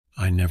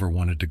I never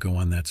wanted to go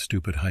on that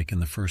stupid hike in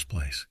the first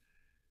place.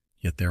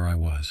 Yet there I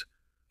was,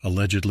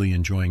 allegedly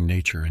enjoying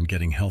nature and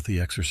getting healthy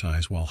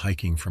exercise while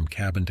hiking from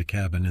cabin to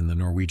cabin in the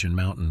Norwegian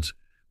mountains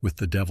with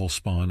the devil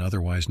spawn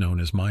otherwise known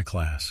as my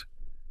class.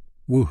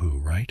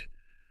 Woohoo, right?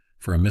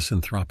 For a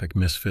misanthropic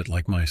misfit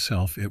like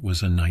myself, it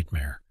was a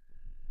nightmare.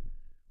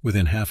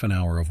 Within half an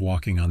hour of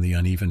walking on the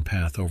uneven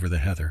path over the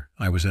heather,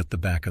 I was at the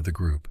back of the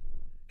group.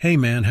 "Hey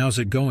man, how's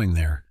it going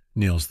there?"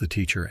 Niels the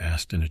teacher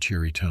asked in a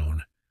cheery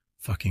tone.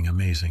 "Fucking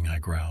amazing," I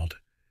growled.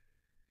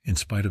 In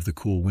spite of the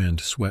cool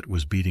wind, sweat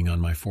was beading on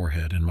my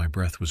forehead and my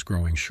breath was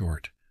growing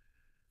short.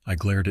 I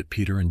glared at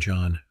Peter and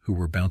John, who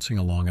were bouncing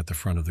along at the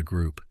front of the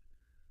group.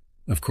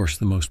 Of course,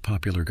 the most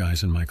popular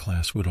guys in my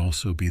class would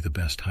also be the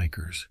best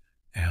hikers.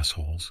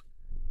 Assholes.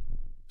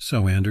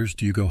 "So, Anders,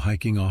 do you go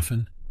hiking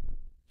often?"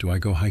 "Do I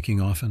go hiking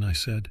often?" I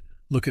said.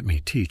 "Look at me,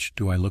 teach.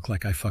 Do I look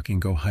like I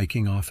fucking go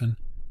hiking often?"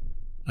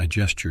 I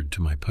gestured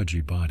to my pudgy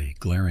body,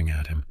 glaring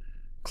at him.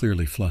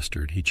 Clearly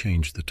flustered, he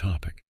changed the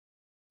topic.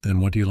 "Then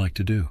what do you like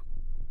to do?"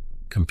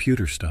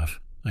 "Computer stuff,"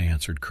 I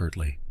answered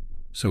curtly.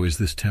 "So is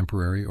this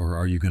temporary, or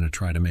are you going to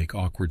try to make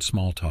awkward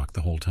small talk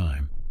the whole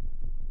time?"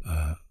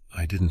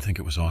 I didn't think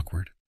it was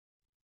awkward."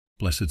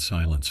 Blessed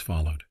silence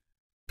followed.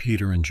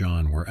 Peter and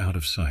John were out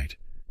of sight,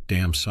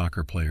 damn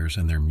soccer players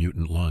and their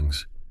mutant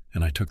lungs,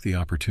 and I took the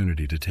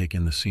opportunity to take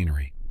in the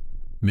scenery.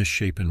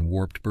 Misshapen,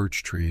 warped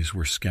birch trees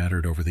were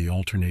scattered over the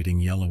alternating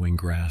yellowing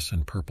grass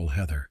and purple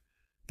heather,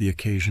 the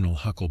occasional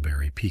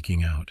huckleberry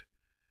peeking out.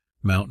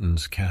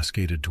 Mountains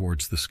cascaded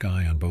towards the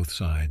sky on both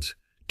sides,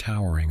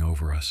 towering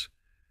over us.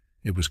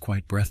 It was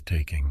quite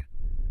breathtaking.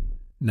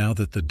 Now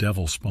that the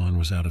devil spawn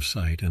was out of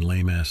sight and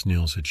lame-ass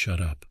Niels had shut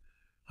up,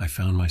 I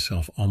found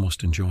myself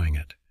almost enjoying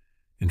it.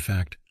 In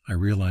fact, I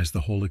realized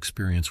the whole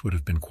experience would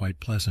have been quite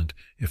pleasant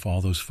if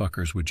all those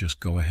fuckers would just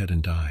go ahead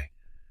and die.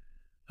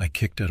 I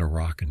kicked at a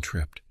rock and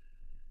tripped.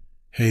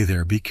 "Hey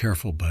there, be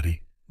careful,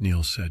 buddy,"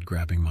 Niels said,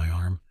 grabbing my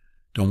arm.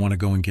 "Don't want to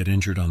go and get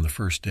injured on the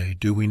first day,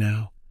 do we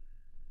now?"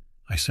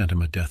 I sent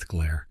him a death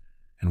glare,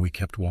 and we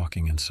kept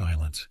walking in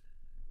silence.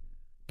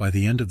 By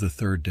the end of the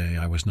third day,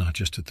 I was not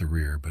just at the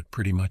rear, but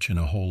pretty much in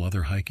a whole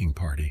other hiking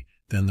party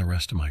than the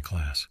rest of my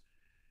class.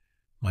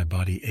 My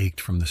body ached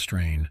from the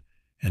strain,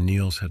 and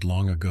Niels had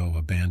long ago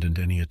abandoned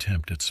any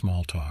attempt at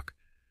small talk.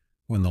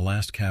 When the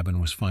last cabin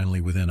was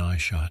finally within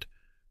eyeshot,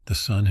 the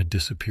sun had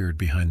disappeared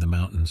behind the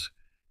mountains,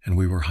 and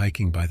we were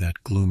hiking by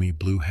that gloomy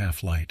blue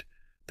half-light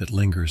that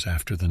lingers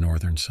after the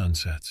northern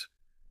sunsets.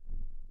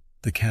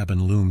 The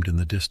cabin loomed in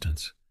the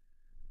distance.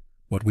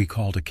 What we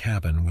called a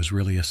cabin was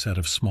really a set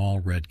of small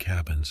red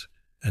cabins,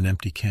 an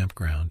empty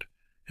campground,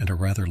 and a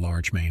rather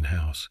large main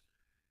house.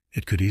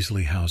 It could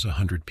easily house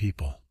 100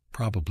 people,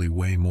 probably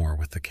way more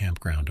with the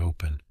campground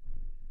open.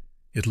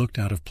 It looked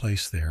out of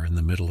place there in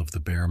the middle of the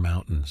bare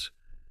mountains.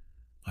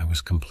 I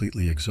was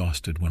completely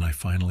exhausted when I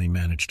finally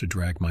managed to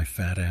drag my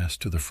fat ass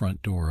to the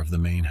front door of the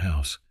main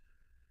house.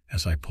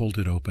 As I pulled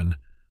it open,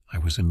 I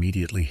was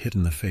immediately hit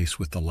in the face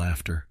with the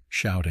laughter,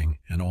 shouting,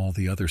 and all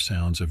the other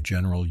sounds of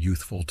general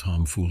youthful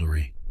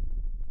tomfoolery.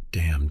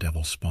 Damn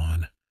devil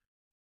spawn.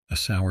 A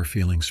sour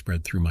feeling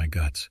spread through my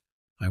guts.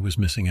 I was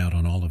missing out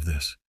on all of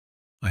this.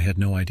 I had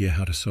no idea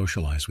how to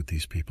socialize with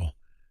these people.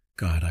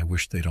 God, I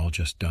wished they'd all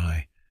just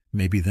die.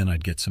 Maybe then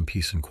I'd get some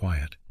peace and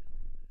quiet.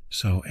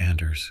 "So,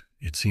 Anders,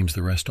 it seems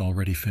the rest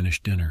already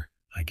finished dinner.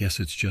 I guess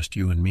it's just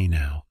you and me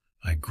now,"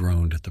 I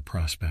groaned at the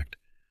prospect.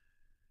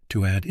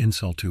 To add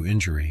insult to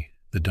injury,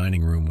 the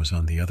dining room was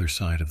on the other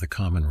side of the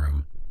common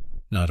room.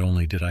 Not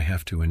only did I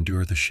have to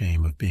endure the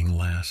shame of being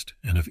last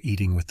and of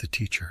eating with the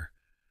teacher,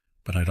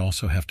 but I'd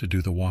also have to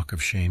do the walk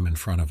of shame in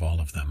front of all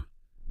of them.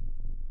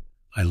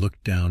 I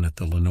looked down at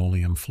the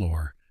linoleum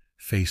floor,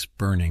 face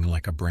burning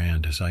like a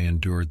brand as I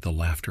endured the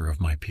laughter of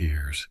my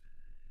peers.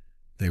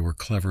 They were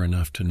clever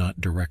enough to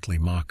not directly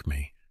mock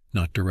me,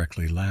 not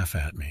directly laugh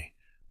at me,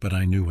 but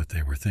I knew what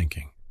they were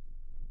thinking.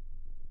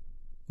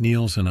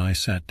 Niels and I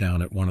sat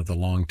down at one of the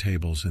long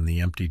tables in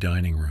the empty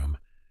dining room,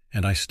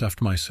 and I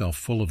stuffed myself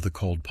full of the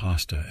cold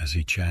pasta as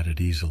he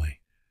chatted easily.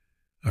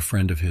 A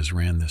friend of his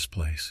ran this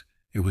place.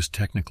 It was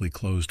technically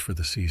closed for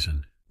the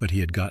season, but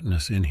he had gotten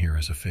us in here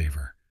as a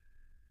favor.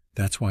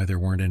 That's why there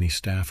weren't any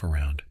staff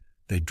around.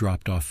 They'd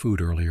dropped off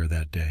food earlier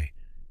that day,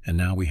 and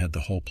now we had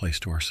the whole place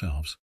to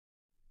ourselves.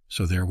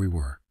 So there we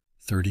were,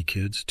 30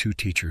 kids, 2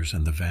 teachers,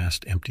 and the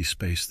vast empty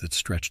space that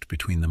stretched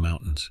between the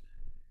mountains.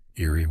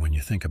 "Eerie when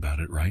you think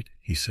about it, right?"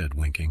 he said,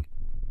 winking.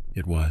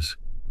 It was.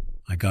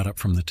 I got up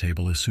from the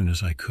table as soon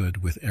as I could,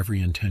 with every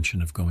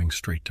intention of going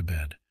straight to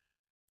bed.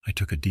 I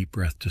took a deep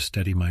breath to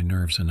steady my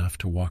nerves enough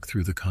to walk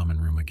through the common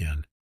room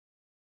again.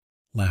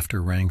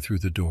 Laughter rang through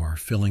the door,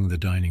 filling the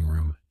dining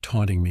room,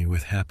 taunting me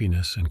with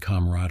happiness and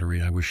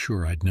camaraderie I was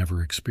sure I'd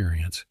never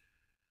experience.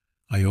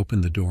 I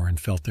opened the door and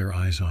felt their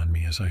eyes on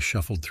me as I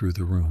shuffled through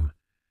the room.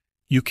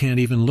 "You can't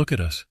even look at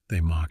us," they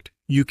mocked.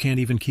 "You can't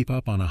even keep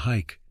up on a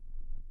hike."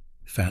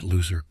 "Fat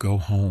loser, go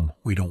home.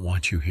 We don't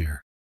want you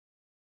here."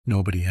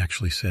 Nobody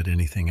actually said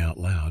anything out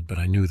loud, but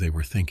I knew they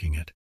were thinking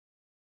it.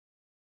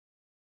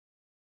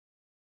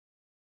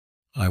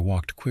 I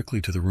walked quickly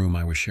to the room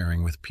I was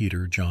sharing with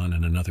Peter, John,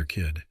 and another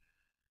kid.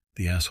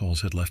 The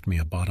assholes had left me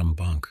a bottom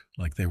bunk,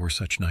 like they were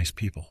such nice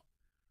people.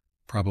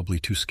 Probably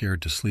too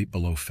scared to sleep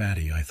below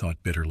Fatty, I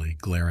thought bitterly,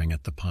 glaring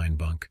at the pine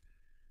bunk.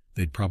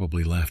 They'd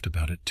probably laughed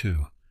about it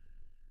too.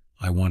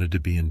 I wanted to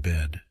be in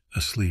bed,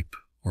 asleep,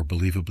 or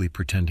believably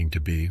pretending to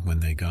be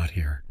when they got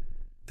here.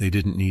 They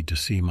didn't need to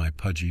see my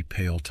pudgy,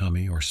 pale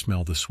tummy or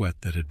smell the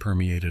sweat that had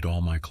permeated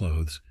all my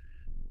clothes.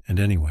 And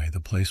anyway, the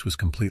place was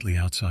completely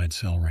outside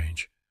cell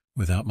range.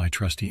 Without my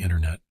trusty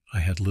internet, I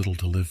had little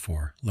to live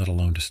for, let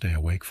alone to stay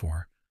awake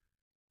for.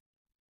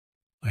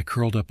 I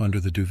curled up under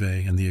the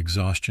duvet, and the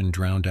exhaustion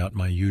drowned out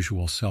my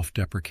usual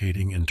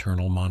self-deprecating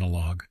internal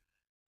monologue.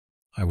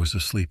 I was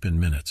asleep in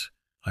minutes.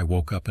 I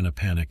woke up in a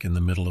panic in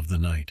the middle of the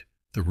night.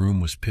 The room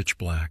was pitch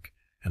black,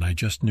 and I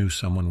just knew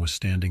someone was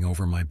standing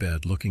over my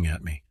bed looking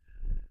at me.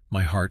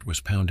 My heart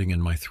was pounding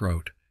in my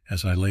throat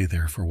as I lay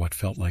there for what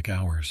felt like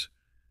hours.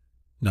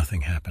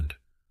 Nothing happened.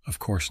 Of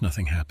course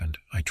nothing happened,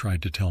 I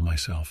tried to tell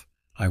myself.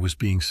 I was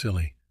being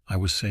silly. I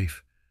was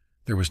safe.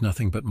 There was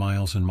nothing but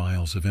miles and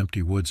miles of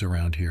empty woods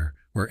around here,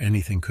 where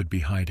anything could be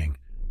hiding.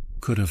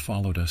 Could have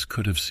followed us,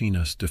 could have seen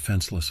us,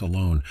 defenseless,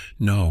 alone.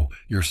 No,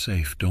 you're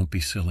safe, don't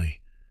be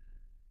silly.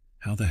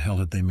 How the hell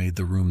had they made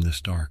the room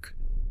this dark?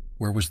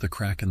 Where was the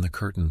crack in the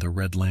curtain, the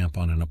red lamp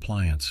on an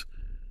appliance?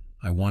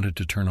 I wanted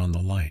to turn on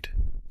the light,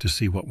 to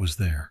see what was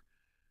there.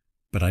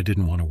 But I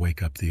didn't want to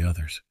wake up the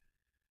others.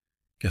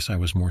 Guess I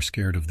was more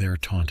scared of their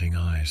taunting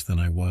eyes than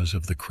I was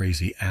of the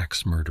crazy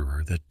axe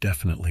murderer that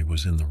definitely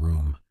was in the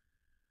room.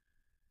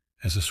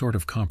 As a sort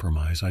of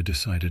compromise, I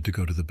decided to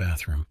go to the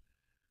bathroom.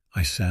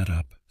 I sat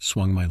up,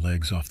 swung my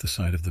legs off the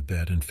side of the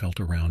bed, and felt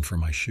around for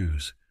my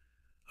shoes.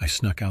 I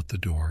snuck out the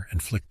door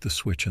and flicked the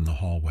switch in the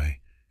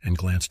hallway and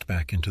glanced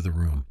back into the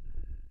room.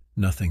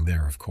 Nothing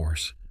there, of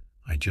course.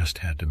 I just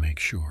had to make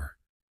sure.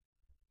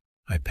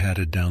 I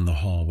padded down the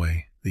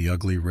hallway, the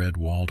ugly red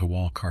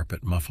wall-to-wall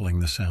carpet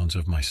muffling the sounds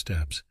of my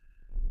steps.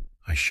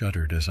 I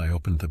shuddered as I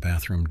opened the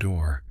bathroom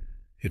door.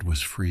 It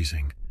was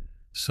freezing.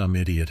 Some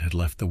idiot had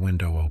left the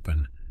window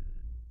open.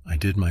 I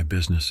did my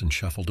business and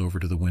shuffled over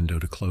to the window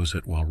to close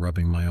it while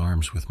rubbing my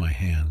arms with my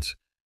hands.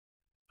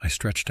 I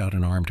stretched out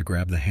an arm to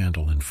grab the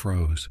handle and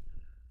froze.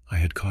 I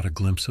had caught a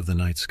glimpse of the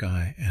night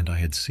sky, and I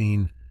had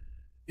seen...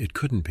 It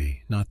couldn't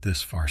be, not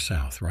this far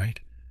south, right?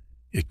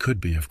 It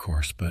could be, of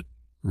course, but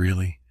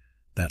really?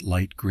 That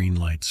light green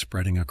light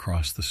spreading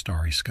across the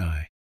starry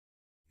sky.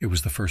 It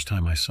was the first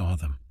time I saw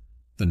them,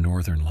 the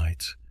northern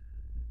lights.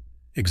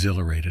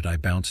 Exhilarated, I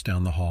bounced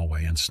down the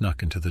hallway and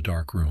snuck into the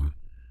dark room.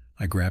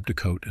 I grabbed a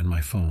coat and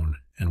my phone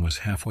and was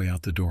halfway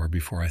out the door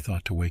before I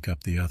thought to wake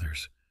up the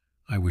others.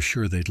 I was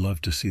sure they'd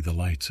love to see the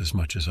lights as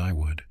much as I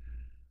would.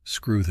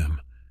 Screw them,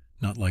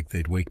 not like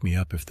they'd wake me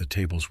up if the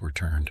tables were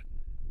turned.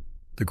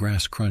 The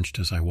grass crunched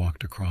as I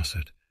walked across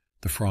it,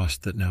 the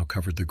frost that now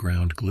covered the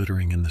ground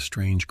glittering in the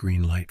strange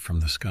green light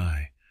from the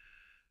sky.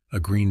 A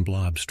green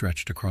blob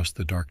stretched across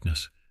the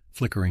darkness,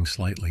 flickering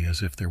slightly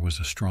as if there was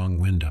a strong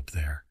wind up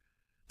there.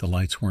 The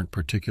lights weren't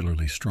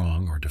particularly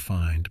strong or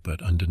defined,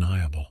 but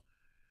undeniable.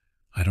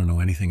 I don't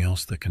know anything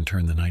else that can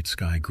turn the night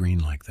sky green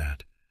like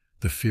that.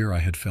 The fear I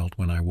had felt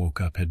when I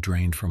woke up had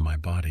drained from my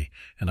body,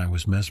 and I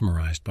was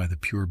mesmerized by the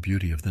pure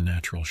beauty of the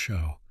natural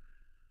show.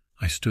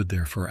 I stood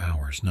there for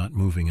hours, not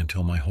moving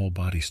until my whole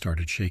body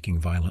started shaking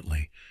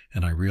violently,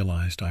 and I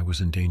realized I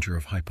was in danger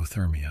of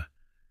hypothermia.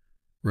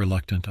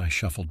 Reluctant, I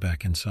shuffled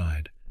back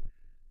inside.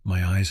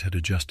 My eyes had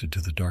adjusted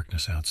to the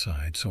darkness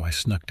outside, so I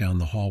snuck down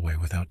the hallway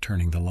without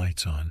turning the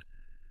lights on.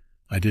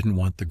 I didn't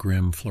want the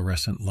grim,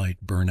 fluorescent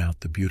light burn out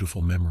the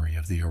beautiful memory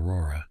of the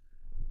aurora.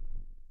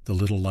 The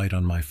little light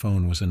on my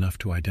phone was enough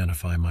to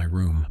identify my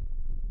room.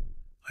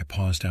 I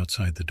paused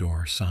outside the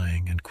door,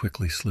 sighing, and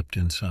quickly slipped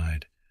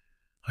inside.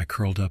 I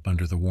curled up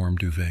under the warm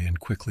duvet and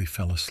quickly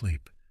fell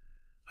asleep.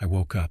 I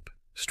woke up,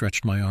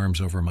 stretched my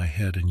arms over my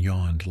head, and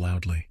yawned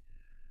loudly.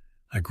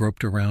 I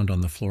groped around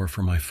on the floor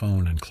for my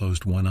phone and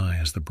closed one eye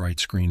as the bright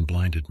screen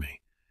blinded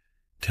me.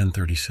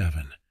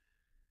 10:37.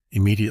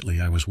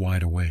 Immediately I was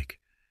wide awake.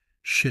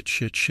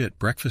 Shit,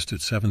 breakfast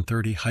at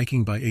 7:30,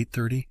 hiking by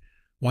 8:30?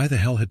 Why the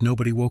hell had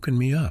nobody woken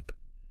me up?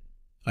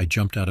 I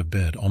jumped out of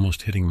bed,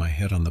 almost hitting my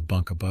head on the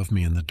bunk above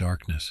me in the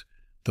darkness.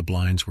 The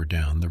blinds were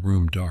down, the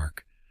room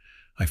dark.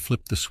 I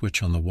flipped the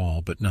switch on the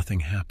wall, but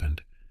nothing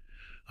happened.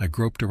 I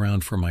groped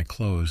around for my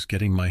clothes,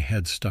 getting my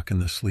head stuck in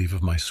the sleeve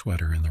of my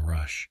sweater in the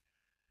rush.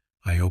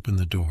 I opened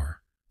the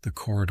door. The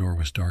corridor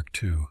was dark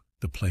too,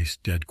 the place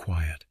dead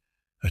quiet.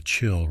 A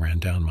chill ran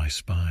down my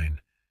spine.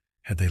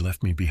 Had they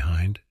left me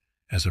behind?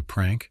 As a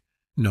prank?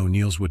 No,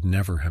 Niels would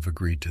never have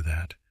agreed to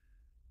that.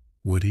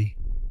 Would he?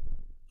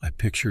 I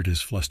pictured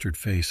his flustered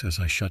face as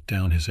I shut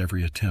down his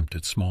every attempt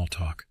at small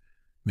talk.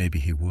 Maybe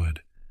he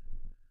would.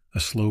 A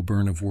slow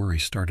burn of worry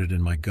started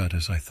in my gut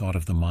as I thought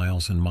of the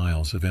miles and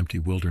miles of empty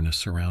wilderness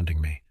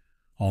surrounding me.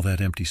 All that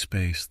empty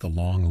space, the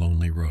long,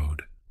 lonely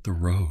road. The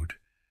road.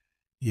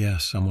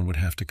 Yes, someone would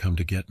have to come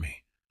to get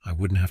me. I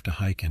wouldn't have to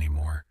hike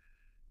anymore.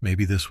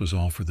 Maybe this was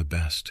all for the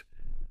best.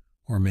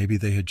 Or maybe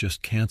they had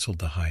just canceled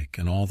the hike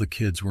and all the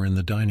kids were in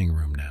the dining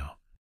room now.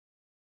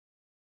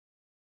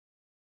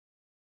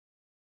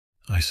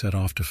 I set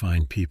off to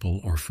find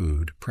people or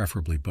food,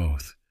 preferably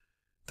both.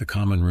 The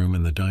common room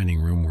and the dining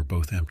room were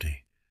both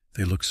empty.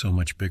 They looked so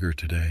much bigger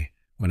today,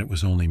 when it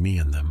was only me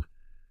in them.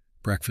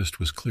 Breakfast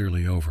was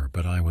clearly over,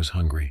 but I was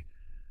hungry.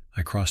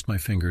 I crossed my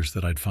fingers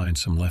that I'd find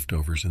some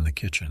leftovers in the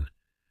kitchen.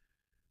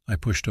 I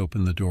pushed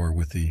open the door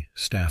with the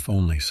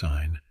staff-only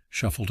sign,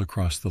 shuffled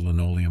across the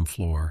linoleum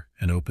floor,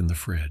 and opened the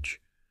fridge.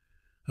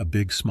 A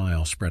big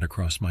smile spread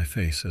across my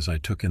face as I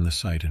took in the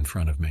sight in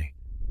front of me.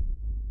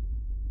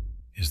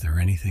 Is there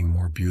anything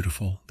more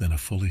beautiful than a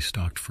fully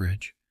stocked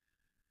fridge?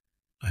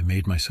 I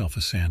made myself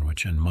a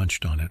sandwich and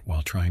munched on it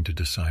while trying to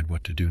decide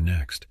what to do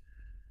next.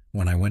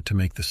 When I went to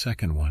make the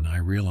second one, I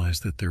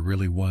realized that there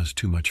really was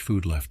too much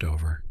food left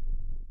over.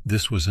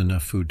 This was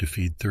enough food to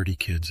feed 30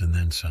 kids and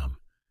then some.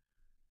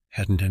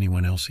 Hadn't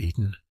anyone else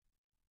eaten?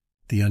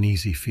 The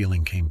uneasy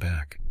feeling came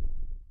back.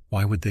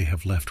 Why would they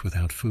have left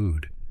without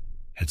food?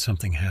 Had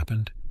something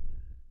happened?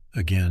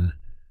 Again,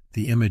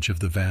 the image of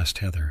the vast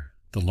heather,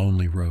 the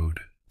lonely road,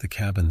 the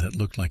cabin that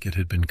looked like it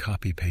had been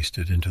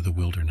copy-pasted into the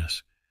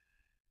wilderness.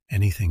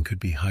 Anything could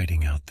be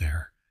hiding out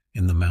there,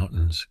 in the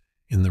mountains,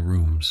 in the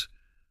rooms.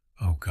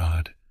 Oh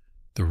God,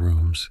 the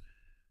rooms.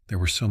 There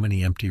were so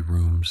many empty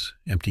rooms,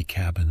 empty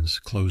cabins,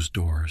 closed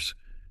doors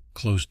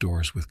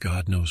with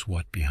God knows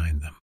what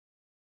behind them.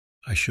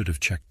 I should have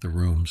checked the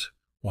rooms.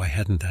 Why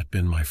hadn't that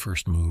been my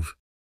first move?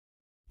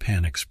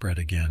 Panic spread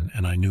again,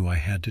 and I knew I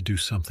had to do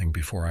something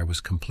before I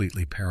was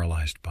completely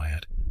paralyzed by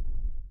it.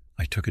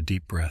 I took a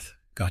deep breath,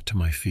 got to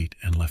my feet,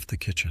 and left the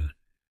kitchen.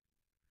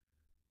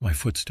 My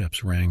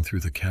footsteps rang through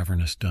the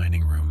cavernous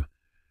dining room.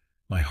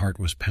 My heart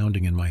was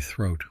pounding in my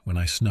throat when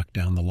I snuck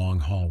down the long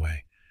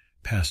hallway,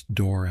 past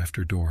door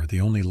after door,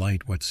 the only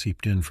light what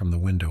seeped in from the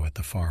window at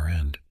the far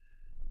end.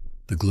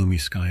 The gloomy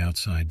sky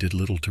outside did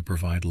little to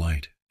provide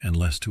light, and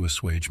less to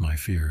assuage my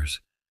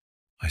fears.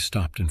 I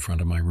stopped in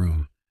front of my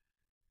room.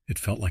 It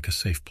felt like a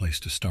safe place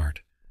to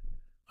start.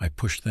 I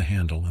pushed the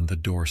handle and the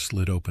door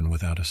slid open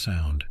without a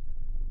sound.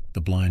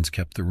 The blinds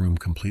kept the room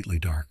completely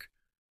dark.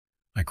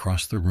 I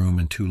crossed the room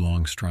in 2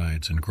 long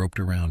strides and groped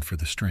around for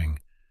the string.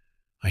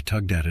 I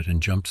tugged at it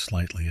and jumped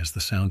slightly as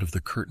the sound of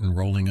the curtain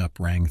rolling up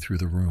rang through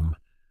the room.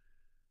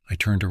 I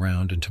turned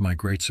around and to my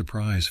great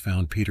surprise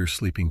found Peter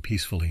sleeping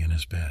peacefully in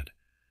his bed.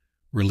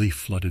 Relief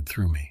flooded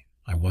through me.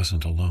 I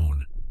wasn't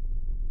alone.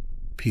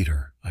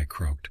 "Peter," I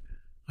croaked.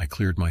 I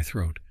cleared my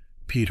throat.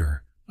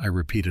 "Peter," I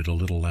repeated a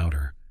little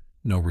louder.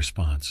 No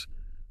response.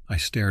 I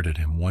stared at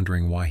him,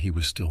 wondering why he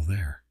was still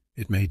there.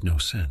 It made no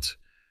sense,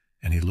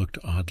 and he looked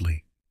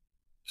oddly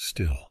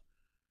still.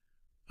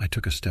 I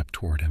took a step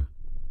toward him.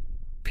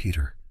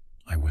 "Peter,"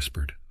 I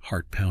whispered,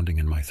 heart pounding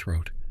in my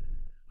throat.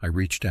 I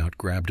reached out,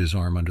 grabbed his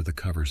arm under the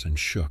covers, and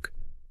shook.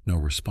 No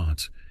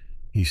response.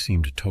 He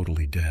seemed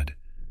totally dead.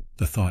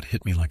 The thought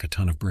hit me like a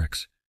ton of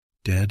bricks.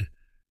 Dead?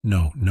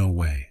 No, no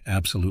way,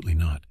 absolutely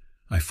not.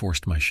 I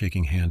forced my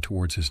shaking hand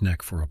towards his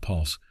neck for a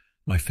pulse.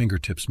 My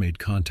fingertips made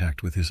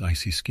contact with his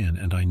icy skin,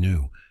 and I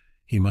knew.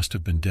 He must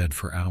have been dead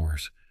for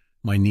hours.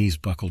 My knees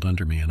buckled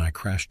under me, and I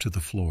crashed to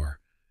the floor.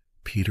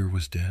 Peter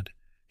was dead?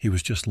 He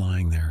was just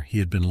lying there. He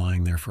had been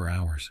lying there for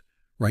hours.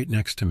 Right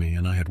next to me,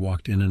 and I had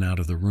walked in and out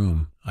of the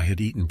room. I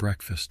had eaten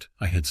breakfast.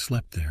 I had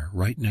slept there,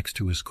 right next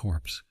to his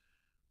corpse.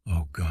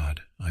 Oh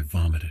God, I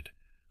vomited.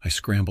 I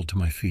scrambled to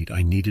my feet.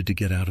 I needed to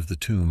get out of the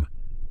tomb.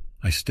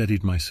 I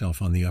steadied myself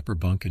on the upper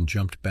bunk and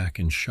jumped back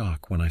in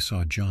shock when I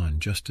saw John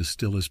just as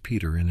still as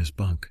Peter in his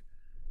bunk.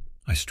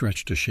 I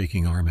stretched a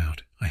shaking arm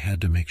out. I had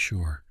to make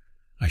sure.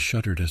 I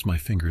shuddered as my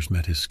fingers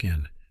met his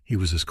skin. He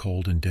was as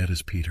cold and dead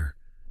as Peter.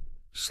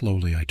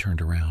 Slowly I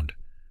turned around.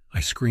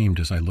 I screamed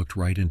as I looked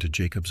right into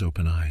Jacob's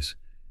open eyes.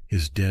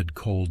 His dead,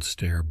 cold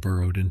stare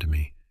burrowed into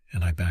me,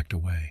 and I backed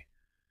away.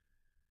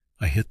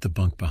 I hit the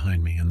bunk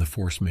behind me, and the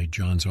force made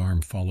John's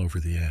arm fall over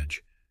the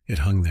edge. It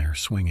hung there,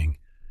 swinging.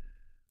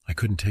 I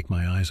couldn't take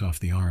my eyes off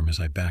the arm as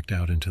I backed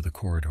out into the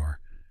corridor.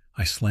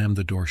 I slammed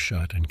the door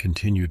shut and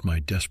continued my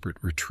desperate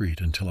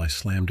retreat until I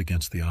slammed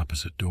against the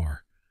opposite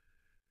door.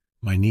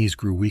 My knees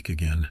grew weak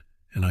again,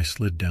 and I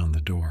slid down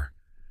the door.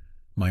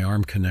 My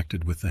arm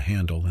connected with the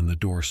handle, and the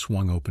door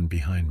swung open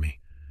behind me.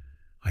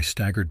 I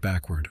staggered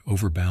backward,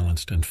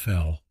 overbalanced, and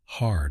fell,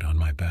 hard, on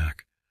my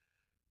back.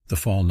 The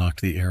fall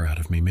knocked the air out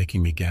of me,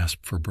 making me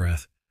gasp for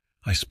breath.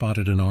 I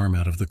spotted an arm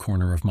out of the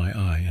corner of my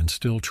eye, and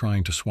still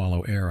trying to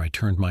swallow air, I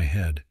turned my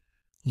head.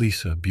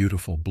 Lisa,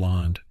 beautiful,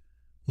 blonde.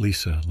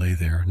 Lisa lay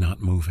there,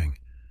 not moving.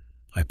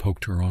 I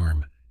poked her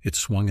arm. It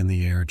swung in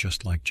the air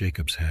just like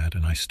Jacob's had,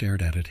 and I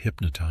stared at it,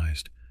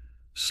 hypnotized.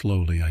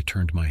 Slowly I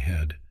turned my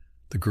head.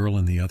 The girl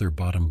in the other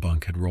bottom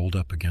bunk had rolled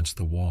up against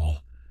the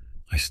wall.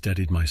 I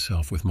steadied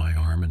myself with my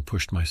arm and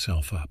pushed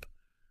myself up.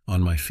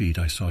 On my feet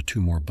I saw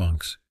 2 more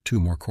bunks, 2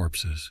 more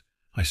corpses.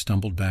 I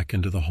stumbled back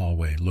into the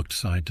hallway, looked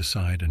side to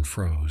side, and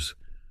froze.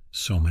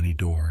 So many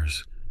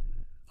doors.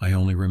 I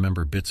only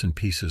remember bits and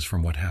pieces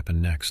from what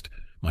happened next.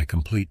 My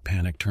complete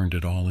panic turned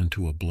it all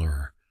into a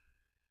blur.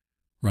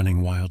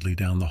 Running wildly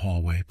down the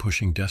hallway,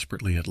 pushing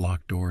desperately at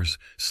locked doors,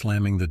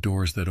 slamming the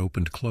doors that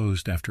opened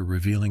closed after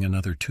revealing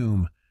another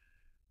tomb.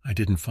 I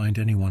didn't find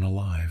anyone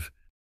alive.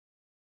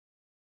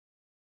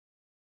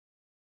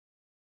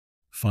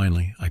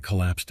 Finally, I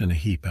collapsed in a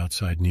heap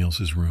outside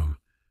Niels's room.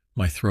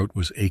 My throat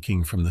was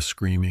aching from the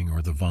screaming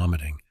or the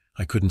vomiting.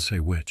 I couldn't say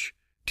which.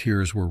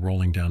 Tears were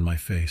rolling down my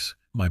face,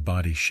 my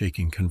body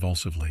shaking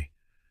convulsively.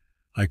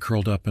 I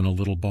curled up in a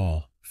little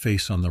ball,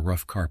 face on the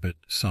rough carpet,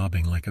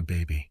 sobbing like a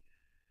baby.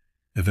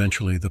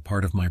 Eventually, the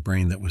part of my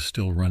brain that was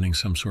still running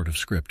some sort of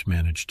script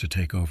managed to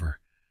take over.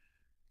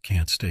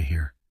 Can't stay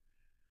here.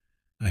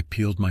 I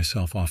peeled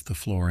myself off the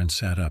floor and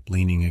sat up,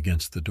 leaning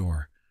against the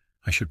door.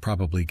 I should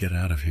probably get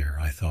out of here,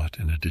 I thought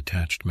in a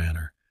detached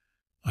manner.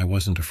 I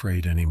wasn't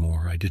afraid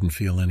anymore. I didn't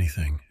feel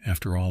anything.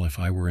 After all, if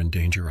I were in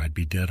danger, I'd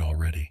be dead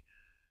already.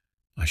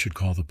 I should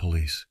call the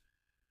police.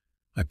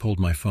 I pulled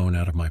my phone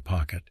out of my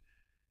pocket.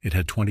 It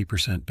had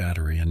 20%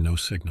 battery and no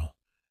signal.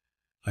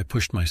 I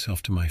pushed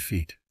myself to my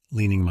feet,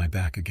 leaning my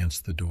back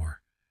against the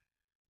door.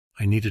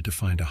 I needed to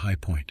find a high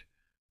point,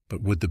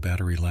 but would the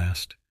battery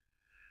last?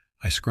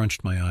 I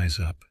scrunched my eyes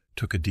up,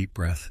 took a deep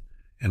breath,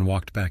 and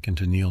walked back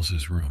into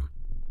Niels's room.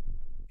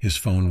 His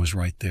phone was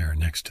right there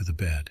next to the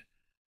bed.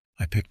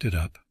 I picked it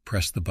up,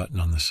 pressed the button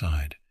on the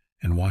side,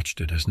 and watched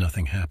it as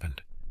nothing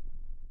happened.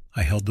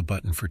 I held the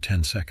button for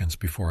 10 seconds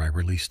before I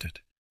released it.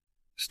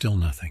 Still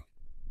nothing.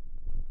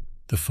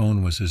 The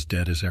phone was as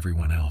dead as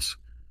everyone else.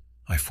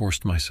 I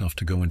forced myself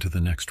to go into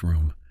the next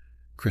room.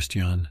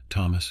 Christian,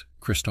 Thomas,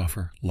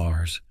 Christopher,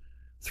 Lars.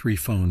 3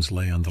 phones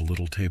lay on the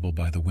little table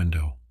by the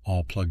window,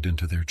 all plugged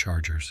into their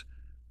chargers.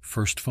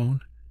 First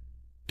phone?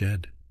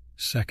 Dead.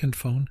 Second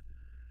phone?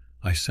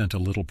 I sent a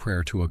little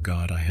prayer to a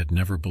God I had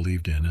never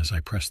believed in as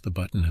I pressed the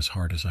button as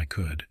hard as I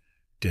could.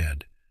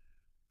 Dead.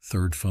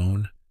 Third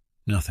phone?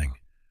 Nothing.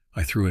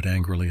 I threw it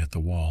angrily at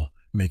the wall,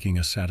 making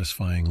a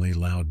satisfyingly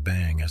loud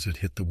bang as it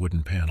hit the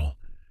wooden panel.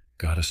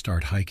 Gotta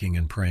start hiking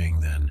and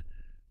praying then.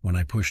 When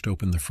I pushed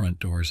open the front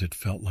doors, it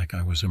felt like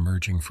I was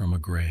emerging from a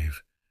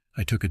grave.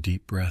 I took a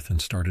deep breath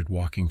and started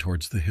walking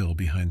towards the hill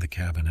behind the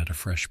cabin at a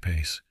fresh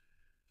pace.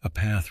 A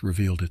path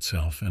revealed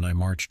itself, and I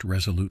marched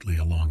resolutely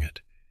along it.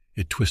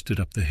 It twisted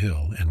up the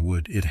hill and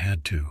would, it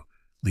had to,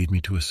 lead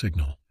me to a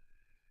signal.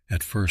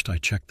 At first I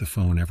checked the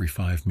phone every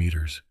 5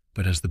 meters,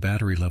 but as the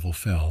battery level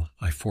fell,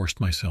 I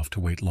forced myself to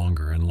wait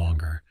longer and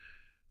longer.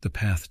 The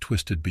path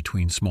twisted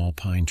between small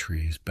pine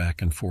trees,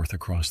 back and forth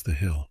across the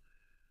hill.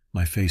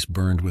 My face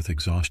burned with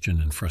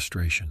exhaustion and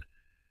frustration.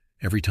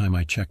 Every time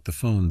I checked the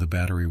phone, the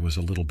battery was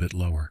a little bit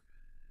lower.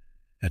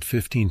 At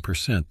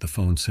 15%, the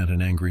phone sent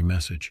an angry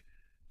message.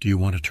 Do you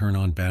want to turn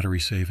on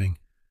battery saving?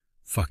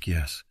 Fuck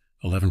yes.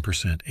 11%,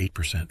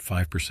 8%,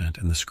 5%,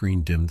 and the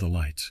screen dimmed the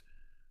lights.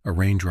 A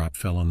raindrop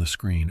fell on the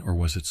screen, or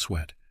was it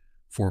sweat?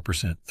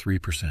 4%,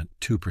 3%,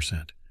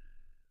 2%.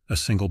 A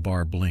single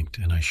bar blinked,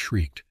 and I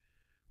shrieked.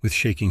 With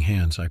shaking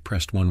hands, I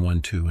pressed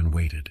 112 and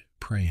waited,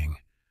 praying.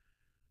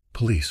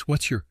 Police,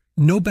 what's your...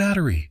 No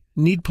battery!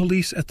 Need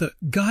police at the...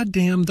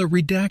 Goddamn, the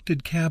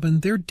redacted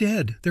cabin. They're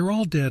dead. They're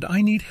all dead.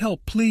 I need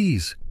help,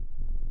 please.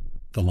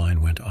 The line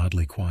went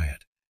oddly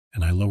quiet,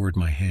 and I lowered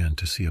my hand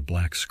to see a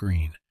black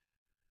screen.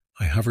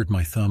 I hovered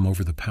my thumb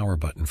over the power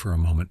button for a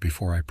moment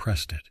before I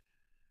pressed it.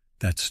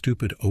 That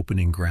stupid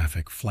opening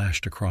graphic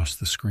flashed across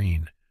the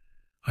screen.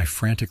 I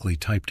frantically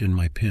typed in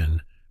my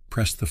PIN,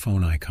 pressed the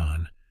phone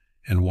icon,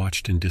 and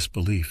watched in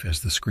disbelief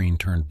as the screen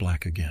turned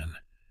black again.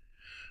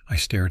 I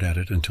stared at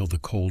it until the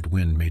cold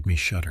wind made me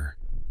shudder.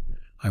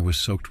 I was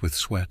soaked with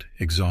sweat,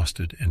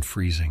 exhausted, and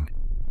freezing.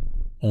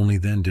 Only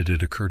then did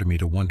it occur to me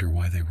to wonder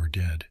why they were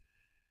dead.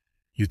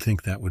 You'd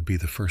think that would be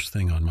the first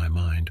thing on my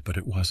mind, but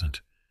it wasn't.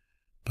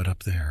 But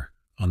up there,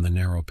 on the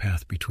narrow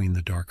path between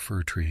the dark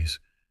fir trees,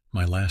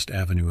 my last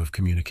avenue of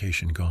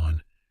communication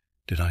gone,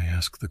 did I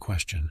ask the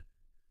question.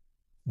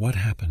 What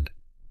happened?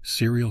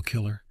 Serial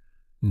killer?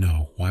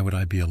 No, why would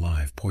I be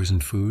alive?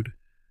 Poisoned food?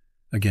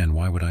 Again,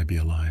 why would I be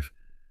alive?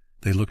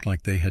 They looked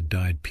like they had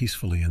died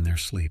peacefully in their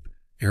sleep.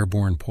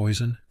 Airborne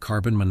poison?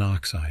 Carbon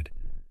monoxide?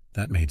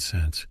 That made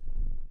sense.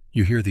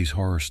 You hear these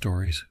horror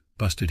stories.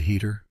 Busted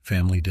heater,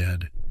 family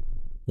dead.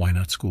 Why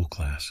not school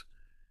class?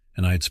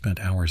 And I had spent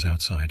hours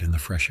outside in the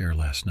fresh air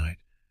last night.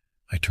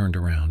 I turned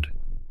around.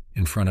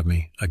 In front of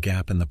me, a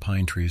gap in the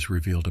pine trees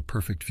revealed a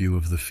perfect view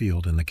of the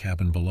field and the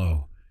cabin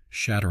below,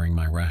 shattering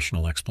my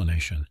rational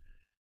explanation.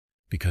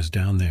 Because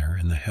down there,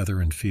 in the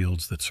heather and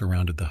fields that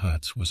surrounded the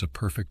huts, was a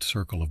perfect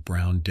circle of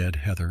brown dead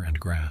heather and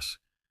grass.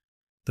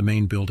 The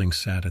main building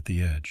sat at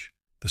the edge.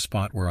 The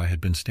spot where I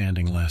had been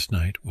standing last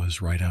night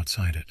was right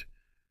outside it.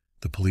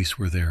 The police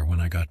were there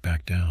when I got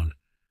back down.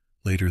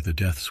 Later, the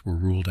deaths were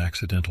ruled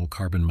accidental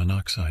carbon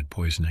monoxide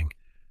poisoning.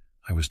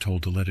 I was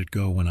told to let it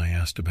go when I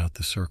asked about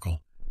the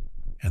circle.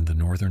 And the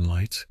northern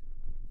lights?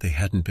 They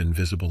hadn't been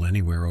visible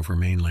anywhere over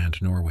mainland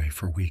Norway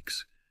for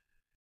weeks.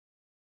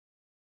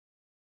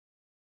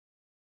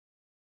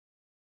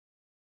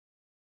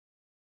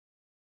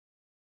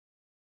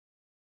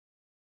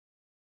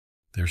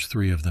 There's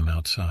 3 of them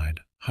outside,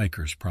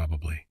 hikers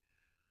probably.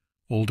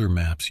 Older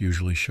maps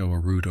usually show a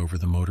route over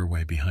the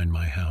motorway behind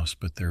my house,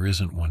 but there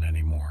isn't one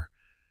anymore.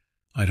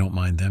 I don't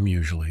mind them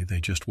usually. They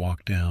just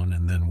walk down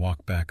and then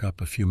walk back up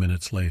a few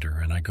minutes later,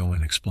 and I go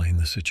and explain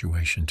the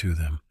situation to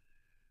them.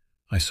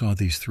 I saw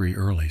these three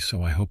early,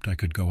 so I hoped I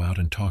could go out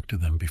and talk to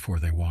them before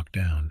they walked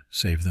down,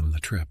 save them the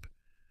trip.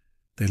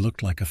 They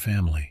looked like a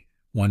family,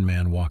 one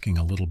man walking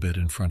a little bit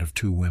in front of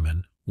two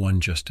women,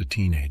 one just a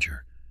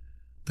teenager.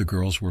 The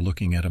girls were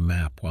looking at a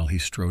map while he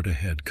strode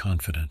ahead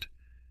confident.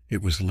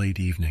 It was late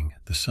evening,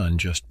 the sun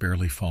just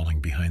barely falling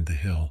behind the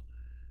hill.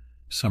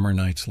 Summer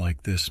nights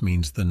like this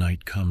means the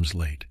night comes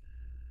late.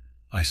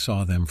 I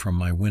saw them from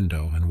my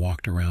window and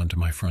walked around to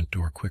my front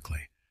door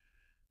quickly.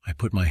 I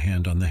put my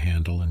hand on the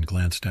handle and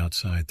glanced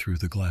outside through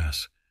the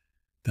glass.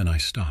 Then I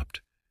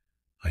stopped.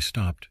 I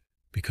stopped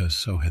because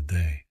so had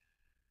they.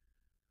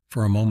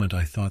 For a moment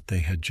I thought they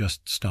had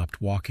just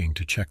stopped walking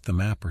to check the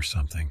map or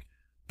something,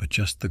 but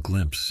just the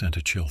glimpse sent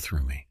a chill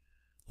through me,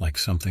 like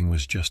something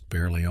was just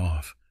barely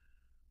off.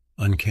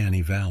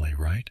 Uncanny valley,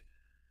 right?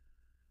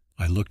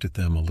 I looked at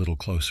them a little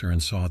closer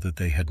and saw that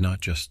they had not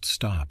just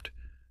stopped,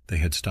 they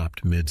had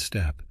stopped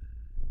mid-step.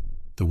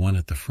 The one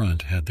at the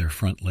front had their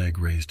front leg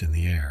raised in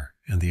the air,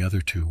 and the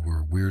other two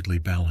were weirdly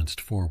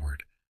balanced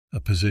forward, a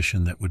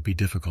position that would be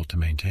difficult to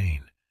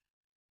maintain.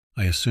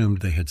 I assumed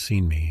they had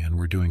seen me and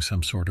were doing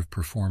some sort of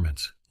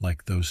performance,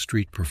 like those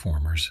street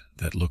performers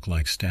that look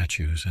like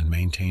statues and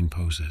maintain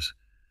poses.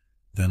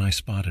 Then I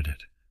spotted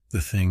it,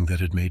 the thing that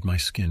had made my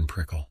skin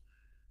prickle.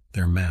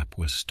 Their map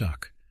was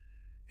stuck.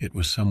 It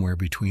was somewhere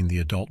between the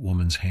adult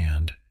woman's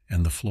hand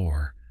and the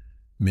floor,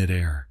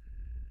 mid-air.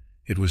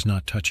 It was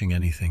not touching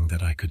anything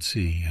that I could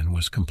see and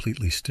was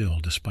completely still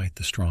despite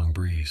the strong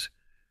breeze.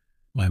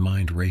 My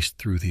mind raced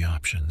through the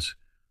options.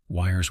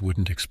 Wires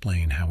wouldn't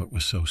explain how it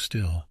was so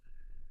still.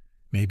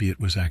 Maybe it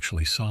was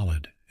actually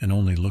solid and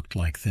only looked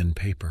like thin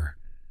paper.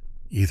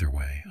 Either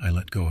way, I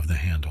let go of the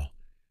handle.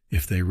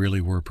 If they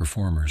really were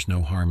performers,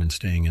 no harm in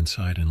staying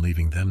inside and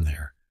leaving them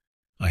there.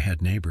 I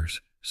had neighbors,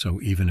 so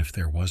even if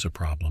there was a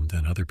problem,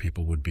 then other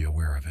people would be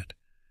aware of it.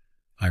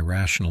 I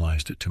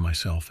rationalized it to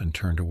myself and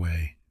turned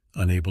away,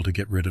 unable to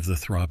get rid of the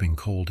throbbing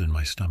cold in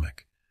my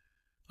stomach.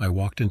 I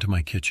walked into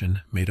my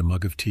kitchen, made a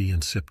mug of tea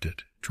and sipped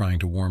it, trying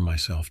to warm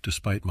myself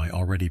despite my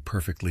already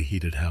perfectly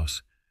heated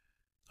house.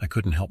 I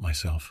couldn't help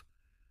myself.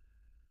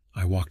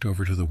 I walked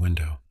over to the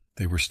window.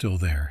 They were still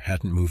there,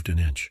 hadn't moved an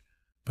inch,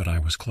 but I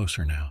was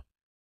closer now.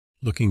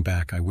 Looking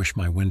back, I wish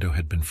my window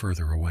had been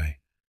further away.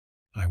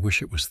 I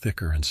wish it was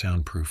thicker and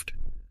soundproofed,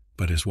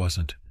 but it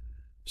wasn't,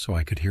 so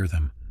I could hear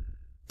them.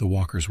 The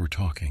walkers were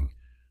talking.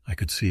 I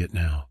could see it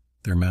now,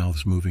 their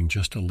mouths moving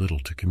just a little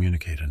to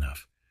communicate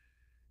enough.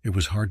 It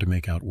was hard to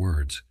make out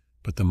words,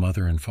 but the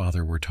mother and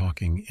father were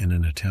talking in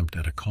an attempt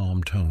at a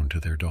calm tone to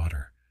their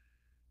daughter.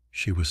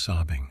 She was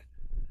sobbing.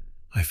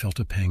 I felt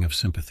a pang of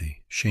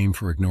sympathy, shame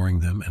for ignoring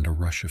them, and a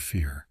rush of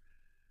fear.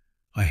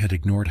 I had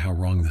ignored how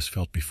wrong this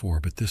felt before,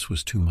 but this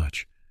was too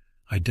much.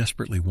 I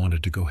desperately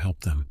wanted to go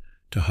help them,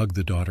 to hug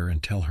the daughter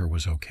and tell her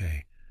was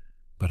okay.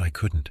 But I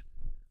couldn't.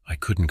 I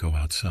couldn't go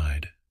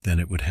outside. Then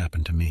it would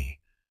happen to me.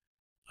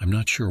 I'm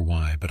not sure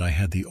why, but I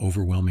had the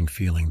overwhelming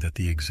feeling that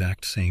the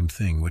exact same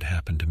thing would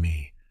happen to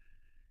me.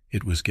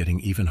 It was getting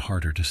even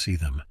harder to see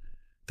them.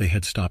 They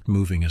had stopped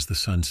moving as the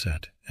sun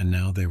set, and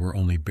now they were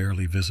only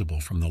barely visible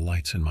from the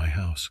lights in my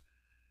house.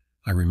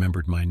 I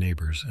remembered my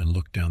neighbors and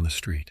looked down the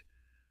street.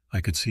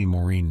 I could see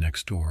Maureen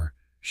next door.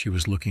 She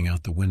was looking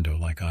out the window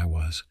like I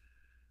was.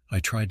 I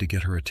tried to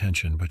get her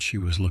attention, but she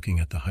was looking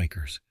at the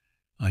hikers.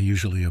 I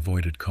usually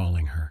avoided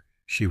calling her.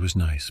 She was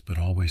nice, but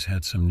always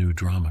had some new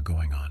drama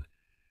going on.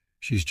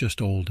 She's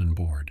just old and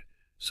bored,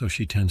 so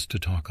she tends to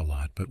talk a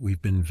lot, but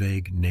we've been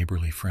vague,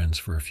 neighborly friends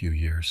for a few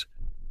years.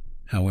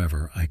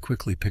 However, I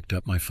quickly picked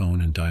up my phone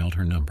and dialed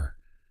her number.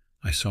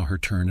 I saw her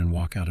turn and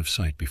walk out of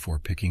sight before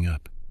picking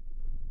up.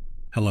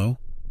 Hello?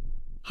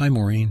 Hi,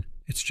 Maureen.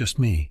 It's just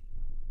me.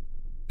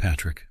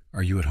 Patrick,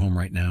 are you at home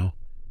right now?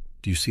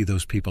 Do you see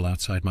those people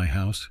outside my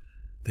house?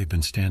 They've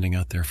been standing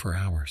out there for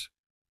hours.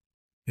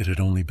 It had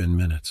only been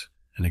minutes,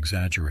 an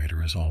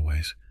exaggerator as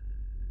always.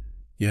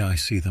 Yeah, I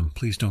see them.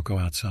 Please don't go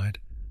outside.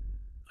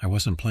 I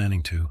wasn't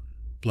planning to.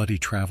 Bloody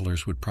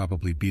travelers would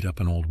probably beat up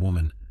an old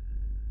woman.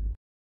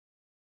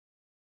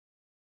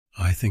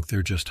 I think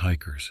they're just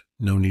hikers.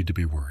 No need to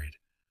be worried.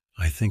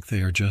 I think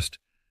they are just...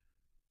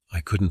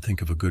 I couldn't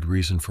think of a good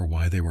reason for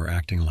why they were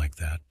acting like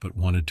that, but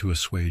wanted to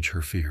assuage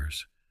her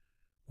fears.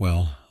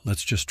 Well,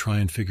 let's just try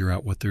and figure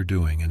out what they're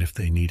doing and if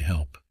they need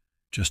help.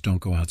 Just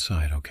don't go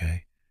outside,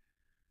 okay?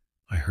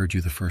 I heard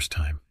you the first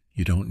time.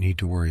 You don't need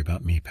to worry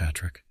about me,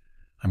 Patrick.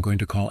 I'm going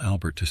to call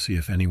Albert to see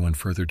if anyone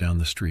further down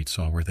the street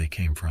saw where they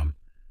came from.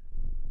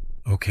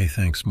 Okay,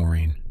 thanks,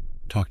 Maureen.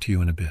 Talk to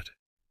you in a bit.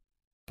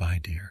 Bye,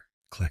 dear.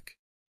 Click.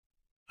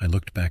 I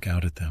looked back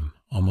out at them,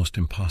 almost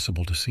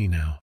impossible to see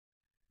now.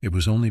 It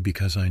was only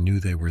because I knew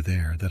they were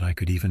there that I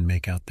could even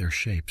make out their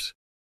shapes,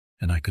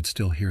 and I could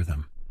still hear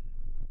them.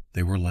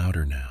 They were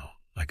louder now.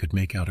 I could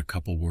make out a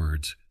couple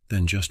words,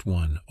 then just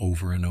one,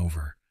 over and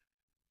over.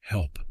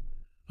 Help.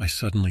 I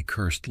suddenly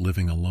cursed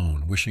living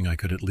alone, wishing I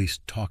could at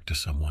least talk to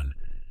someone.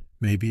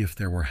 Maybe if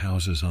there were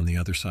houses on the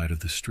other side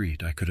of the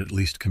street, I could at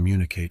least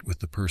communicate with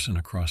the person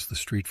across the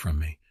street from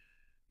me.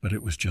 But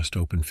it was just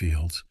open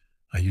fields.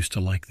 I used to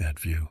like that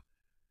view.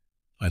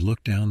 I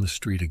looked down the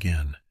street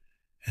again,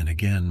 and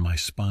again my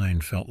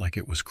spine felt like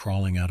it was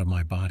crawling out of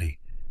my body.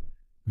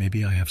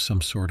 Maybe I have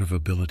some sort of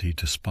ability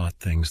to spot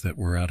things that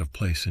were out of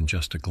place in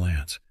just a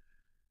glance.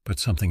 But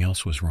something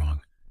else was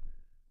wrong.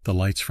 The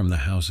lights from the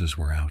houses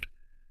were out.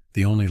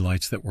 The only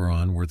lights that were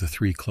on were the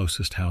 3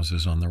 closest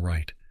houses on the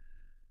right.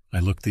 I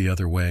looked the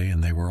other way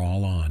and they were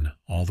all on,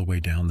 all the way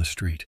down the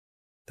street.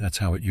 That's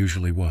how it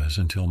usually was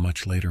until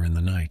much later in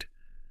the night.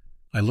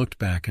 I looked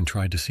back and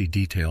tried to see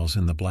details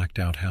in the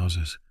blacked-out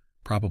houses,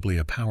 probably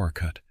a power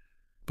cut.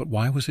 But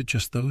why was it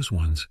just those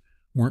ones?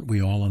 Weren't we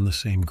all on the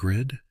same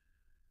grid?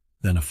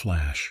 Then a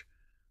flash.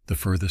 The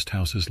furthest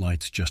house's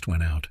lights just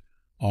went out,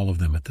 all of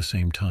them at the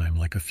same time,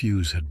 like a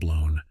fuse had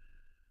blown.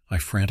 I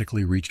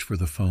frantically reached for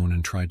the phone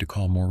and tried to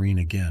call Maureen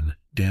again,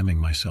 damning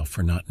myself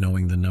for not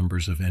knowing the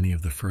numbers of any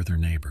of the further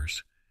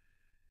neighbors.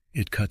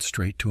 It cut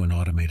straight to an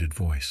automated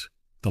voice.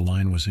 The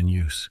line was in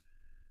use.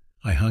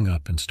 I hung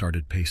up and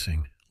started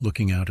pacing,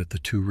 looking out at the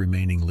 2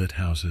 remaining lit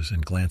houses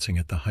and glancing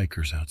at the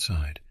hikers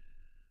outside.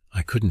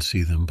 I couldn't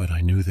see them, but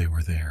I knew they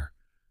were there.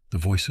 The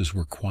voices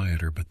were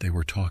quieter, but they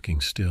were talking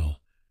still.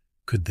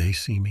 Could they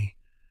see me?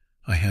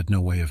 I had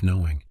no way of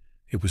knowing.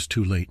 It was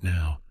too late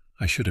now.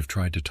 I should have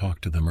tried to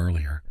talk to them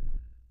earlier.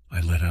 I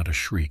let out a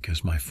shriek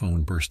as my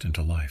phone burst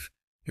into life.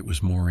 It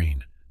was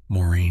Maureen.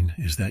 "Maureen,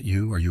 is that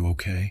you? Are you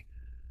okay?"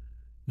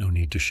 No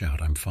need to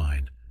shout, I'm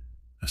fine.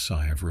 A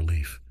sigh of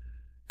relief.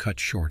 Cut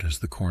short as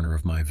the corner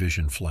of my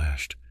vision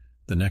flashed.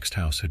 The next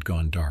house had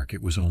gone dark.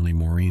 It was only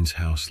Maureen's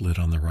house lit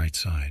on the right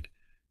side.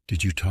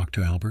 "Did you talk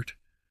to Albert?"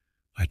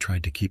 I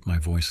tried to keep my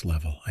voice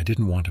level. I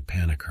didn't want to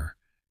panic her.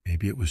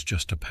 Maybe it was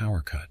just a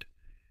power cut.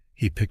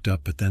 He picked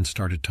up but then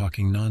started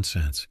talking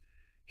nonsense.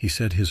 He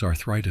said his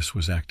arthritis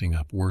was acting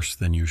up worse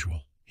than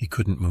usual. He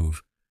couldn't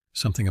move.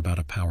 Something about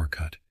a power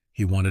cut.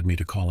 He wanted me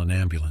to call an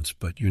ambulance,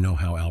 but you know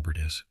how Albert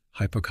is.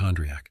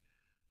 Hypochondriac.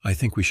 I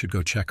think we should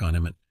go check on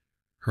him and...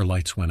 Her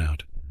lights went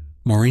out.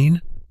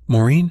 "Maureen?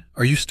 Maureen?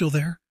 Are you still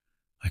there?"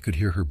 I could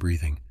hear her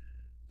breathing.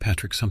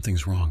 "Patrick,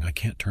 something's wrong. I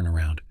can't turn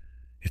around."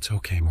 "It's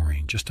okay,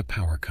 Maureen. Just a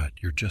power cut.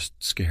 You're just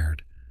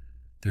scared."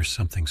 "There's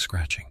something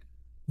scratching."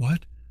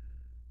 "What?"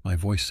 My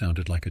voice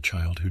sounded like a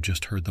child who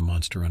just heard the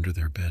monster under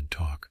their bed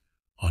talk.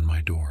 "On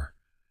my door."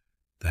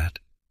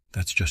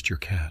 That's just your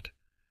cat."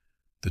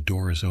 "The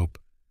door is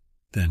open."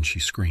 Then she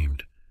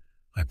screamed.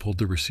 I pulled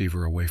the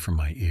receiver away from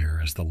my ear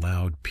as the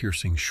loud,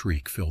 piercing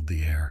shriek filled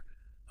the air.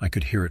 I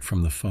could hear it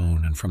from the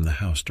phone and from the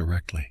house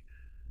directly.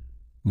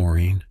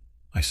 "Maureen?"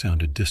 I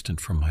sounded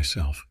distant from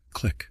myself.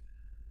 Click.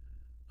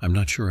 I'm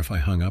not sure if I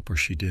hung up or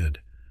she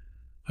did.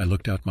 I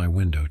looked out my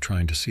window,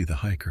 trying to see the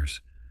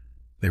hikers.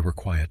 They were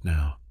quiet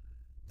now.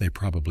 They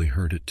probably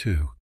heard it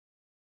too.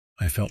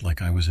 I felt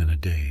like I was in a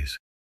daze.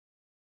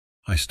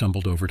 I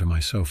stumbled over to my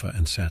sofa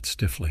and sat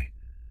stiffly.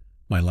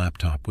 My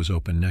laptop was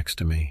open next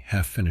to me,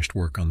 half-finished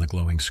work on the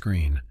glowing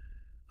screen.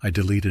 I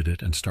deleted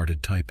it and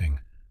started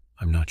typing.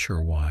 I'm not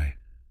sure why.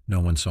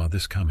 No one saw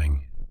this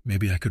coming.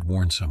 Maybe I could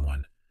warn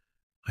someone.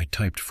 I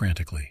typed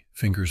frantically,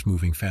 fingers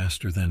moving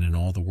faster than in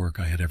all the work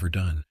I had ever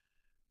done.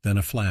 Then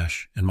a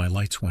flash, and my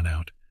lights went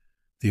out.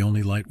 The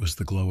only light was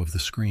the glow of the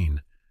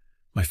screen.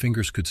 My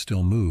fingers could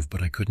still move,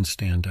 but I couldn't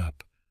stand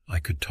up. I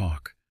could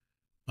talk.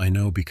 I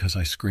know because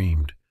I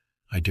screamed.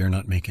 I dare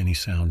not make any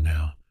sound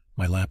now.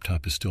 My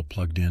laptop is still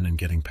plugged in and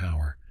getting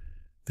power.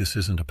 This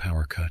isn't a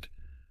power cut.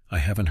 I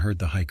haven't heard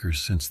the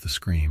hikers since the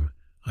scream.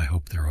 I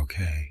hope they're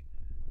okay.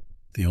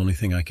 The only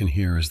thing I can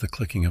hear is the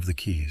clicking of the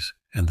keys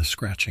and the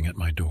scratching at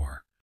my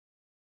door.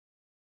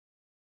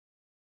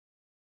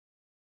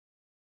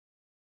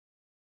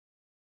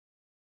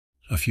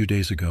 A few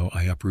days ago,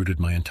 I uprooted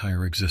my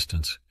entire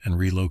existence and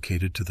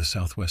relocated to the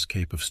southwest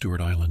cape of Stewart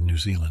Island, New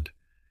Zealand.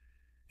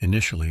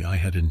 Initially, I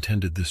had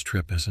intended this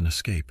trip as an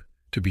escape,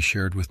 to be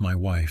shared with my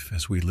wife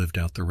as we lived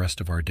out the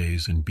rest of our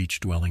days in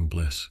beach-dwelling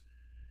bliss.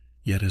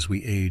 Yet as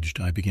we aged,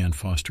 I began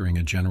fostering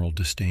a general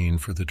disdain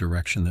for the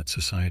direction that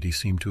society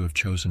seemed to have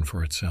chosen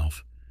for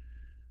itself.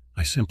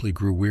 I simply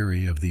grew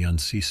weary of the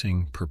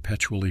unceasing,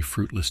 perpetually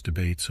fruitless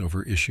debates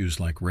over issues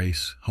like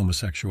race,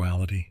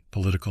 homosexuality,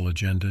 political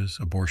agendas,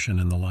 abortion,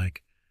 and the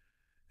like.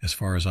 As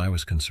far as I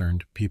was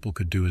concerned, people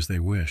could do as they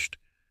wished,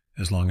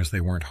 as long as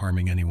they weren't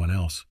harming anyone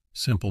else,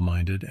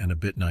 simple-minded and a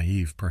bit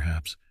naive,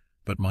 perhaps,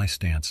 but my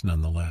stance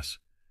nonetheless.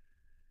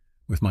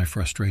 With my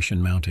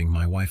frustration mounting,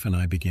 my wife and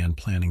I began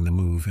planning the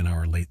move in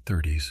our late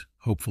 30s,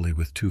 hopefully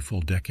with 2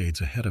 full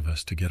decades ahead of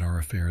us to get our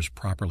affairs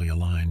properly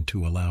aligned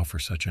to allow for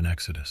such an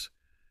exodus.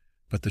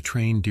 But the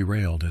train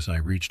derailed as I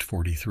reached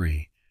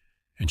 43,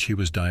 and she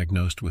was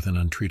diagnosed with an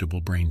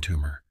untreatable brain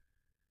tumor.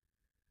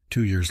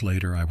 2 years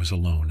later, I was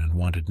alone and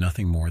wanted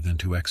nothing more than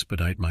to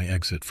expedite my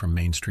exit from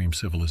mainstream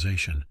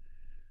civilization.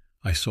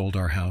 I sold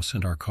our house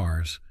and our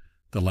cars,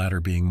 the latter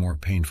being more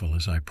painful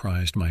as I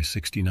prized my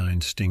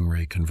 '69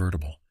 Stingray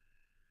convertible.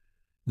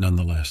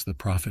 Nonetheless, the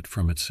profit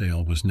from its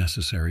sale was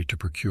necessary to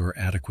procure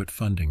adequate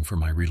funding for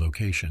my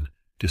relocation.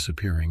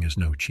 Disappearing is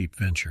no cheap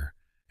venture,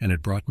 and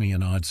it brought me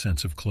an odd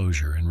sense of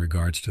closure in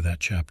regards to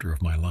that chapter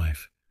of my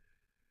life.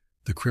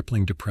 The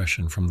crippling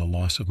depression from the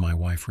loss of my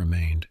wife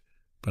remained,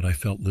 but I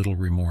felt little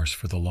remorse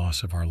for the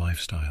loss of our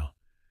lifestyle.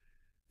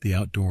 The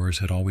outdoors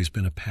had always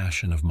been a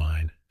passion of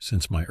mine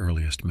since my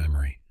earliest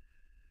memory.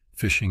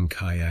 Fishing,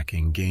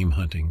 kayaking, game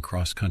hunting,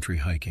 cross-country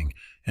hiking,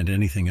 and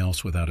anything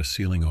else without a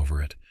ceiling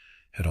over it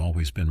had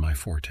always been my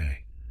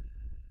forte.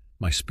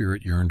 My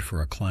spirit yearned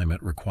for a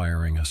climate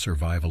requiring a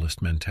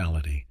survivalist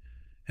mentality,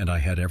 and I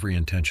had every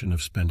intention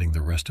of spending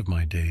the rest of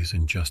my days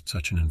in just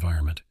such an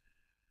environment.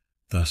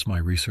 Thus, my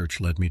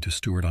research led me to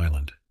Stewart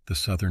Island, the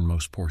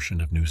southernmost portion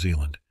of New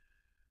Zealand.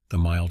 The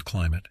mild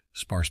climate,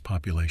 sparse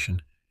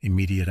population,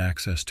 immediate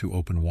access to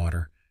open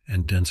water,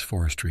 and dense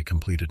forestry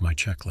completed my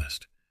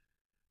checklist.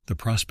 The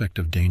prospect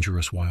of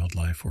dangerous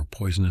wildlife or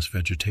poisonous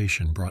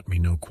vegetation brought me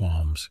no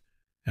qualms.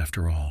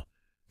 After all,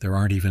 there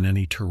aren't even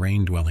any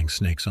terrain-dwelling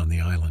snakes on the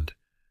island.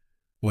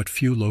 What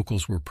few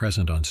locals were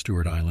present on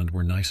Stewart Island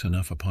were nice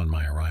enough upon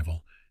my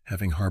arrival,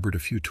 having harbored a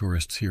few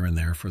tourists here and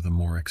there for the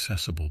more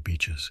accessible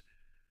beaches.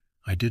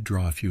 I did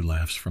draw a few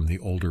laughs from the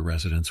older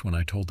residents when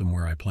I told them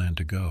where I planned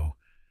to go,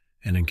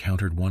 and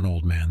encountered one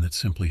old man that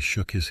simply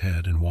shook his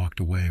head and walked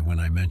away when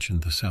I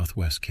mentioned the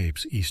Southwest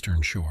Cape's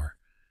eastern shore.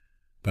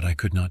 But I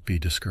could not be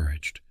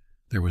discouraged.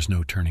 There was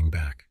no turning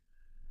back.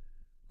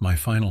 My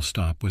final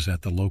stop was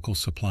at the local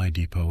supply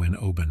depot in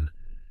Oban.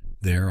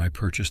 There I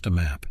purchased a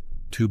map,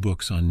 2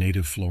 books on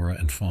native flora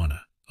and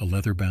fauna, a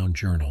leather-bound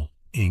journal,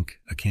 ink,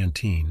 a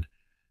canteen,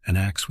 an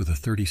axe with a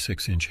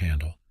 36-inch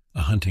handle,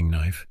 a hunting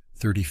knife,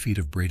 30 feet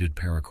of braided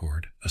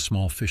paracord, a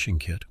small fishing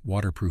kit,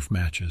 waterproof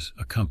matches,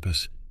 a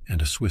compass,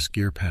 and a Swiss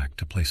gear pack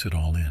to place it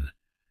all in.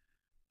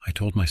 I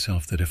told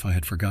myself that if I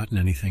had forgotten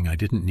anything, I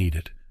didn't need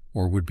it,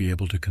 or would be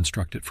able to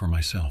construct it for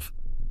myself.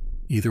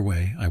 Either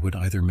way, I would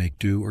either make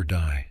do or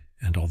die,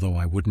 and although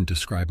I wouldn't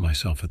describe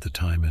myself at the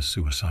time as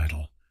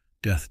suicidal,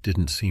 death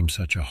didn't seem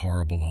such a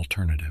horrible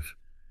alternative.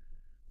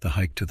 The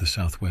hike to the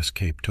Southwest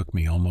Cape took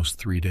me almost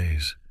 3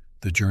 days,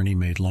 the journey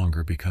made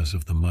longer because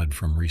of the mud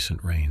from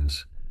recent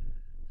rains.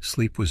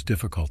 Sleep was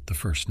difficult the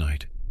first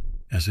night,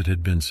 as it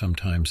had been some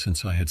time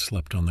since I had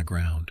slept on the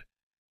ground,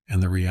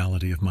 and the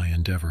reality of my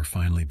endeavor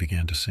finally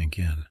began to sink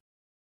in.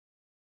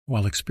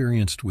 While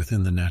experienced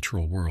within the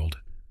natural world,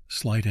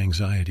 slight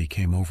anxiety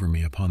came over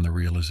me upon the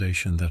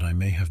realization that I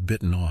may have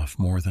bitten off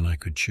more than I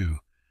could chew,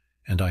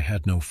 and I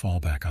had no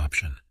fallback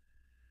option.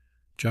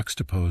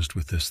 Juxtaposed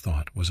with this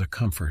thought was a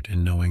comfort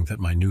in knowing that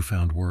my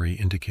newfound worry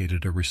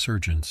indicated a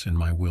resurgence in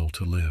my will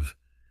to live.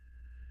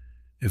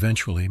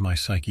 Eventually, my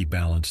psyche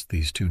balanced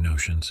these two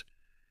notions,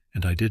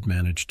 and I did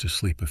manage to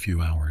sleep a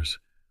few hours,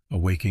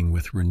 awaking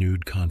with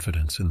renewed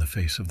confidence in the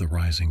face of the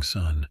rising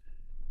sun.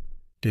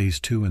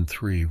 Days 2 and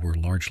 3 were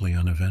largely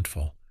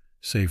uneventful,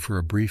 save for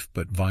a brief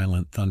but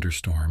violent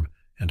thunderstorm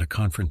and a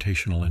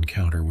confrontational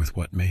encounter with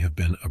what may have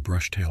been a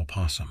brushtail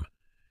possum.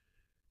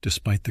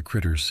 Despite the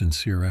critter's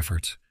sincere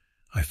efforts,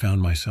 I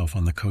found myself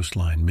on the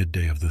coastline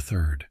midday of the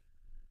 3rd.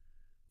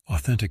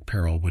 Authentic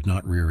peril would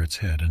not rear its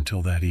head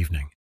until that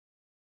evening.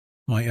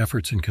 My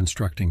efforts in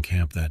constructing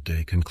camp that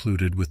day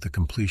concluded with the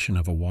completion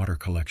of a water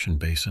collection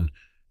basin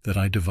that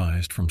I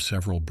devised from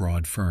several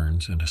broad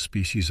ferns and a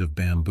species of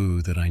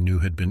bamboo that I knew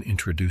had been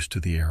introduced to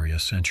the area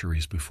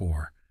centuries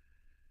before.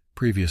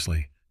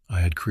 Previously,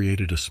 I had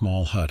created a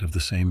small hut of the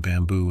same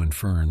bamboo and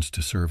ferns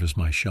to serve as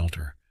my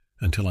shelter,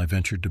 until I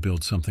ventured to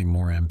build something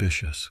more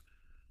ambitious,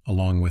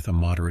 along with a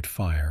moderate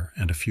fire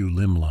and a few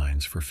limb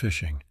lines for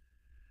fishing.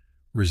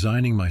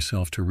 Resigning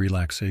myself to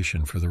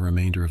relaxation for the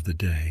remainder of the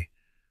day,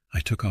 I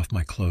took off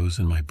my clothes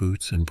and my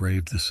boots and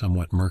braved the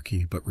somewhat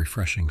murky but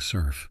refreshing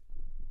surf.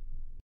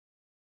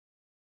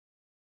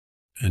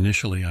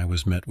 Initially, I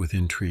was met with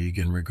intrigue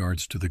in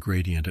regards to the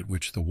gradient at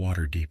which the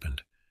water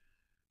deepened.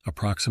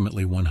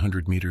 Approximately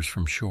 100 meters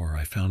from shore,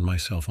 I found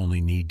myself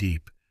only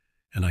knee-deep,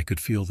 and I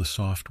could feel the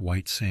soft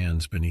white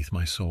sands beneath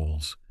my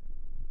soles.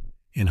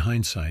 In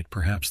hindsight,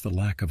 perhaps the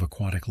lack of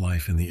aquatic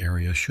life in the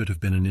area should have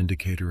been an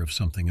indicator of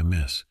something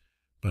amiss,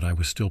 but I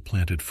was still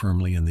planted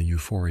firmly in the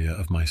euphoria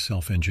of my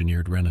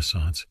self-engineered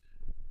renaissance.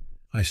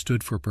 I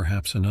stood for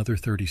perhaps another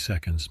 30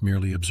 seconds,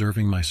 merely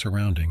observing my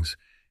surroundings,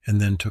 and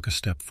then took a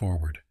step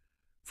forward.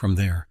 From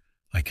there,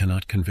 I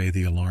cannot convey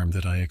the alarm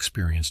that I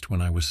experienced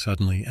when I was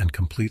suddenly and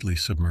completely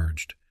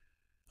submerged.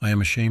 I am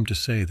ashamed to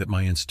say that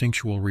my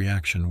instinctual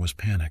reaction was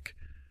panic.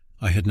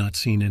 I had not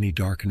seen any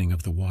darkening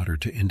of the water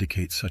to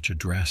indicate such a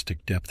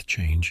drastic depth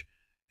change,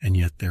 and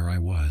yet there I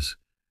was.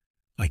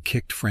 I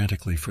kicked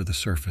frantically for the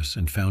surface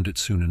and found it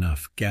soon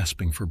enough,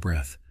 gasping for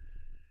breath.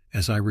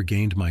 As I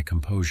regained my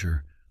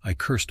composure, I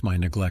cursed my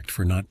neglect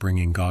for not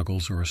bringing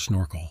goggles or a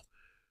snorkel,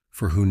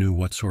 for who knew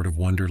what sort of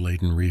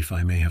wonder-laden reef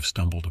I may have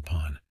stumbled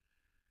upon.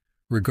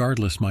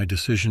 Regardless, my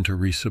decision to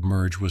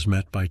resubmerge was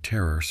met by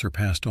terror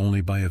surpassed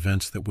only by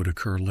events that would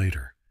occur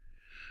later.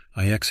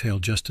 I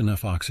exhaled just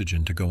enough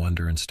oxygen to go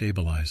under and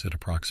stabilize at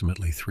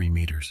approximately 3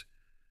 meters.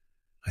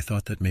 I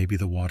thought that maybe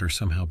the water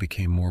somehow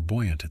became more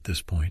buoyant at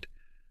this point,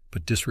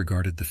 but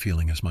disregarded the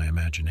feeling as my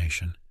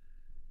imagination.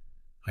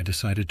 I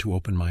decided to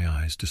open my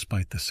eyes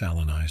despite the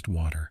salinized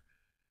water.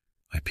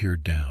 I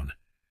peered down.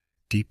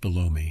 Deep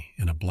below me,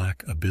 in a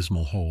black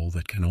abysmal hole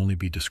that can only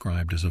be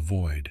described as a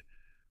void,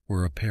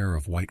 were a pair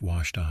of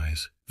whitewashed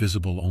eyes,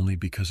 visible only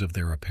because of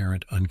their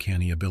apparent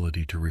uncanny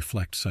ability to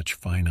reflect such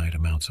finite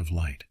amounts of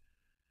light.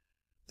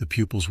 The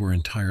pupils were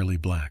entirely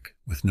black,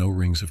 with no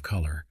rings of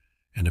color,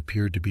 and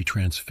appeared to be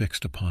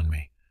transfixed upon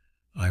me.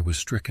 I was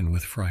stricken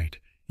with fright,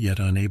 yet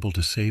unable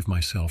to save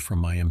myself from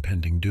my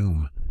impending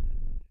doom.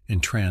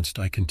 Entranced,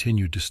 I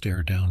continued to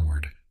stare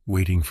downward,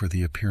 waiting for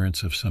the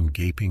appearance of some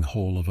gaping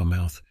hole of a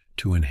mouth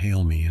to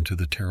inhale me into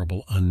the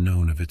terrible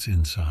unknown of its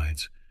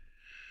insides.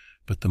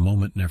 But the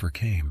moment never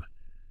came.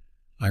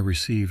 I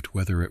received,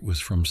 whether it was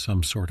from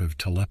some sort of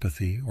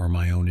telepathy or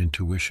my own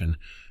intuition,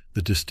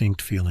 the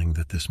distinct feeling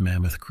that this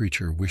mammoth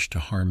creature wished to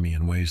harm me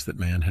in ways that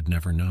man had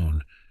never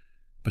known,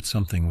 but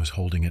something was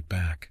holding it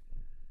back.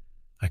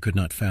 I could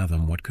not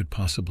fathom what could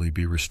possibly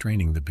be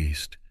restraining the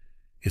beast,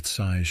 its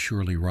size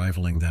surely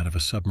rivaling that of a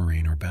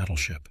submarine or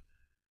battleship.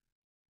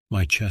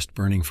 My chest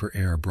burning for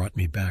air brought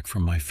me back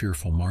from my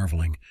fearful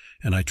marveling,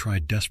 and I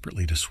tried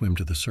desperately to swim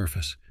to the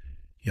surface,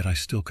 yet I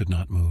still could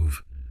not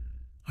move.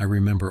 I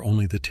remember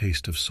only the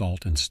taste of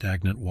salt and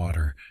stagnant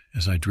water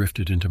as I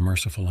drifted into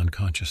merciful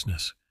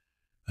unconsciousness,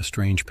 a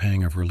strange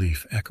pang of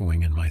relief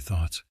echoing in my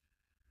thoughts.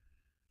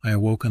 I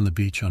awoke on the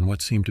beach on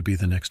what seemed to be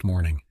the next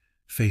morning,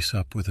 face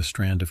up with a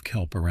strand of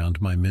kelp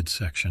around my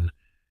midsection,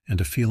 and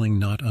a feeling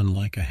not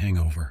unlike a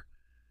hangover.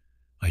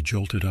 I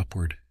jolted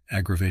upward,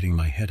 aggravating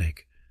my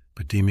headache,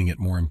 but deeming it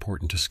more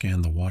important to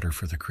scan the water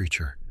for the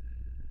creature.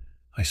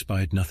 I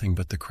spied nothing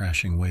but the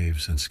crashing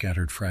waves and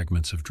scattered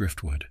fragments of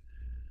driftwood.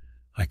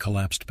 I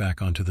collapsed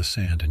back onto the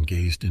sand and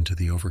gazed into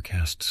the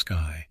overcast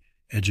sky,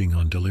 edging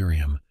on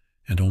delirium,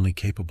 and only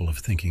capable of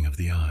thinking of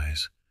the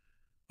eyes.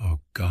 Oh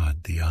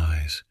God, the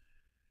eyes!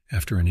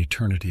 After an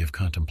eternity of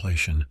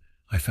contemplation,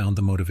 I found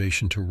the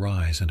motivation to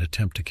rise and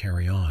attempt to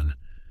carry on.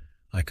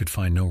 I could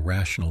find no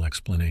rational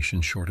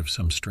explanation short of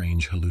some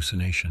strange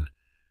hallucination,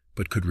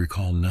 but could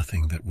recall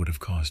nothing that would have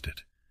caused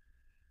it.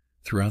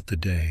 Throughout the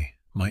day,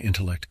 my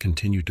intellect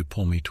continued to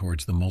pull me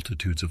towards the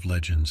multitudes of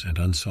legends and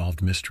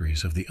unsolved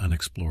mysteries of the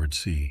unexplored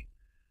sea.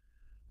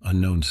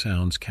 Unknown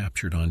sounds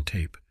captured on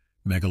tape,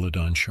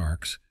 megalodon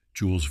sharks,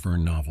 Jules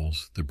Verne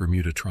novels, the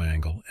Bermuda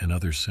Triangle, and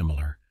others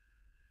similar.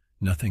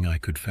 Nothing I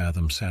could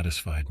fathom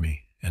satisfied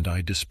me, and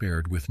I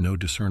despaired with no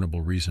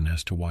discernible reason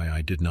as to why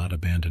I did not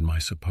abandon my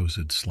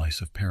supposed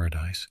slice of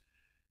paradise,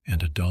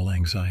 and a dull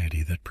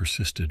anxiety that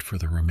persisted for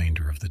the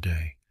remainder of the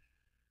day.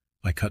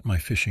 I cut my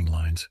fishing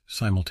lines,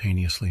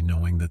 simultaneously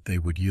knowing that they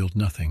would yield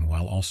nothing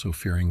while also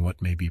fearing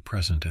what may be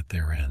present at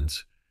their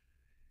ends.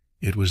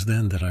 It was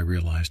then that I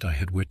realized I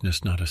had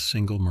witnessed not a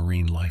single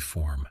marine life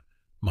form.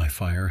 My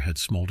fire had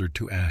smoldered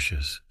to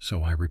ashes,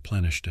 so I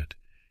replenished it,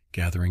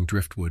 gathering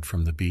driftwood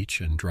from the beach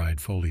and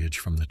dried foliage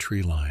from the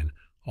tree line,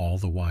 all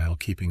the while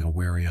keeping a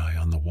wary eye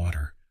on the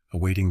water,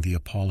 awaiting the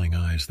appalling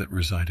eyes that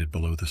resided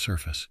below the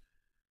surface.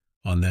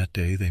 On that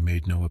day they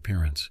made no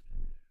appearance.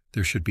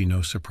 There should be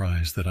no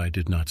surprise that I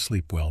did not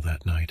sleep well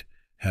that night,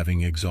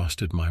 having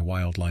exhausted my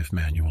wildlife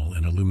manual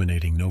and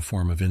illuminating no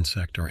form of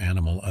insect or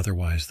animal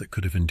otherwise that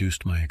could have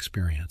induced my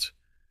experience.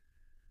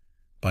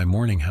 By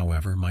morning,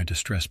 however, my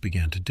distress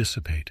began to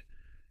dissipate,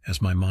 as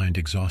my mind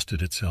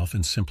exhausted itself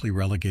and simply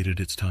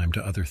relegated its time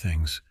to other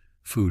things,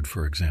 food,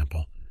 for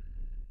example.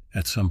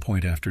 At some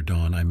point after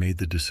dawn, I made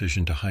the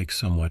decision to hike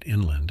somewhat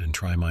inland and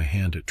try my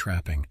hand at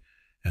trapping,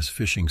 as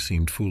fishing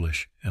seemed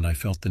foolish, and I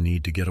felt the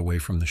need to get away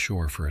from the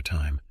shore for a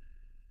time.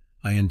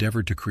 I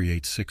endeavored to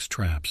create 6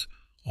 traps,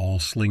 all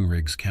sling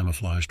rigs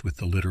camouflaged with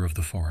the litter of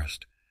the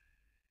forest.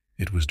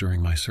 It was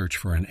during my search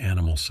for an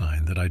animal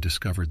sign that I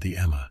discovered the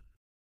Emma.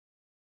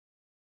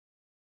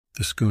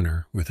 The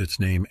schooner, with its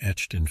name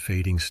etched in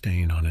fading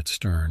stain on its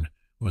stern,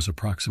 was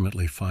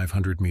approximately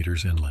 500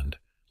 meters inland,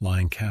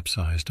 lying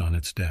capsized on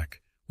its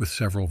deck, with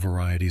several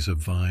varieties of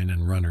vine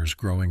and runners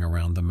growing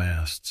around the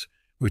masts,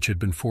 which had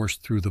been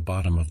forced through the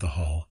bottom of the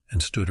hull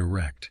and stood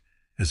erect,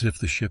 as if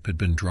the ship had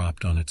been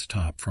dropped on its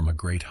top from a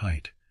great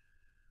height.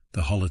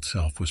 The hull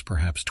itself was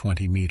perhaps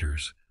 20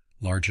 meters,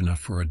 large enough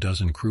for a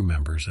dozen crew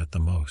members at the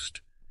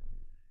most.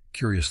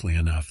 Curiously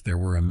enough, there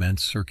were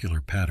immense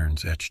circular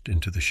patterns etched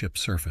into the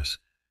ship's surface,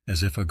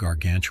 as if a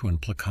gargantuan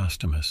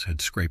plecostomus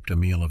had scraped a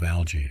meal of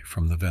algae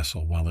from the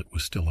vessel while it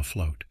was still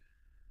afloat.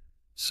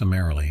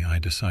 Summarily, I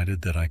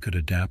decided that I could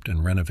adapt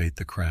and renovate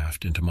the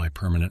craft into my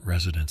permanent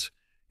residence,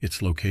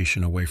 its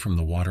location away from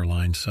the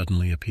waterline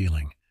suddenly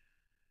appealing.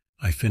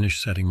 I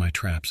finished setting my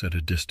traps at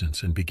a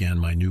distance and began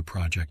my new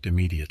project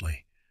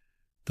immediately.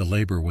 The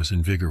labor was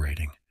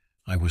invigorating.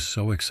 I was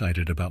so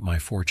excited about my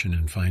fortune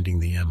in finding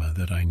the Emma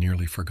that I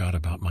nearly forgot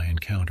about my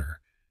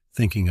encounter,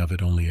 thinking of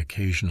it only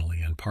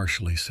occasionally and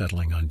partially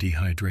settling on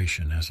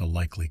dehydration as a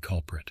likely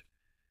culprit.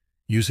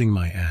 Using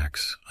my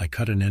axe, I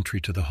cut an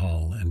entry to the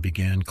hull and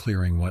began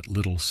clearing what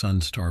little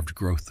sun-starved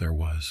growth there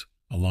was,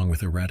 along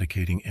with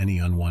eradicating any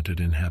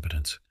unwanted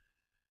inhabitants.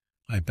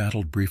 I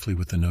battled briefly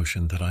with the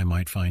notion that I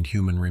might find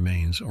human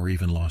remains or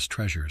even lost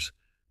treasures,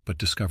 but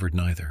discovered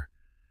neither.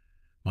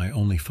 My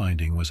only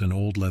finding was an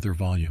old leather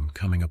volume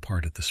coming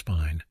apart at the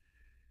spine.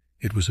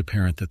 It was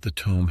apparent that the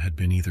tome had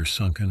been either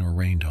sunken or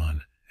rained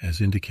on,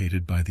 as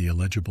indicated by the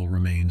illegible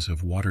remains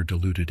of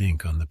water-diluted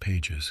ink on the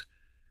pages.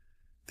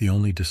 The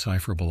only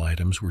decipherable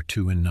items were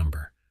two in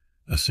number,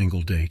 a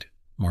single date,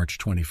 March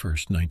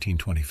 21st,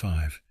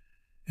 1925,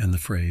 and the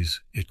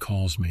phrase, "It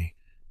calls me,"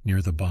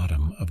 near the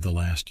bottom of the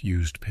last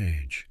used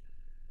page.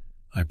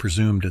 I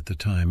presumed at the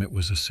time it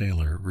was a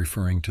sailor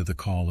referring to the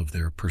call of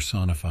their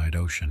personified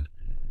ocean.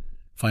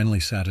 Finally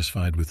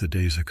satisfied with the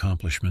day's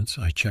accomplishments,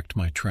 I checked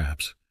my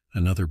traps,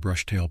 another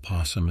brushtail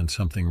possum and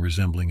something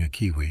resembling a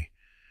kiwi,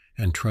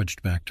 and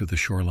trudged back to the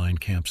shoreline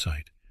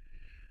campsite.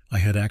 I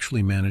had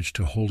actually managed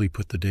to wholly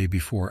put the day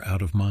before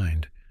out of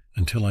mind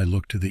until I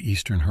looked to the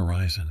eastern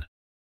horizon.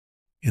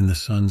 In the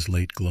sun's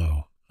late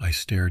glow, I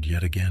stared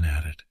yet again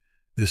at it,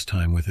 this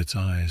time with its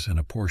eyes and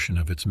a portion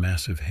of its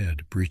massive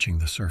head breaching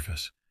the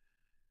surface.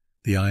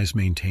 The eyes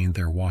maintained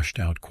their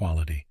washed-out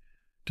quality,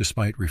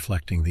 despite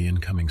reflecting the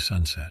incoming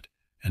sunset,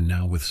 and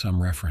now with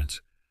some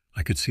reference,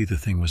 I could see the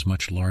thing was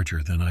much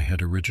larger than I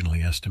had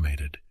originally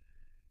estimated.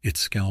 Its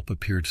scalp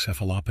appeared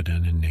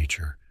cephalopodine in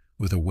nature,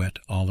 with a wet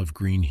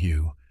olive-green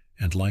hue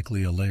and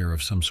likely a layer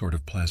of some sort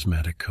of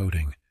plasmatic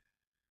coating.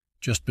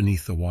 Just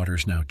beneath the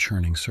water's now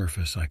churning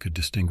surface, I could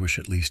distinguish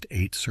at least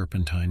 8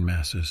 serpentine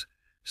masses,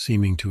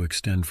 seeming to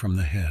extend from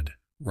the head,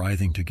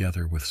 writhing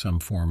together with some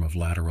form of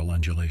lateral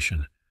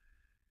undulation.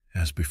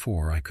 As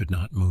before, I could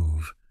not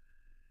move.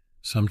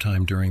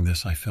 Sometime during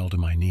this I fell to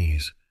my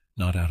knees,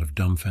 not out of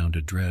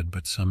dumbfounded dread,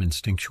 but some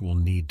instinctual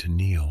need to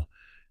kneel,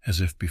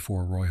 as if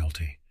before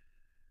royalty.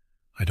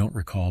 I don't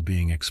recall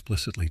being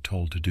explicitly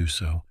told to do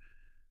so,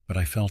 but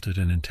I felt it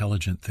an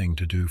intelligent thing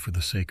to do for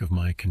the sake of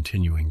my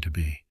continuing to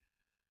be.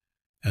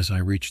 As I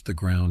reached the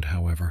ground,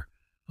 however,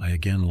 I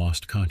again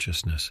lost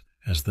consciousness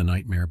as the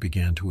nightmare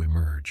began to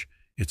emerge,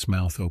 its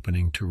mouth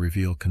opening to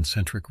reveal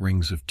concentric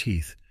rings of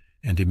teeth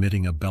and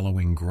emitting a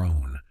bellowing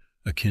groan,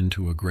 akin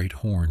to a great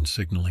horn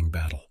signaling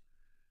battle.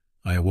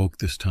 I awoke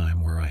this time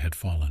where I had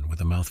fallen,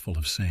 with a mouthful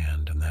of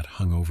sand and that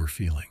hungover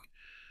feeling.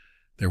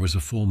 There was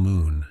a full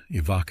moon,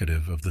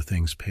 evocative of the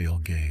thing's pale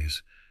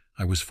gaze.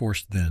 I was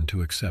forced then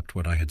to accept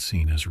what I had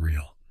seen as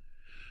real.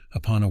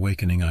 Upon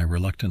awakening, I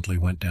reluctantly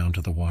went down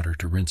to the water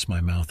to rinse my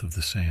mouth of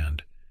the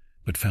sand,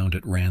 but found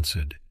it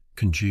rancid,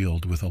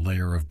 congealed with a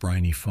layer of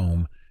briny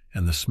foam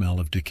and the smell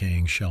of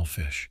decaying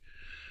shellfish.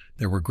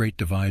 There were great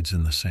divides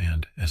in the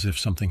sand, as if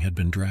something had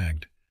been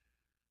dragged.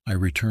 I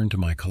returned to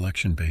my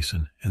collection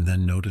basin and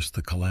then noticed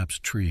the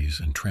collapsed trees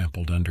and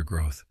trampled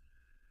undergrowth.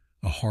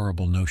 A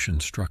horrible notion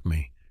struck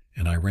me,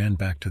 and I ran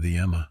back to the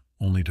Emma,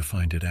 only to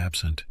find it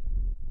absent.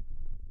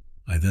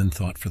 I then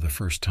thought for the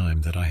first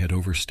time that I had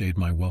overstayed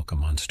my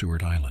welcome on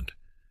Stewart Island.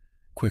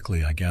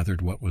 Quickly I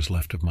gathered what was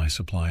left of my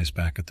supplies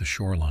back at the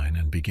shoreline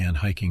and began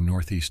hiking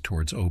northeast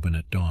towards Oban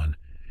at dawn,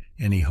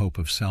 any hope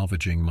of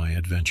salvaging my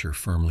adventure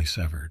firmly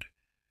severed.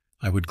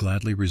 I would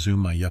gladly resume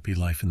my yuppie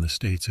life in the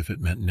States if it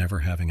meant never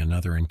having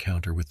another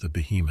encounter with the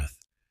behemoth.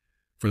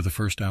 For the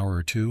first hour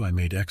or two I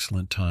made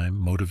excellent time,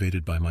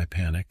 motivated by my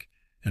panic,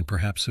 and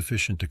perhaps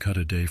sufficient to cut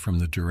a day from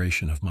the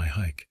duration of my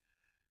hike.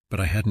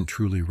 But I hadn't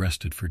truly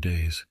rested for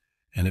days,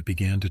 and it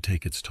began to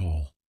take its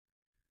toll.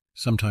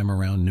 Sometime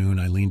around noon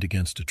I leaned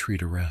against a tree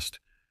to rest.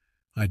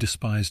 I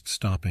despised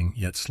stopping,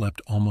 yet slept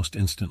almost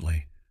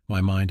instantly, my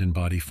mind and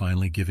body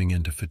finally giving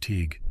in to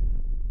fatigue.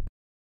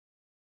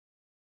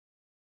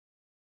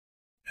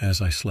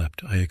 As I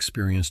slept, I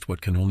experienced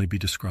what can only be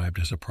described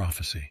as a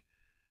prophecy.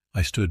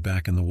 I stood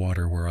back in the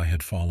water where I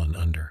had fallen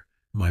under,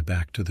 my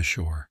back to the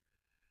shore.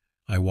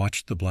 I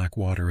watched the black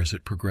water as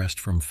it progressed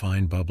from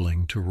fine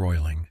bubbling to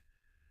roiling.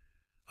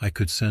 I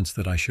could sense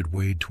that I should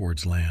wade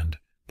towards land,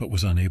 but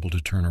was unable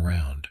to turn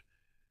around.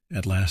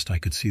 At last I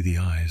could see the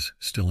eyes,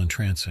 still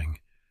entrancing.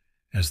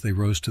 As they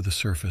rose to the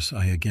surface,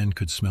 I again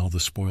could smell the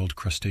spoiled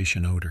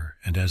crustacean odor,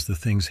 and as the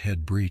thing's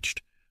head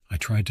breached, I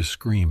tried to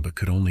scream but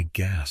could only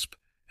gasp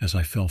as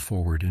I fell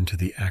forward into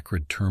the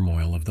acrid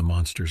turmoil of the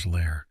monster's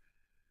lair.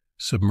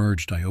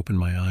 Submerged, I opened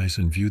my eyes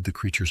and viewed the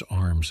creature's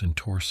arms and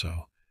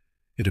torso.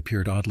 It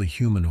appeared oddly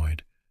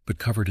humanoid, but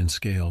covered in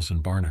scales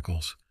and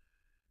barnacles.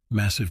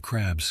 Massive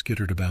crabs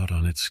skittered about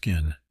on its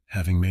skin,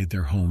 having made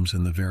their homes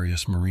in the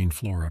various marine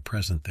flora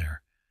present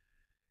there.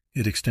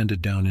 It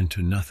extended down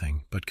into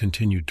nothing, but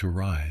continued to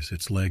rise,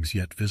 its legs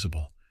yet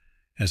visible,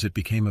 as it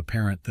became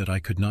apparent that I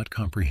could not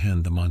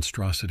comprehend the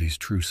monstrosity's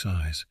true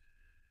size.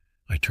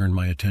 I turned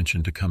my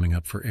attention to coming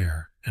up for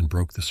air and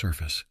broke the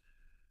surface.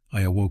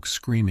 I awoke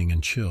screaming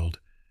and chilled,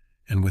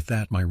 and with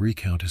that my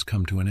recount has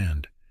come to an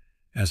end,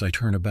 as I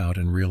turn about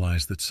and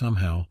realize that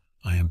somehow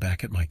I am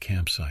back at my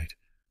campsite.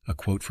 A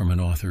quote from an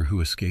author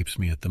who escapes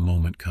me at the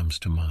moment comes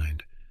to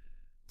mind.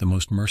 The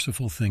most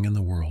merciful thing in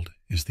the world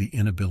is the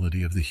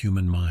inability of the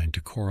human mind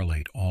to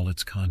correlate all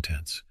its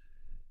contents.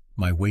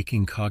 My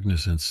waking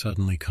cognizance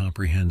suddenly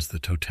comprehends the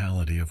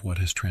totality of what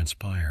has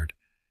transpired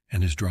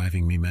and is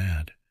driving me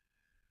mad.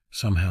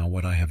 Somehow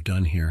what I have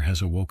done here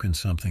has awoken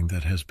something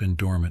that has been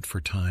dormant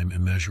for time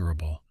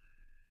immeasurable,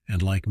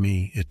 and like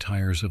me, it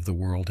tires of the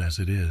world as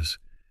it is.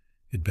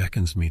 It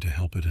beckons me to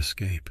help it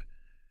escape.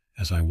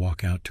 As I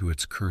walk out to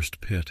its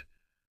cursed pit,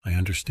 I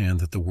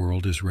understand that the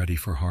world is ready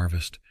for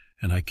harvest,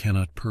 and I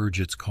cannot purge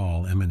its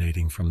call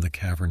emanating from the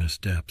cavernous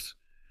depths.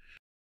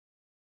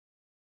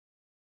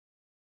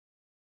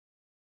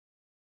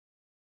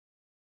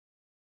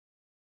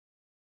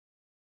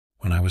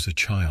 When I was a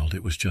child,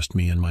 it was just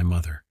me and my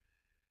mother.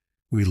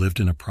 We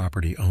lived in a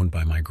property owned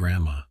by my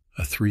grandma,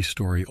 a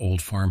 3-story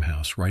old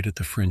farmhouse right at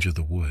the fringe of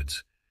the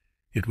woods.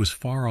 It was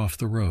far off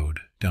the road,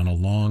 down a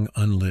long,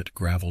 unlit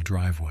gravel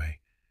driveway.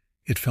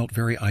 It felt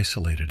very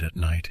isolated at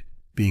night,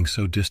 being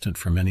so distant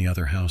from any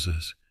other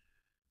houses,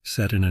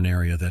 set in an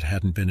area that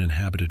hadn't been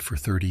inhabited for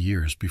 30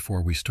 years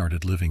before we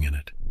started living in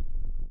it.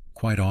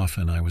 Quite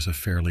often I was a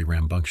fairly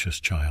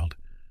rambunctious child,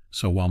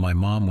 so while my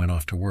mom went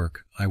off to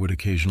work, I would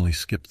occasionally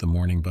skip the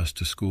morning bus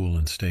to school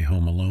and stay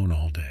home alone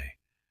all day.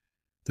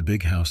 The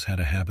big house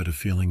had a habit of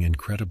feeling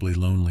incredibly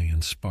lonely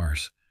and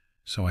sparse,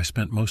 so I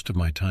spent most of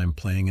my time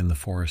playing in the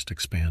forest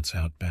expanse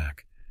out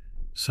back,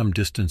 some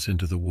distance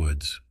into the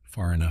woods,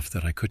 far enough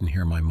that I couldn't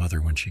hear my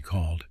mother when she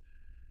called.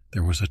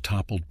 There was a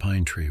toppled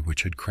pine tree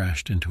which had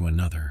crashed into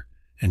another.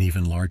 An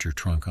even larger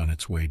trunk on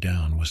its way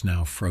down was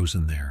now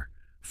frozen there,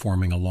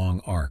 forming a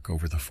long arc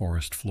over the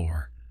forest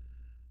floor.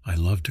 I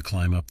loved to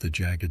climb up the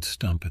jagged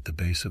stump at the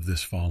base of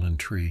this fallen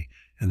tree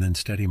and then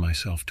steady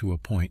myself to a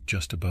point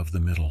just above the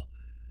middle.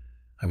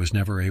 I was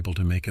never able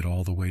to make it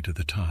all the way to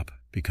the top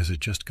because it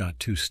just got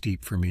too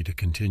steep for me to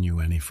continue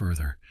any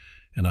further,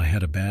 and I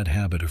had a bad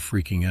habit of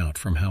freaking out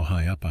from how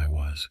high up I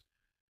was.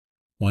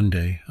 One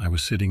day, I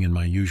was sitting in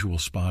my usual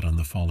spot on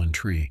the fallen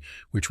tree,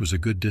 which was a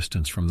good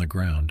distance from the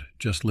ground,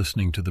 just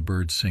listening to the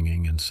birds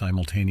singing and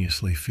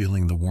simultaneously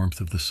feeling the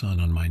warmth of the sun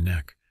on my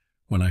neck,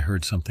 when I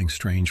heard something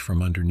strange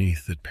from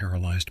underneath that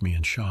paralyzed me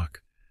in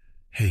shock.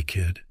 "Hey,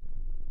 kid."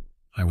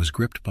 I was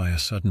gripped by a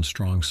sudden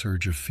strong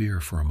surge of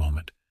fear for a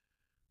moment.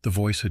 The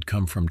voice had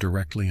come from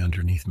directly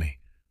underneath me.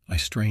 I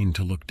strained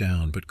to look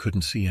down but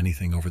couldn't see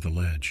anything over the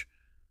ledge.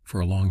 For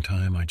a long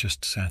time I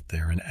just sat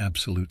there in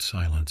absolute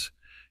silence,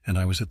 and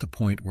I was at the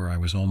point where I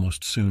was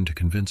almost soon to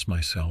convince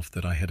myself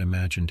that I had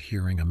imagined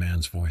hearing a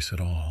man's voice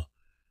at all.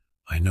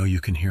 "I know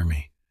you can hear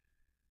me."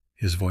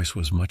 His voice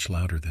was much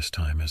louder this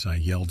time as I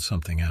yelled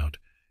something out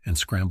and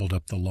scrambled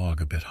up the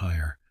log a bit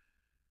higher.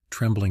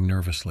 Trembling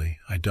nervously,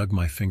 I dug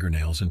my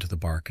fingernails into the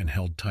bark and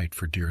held tight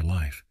for dear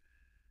life.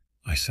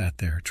 I sat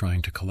there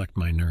trying to collect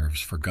my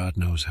nerves for God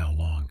knows how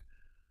long.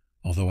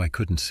 Although I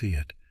couldn't see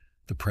it,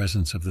 the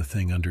presence of the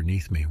thing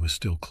underneath me was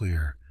still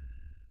clear.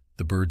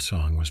 The bird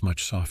song was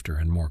much softer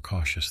and more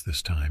cautious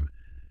this time,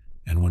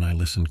 and when I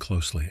listened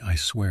closely, I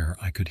swear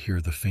I could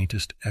hear the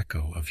faintest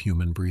echo of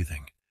human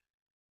breathing.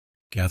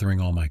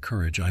 Gathering all my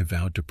courage, I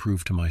vowed to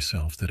prove to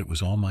myself that it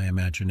was all my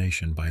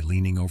imagination by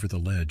leaning over the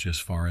ledge as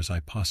far as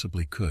I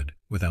possibly could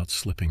without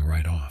slipping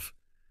right off.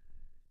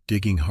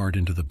 Digging hard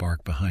into the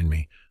bark behind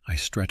me, I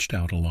stretched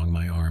out along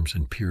my arms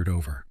and peered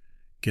over,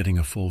 getting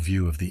a full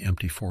view of the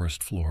empty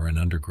forest floor and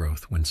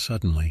undergrowth when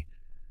suddenly,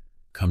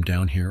 "Come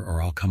down here or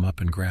I'll come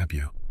up and grab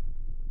you."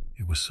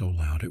 It was so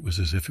loud it was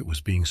as if it was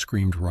being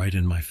screamed right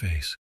in my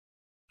face.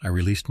 I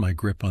released my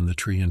grip on the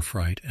tree in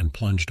fright and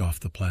plunged off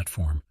the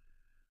platform.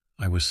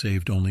 I was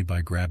saved only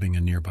by grabbing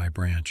a nearby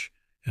branch,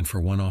 and for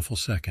one awful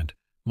second,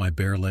 my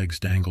bare legs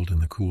dangled in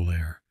the cool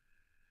air.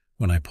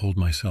 When I pulled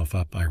myself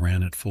up, I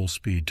ran at full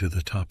speed to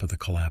the top of the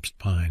collapsed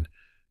pine,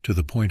 to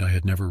the point I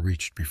had never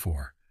reached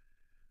before.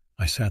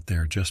 I sat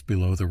there just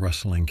below the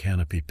rustling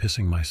canopy,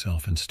 pissing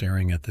myself and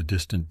staring at the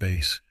distant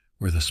base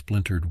where the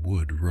splintered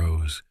wood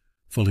rose,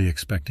 fully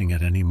expecting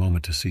at any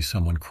moment to see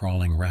someone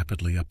crawling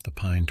rapidly up the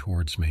pine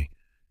towards me.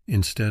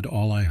 Instead,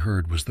 all I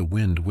heard was the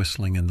wind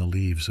whistling in the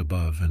leaves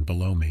above and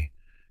below me,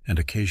 and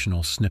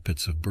occasional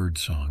snippets of bird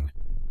song.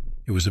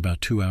 It was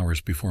about 2 hours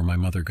before my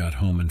mother got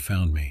home and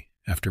found me,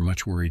 after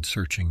much worried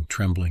searching,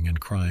 trembling and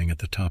crying at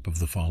the top of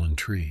the fallen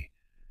tree.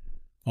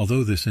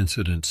 Although this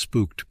incident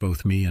spooked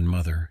both me and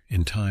Mother,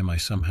 in time I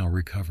somehow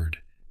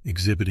recovered,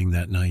 exhibiting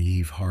that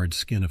naive, hard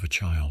skin of a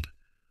child,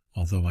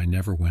 although I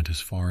never went as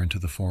far into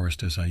the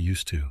forest as I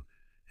used to,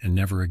 and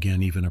never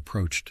again even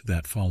approached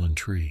that fallen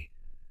tree.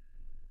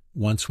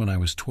 Once when I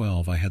was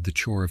 12, I had the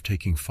chore of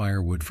taking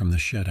firewood from the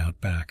shed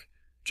out back,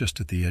 just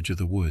at the edge of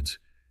the woods,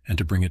 and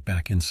to bring it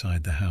back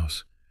inside the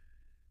house.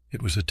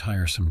 It was a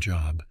tiresome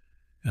job,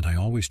 and I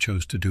always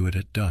chose to do it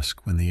at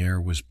dusk when the air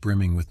was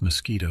brimming with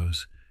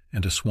mosquitoes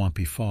and a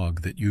swampy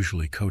fog that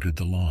usually coated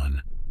the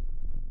lawn.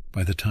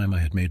 By the time I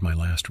had made my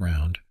last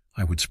round,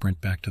 I would sprint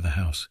back to the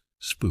house,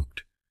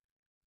 spooked.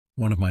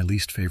 One of my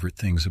least favorite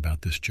things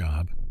about this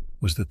job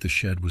was that the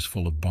shed was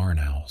full of barn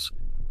owls.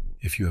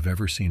 If you have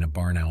ever seen a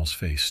barn owl's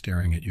face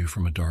staring at you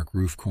from a dark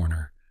roof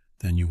corner,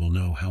 then you will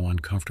know how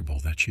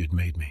uncomfortable that she had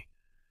made me.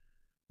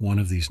 One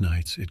of these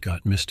nights it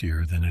got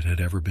mistier than it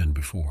had ever been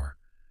before.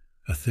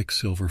 A thick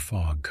silver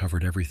fog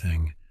covered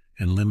everything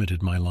and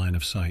limited my line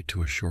of sight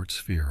to a short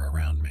sphere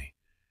around me.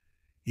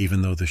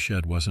 Even though the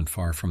shed wasn't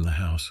far from the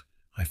house,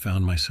 I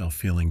found myself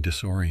feeling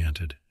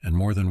disoriented, and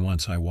more than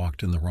once I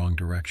walked in the wrong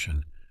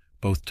direction,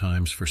 both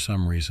times for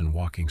some reason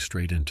walking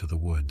straight into the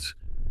woods.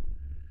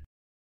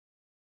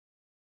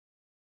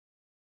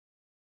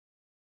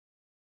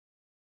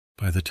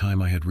 By the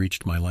time I had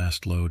reached my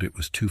last load, it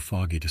was too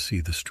foggy to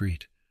see the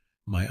street.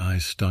 My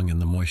eyes stung in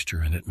the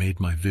moisture and it made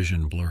my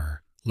vision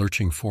blur.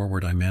 Lurching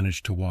forward, I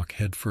managed to walk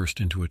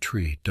headfirst into a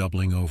tree,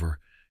 doubling over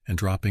and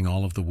dropping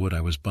all of the wood I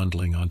was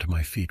bundling onto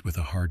my feet with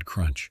a hard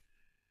crunch.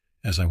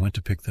 As I went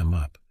to pick them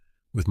up,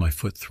 with my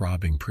foot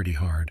throbbing pretty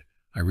hard,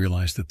 I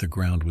realized that the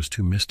ground was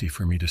too misty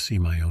for me to see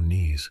my own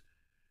knees.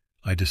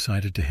 I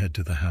decided to head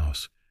to the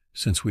house,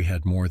 since we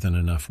had more than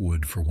enough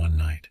wood for one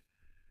night.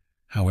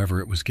 However,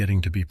 it was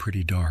getting to be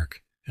pretty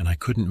dark, and I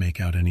couldn't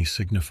make out any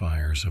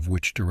signifiers of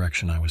which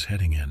direction I was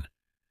heading in.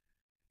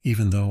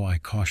 Even though I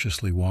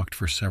cautiously walked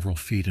for several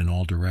feet in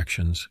all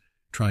directions,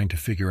 trying to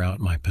figure out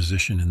my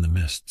position in the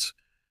mists,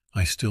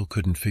 I still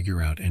couldn't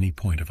figure out any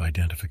point of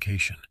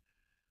identification.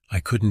 I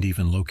couldn't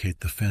even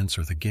locate the fence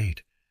or the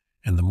gate,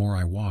 and the more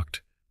I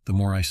walked, the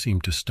more I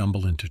seemed to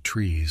stumble into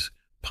trees,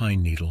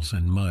 pine needles,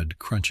 and mud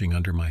crunching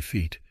under my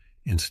feet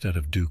instead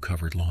of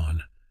dew-covered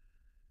lawn.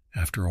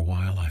 After a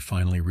while, I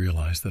finally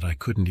realized that I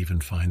couldn't even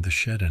find the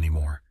shed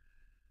anymore.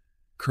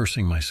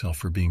 Cursing myself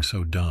for being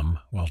so dumb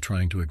while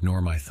trying to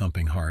ignore my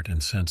thumping heart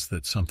and sense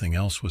that something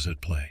else was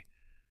at play,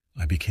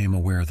 I became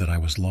aware that I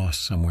was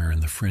lost somewhere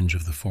in the fringe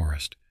of the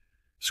forest.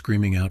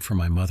 Screaming out for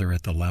my mother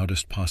at the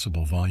loudest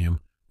possible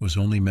volume was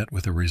only met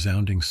with a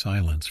resounding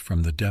silence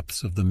from the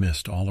depths of the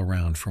mist all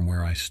around from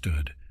where I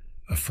stood,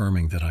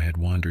 affirming that I had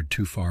wandered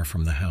too far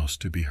from the house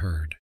to be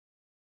heard.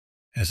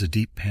 As a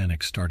deep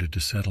panic started to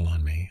settle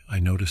on me, I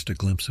noticed a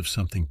glimpse of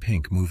something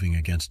pink moving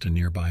against a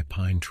nearby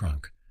pine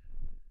trunk.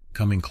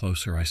 Coming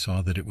closer, I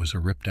saw that it was a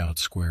ripped-out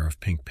square of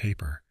pink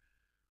paper.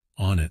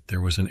 On it,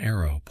 there was an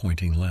arrow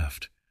pointing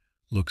left.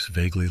 Looks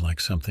vaguely like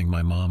something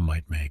my mom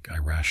might make, I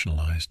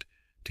rationalized,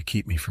 to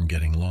keep me from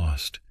getting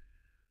lost.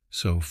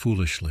 So,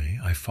 foolishly,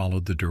 I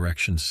followed the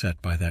direction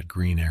set by that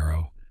green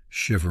arrow,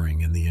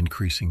 shivering in the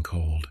increasing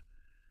cold.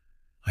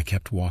 I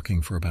kept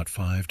walking for about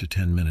 5 to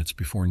 10 minutes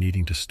before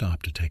needing to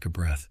stop to take a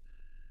breath.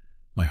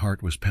 My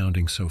heart was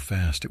pounding so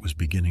fast it was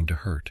beginning to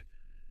hurt.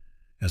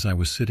 As I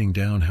was sitting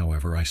down,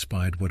 however, I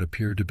spied what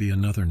appeared to be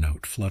another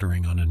note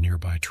fluttering on a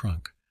nearby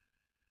trunk.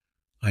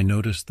 I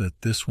noticed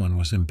that this one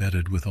was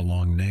embedded with a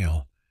long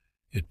nail.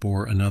 It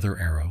bore another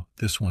arrow,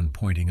 this one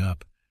pointing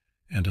up,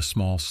 and a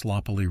small,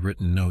 sloppily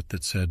written note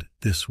that said,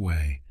 "This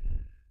way."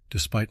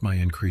 Despite my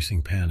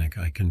increasing panic,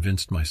 I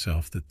convinced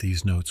myself that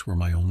these notes were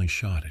my only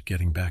shot at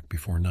getting back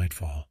before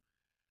nightfall.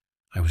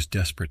 I was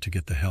desperate to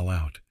get the hell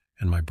out,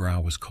 and my brow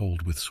was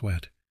cold with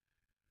sweat.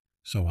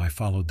 So I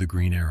followed the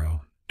green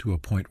arrow to a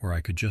point where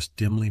I could just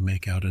dimly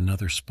make out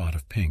another spot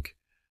of pink,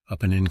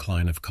 up an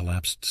incline of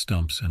collapsed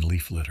stumps and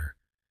leaf litter.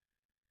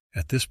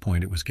 At this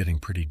point it was getting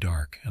pretty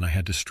dark, and I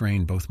had to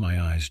strain both my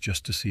eyes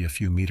just to see a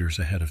few meters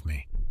ahead of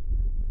me.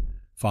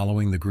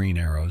 Following the green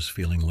arrows,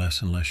 feeling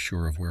less and less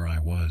sure of where I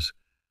was,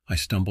 I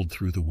stumbled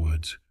through the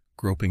woods,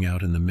 groping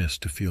out in the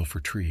mist to feel for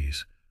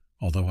trees,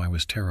 although I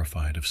was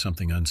terrified of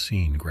something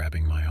unseen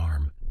grabbing my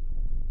arm.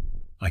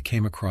 I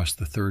came across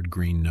the third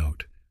green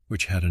note,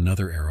 which had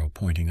another arrow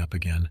pointing up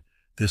again.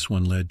 This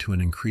one led to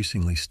an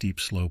increasingly steep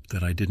slope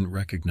that I didn't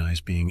recognize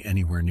being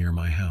anywhere near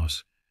my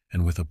house,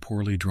 and with a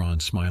poorly drawn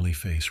smiley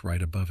face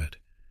right above it.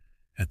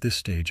 At this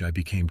stage I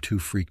became too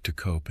freaked to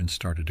cope and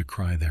started to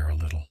cry there a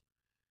little.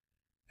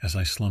 As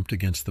I slumped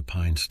against the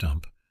pine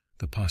stump,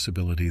 the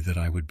possibility that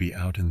I would be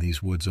out in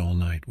these woods all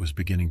night was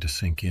beginning to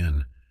sink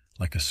in,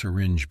 like a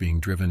syringe being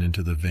driven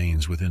into the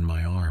veins within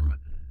my arm.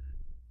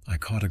 I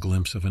caught a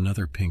glimpse of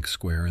another pink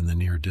square in the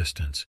near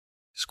distance.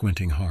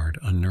 Squinting hard,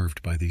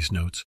 unnerved by these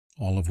notes,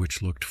 all of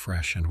which looked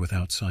fresh and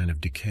without sign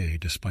of decay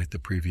despite the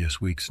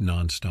previous week's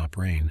non-stop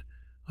rain,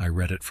 I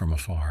read it from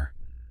afar.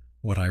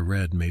 What I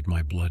read made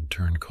my blood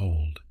turn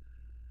cold.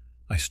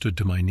 I stood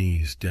to my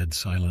knees, dead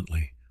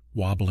silently,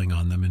 wobbling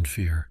on them in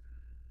fear.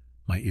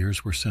 My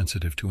ears were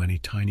sensitive to any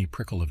tiny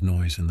prickle of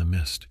noise in the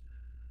mist.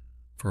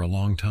 For a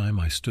long time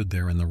I stood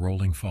there in the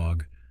rolling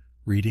fog,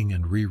 reading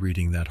and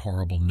rereading that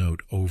horrible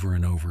note over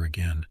and over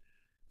again,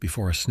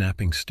 before a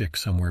snapping stick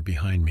somewhere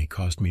behind me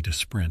caused me to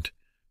sprint,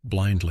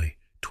 blindly,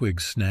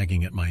 twigs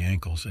snagging at my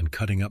ankles and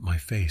cutting up my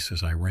face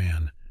as I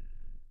ran.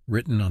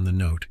 Written on the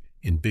note,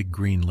 in big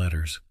green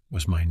letters,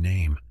 was my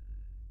name.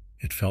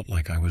 It felt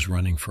like I was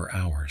running for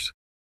hours.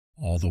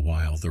 All the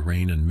while, the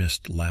rain and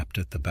mist lapped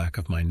at the back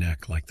of my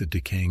neck like the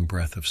decaying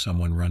breath of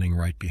someone running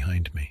right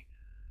behind me.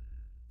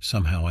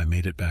 Somehow I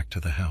made it back to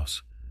the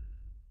house.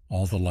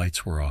 All the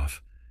lights were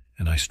off,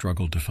 and I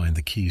struggled to find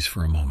the keys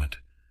for a moment.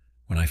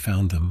 When I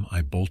found them,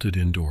 I bolted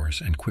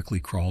indoors and quickly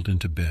crawled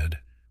into bed,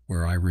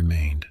 where I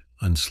remained,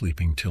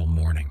 unsleeping till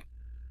morning.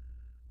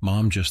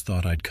 Mom just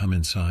thought I'd come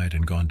inside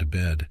and gone to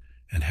bed,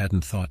 and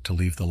hadn't thought to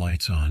leave the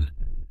lights on.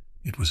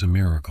 It was a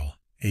miracle,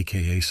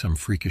 aka some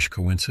freakish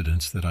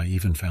coincidence, that I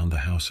even found the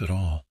house at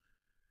all.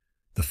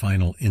 The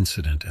final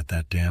incident at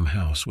that damn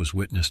house was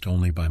witnessed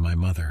only by my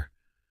mother.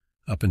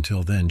 Up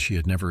until then, she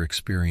had never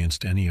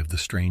experienced any of the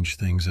strange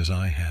things as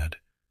I had,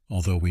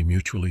 although we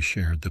mutually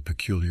shared the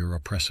peculiar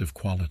oppressive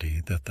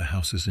quality that the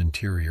house's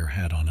interior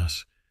had on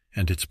us,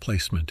 and its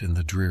placement in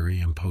the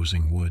dreary,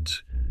 imposing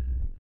woods.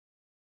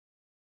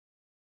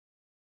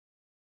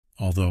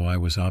 Although I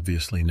was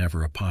obviously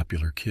never a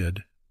popular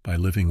kid, by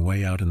living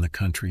way out in the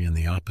country in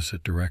the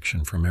opposite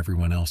direction from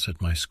everyone else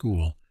at my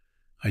school,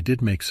 I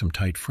did make some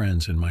tight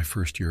friends in my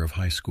first year of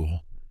high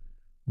school.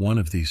 One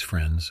of these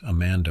friends,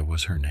 Amanda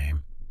was her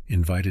name,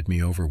 invited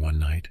me over one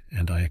night,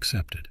 and I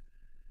accepted.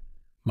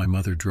 My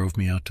mother drove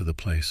me out to the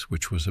place,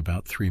 which was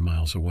about 3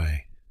 miles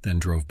away, then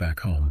drove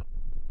back home.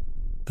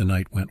 The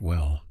night went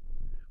well.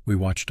 We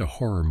watched a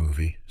horror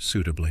movie,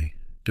 suitably,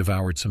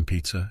 devoured some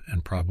pizza,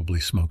 and probably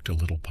smoked a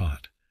little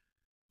pot.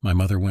 My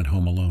mother went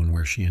home alone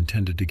where she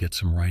intended to get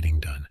some writing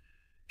done.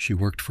 She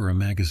worked for a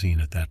magazine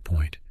at that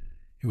point.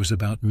 It was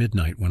about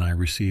midnight when I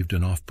received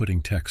an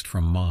off-putting text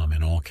from Mom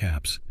in all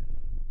caps.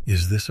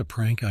 "Is this a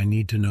prank? I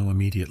need to know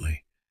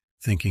immediately."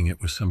 Thinking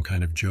it was some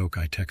kind of joke,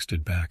 I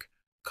texted back,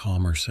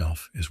 "Calm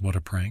herself, is what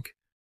a prank?"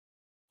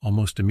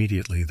 Almost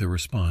immediately the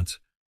response,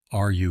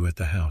 "Are you at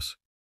the house?"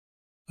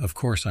 Of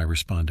course I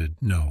responded,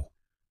 "No,"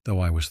 though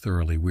I was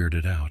thoroughly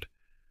weirded out.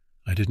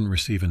 I didn't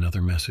receive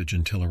another message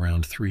until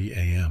around 3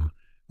 a.m.,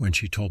 when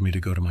she told me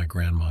to go to my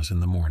grandma's in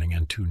the morning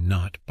and to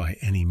not, by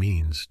any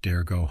means,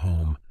 dare go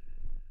home.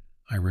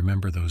 I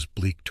remember those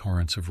bleak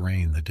torrents of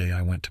rain the day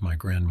I went to my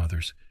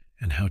grandmother's,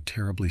 and how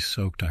terribly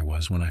soaked I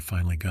was when I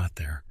finally got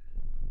there.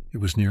 It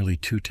was nearly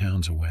 2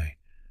 towns away.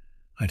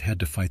 I'd had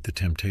to fight the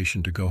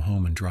temptation to go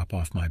home and drop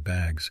off my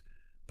bags,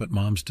 but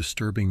Mom's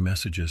disturbing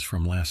messages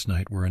from last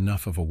night were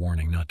enough of a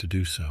warning not to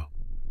do so.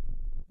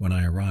 When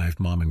I arrived,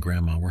 Mom and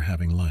Grandma were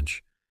having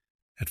lunch.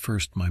 At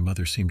first, my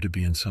mother seemed to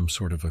be in some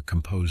sort of a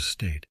composed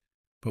state,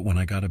 but when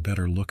I got a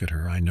better look at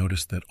her, I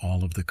noticed that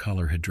all of the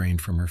color had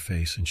drained from her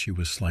face and she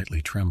was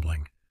slightly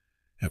trembling.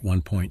 At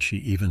one point, she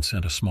even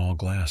sent a small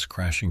glass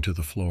crashing to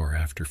the floor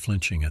after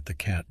flinching at the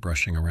cat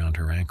brushing around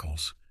her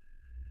ankles.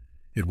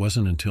 It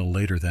wasn't until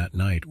later that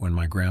night, when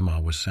my grandma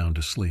was sound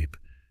asleep,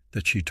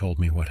 that she told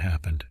me what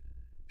happened.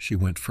 She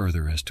went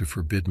further as to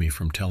forbid me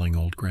from telling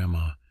old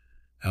Grandma,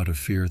 out of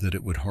fear that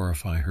it would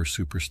horrify her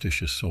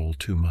superstitious soul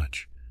too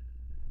much.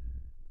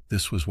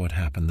 This was what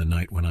happened the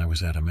night when I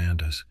was at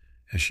Amanda's,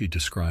 as she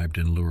described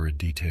in lurid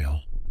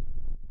detail.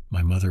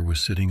 My mother was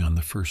sitting on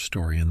the first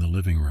story in the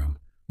living room,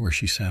 where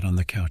she sat on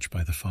the couch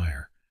by the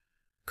fire,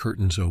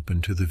 curtains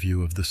open to the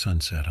view of the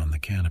sunset on the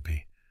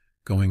canopy,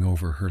 going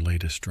over her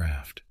latest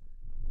draft.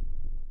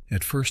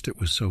 At first it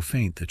was so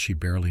faint that she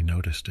barely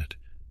noticed it,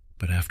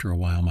 but after a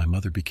while my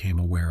mother became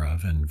aware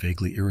of, and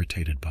vaguely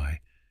irritated by,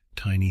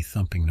 tiny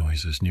thumping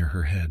noises near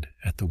her head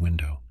at the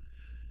window.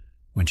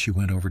 When she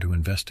went over to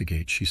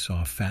investigate, she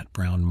saw fat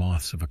brown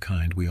moths of a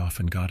kind we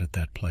often got at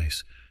that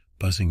place,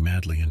 buzzing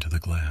madly into the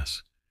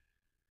glass.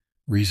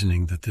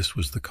 Reasoning that this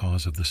was the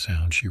cause of the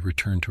sound, she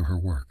returned to her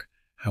work,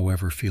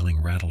 however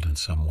feeling rattled in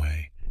some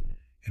way.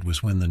 It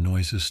was when the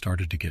noises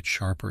started to get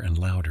sharper and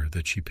louder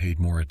that she paid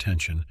more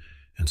attention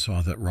and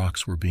saw that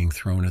rocks were being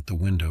thrown at the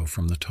window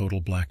from the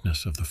total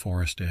blackness of the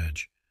forest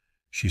edge.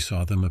 She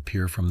saw them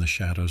appear from the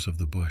shadows of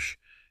the bush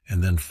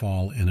and then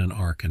fall in an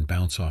arc and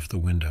bounce off the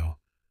window.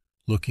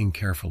 Looking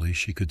carefully,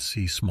 she could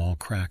see small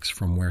cracks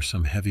from where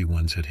some heavy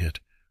ones had hit,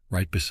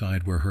 right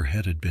beside where her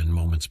head had been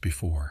moments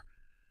before.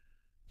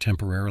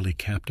 Temporarily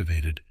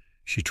captivated,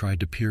 she tried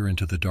to peer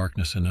into the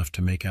darkness enough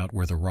to make out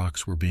where the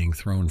rocks were being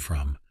thrown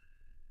from.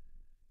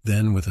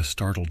 Then, with a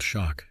startled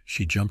shock,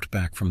 she jumped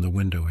back from the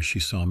window as she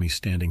saw me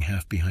standing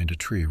half behind a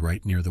tree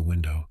right near the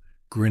window,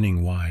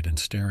 grinning wide and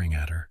staring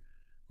at her.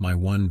 My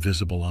one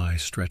visible eye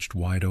stretched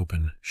wide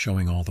open,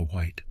 showing all the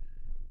white.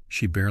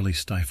 She barely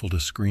stifled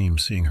a scream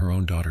seeing her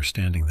own daughter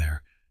standing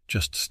there,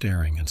 just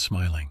staring and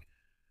smiling.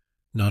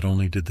 Not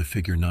only did the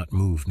figure not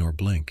move nor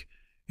blink,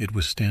 it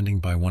was standing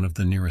by one of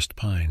the nearest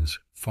pines,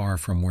 far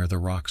from where the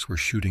rocks were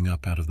shooting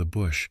up out of the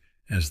bush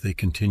as they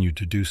continued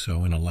to do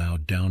so in a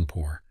loud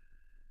downpour.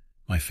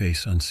 My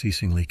face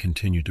unceasingly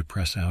continued to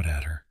press out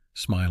at her,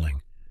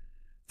 smiling.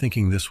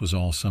 Thinking this was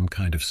all some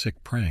kind of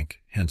sick prank,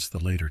 hence the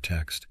later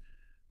text,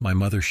 my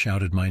mother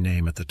shouted my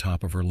name at the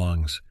top of her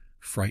lungs,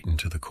 frightened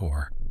to the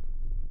core.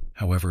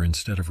 However,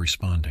 instead of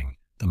responding,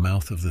 the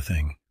mouth of the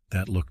thing,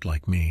 that looked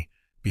like me,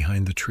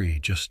 behind the tree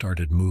just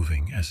started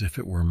moving as if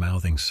it were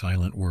mouthing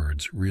silent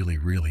words really,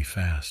 really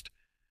fast.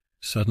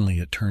 Suddenly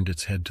it turned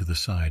its head to the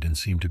side and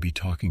seemed to be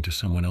talking to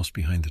someone else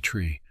behind the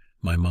tree,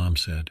 my mom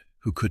said,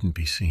 who couldn't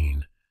be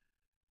seen.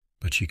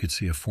 But she could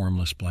see a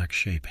formless black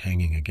shape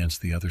hanging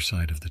against the other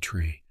side of the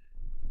tree.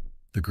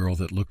 The girl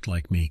that looked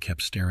like me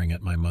kept staring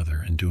at my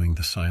mother and doing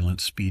the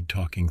silent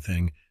speed-talking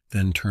thing,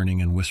 then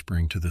turning and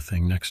whispering to the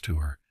thing next to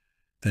her.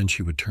 Then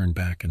she would turn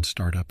back and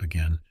start up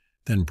again.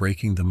 Then,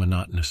 breaking the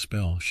monotonous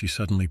spell, she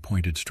suddenly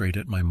pointed straight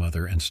at my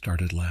mother and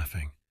started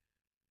laughing.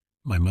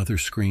 My mother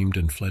screamed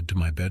and fled to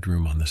my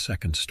bedroom on the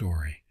second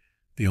story,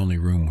 the only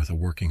room with a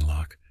working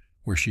lock,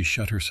 where she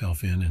shut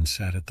herself in and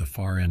sat at the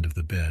far end of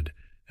the bed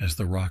as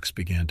the rocks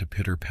began to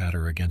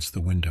pitter-patter against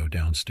the window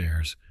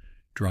downstairs,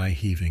 dry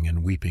heaving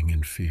and weeping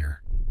in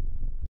fear.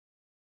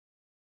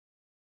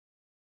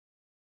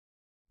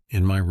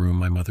 In my room,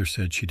 my mother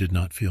said she did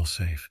not feel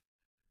safe.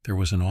 There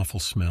was an awful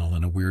smell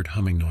and a weird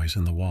humming noise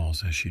in the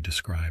walls, as she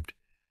described.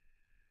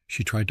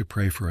 She tried to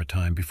pray for a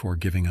time before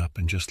giving up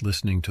and just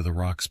listening to the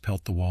rocks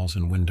pelt the walls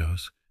and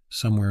windows.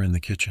 Somewhere in the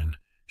kitchen,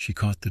 she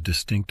caught the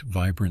distinct,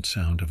 vibrant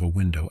sound of a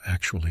window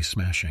actually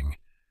smashing,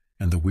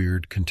 and the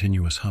weird,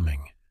 continuous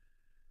humming.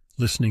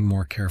 Listening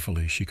more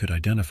carefully, she could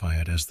identify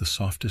it as the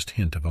softest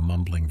hint of a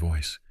mumbling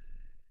voice.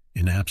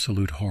 In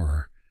absolute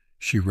horror,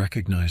 she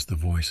recognized the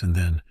voice and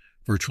then,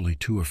 Virtually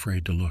too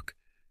afraid to look,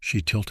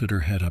 she tilted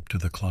her head up to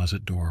the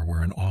closet door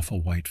where an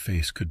awful white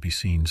face could be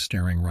seen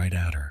staring right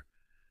at her,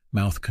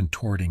 mouth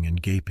contorting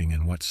and gaping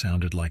in what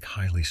sounded like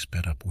highly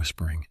sped-up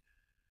whispering.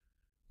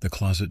 The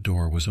closet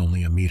door was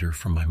only a meter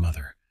from my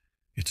mother.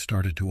 It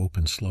started to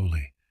open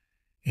slowly.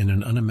 In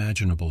an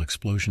unimaginable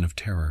explosion of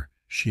terror,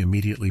 she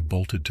immediately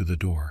bolted to the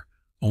door,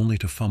 only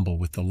to fumble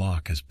with the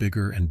lock as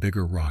bigger and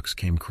bigger rocks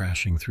came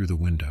crashing through the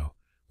window,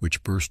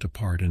 which burst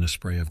apart in a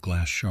spray of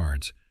glass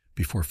shards,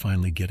 before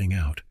finally getting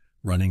out,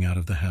 running out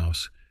of the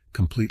house,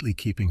 completely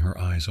keeping her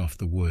eyes off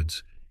the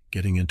woods,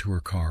 getting into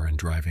her car and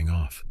driving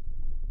off.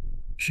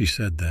 She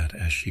said that,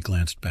 as she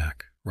glanced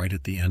back, right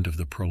at the end of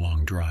the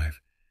prolonged drive,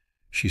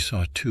 she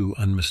saw two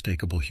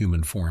unmistakable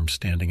human forms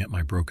standing at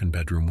my broken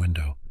bedroom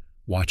window,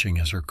 watching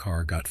as her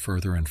car got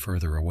further and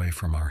further away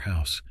from our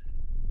house.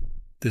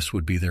 This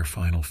would be their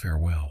final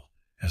farewell,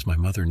 as my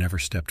mother never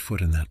stepped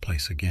foot in that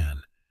place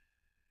again.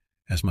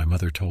 As my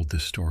mother told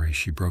this story,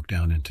 she broke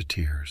down into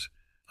tears.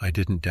 I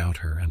didn't doubt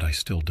her, and I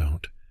still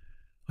don't.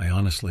 I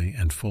honestly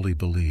and fully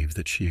believe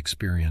that she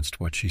experienced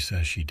what she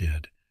says she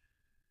did.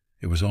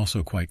 It was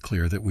also quite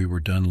clear that we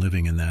were done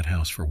living in that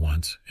house for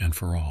once and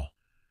for all.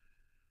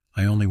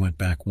 I only went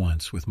back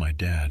once with my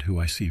dad, who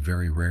I see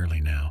very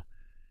rarely now.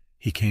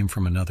 He came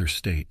from another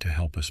state to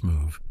help us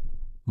move.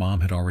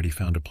 Mom had already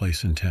found a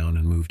place in town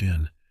and moved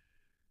in.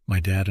 My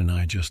dad and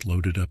I just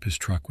loaded up his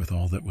truck with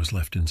all that was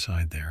left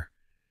inside there.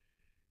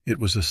 It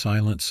was a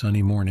silent,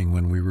 sunny morning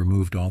when we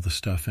removed all the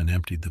stuff and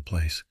emptied the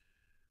place.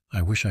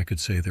 I wish I could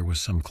say there was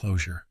some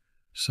closure,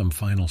 some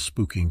final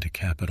spooking to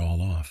cap it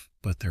all off,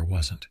 but there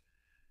wasn't.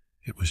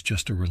 It was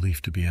just a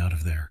relief to be out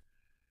of there.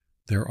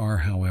 There are,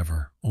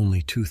 however,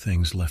 only two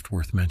things left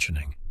worth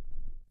mentioning.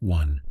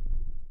 1.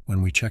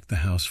 When we checked the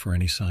house for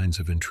any signs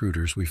of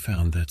intruders, we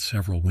found that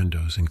several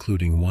windows,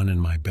 including one in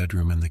my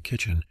bedroom and the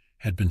kitchen,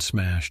 had been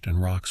smashed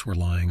and rocks were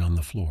lying on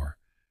the floor.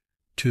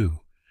 2.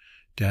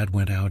 Dad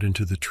went out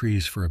into the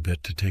trees for a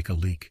bit to take a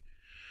leak.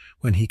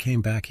 When he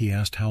came back, he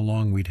asked how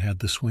long we'd had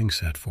the swing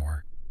set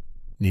for.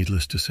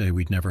 Needless to say,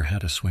 we'd never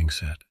had a swing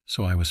set,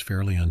 so I was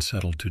fairly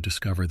unsettled to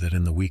discover that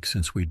in the week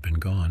since we'd been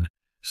gone,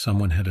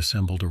 someone had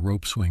assembled a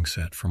rope swing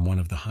set from one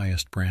of the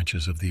highest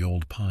branches of the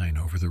old pine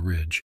over the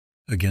ridge,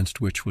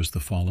 against which was the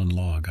fallen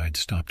log I'd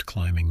stopped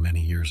climbing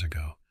many years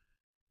ago.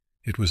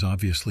 It was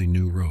obviously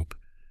new rope,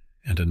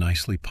 and a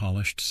nicely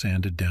polished,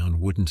 sanded-down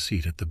wooden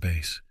seat at the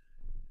base.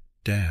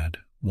 Dad,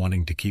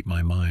 wanting to keep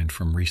my mind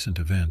from recent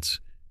events,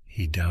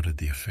 he doubted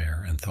the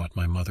affair and thought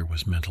my mother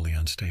was mentally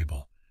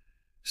unstable.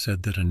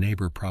 Said that a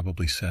neighbor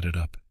probably set it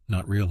up,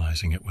 not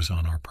realizing it was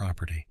on our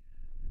property.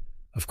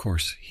 Of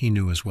course, he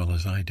knew as well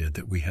as I did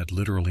that we had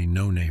literally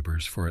no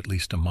neighbors for at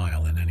least a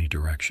mile in any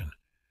direction.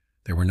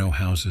 There were no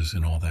houses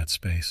in all that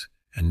space,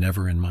 and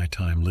never in my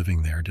time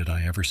living there did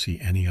I ever see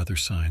any other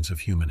signs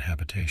of human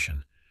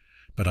habitation.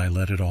 But I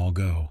let it all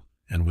go,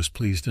 and was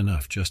pleased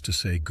enough just to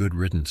say good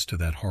riddance to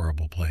that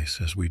horrible place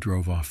as we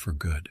drove off for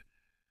good.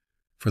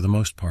 For the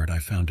most part, I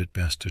found it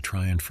best to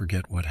try and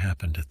forget what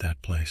happened at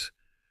that place.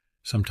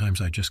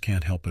 Sometimes I just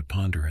can't help but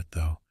ponder it,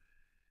 though.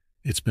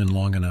 It's been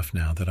long enough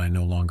now that I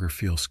no longer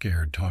feel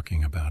scared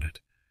talking about it,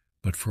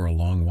 but for a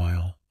long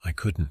while I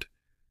couldn't.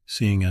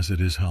 Seeing as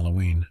it is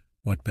Halloween,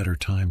 what better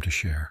time to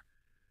share?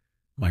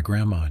 My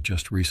grandma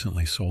just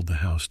recently sold the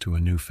house to a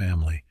new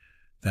family,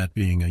 that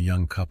being a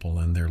young couple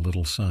and their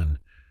little son,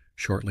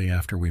 shortly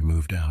after we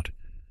moved out,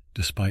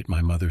 despite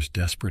my mother's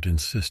desperate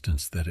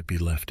insistence that it be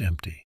left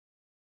empty.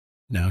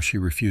 Now she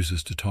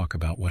refuses to talk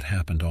about what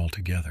happened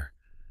altogether.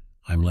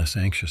 I'm less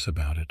anxious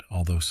about it,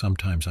 although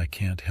sometimes I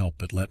can't help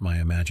but let my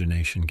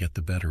imagination get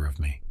the better of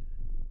me.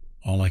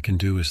 All I can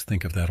do is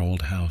think of that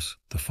old house,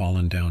 the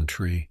fallen down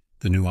tree,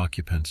 the new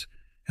occupants,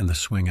 and the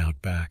swing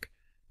out back,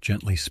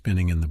 gently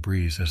spinning in the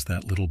breeze as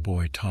that little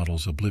boy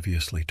toddles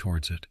obliviously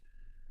towards it.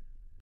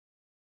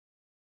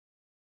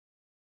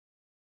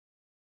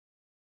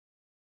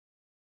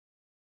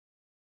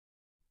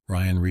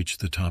 Ryan reached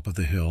the top of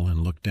the hill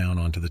and looked down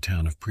onto the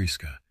town of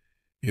Priska.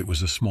 It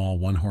was a small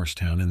one-horse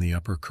town in the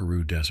upper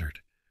Karoo Desert.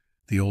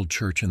 The old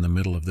church in the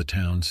middle of the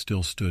town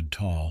still stood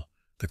tall,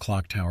 the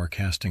clock tower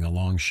casting a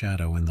long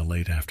shadow in the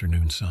late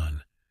afternoon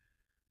sun.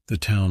 The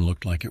town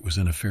looked like it was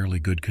in a fairly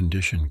good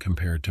condition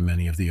compared to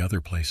many of the other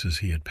places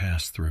he had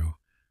passed through,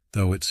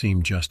 though it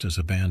seemed just as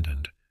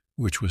abandoned,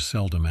 which was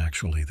seldom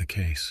actually the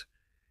case.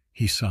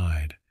 He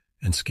sighed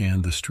and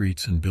scanned the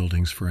streets and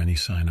buildings for any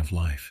sign of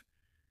life.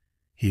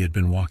 He had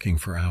been walking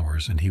for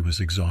hours and he was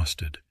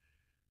exhausted.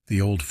 The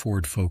old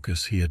Ford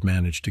Focus he had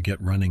managed to get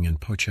running in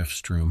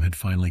Potchefstroom had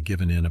finally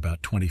given in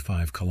about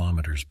 25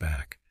 kilometers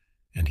back,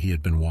 and he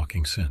had been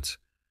walking since.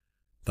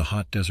 The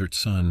hot desert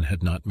sun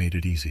had not made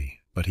it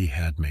easy, but he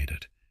had made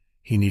it.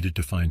 He needed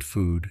to find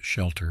food,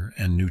 shelter,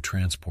 and new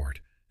transport,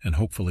 and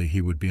hopefully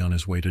he would be on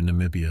his way to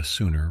Namibia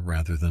sooner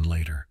rather than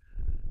later.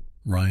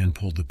 Ryan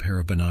pulled the pair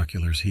of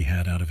binoculars he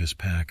had out of his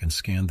pack and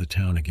scanned the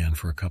town again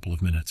for a couple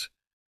of minutes.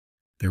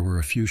 There were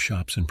a few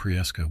shops in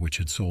Prieska which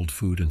had sold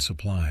food and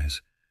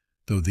supplies,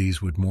 though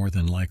these would more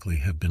than likely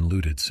have been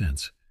looted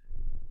since.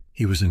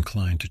 He was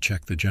inclined to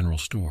check the general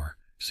store,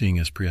 seeing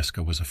as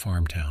Prieska was a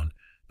farm town,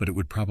 but it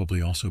would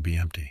probably also be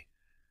empty.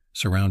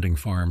 Surrounding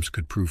farms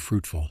could prove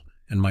fruitful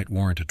and might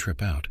warrant a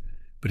trip out,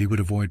 but he would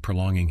avoid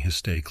prolonging his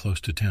stay close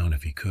to town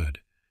if he could.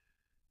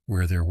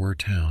 Where there were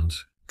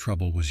towns,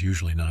 trouble was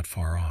usually not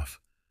far off.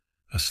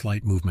 A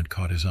slight movement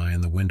caught his eye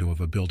in the window of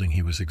a building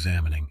he was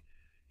examining.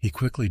 He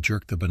quickly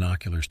jerked the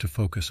binoculars to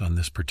focus on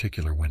this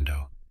particular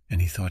window,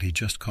 and he thought he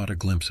just caught a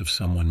glimpse of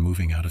someone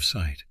moving out of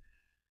sight.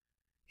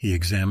 He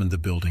examined the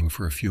building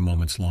for a few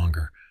moments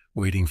longer,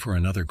 waiting for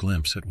another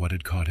glimpse at what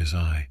had caught his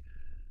eye.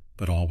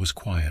 But all was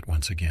quiet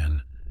once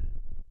again.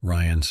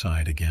 Ryan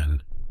sighed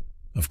again.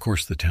 Of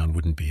course the town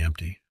wouldn't be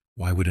empty.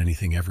 Why would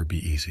anything ever be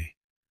easy?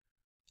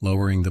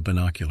 Lowering the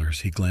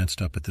binoculars, he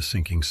glanced up at the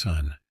sinking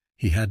sun.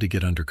 He had to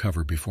get under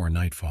cover before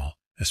nightfall,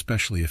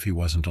 especially if he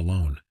wasn't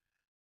alone.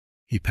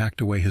 He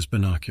packed away his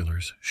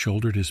binoculars,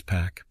 shouldered his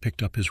pack,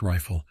 picked up his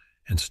rifle,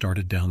 and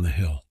started down the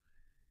hill.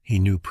 He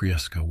knew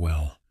Prieska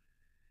well.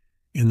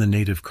 In the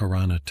native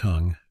Karana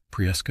tongue,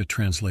 Prieska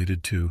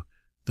translated to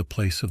the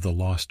place of the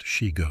lost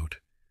she-goat.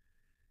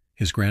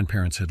 His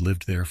grandparents had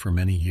lived there for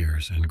many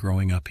years, and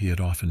growing up he had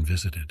often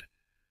visited.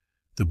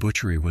 The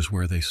butchery was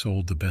where they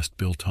sold the best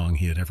biltong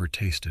he had ever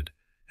tasted,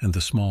 and the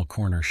small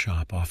corner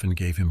shop often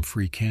gave him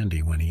free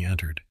candy when he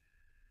entered.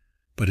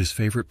 But his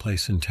favorite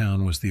place in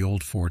town was the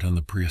old fort on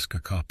the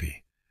Prieska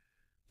Kopi.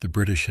 The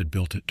British had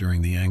built it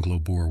during the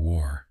Anglo-Boer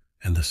War,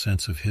 and the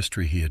sense of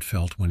history he had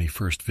felt when he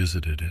first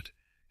visited it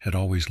had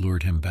always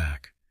lured him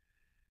back.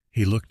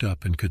 He looked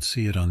up and could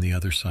see it on the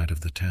other side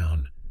of the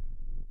town.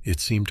 It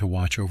seemed to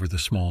watch over the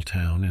small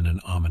town in an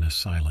ominous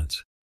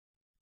silence.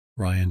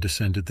 Ryan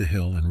descended the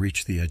hill and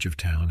reached the edge of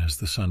town as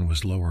the sun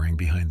was lowering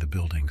behind the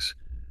buildings.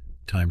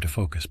 Time to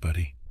focus,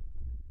 buddy.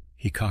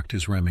 He cocked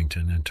his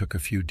Remington and took a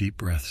few deep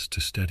breaths to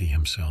steady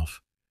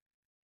himself.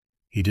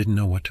 He didn't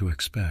know what to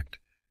expect,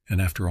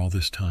 and after all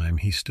this time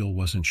he still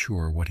wasn't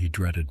sure what he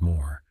dreaded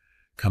more,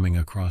 coming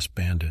across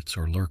bandits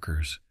or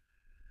lurkers.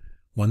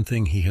 One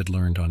thing he had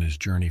learned on his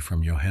journey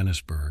from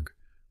Johannesburg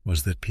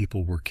was that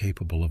people were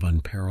capable of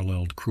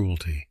unparalleled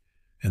cruelty,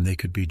 and they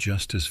could be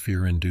just as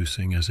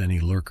fear-inducing as any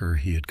lurker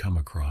he had come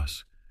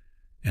across.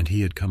 And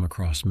he had come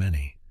across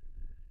many.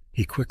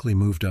 He quickly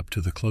moved up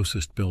to the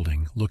closest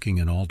building, looking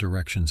in all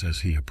directions as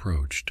he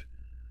approached.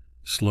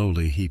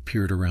 Slowly he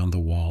peered around the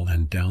wall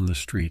and down the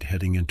street,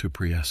 heading into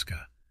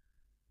Prieska.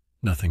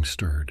 Nothing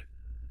stirred.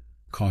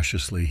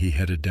 Cautiously he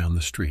headed down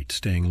the street,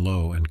 staying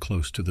low and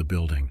close to the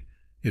building.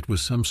 It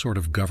was some sort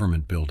of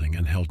government building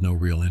and held no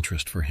real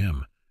interest for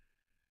him.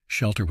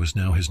 Shelter was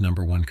now his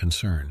 #1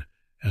 concern,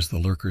 as the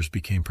lurkers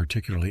became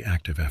particularly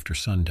active after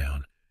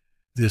sundown.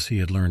 This he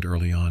had learned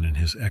early on in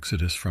his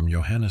exodus from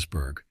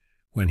Johannesburg,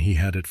 when he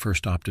had at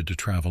first opted to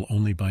travel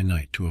only by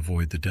night to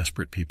avoid the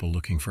desperate people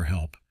looking for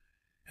help,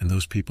 and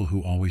those people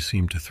who always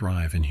seemed to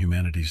thrive in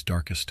humanity's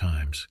darkest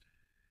times.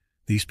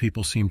 These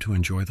people seemed to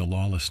enjoy the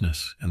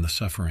lawlessness and the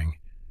suffering,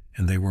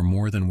 and they were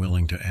more than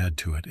willing to add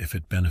to it if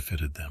it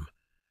benefited them.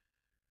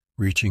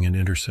 Reaching an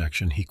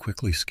intersection, he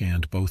quickly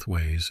scanned both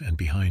ways and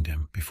behind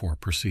him before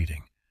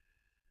proceeding.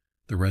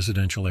 The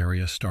residential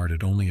area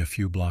started only a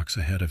few blocks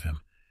ahead of him,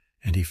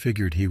 and he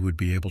figured he would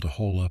be able to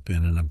hole up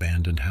in an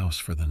abandoned house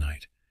for the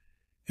night.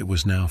 It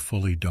was now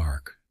fully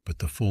dark, but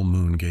the full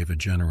moon gave a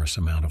generous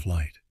amount of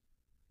light.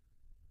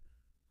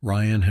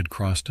 Ryan had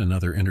crossed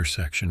another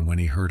intersection when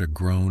he heard a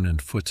groan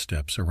and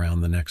footsteps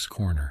around the next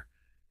corner.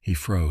 He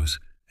froze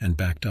and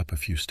backed up a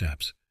few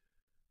steps.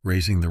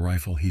 Raising the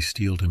rifle, he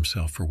steeled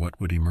himself for what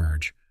would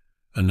emerge.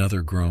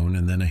 Another groan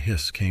and then a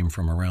hiss came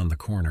from around the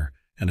corner,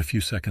 and a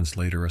few seconds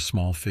later a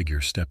small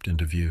figure stepped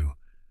into view.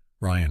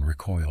 Ryan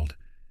recoiled.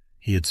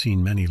 He had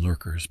seen many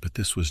lurkers, but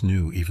this was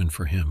new even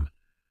for him.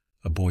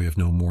 A boy of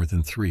no more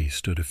than 3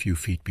 stood a few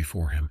feet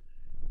before him.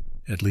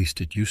 At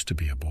least it used to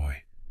be a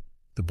boy.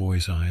 The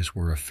boy's eyes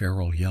were a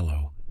feral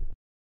yellow,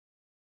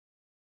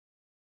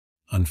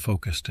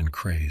 unfocused and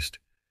crazed.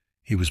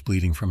 He was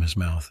bleeding from his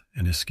mouth,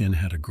 and his skin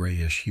had a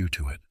grayish hue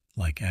to it,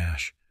 like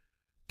ash.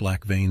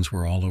 Black veins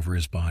were all over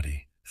his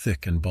body,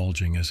 thick and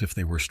bulging as if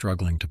they were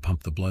struggling to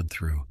pump the blood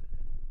through.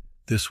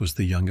 This was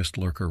the youngest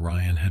lurker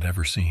Ryan had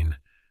ever seen.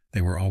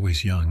 They were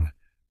always young,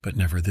 but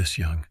never this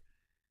young.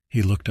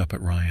 He looked up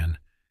at Ryan,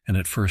 and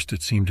at first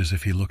it seemed as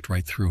if he looked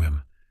right through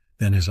him.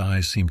 Then his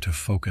eyes seemed to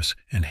focus,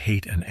 and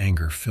hate and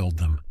anger filled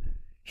them.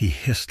 He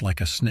hissed like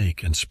a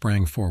snake and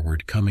sprang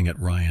forward, coming at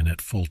Ryan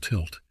at full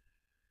tilt.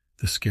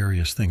 The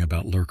scariest thing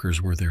about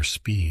lurkers were their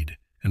speed,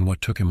 and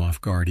what took him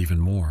off guard even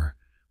more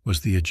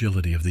was the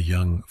agility of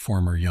the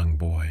former young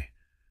boy.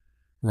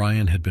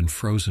 Ryan had been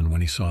frozen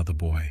when he saw the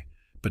boy,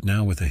 but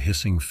now with a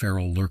hissing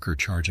feral lurker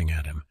charging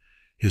at him,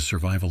 his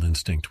survival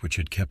instinct, which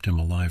had kept him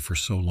alive for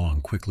so long,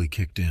 quickly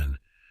kicked in.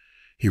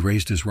 He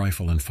raised his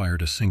rifle and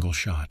fired a single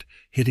shot,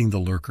 hitting the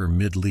lurker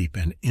mid-leap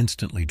and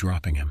instantly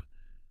dropping him.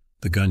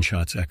 The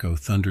gunshot's echo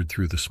thundered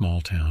through the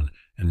small town,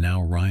 and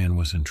now Ryan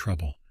was in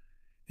trouble.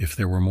 If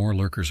there were more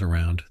lurkers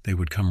around, they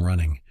would come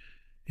running.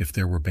 If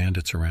there were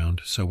bandits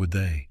around, so would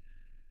they.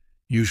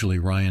 Usually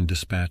Ryan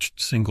dispatched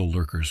single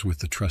lurkers with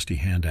the trusty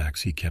hand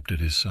axe he kept at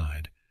his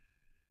side.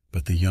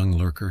 but the young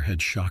lurker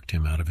had shocked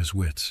him out of his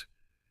wits.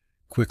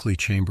 Quickly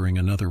chambering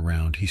another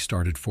round, he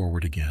started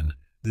forward again,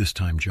 this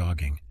time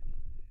jogging.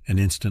 An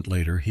instant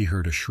later, he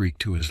heard a shriek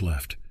to his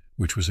left,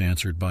 which was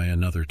answered by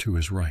another to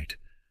his right.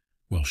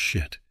 Well,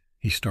 shit.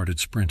 He started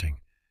sprinting.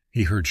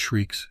 He heard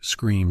shrieks,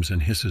 screams,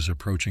 and hisses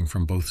approaching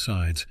from both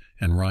sides,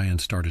 and Ryan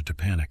started to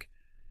panic.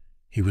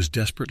 He was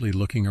desperately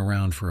looking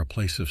around for a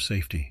place of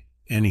safety,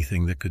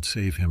 anything that could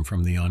save him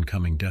from the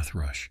oncoming death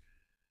rush.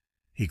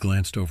 He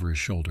glanced over his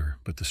shoulder,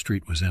 but the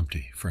street was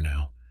empty, for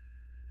now.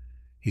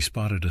 He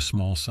spotted a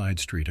small side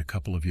street a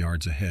couple of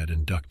yards ahead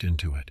and ducked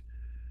into it.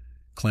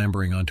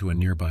 Clambering onto a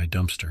nearby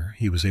dumpster,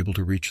 he was able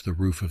to reach the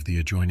roof of the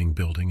adjoining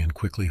building and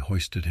quickly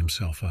hoisted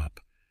himself up.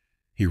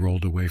 He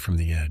rolled away from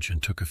the edge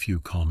and took a few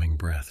calming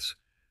breaths.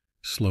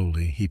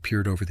 Slowly, he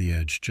peered over the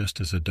edge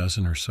just as a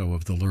dozen or so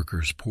of the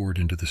lurkers poured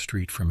into the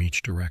street from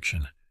each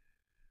direction.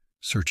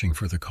 Searching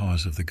for the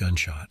cause of the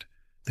gunshot,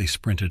 they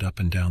sprinted up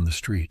and down the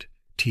street,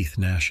 teeth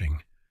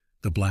gnashing.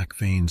 The black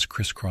veins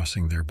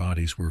crisscrossing their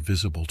bodies were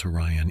visible to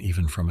Ryan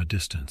even from a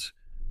distance.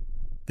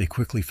 They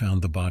quickly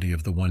found the body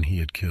of the one he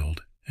had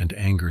killed, and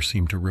anger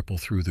seemed to ripple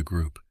through the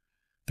group.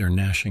 Their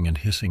gnashing and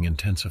hissing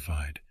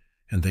intensified,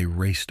 and they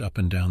raced up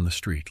and down the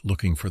street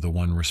looking for the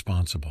one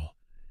responsible.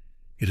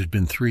 It had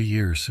been 3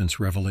 years since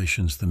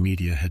Revelations, the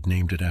media had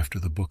named it after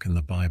the book in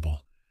the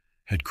Bible,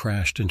 had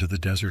crashed into the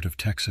desert of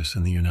Texas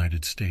in the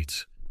United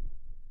States.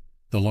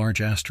 The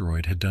large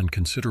asteroid had done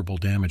considerable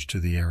damage to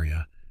the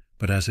area,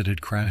 but as it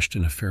had crashed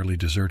in a fairly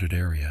deserted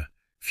area,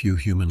 few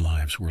human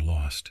lives were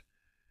lost.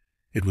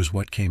 It was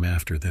what came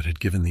after that had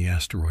given the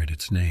asteroid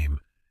its name.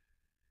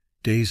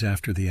 Days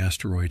after the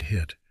asteroid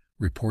hit,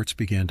 reports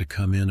began to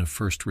come in of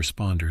first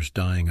responders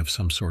dying of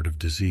some sort of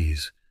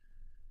disease.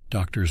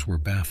 Doctors were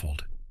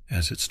baffled,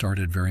 as it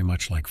started very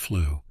much like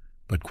flu,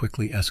 but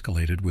quickly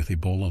escalated with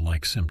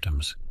Ebola-like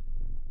symptoms.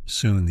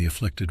 Soon the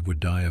afflicted would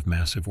die of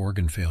massive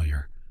organ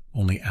failure,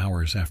 only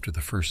hours after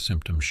the first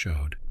symptoms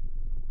showed.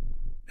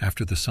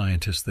 After the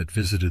scientists that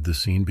visited the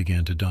scene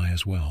began to die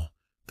as well,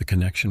 the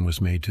connection was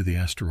made to the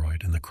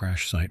asteroid and the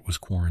crash site was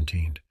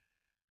quarantined.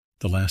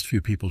 The last few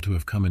people to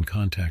have come in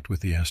contact with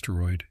the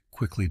asteroid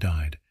quickly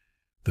died.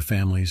 The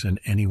families and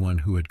anyone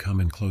who had come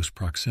in close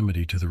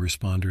proximity to the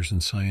responders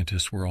and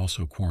scientists were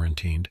also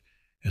quarantined,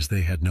 as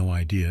they had no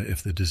idea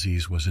if the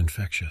disease was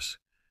infectious.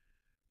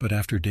 But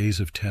after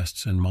days of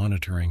tests and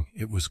monitoring,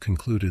 it was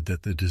concluded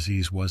that the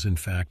disease was in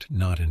fact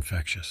not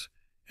infectious,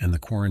 and the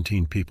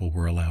quarantined people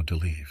were allowed to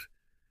leave.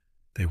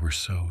 They were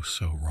so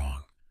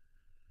wrong.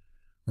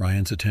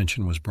 Ryan's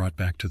attention was brought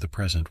back to the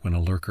present when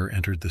a lurker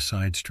entered the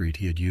side street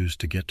he had used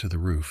to get to the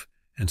roof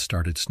and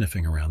started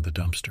sniffing around the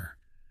dumpster.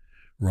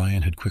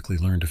 Ryan had quickly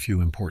learned a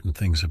few important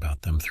things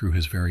about them through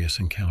his various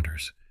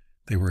encounters.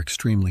 They were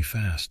extremely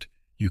fast.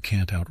 You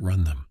can't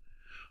outrun them.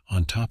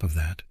 On top of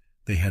that,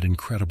 they had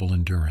incredible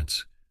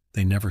endurance.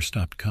 They never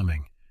stopped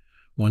coming.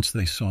 Once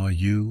they saw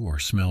you or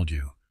smelled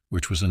you,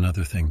 which was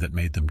another thing that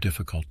made them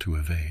difficult to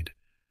evade,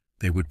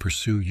 they would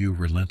pursue you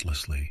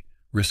relentlessly,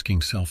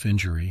 risking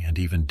self-injury and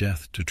even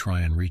death to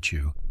try and reach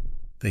you.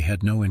 They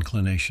had no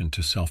inclination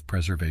to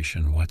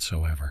self-preservation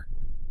whatsoever.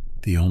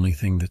 The only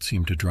thing that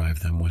seemed to drive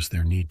them was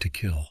their need to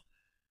kill.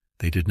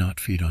 They did not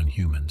feed on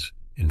humans.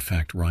 In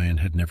fact, Ryan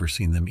had never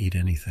seen them eat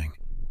anything.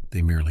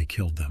 They merely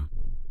killed them.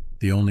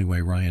 The only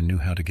way Ryan knew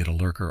how to get a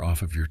lurker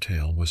off of your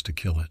tail was to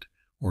kill it,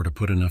 or to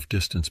put enough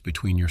distance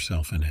between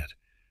yourself and it.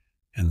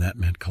 And that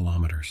meant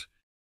kilometers.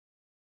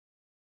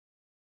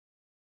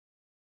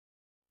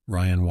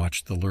 Ryan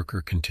watched the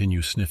lurker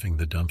continue sniffing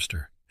the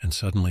dumpster, and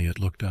suddenly it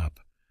looked up.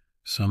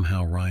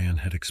 Somehow Ryan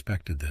had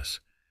expected this,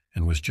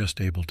 and was just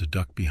able to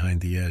duck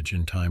behind the edge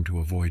in time to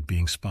avoid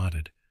being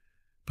spotted.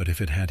 But if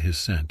it had his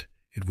scent,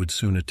 it would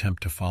soon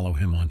attempt to follow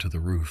him onto the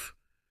roof.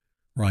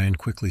 Ryan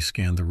quickly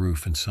scanned the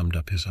roof and summed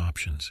up his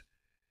options.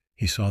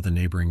 He saw the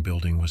neighboring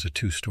building was a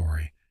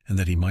 2-story, and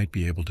that he might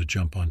be able to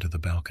jump onto the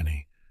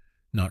balcony.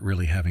 Not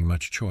really having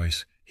much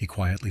choice, he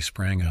quietly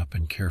sprang up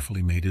and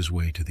carefully made his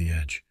way to the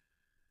edge.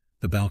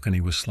 The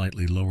balcony was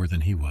slightly lower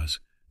than he was,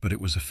 but it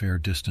was a fair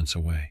distance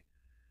away.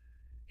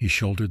 He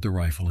shouldered the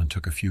rifle and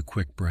took a few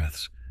quick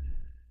breaths.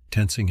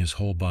 Tensing his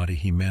whole body,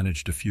 he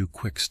managed a few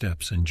quick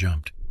steps and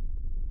jumped.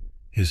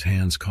 His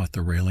hands caught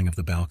the railing of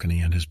the balcony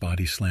and his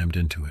body slammed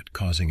into it,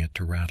 causing it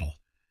to rattle.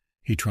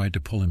 He tried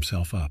to pull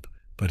himself up,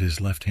 but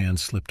his left hand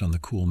slipped on the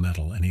cool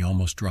metal and he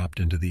almost dropped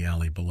into the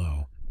alley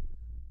below.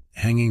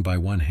 Hanging by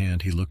one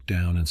hand, he looked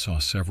down and saw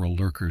several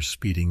lurkers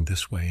speeding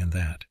this way and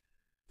that.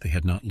 They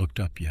had not looked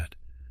up yet.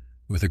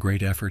 With a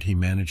great effort, he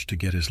managed to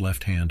get his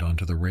left hand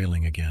onto the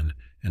railing again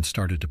and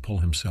started to pull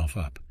himself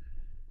up.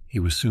 He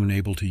was soon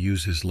able to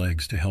use his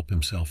legs to help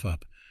himself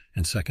up,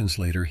 and seconds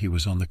later he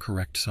was on the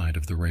correct side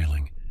of the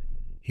railing.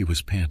 He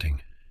was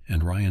panting,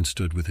 and Ryan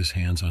stood with his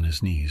hands on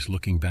his knees,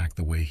 looking back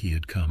the way he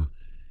had come.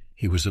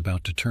 He was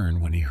about to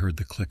turn when he heard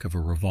the click of a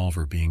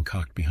revolver being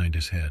cocked behind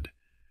his head.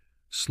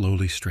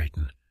 "Slowly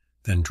straighten,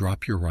 then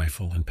drop your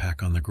rifle and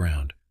pack on the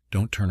ground.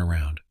 Don't turn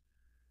around."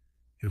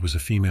 It was a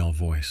female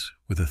voice,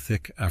 with a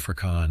thick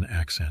Afrikaan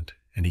accent,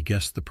 and he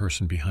guessed the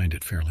person behind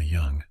it fairly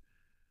young.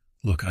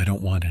 Look, I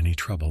don't want any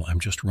trouble. I'm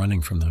just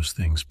running from those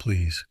things,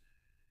 please.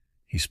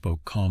 He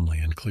spoke calmly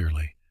and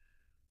clearly.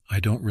 I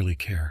don't really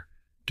care.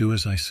 Do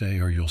as I say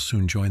or you'll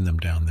soon join them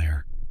down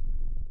there.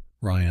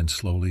 Ryan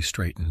slowly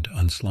straightened,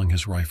 unslung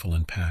his rifle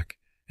and pack,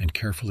 and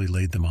carefully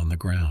laid them on the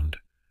ground.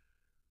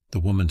 The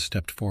woman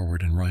stepped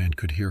forward and Ryan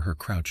could hear her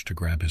crouch to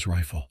grab his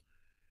rifle.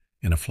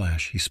 In a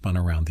flash, he spun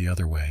around the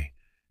other way,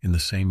 in the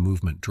same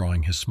movement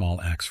drawing his small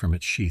axe from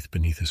its sheath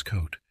beneath his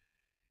coat.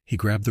 He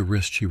grabbed the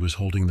wrist she was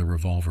holding the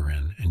revolver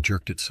in and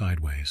jerked it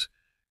sideways,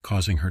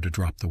 causing her to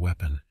drop the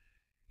weapon.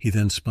 He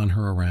then spun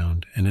her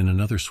around and in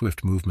another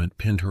swift movement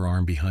pinned her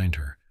arm behind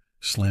her,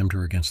 slammed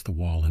her against the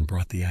wall and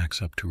brought the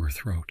axe up to her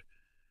throat.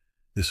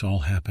 This all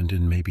happened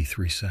in maybe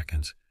 3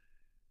 seconds.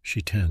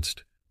 She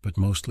tensed, but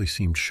mostly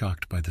seemed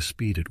shocked by the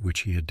speed at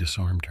which he had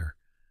disarmed her.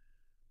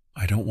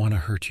 I don't want to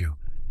hurt you.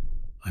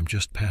 I'm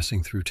just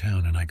passing through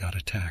town and I got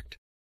attacked.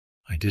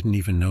 I didn't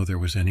even know there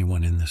was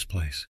anyone in this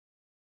place.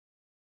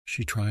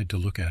 She tried to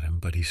look at him,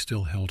 but he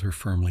still held her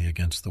firmly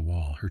against the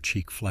wall, her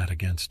cheek flat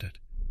against it.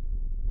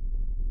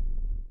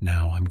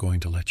 Now I'm going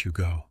to let you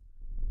go.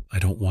 I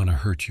don't want to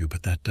hurt you,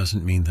 but that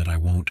doesn't mean that I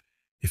won't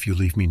if you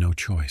leave me no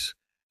choice.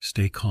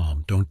 Stay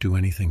calm, don't do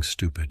anything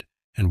stupid,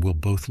 and we'll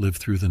both live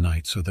through the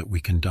night so that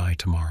we can die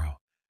tomorrow.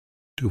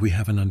 Do we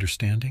have an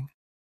understanding?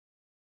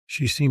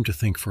 She seemed to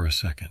think for a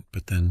second,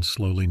 but then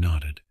slowly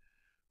nodded.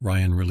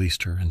 Ryan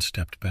released her and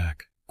stepped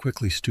back,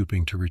 quickly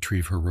stooping to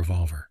retrieve her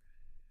revolver.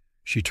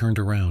 She turned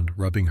around,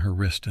 rubbing her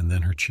wrist and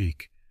then her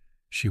cheek.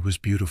 She was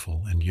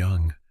beautiful and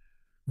young.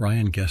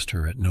 Ryan guessed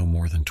her at no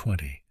more than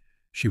 20.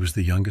 She was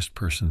the youngest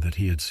person that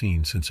he had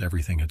seen since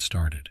everything had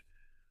started.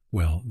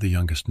 Well, the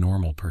youngest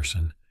normal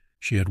person.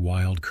 She had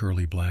wild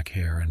curly black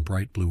hair and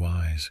bright blue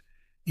eyes.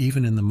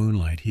 Even in the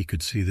moonlight he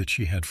could see that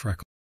she had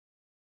freckles.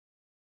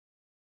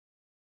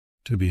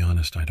 To be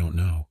honest, I don't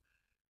know,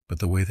 but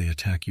the way they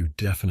attack you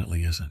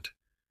definitely isn't.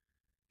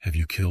 Have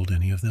you killed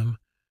any of them?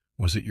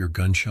 Was it your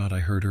gunshot I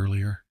heard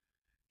earlier?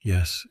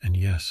 Yes, and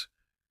yes.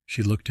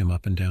 She looked him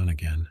up and down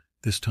again,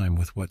 this time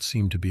with what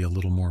seemed to be a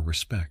little more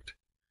respect.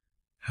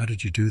 How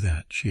did you do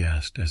that? She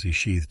asked as he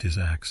sheathed his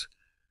axe.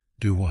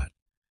 Do what?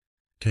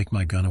 Take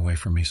my gun away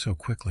from me so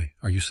quickly.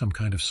 Are you some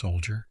kind of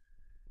soldier?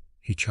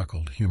 He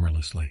chuckled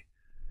humorlessly.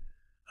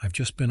 I've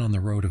just been on the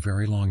road a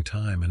very long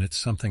time, and it's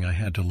something I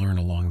had to learn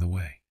along the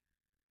way.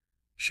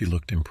 She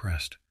looked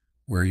impressed.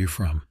 Where are you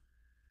from?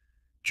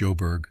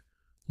 Joburg.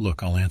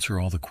 Look, I'll answer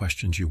all the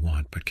questions you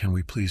want, but can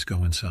we please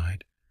go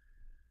inside?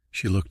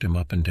 She looked him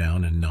up and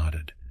down and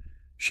nodded.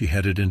 She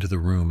headed into the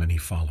room and he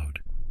followed.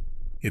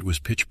 It was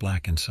pitch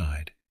black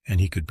inside, and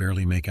he could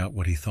barely make out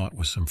what he thought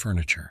was some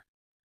furniture.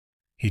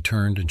 He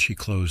turned and she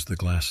closed the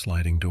glass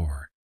sliding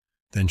door.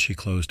 Then she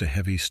closed a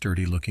heavy,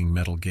 sturdy-looking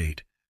metal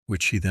gate,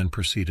 which she then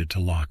proceeded to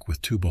lock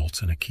with 2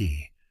 bolts and a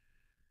key.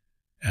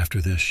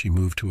 After this, she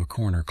moved to a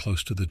corner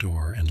close to the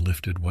door and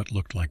lifted what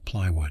looked like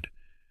plywood,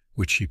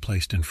 which she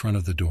placed in front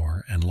of the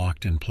door and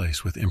locked in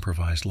place with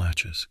improvised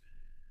latches.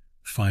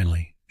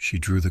 Finally, she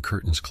drew the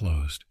curtains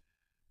closed.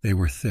 They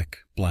were thick,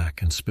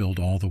 black, and spilled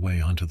all the way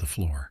onto the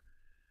floor.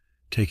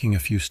 Taking a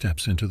few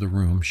steps into the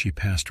room, she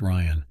passed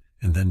Ryan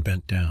and then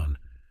bent down.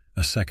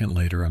 A second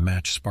later, a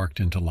match sparked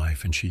into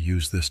life and she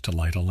used this to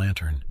light a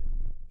lantern.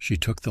 She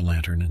took the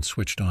lantern and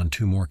switched on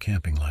 2 more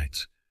camping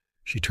lights.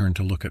 She turned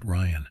to look at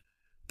Ryan.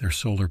 They're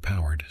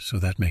solar-powered, so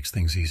that makes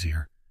things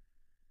easier.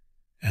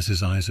 As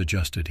his eyes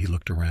adjusted, he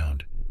looked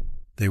around.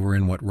 They were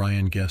in what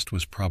Ryan guessed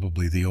was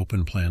probably the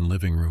open-plan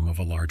living room of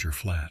a larger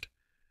flat.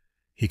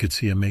 He could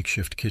see a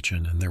makeshift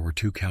kitchen, and there were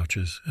 2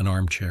 couches, an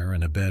armchair,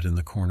 and a bed in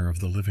the corner of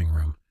the living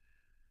room.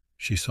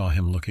 She saw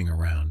him looking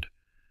around.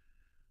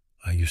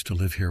 I used to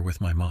live here with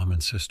my mom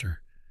and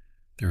sister.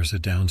 There is a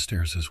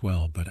downstairs as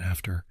well, but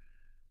after,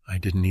 I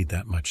didn't need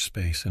that much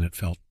space, and it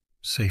felt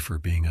safer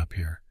being up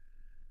here.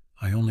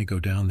 I only go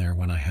down there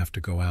when I have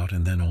to go out,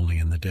 and then only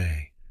in the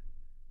day.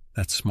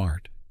 That's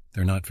smart.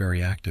 They're not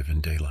very active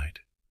in daylight.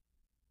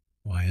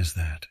 Why is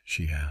that?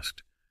 She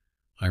asked.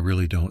 I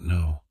really don't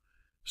know.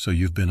 So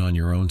you've been on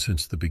your own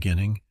since the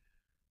beginning?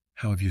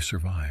 How have you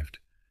survived?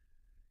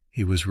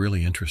 He was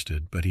really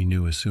interested, but he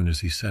knew as soon as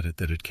he said it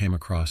that it came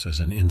across as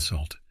an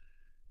insult.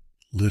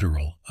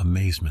 Literal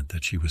amazement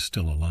that she was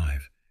still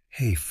alive.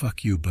 Hey,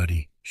 fuck you,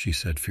 buddy, she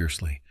said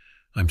fiercely.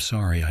 I'm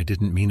sorry, I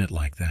didn't mean it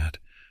like that.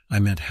 I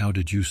meant how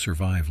did you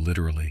survive,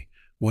 literally?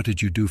 What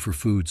did you do for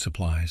food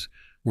supplies?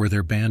 Were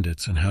there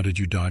bandits, and how did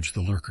you dodge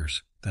the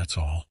lurkers? That's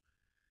all.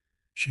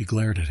 She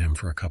glared at him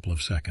for a couple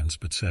of seconds,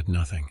 but said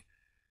nothing.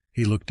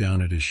 He looked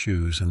down at his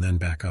shoes and then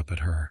back up at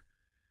her.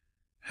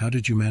 How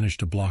did you manage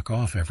to block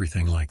off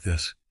everything like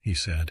this? He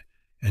said,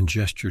 and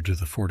gestured to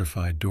the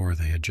fortified door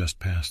they had just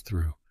passed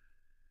through.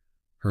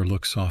 Her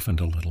look softened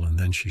a little, and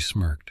then she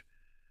smirked.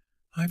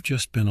 I've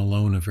just been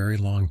alone a very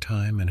long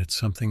time, and it's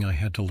something I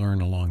had to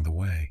learn along the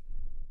way.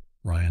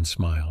 Ryan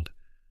smiled.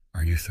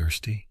 Are you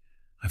thirsty?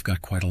 I've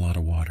got quite a lot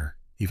of water,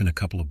 even a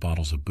couple of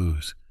bottles of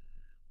booze.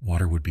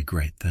 Water would be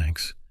great,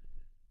 thanks.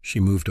 She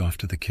moved off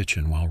to the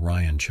kitchen while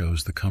Ryan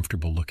chose the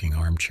comfortable-looking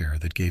armchair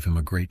that gave him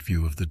a great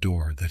view of the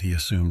door that he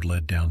assumed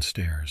led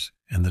downstairs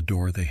and the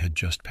door they had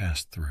just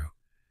passed through.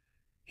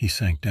 He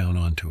sank down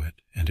onto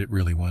it, and it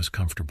really was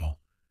comfortable.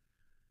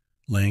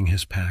 Laying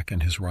his pack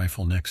and his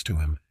rifle next to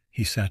him,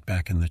 he sat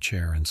back in the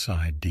chair and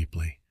sighed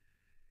deeply.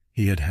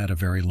 He had had a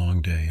very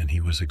long day and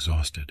he was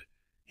exhausted.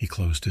 He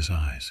closed his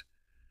eyes.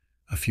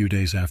 A few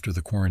days after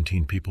the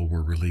quarantine people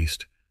were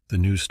released, the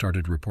news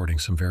started reporting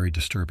some very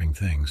disturbing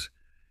things.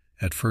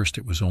 At first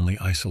it was only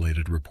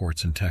isolated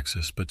reports in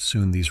Texas, but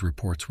soon these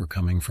reports were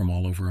coming from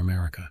all over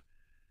America.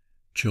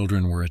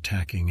 Children were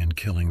attacking and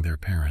killing their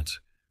parents.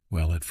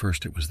 Well, at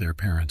first it was their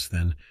parents,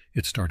 then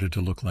it started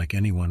to look like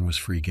anyone was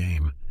free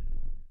game.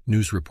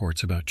 News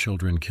reports about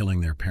children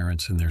killing their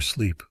parents in their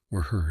sleep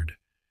were heard.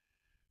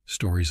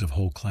 Stories of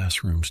whole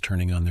classrooms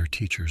turning on their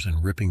teachers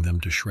and ripping them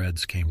to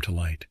shreds came to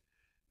light.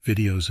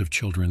 Videos of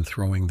children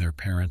throwing their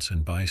parents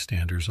and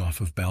bystanders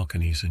off of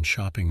balconies in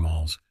shopping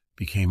malls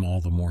became all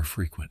the more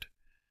frequent.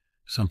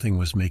 Something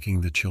was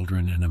making the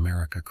children in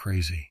America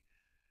crazy.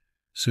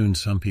 Soon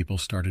some people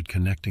started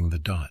connecting the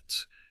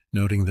dots,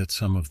 noting that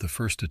some of the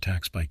first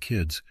attacks by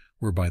kids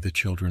were by the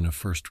children of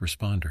first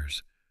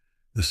responders,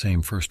 the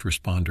same first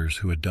responders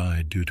who had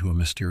died due to a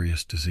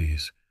mysterious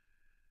disease.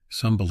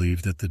 Some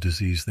believed that the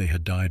disease they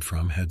had died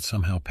from had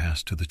somehow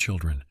passed to the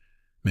children,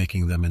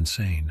 making them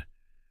insane.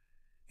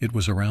 It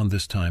was around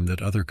this time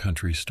that other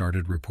countries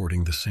started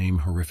reporting the same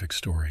horrific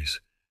stories.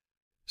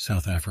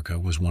 South Africa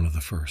was one of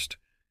the first.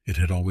 It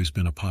had always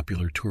been a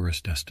popular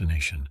tourist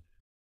destination.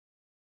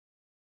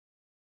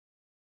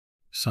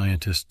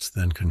 Scientists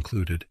then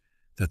concluded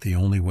that the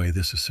only way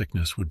this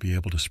sickness would be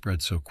able to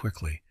spread so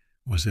quickly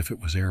was if it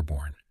was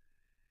airborne.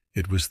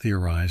 It was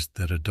theorized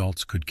that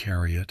adults could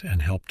carry it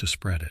and help to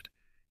spread it,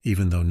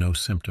 even though no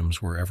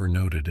symptoms were ever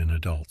noted in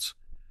adults.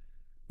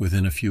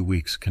 Within a few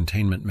weeks,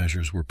 containment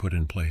measures were put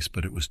in place,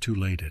 but it was too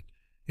late.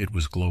 It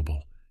was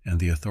global, and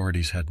the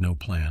authorities had no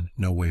plan,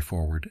 no way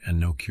forward, and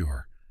no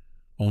cure.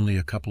 Only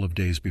a couple of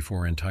days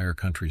before entire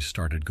countries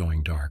started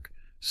going dark,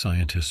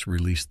 scientists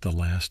released the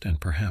last and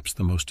perhaps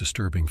the most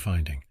disturbing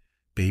finding.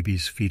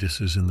 Babies,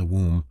 fetuses in the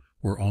womb,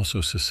 were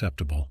also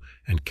susceptible,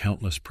 and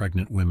countless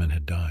pregnant women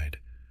had died.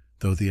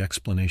 Though the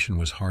explanation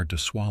was hard to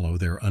swallow,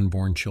 their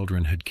unborn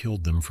children had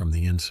killed them from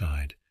the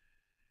inside.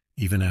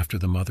 Even after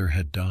the mother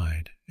had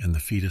died and the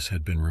fetus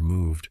had been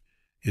removed,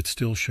 it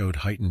still showed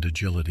heightened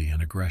agility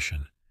and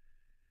aggression.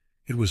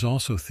 It was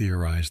also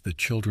theorized that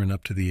children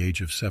up to the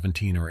age of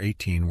 17 or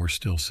 18 were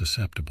still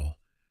susceptible,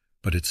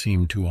 but it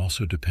seemed to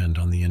also depend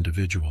on the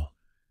individual.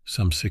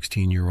 Some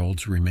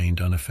 16-year-olds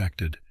remained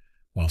unaffected,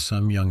 while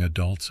some young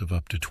adults of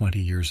up to 20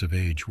 years of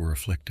age were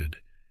afflicted.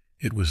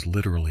 It was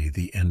literally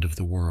the end of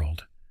the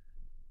world.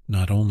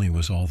 Not only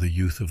was all the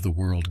youth of the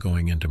world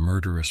going into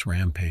murderous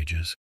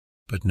rampages,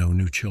 but no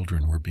new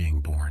children were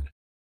being born.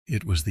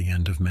 It was the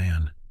end of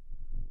man.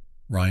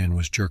 Ryan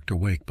was jerked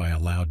awake by a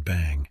loud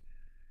bang.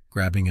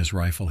 Grabbing his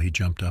rifle, he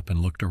jumped up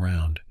and looked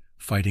around,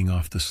 fighting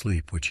off the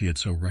sleep which he had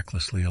so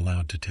recklessly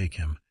allowed to take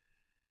him.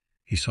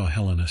 He saw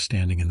Helena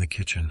standing in the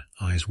kitchen,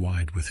 eyes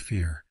wide with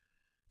fear.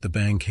 The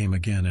bang came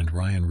again, and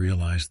Ryan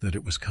realized that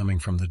it was coming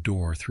from the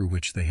door through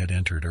which they had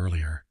entered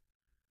earlier.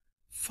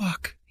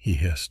 "Fuck," he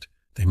hissed.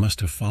 "They must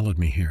have followed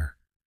me here."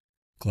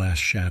 Glass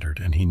shattered,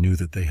 and he knew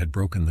that they had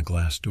broken the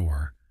glass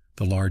door.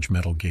 The large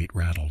metal gate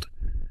rattled.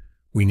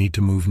 "We need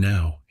to move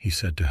now," he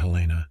said to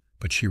Helena,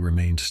 but she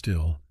remained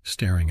still,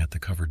 staring at the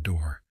covered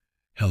door.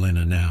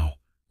 "Helena, now."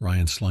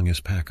 Ryan slung his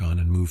pack on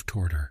and moved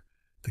toward her.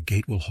 "The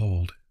gate will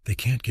hold. They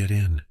can't get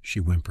in," she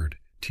whimpered,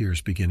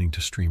 tears beginning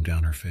to stream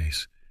down her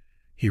face.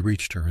 He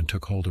reached her and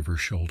took hold of her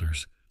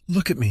shoulders.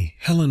 "Look at me,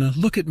 Helena,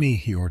 look at me,"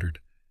 he ordered,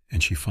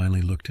 and she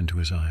finally looked into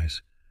his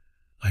eyes.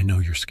 "I know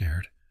you're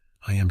scared.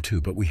 I am too,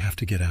 but we have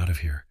to get out of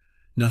here.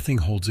 Nothing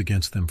holds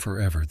against them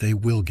forever. They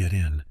will get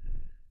in."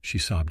 She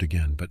sobbed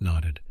again, but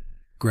nodded.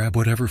 "Grab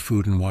whatever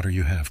food and water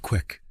you have,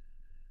 quick."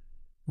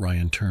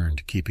 Ryan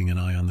turned, keeping an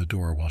eye on the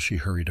door while she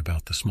hurried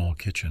about the small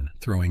kitchen,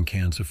 throwing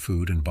cans of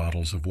food and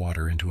bottles of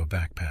water into a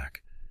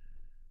backpack.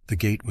 The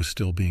gate was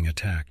still being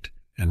attacked,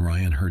 and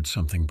Ryan heard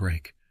something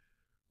break.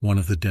 One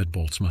of the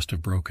deadbolts must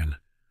have broken.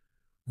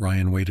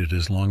 Ryan waited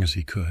as long as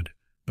he could,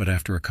 but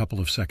after a couple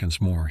of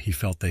seconds more, he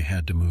felt they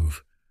had to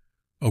move.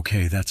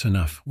 "Okay, that's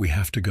enough. We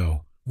have to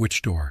go.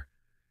 Which door?"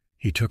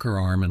 He took her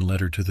arm and led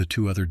her to the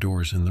two other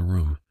doors in the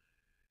room.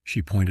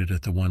 She pointed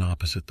at the one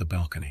opposite the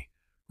balcony.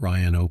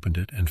 Ryan opened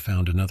it and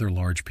found another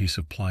large piece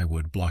of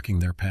plywood blocking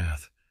their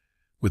path.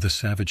 With a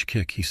savage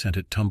kick, he sent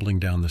it tumbling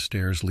down the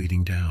stairs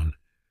leading down.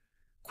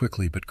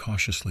 Quickly but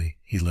cautiously,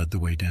 he led the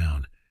way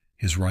down,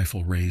 his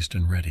rifle raised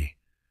and ready.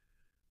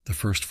 The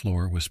first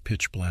floor was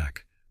pitch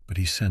black, but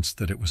he sensed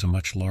that it was a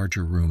much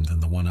larger room than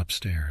the one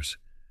upstairs.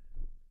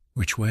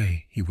 "Which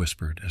way?" he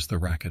whispered as the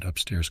racket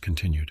upstairs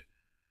continued.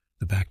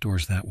 "The back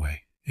door's that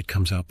way. It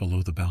comes out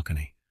below the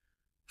balcony."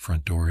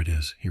 "Front door it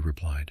is," he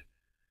replied.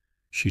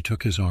 She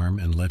took his arm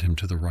and led him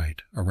to the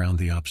right, around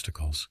the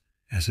obstacles.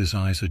 As his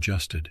eyes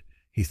adjusted,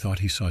 he thought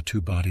he saw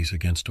two bodies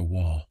against a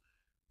wall,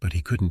 but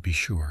he couldn't be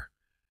sure.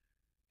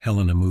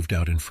 Helena moved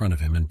out in front of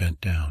him and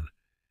bent down.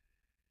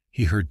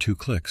 He heard 2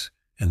 clicks,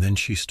 and then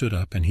she stood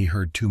up and he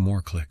heard 2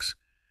 more clicks.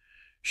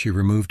 She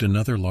removed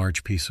another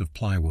large piece of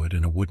plywood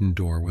and a wooden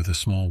door with a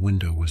small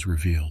window was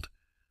revealed.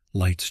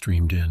 Light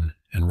streamed in,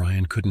 and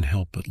Ryan couldn't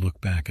help but look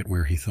back at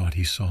where he thought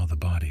he saw the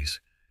bodies.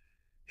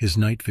 His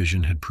night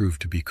vision had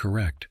proved to be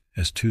correct,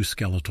 as 2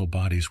 skeletal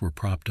bodies were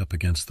propped up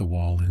against the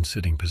wall in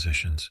sitting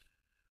positions.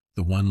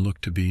 The one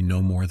looked to be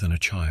no more than a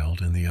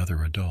child and the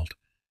other adult.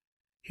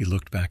 He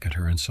looked back at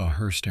her and saw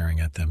her staring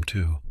at them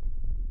too.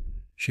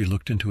 She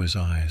looked into his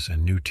eyes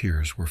and new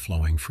tears were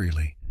flowing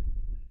freely.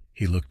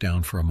 He looked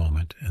down for a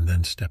moment and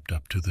then stepped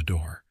up to the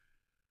door.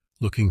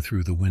 Looking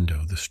through the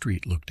window, the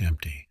street looked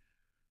empty.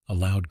 A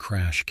loud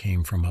crash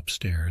came from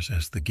upstairs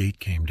as the gate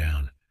came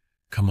down.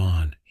 "Come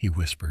on," he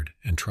whispered,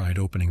 and tried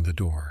opening the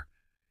door.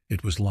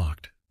 It was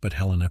locked, but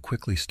Helena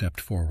quickly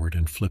stepped forward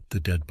and flipped the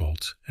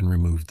deadbolts and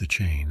removed the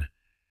chain.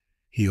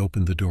 He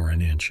opened the door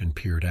an inch and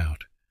peered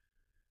out.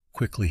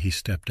 Quickly he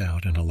stepped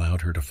out and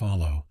allowed her to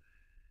follow,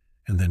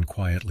 and then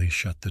quietly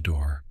shut the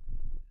door.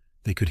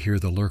 They could hear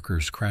the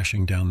lurkers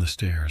crashing down the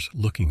stairs,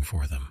 looking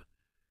for them.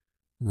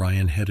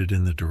 Ryan headed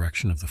in the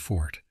direction of the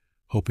fort,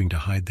 hoping to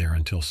hide there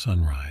until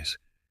sunrise.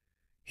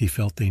 He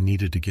felt they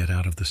needed to get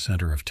out of the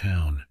center of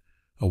town,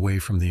 away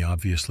from the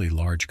obviously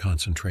large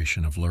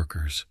concentration of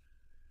lurkers.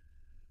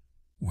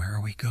 "Where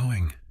are we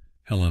going?"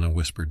 Helena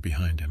whispered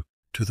behind him.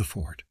 "To the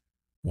fort."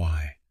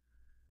 "Why?"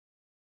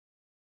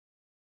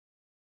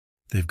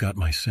 "They've got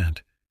my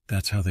scent.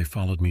 That's how they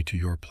followed me to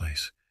your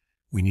place.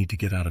 We need to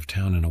get out of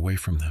town and away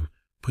from them,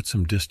 put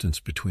some distance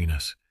between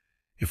us.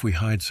 If we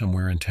hide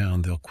somewhere in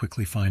town, they'll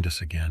quickly find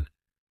us again."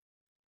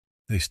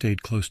 They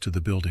stayed close to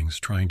the buildings,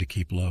 trying to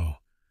keep low.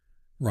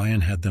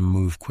 Ryan had them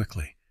move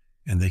quickly,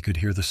 and they could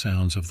hear the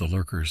sounds of the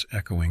lurkers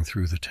echoing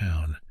through the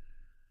town.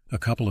 A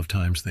couple of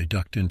times they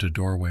ducked into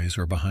doorways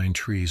or behind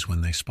trees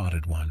when they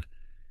spotted one.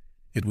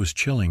 It was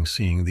chilling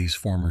seeing these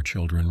former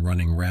children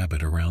running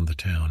rabid around the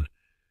town,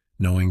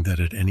 knowing that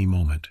at any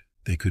moment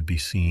they could be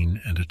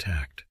seen and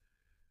attacked.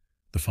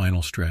 The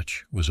final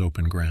stretch was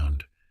open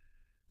ground.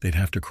 They'd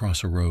have to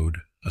cross a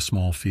road, a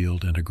small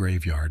field, and a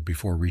graveyard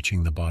before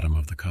reaching the bottom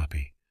of the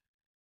kopje.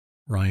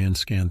 Ryan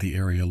scanned the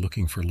area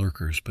looking for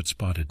lurkers but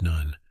spotted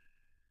none.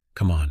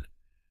 "Come on."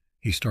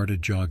 He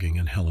started jogging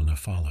and Helena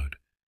followed.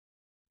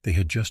 They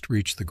had just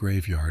reached the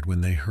graveyard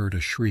when they heard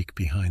a shriek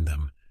behind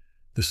them.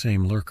 The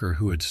same lurker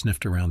who had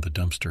sniffed around the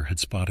dumpster had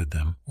spotted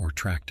them or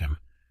tracked him.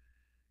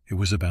 It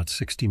was about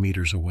 60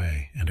 meters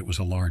away, and it was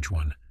a large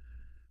one.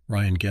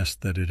 Ryan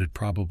guessed that it had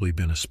probably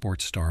been a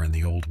sports star in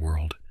the old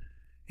world.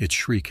 Its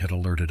shriek had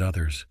alerted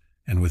others,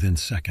 and within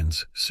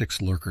seconds,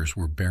 6 lurkers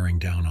were bearing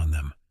down on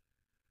them.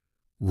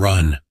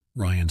 "Run!"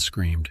 Ryan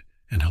screamed,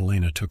 and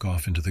Helena took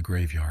off into the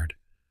graveyard.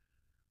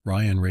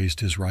 Ryan raised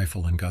his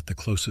rifle and got the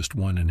closest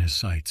one in his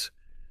sights.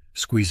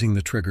 Squeezing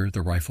the trigger,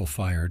 the rifle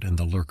fired and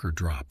the lurker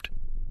dropped.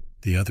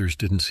 The others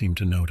didn't seem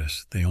to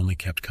notice, they only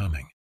kept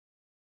coming.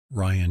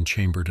 Ryan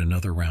chambered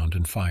another round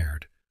and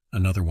fired.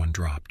 Another one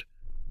dropped.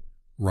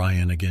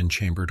 Ryan again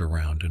chambered a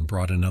round and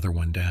brought another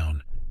one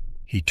down.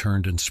 He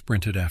turned and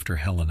sprinted after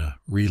Helena,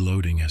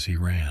 reloading as he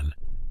ran.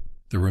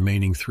 The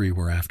remaining 3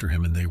 were after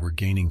him and they were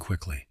gaining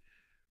quickly.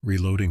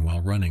 Reloading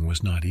while running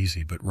was not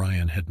easy, but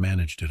Ryan had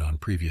managed it on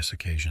previous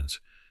occasions.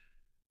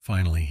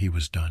 Finally, he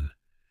was done.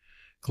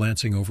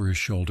 Glancing over his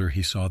shoulder,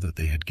 he saw that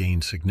they had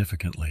gained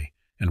significantly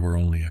and were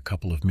only a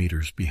couple of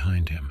meters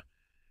behind him.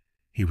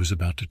 He was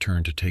about to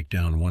turn to take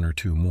down 1 or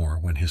 2 more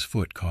when his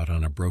foot caught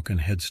on a broken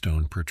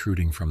headstone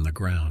protruding from the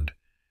ground.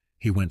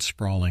 He went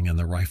sprawling and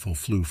the rifle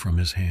flew from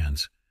his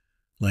hands.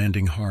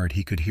 Landing hard,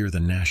 he could hear the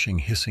gnashing,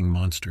 hissing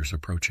monsters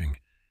approaching.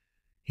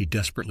 He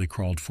desperately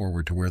crawled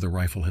forward to where the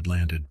rifle had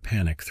landed,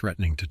 panic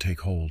threatening to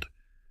take hold.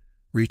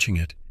 Reaching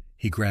it,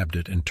 he grabbed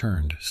it and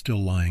turned,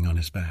 still lying on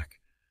his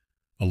back.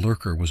 A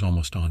lurker was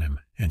almost on him,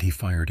 and he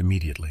fired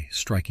immediately,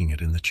 striking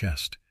it in the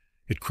chest.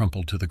 It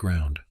crumpled to the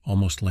ground,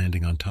 almost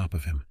landing on top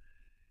of him.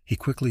 He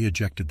quickly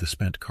ejected the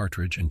spent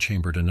cartridge and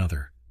chambered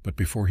another, but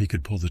before he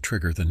could pull the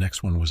trigger, the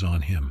next one was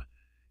on him.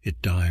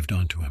 It dived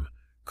onto him,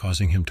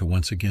 causing him to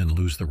once again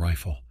lose the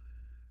rifle.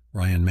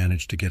 Ryan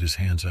managed to get his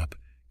hands up,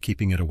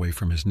 keeping it away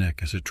from his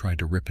neck as it tried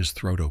to rip his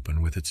throat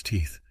open with its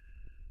teeth.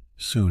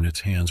 Soon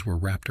its hands were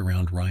wrapped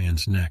around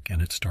Ryan's neck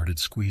and it started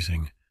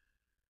squeezing.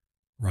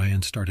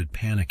 Ryan started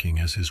panicking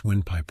as his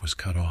windpipe was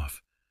cut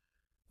off.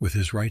 With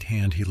his right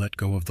hand he let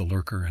go of the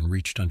lurker and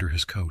reached under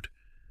his coat.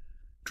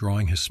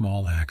 Drawing his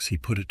small axe, he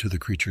put it to the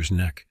creature's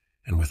neck,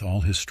 and with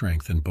all his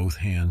strength in both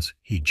hands,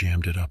 he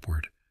jammed it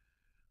upward.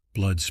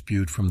 Blood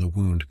spewed from the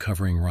wound,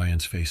 covering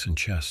Ryan's face and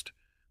chest,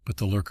 but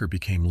the lurker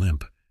became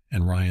limp,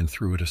 and Ryan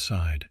threw it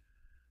aside.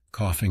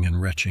 Coughing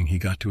and retching, he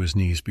got to his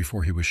knees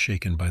before he was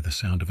shaken by the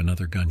sound of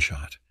another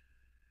gunshot.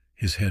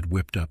 His head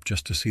whipped up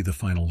just to see the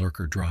final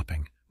lurker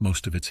dropping,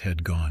 most of its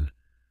head gone.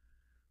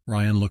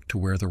 Ryan looked to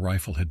where the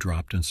rifle had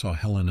dropped and saw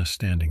Helena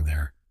standing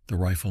there, the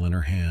rifle in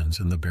her hands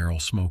and the barrel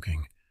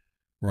smoking.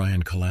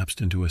 Ryan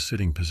collapsed into a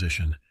sitting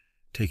position,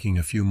 taking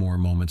a few more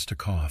moments to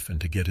cough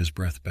and to get his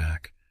breath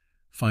back.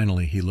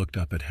 Finally, he looked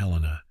up at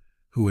Helena,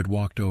 who had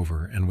walked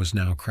over and was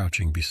now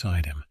crouching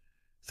beside him.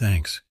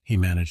 "Thanks," he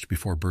managed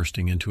before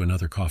bursting into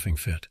another coughing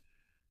fit.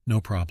 "No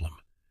problem,"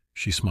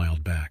 she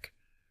smiled back.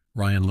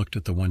 Ryan looked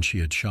at the one she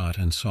had shot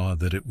and saw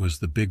that it was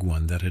the big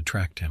one that had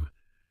tracked him.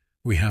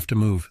 "We have to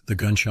move. The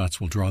gunshots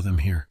will draw them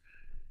here."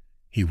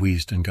 He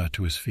wheezed and got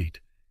to his feet.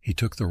 He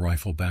took the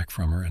rifle back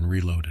from her and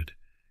reloaded.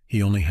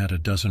 He only had a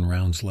dozen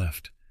rounds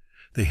left.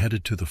 They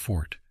headed to the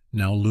fort,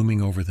 now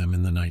looming over them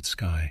in the night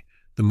sky,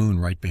 the moon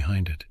right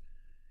behind it.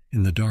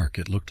 In the dark,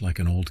 it looked like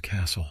an old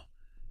castle.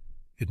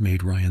 It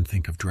made Ryan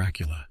think of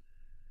Dracula.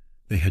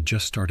 They had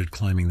just started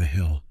climbing the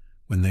hill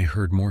when they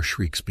heard more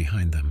shrieks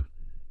behind them.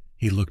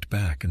 He looked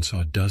back and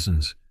saw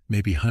dozens,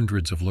 maybe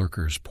hundreds of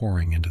lurkers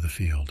pouring into the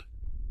field.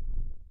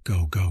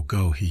 "Go, go,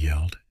 go," he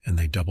yelled, and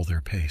they doubled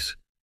their pace.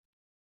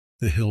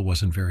 The hill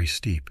wasn't very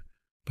steep,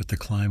 but the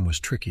climb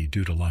was tricky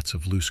due to lots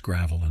of loose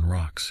gravel and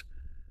rocks.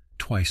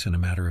 Twice in a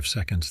matter of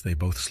seconds, they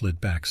both slid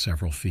back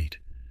several feet.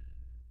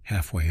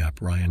 Halfway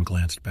up, Ryan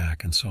glanced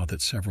back and saw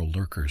that several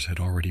lurkers had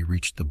already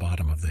reached the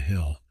bottom of the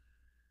hill.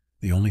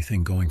 The only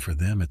thing going for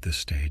them at this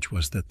stage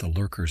was that the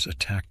lurkers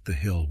attacked the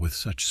hill with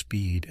such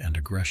speed and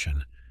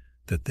aggression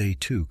that they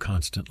too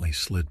constantly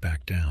slid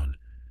back down.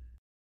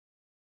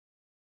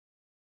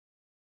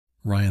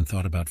 Ryan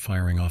thought about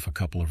firing off a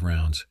couple of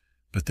rounds,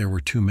 but there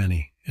were too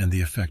many, and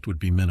the effect would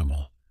be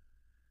minimal.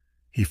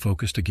 He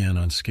focused again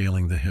on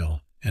scaling the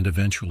hill, and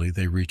eventually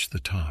they reached the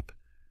top.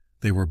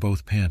 They were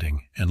both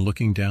panting, and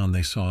looking down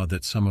they saw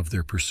that some of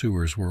their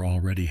pursuers were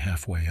already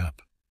halfway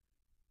up.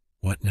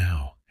 "What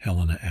now?"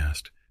 Helena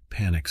asked,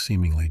 panic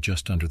seemingly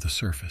just under the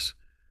surface.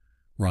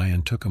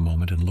 Ryan took a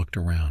moment and looked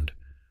around.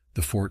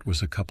 The fort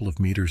was a couple of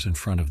meters in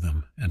front of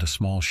them, and a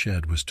small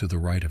shed was to the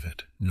right of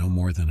it, no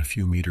more than a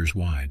few meters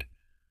wide.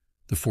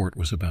 The fort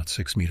was about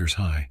 6 meters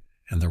high,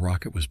 and the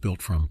rock it was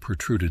built from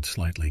protruded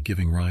slightly,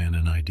 giving Ryan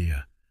an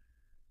idea.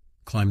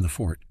 "Climb the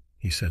fort,"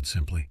 he said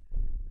simply.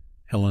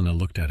 Helena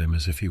looked at him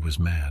as if he was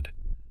mad.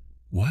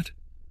 "What?"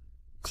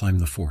 "Climb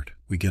the fort.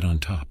 We get on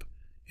top.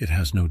 It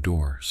has no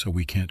door, so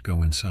we can't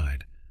go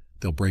inside.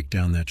 They'll break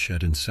down that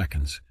shed in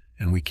seconds,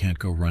 and we can't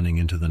go running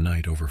into the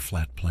night over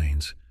flat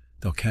plains.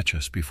 They'll catch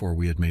us before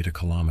we had made a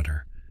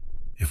kilometer.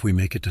 If we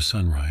make it to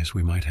sunrise,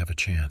 we might have a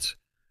chance.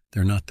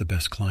 They're not the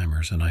best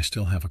climbers, and I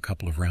still have a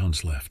couple of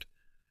rounds left."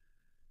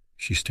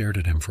 She stared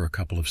at him for a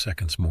couple of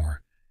seconds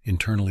more,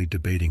 internally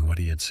debating what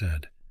he had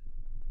said.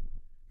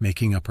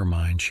 Making up her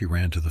mind, she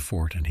ran to the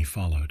fort and he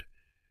followed.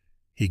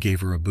 He gave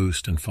her a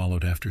boost and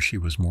followed after she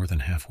was more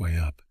than halfway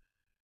up.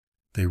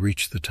 They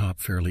reached the top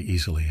fairly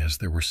easily as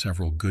there were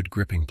several good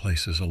gripping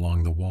places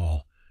along the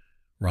wall.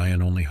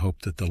 Ryan only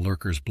hoped that the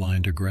lurkers'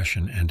 blind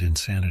aggression and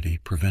insanity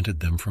prevented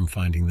them from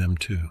finding them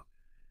too.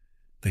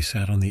 They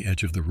sat on the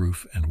edge of the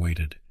roof and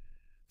waited.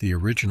 The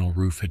original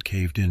roof had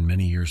caved in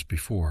many years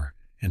before,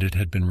 and it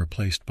had been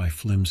replaced by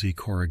flimsy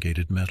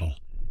corrugated metal.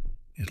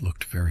 It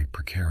looked very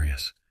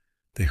precarious.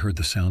 They heard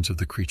the sounds of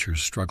the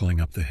creatures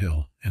struggling up the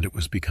hill, and it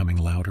was becoming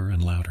louder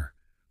and louder.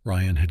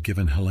 Ryan had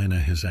given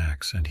Helena his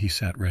axe, and he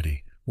sat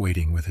ready,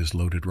 waiting with his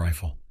loaded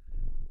rifle.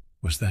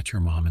 "Was that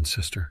your mom and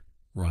sister?"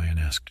 Ryan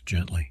asked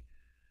gently.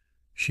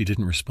 She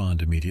didn't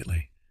respond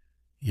immediately.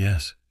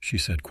 "Yes," she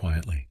said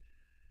quietly.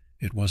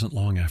 "It wasn't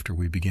long after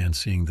we began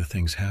seeing the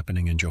things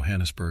happening in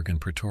Johannesburg and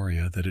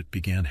Pretoria that it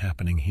began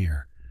happening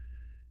here.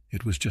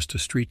 It was just a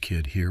street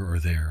kid here or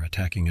there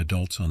attacking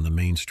adults on the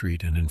main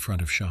street and in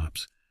front of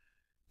shops.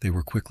 They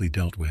were quickly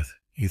dealt with,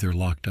 either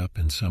locked up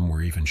and some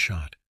were even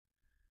shot.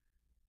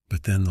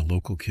 But then the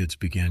local kids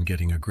began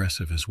getting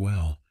aggressive as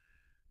well.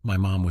 My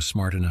mom was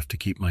smart enough to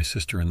keep my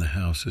sister in the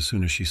house as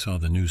soon as she saw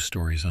the news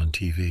stories on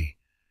TV.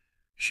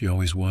 She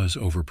always was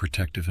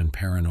overprotective and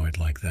paranoid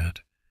like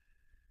that.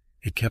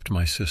 It kept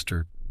my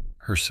sister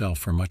herself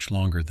for much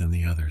longer than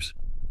the others.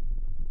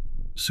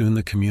 Soon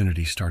the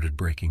community started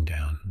breaking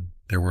down.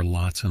 There were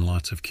lots and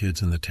lots of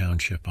kids in the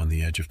township on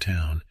the edge of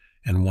town,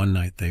 and one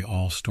night they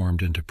all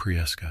stormed into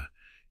Prieska,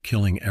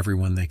 killing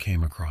everyone they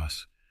came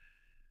across.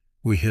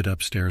 We hid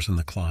upstairs in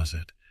the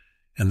closet,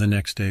 and the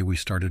next day we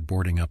started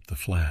boarding up the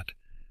flat.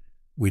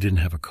 We didn't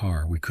have a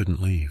car, we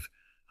couldn't leave.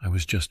 I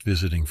was just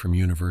visiting from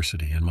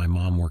university, and my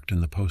mom worked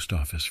in the post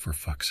office, for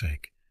fuck's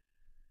sake.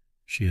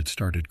 She had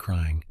started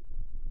crying.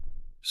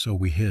 So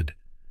we hid.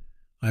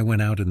 I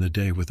went out in the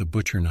day with a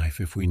butcher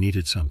knife if we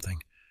needed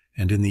something,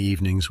 and in the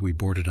evenings we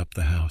boarded up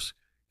the house,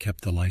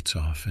 kept the lights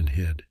off, and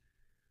hid.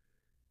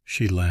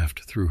 She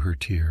laughed through her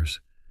tears.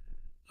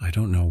 I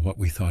don't know what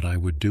we thought I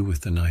would do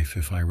with the knife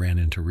if I ran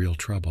into real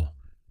trouble,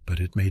 but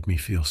it made me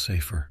feel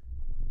safer.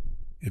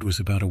 It was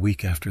about a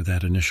week after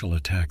that initial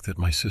attack that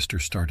my sister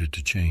started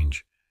to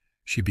change.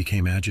 She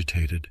became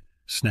agitated,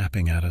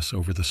 snapping at us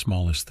over the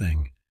smallest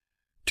thing.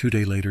 2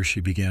 days later she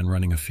began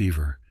running a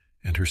fever,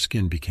 and her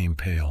skin became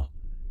pale.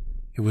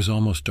 It was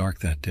almost dark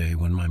that day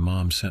when my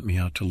mom sent me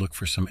out to look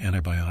for some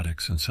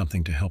antibiotics and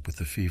something to help with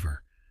the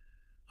fever.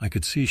 I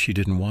could see she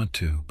didn't want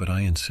to, but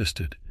I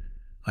insisted.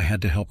 I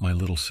had to help my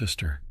little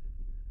sister.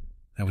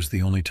 That was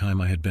the only time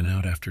I had been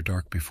out after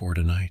dark before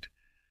tonight.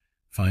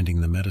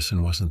 Finding the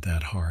medicine wasn't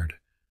that hard.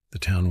 The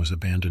town was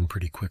abandoned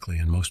pretty quickly,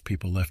 and most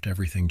people left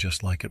everything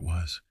just like it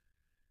was.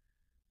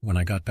 When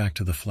I got back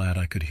to the flat,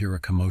 I could hear a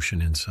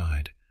commotion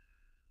inside.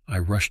 I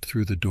rushed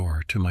through the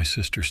door to my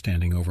sister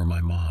standing over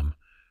my mom,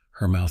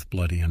 her mouth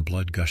bloody and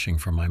blood gushing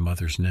from my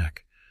mother's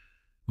neck.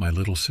 My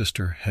little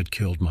sister had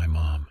killed my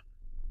mom.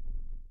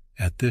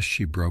 At this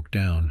she broke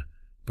down,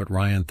 but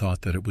Ryan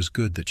thought that it was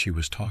good that she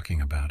was talking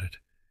about it.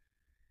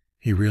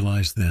 He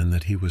realized then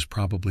that he was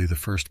probably the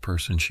first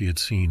person she had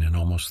seen in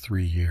almost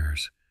 3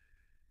 years.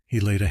 He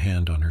laid a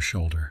hand on her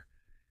shoulder.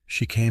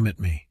 She came at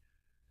me.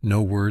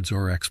 No words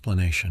or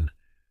explanation,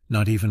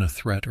 not even a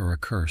threat or a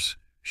curse.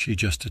 She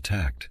just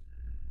attacked.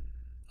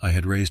 I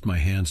had raised my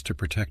hands to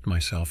protect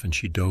myself, and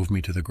she dove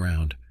me to the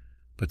ground,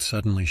 but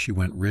suddenly she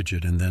went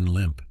rigid and then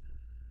limp.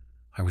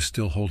 I was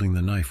still holding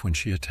the knife when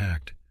she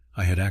attacked.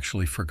 I had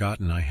actually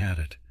forgotten I had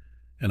it,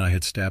 and I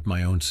had stabbed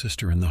my own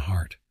sister in the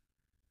heart.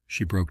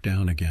 She broke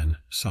down again,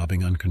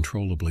 sobbing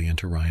uncontrollably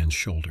into Ryan's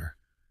shoulder.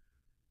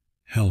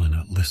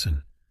 "Helena,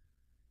 listen."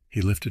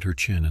 He lifted her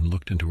chin and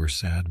looked into her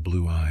sad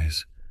blue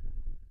eyes.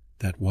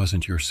 "That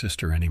wasn't your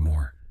sister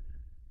anymore.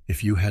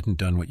 If you hadn't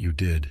done what you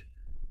did,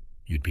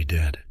 you'd be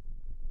dead."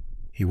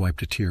 He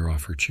wiped a tear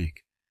off her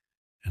cheek.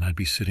 "And I'd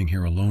be sitting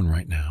here alone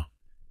right now,"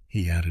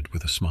 he added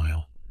with a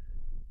smile.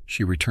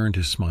 She returned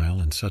his smile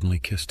and suddenly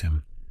kissed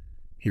him.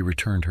 He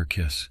returned her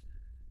kiss.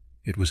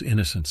 It was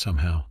innocent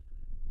somehow.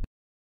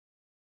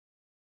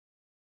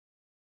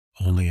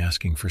 Only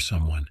asking for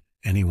someone,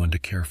 anyone to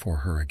care for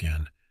her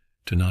again,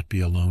 to not be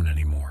alone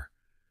anymore.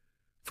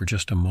 For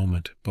just a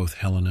moment, both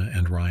Helena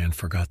and Ryan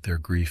forgot their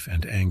grief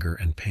and anger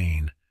and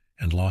pain,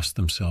 and lost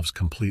themselves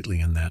completely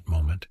in that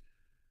moment.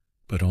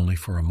 But only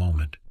for a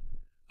moment.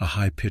 A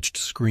high-pitched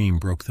scream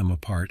broke them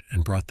apart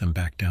and brought them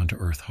back down to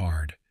earth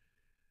hard.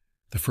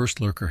 The first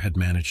lurker had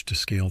managed to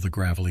scale the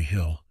gravelly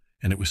hill,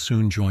 and it was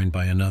soon joined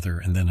by another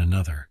and then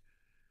another.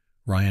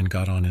 Ryan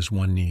got on his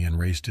one knee and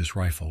raised his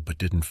rifle, but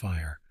didn't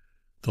fire.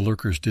 The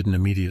lurkers didn't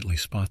immediately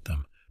spot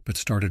them, but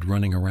started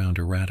running around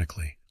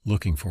erratically,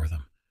 looking for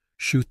them.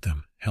 "Shoot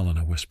them,"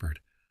 Helena whispered.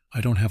 "I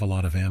don't have a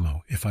lot of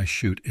ammo. If I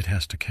shoot, it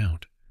has to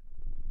count."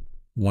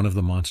 One of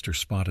the monsters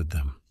spotted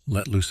them,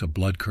 let loose a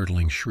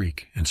blood-curdling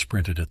shriek, and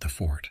sprinted at the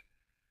fort.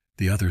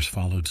 The others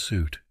followed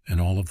suit, and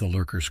all of the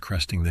lurkers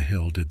cresting the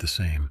hill did the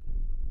same.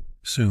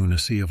 Soon a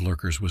sea of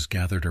lurkers was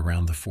gathered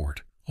around the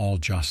fort, all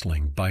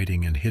jostling,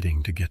 biting, and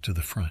hitting to get to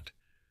the front.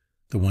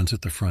 The ones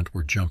at the front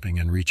were jumping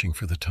and reaching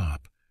for the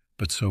top,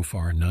 but so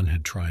far none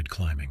had tried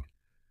climbing.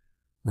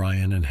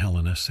 Ryan and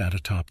Helena sat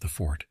atop the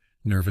fort,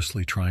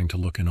 nervously trying to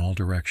look in all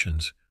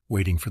directions,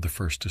 waiting for the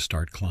first to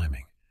start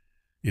climbing.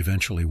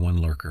 Eventually one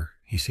lurker,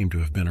 he seemed to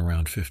have been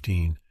around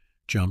 15,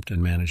 jumped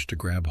and managed to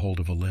grab hold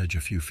of a ledge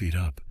a few feet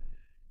up.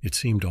 It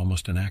seemed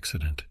almost an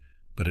accident,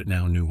 but it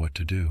now knew what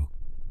to do.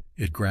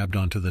 It grabbed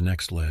onto the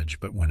next ledge,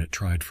 but when it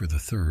tried for the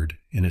third,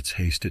 in its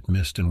haste it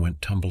missed and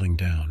went tumbling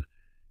down.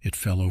 It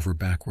fell over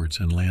backwards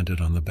and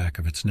landed on the back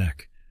of its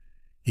neck.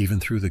 Even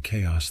through the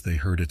chaos they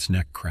heard its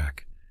neck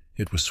crack.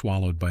 It was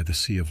swallowed by the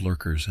sea of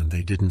lurkers, and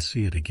they didn't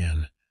see it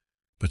again.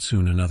 But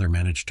soon another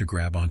managed to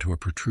grab onto a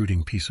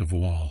protruding piece of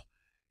wall.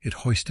 It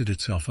hoisted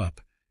itself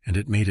up, and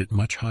it made it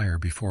much higher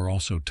before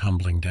also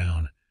tumbling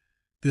down.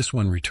 This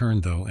one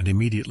returned, though, and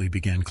immediately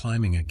began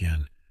climbing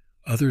again.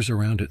 Others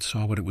around it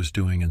saw what it was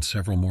doing, and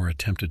several more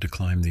attempted to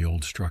climb the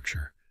old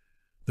structure.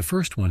 The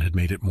first one had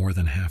made it more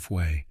than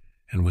halfway,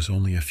 and was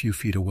only a few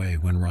feet away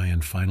when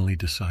Ryan finally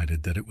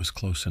decided that it was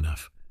close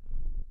enough.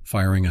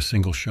 Firing a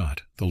single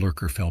shot, the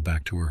lurker fell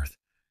back to earth.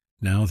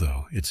 Now,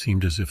 though, it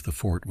seemed as if the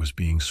fort was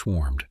being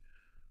swarmed.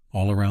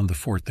 All around the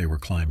fort they were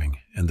climbing,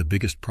 and the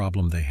biggest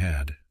problem they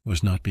had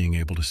was not being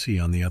able to see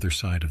on the other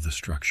side of the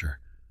structure.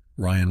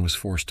 Ryan was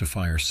forced to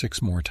fire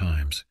 6 more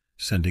times,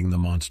 sending the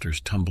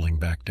monsters tumbling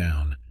back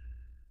down.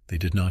 They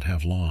did not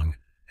have long,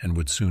 and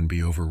would soon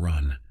be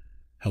overrun.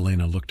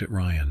 Helena looked at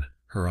Ryan,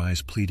 her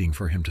eyes pleading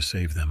for him to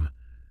save them,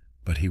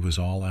 but he was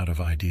all out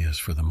of ideas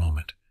for the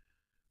moment.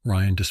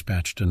 Ryan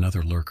dispatched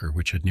another lurker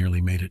which had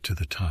nearly made it to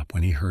the top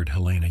when he heard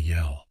Helena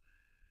yell.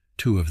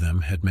 2 of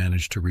them had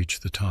managed to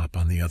reach the top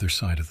on the other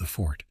side of the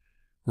fort.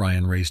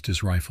 Ryan raised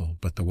his rifle,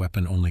 but the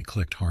weapon only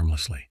clicked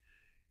harmlessly.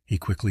 He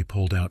quickly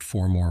pulled out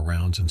 4 more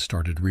rounds and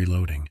started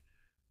reloading,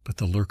 but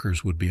the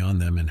lurkers would be on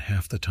them in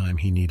half the time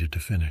he needed to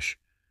finish.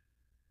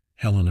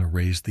 Helena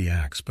raised the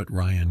axe, but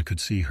Ryan could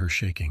see her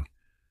shaking.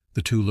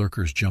 The 2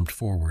 lurkers jumped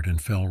forward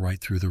and fell right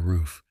through the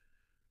roof.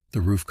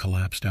 The roof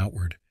collapsed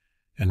outward,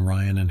 and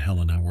Ryan and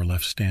Helena were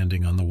left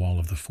standing on the wall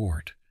of the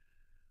fort.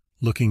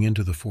 Looking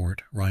into the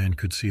fort, Ryan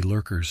could see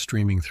lurkers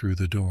streaming through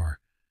the door,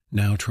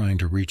 now trying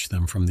to reach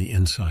them from the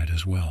inside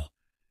as well.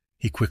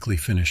 He quickly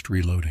finished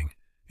reloading.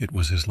 It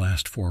was his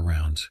last 4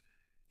 rounds.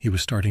 He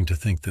was starting to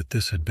think that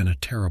this had been a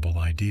terrible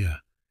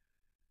idea.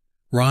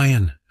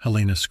 "Ryan!"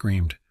 Helena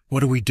screamed.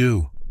 "What do we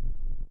do?"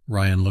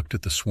 Ryan looked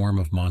at the swarm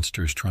of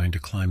monsters trying to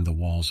climb the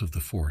walls of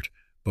the fort,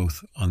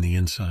 both on the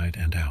inside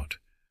and out.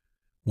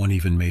 One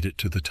even made it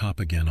to the top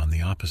again on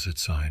the opposite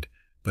side,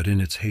 but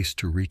in its haste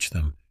to reach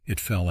them, it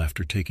fell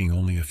after taking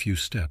only a few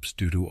steps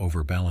due to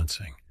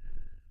overbalancing.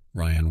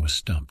 Ryan was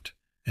stumped.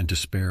 and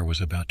despair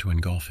was about to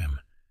engulf him.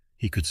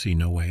 He could see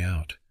no way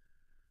out.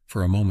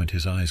 For a moment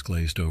his eyes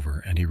glazed over,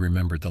 and he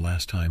remembered the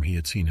last time he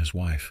had seen his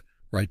wife,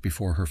 right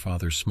before her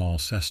father's small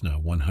Cessna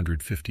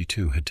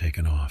 152 had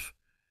taken off.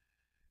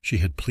 She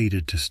had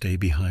pleaded to stay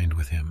behind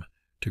with him,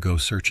 to go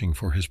searching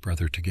for his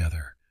brother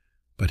together,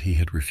 but he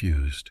had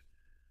refused.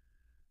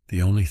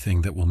 "The only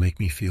thing that will make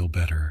me feel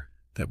better,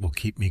 that will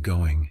keep me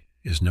going,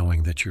 is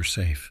knowing that you're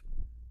safe,"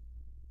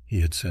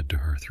 he had said to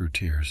her through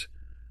tears.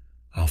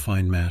 "I'll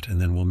find Matt and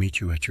then we'll meet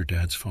you at your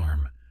dad's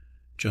farm.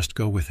 Just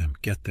go with him,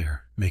 get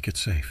there, make it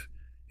safe.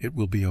 It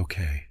will be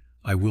okay.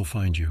 I will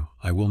find you.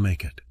 I will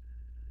make it."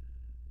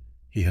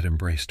 He had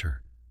embraced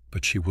her,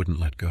 but she wouldn't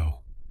let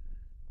go.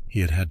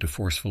 He had had to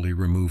forcefully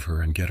remove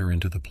her and get her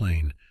into the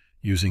plane,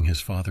 using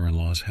his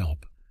father-in-law's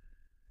help.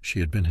 She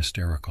had been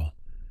hysterical,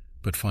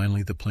 but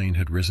finally the plane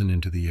had risen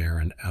into the air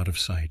and out of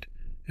sight,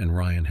 and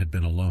Ryan had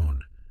been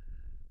alone.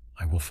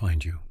 "I will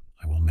find you.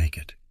 I will make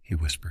it," he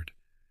whispered.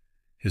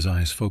 His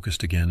eyes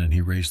focused again and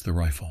he raised the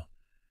rifle.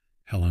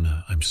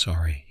 "Helena, I'm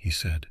sorry," he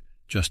said,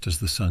 just as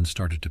the sun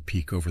started to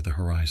peek over the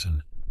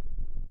horizon.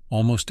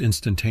 Almost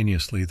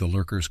instantaneously the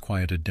lurkers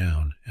quieted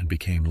down and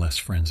became less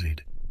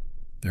frenzied.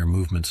 Their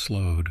movements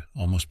slowed,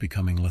 almost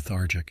becoming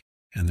lethargic,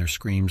 and their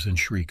screams and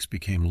shrieks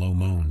became low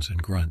moans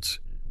and grunts.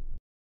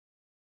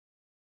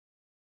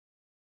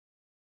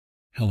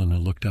 Helena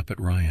looked up at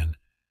Ryan,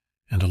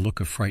 and a look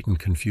of frightened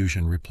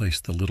confusion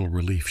replaced the little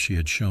relief she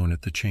had shown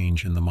at the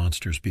change in the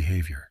monster's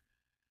behavior.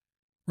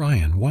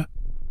 "Ryan, what?"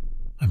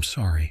 "I'm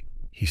sorry,"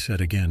 he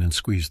said again and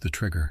squeezed the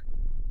trigger.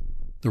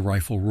 The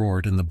rifle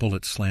roared and the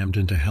bullet slammed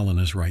into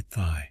Helena's right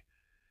thigh.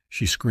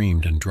 She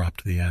screamed and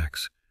dropped the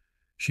axe.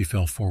 She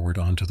fell forward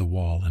onto the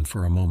wall, and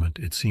for a moment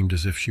it seemed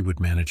as if she would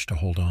manage to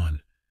hold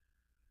on.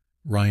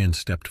 Ryan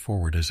stepped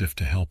forward as if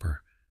to help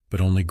her, but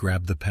only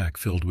grabbed the pack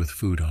filled with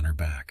food on her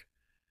back.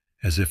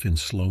 As if in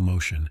slow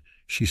motion,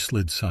 she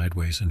slid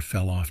sideways and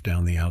fell off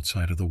down the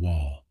outside of the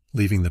wall,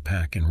 leaving the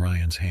pack in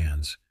Ryan's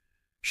hands.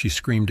 She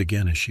screamed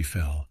again as she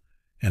fell,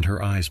 and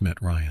her eyes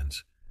met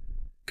Ryan's.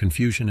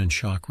 Confusion and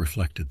shock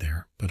reflected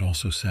there, but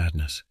also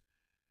sadness.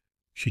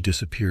 She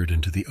disappeared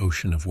into the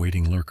ocean of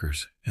waiting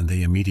lurkers, and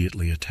they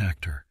immediately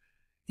attacked her.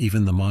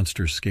 Even the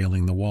monsters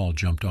scaling the wall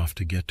jumped off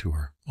to get to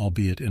her,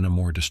 albeit in a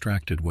more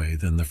distracted way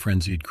than the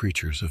frenzied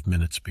creatures of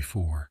minutes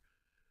before.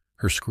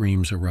 Her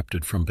screams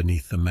erupted from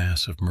beneath the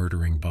mass of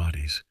murdering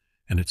bodies,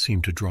 and it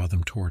seemed to draw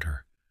them toward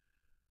her.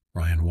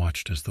 Ryan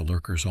watched as the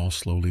lurkers all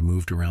slowly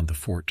moved around the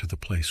fort to the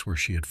place where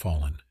she had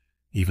fallen,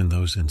 even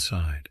those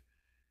inside.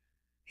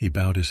 He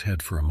bowed his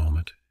head for a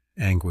moment,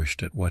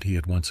 anguished at what he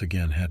had once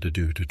again had to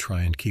do to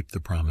try and keep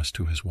the promise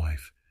to his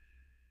wife.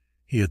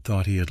 He had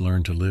thought he had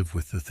learned to live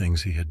with the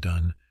things he had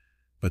done,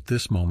 but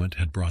this moment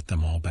had brought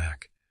them all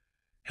back.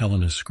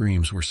 Helena's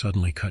screams were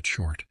suddenly cut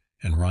short,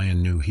 and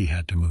Ryan knew he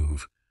had to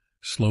move.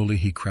 Slowly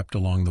he crept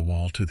along the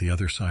wall to the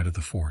other side of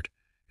the fort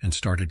and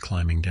started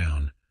climbing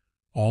down.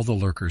 All the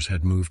lurkers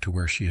had moved to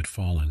where she had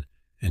fallen,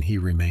 and he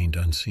remained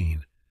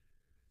unseen.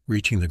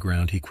 Reaching the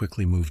ground, he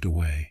quickly moved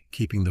away,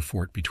 keeping the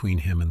fort between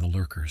him and the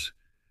lurkers.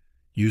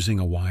 Using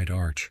a wide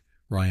arch,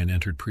 Ryan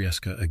entered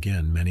Prieska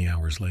again many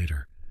hours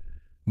later.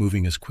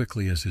 Moving as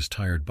quickly as his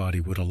tired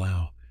body would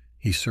allow,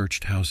 he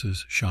searched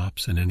houses,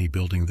 shops, and any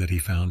building that he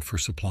found for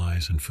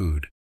supplies and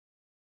food.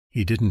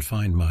 He didn't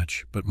find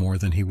much, but more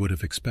than he would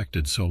have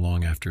expected so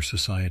long after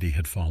society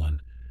had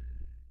fallen.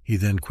 He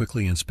then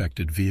quickly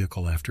inspected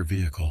vehicle after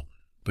vehicle,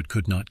 but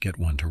could not get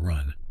one to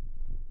run.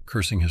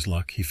 Cursing his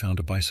luck, he found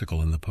a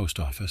bicycle in the post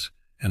office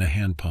and a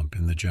hand pump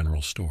in the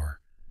general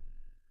store.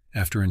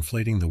 After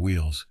inflating the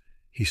wheels,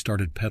 he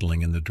started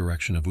pedaling in the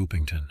direction of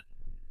Oopington.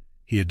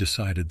 He had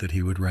decided that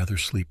he would rather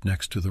sleep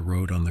next to the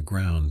road on the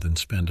ground than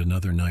spend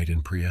another night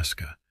in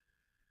Prieska.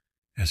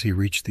 As he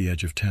reached the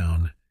edge of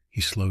town,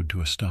 he slowed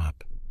to a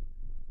stop.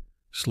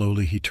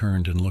 Slowly he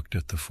turned and looked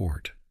at the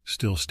fort,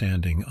 still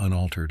standing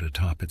unaltered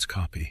atop its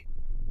copy.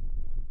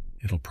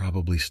 "It'll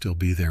probably still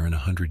be there in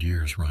 100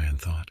 years, Ryan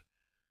thought.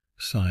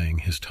 Sighing,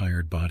 his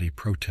tired body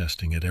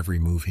protesting at every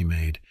move he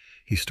made,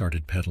 he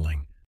started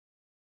pedaling.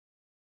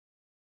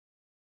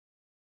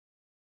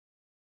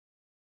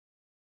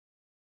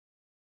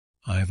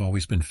 I have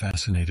always been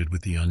fascinated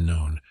with the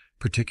unknown,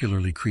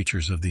 particularly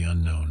creatures of the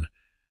unknown.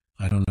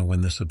 I don't know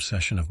when this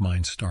obsession of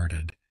mine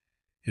started.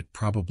 It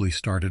probably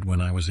started when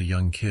I was a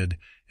young kid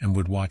and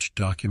would watch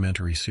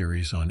documentary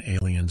series on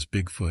aliens,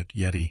 Bigfoot,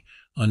 Yeti,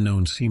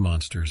 unknown sea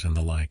monsters, and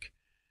the like.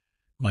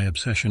 My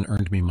obsession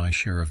earned me my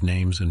share of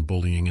names and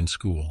bullying in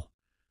school.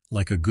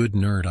 Like a good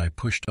nerd, I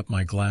pushed up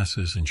my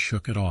glasses and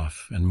shook it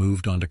off and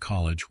moved on to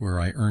college, where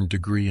I earned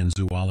degree in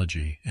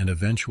zoology and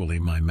eventually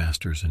my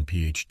master's and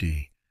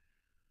PhD.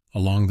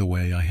 Along the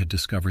way, I had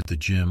discovered the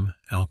gym,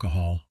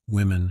 alcohol,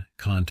 women,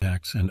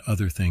 contacts, and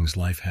other things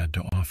life had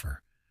to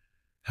offer.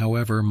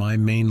 However, my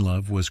main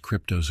love was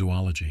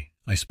cryptozoology.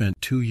 I spent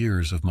 2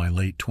 years of my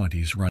late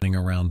 20s running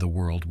around the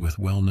world with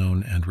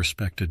well-known and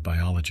respected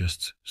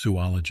biologists,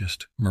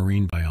 zoologists,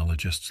 marine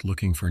biologists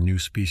looking for new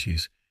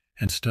species,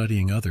 and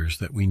studying others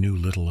that we knew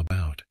little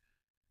about.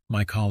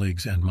 My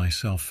colleagues and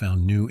myself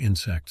found new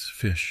insects,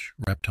 fish,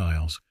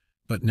 reptiles,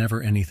 but never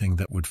anything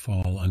that would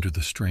fall under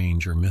the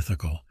strange or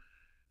mythical.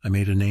 I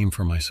made a name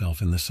for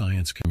myself in the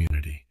science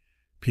community.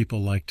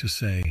 People liked to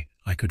say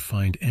I could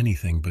find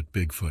anything but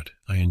Bigfoot.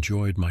 I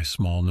enjoyed my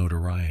small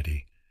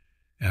notoriety.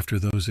 After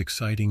those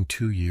exciting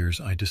 2 years,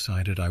 I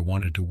decided I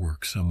wanted to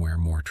work somewhere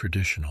more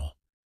traditional.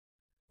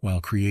 While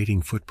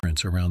creating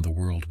footprints around the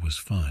world was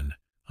fun,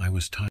 I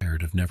was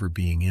tired of never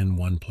being in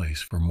one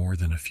place for more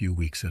than a few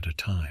weeks at a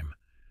time.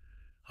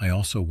 I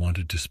also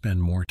wanted to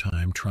spend more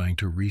time trying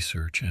to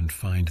research and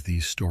find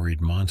these storied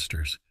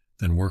monsters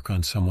than work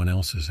on someone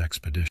else's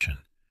expedition.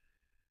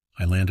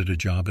 I landed a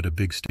job at a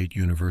big state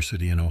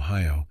university in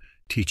Ohio,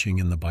 teaching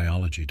in the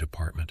biology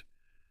department.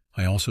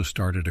 I also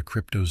started a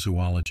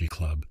cryptozoology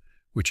club,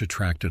 which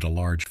attracted a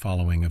large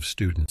following of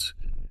students.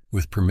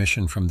 With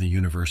permission from the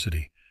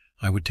university,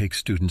 I would take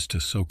students to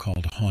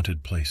so-called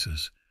haunted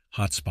places,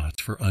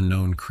 hotspots for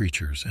unknown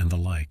creatures, and the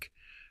like.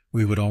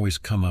 We would always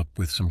come up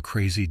with some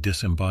crazy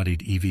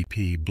disembodied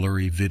EVP,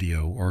 blurry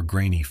video, or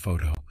grainy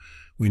photo.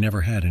 We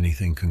never had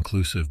anything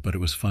conclusive, but it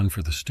was fun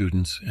for the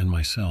students and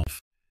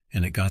myself,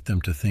 and it got them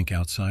to think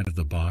outside of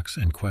the box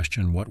and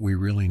question what we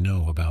really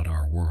know about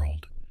our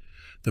world.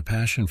 The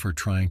passion for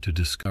trying to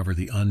discover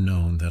the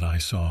unknown that I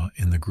saw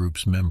in the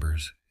group's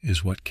members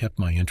is what kept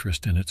my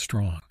interest in it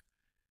strong.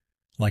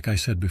 Like I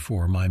said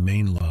before, my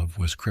main love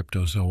was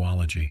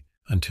cryptozoology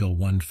until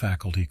one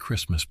faculty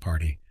Christmas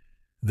party.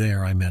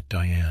 There I met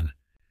Diane.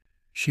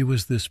 She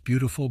was this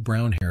beautiful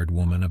brown-haired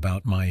woman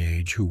about my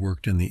age who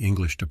worked in the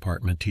English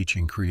department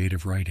teaching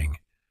creative writing.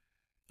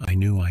 I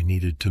knew I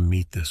needed to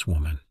meet this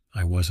woman.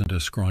 I wasn't a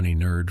scrawny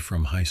nerd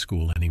from high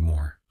school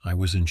anymore. I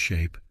was in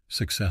shape,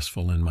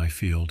 successful in my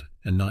field,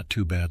 and not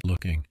too bad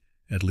looking.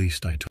 At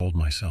least I told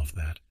myself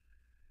that.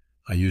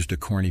 I used a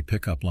corny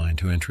pickup line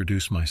to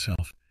introduce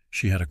myself.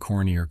 She had a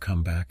cornier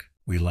comeback.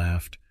 We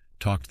laughed,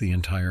 talked the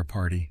entire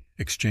party,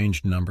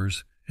 exchanged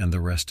numbers, and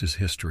the rest is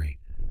history.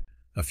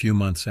 A few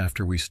months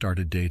after we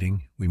started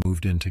dating, we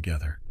moved in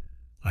together.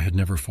 I had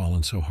never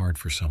fallen so hard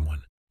for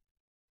someone.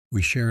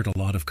 We shared a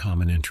lot of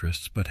common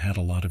interests, but had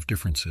a lot of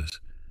differences.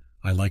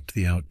 I liked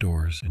the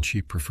outdoors, and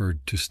she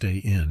preferred to stay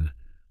in.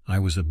 I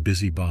was a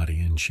busybody,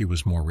 and she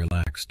was more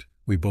relaxed.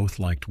 We both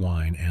liked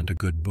wine and a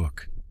good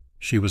book.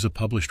 She was a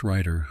published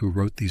writer who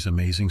wrote these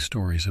amazing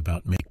stories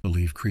about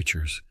make-believe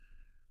creatures.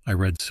 I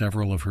read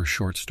several of her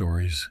short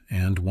stories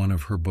and one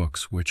of her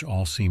books, which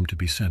all seemed to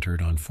be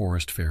centered on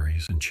forest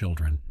fairies and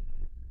children.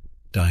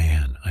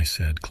 "Diane," I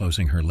said,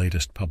 closing her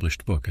latest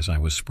published book as I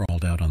was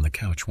sprawled out on the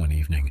couch one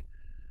evening,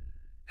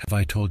 "have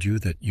I told you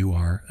that you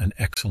are an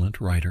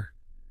excellent writer?"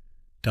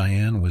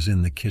 Diane was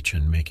in the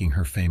kitchen making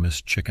her famous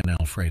chicken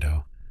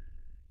Alfredo.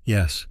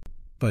 "Yes,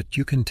 but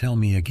you can tell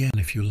me again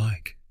if you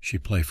like," she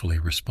playfully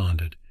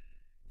responded.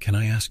 "Can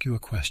I ask you a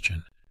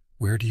question?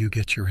 Where do you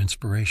get your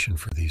inspiration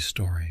for these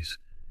stories?"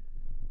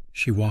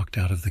 She walked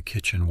out of the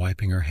kitchen,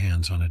 wiping her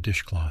hands on a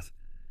dishcloth.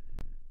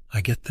 "I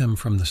get them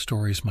from the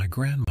stories my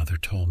grandmother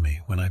told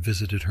me when I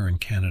visited her in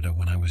Canada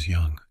when I was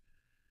young."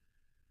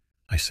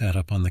 I sat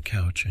up on the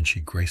couch and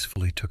she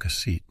gracefully took a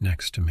seat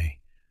next to me.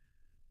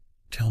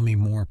 "Tell me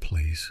more,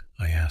 please,"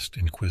 I asked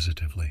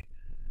inquisitively.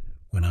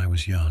 "When I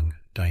was young,"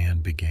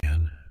 Diane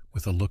began,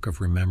 with a look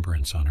of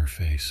remembrance on her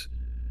face,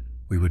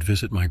 "we would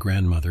visit my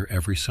grandmother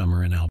every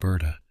summer in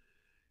Alberta.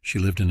 She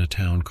lived in a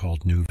town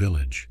called New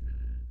Village.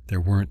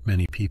 There weren't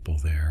many people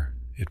there.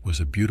 It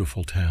was a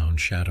beautiful town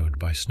shadowed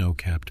by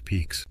snow-capped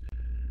peaks.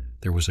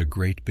 There was a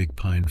great big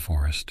pine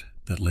forest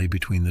that lay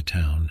between the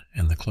town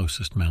and the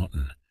closest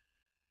mountain.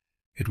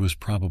 It was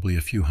probably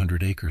a few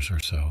hundred acres or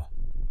so.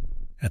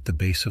 At the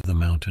base of the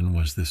mountain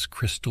was this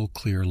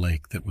crystal-clear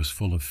lake that was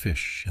full of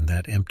fish and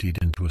that emptied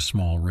into a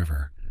small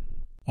river.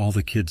 All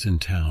the kids in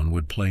town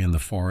would play in the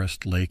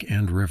forest, lake,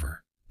 and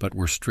river, but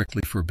were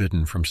strictly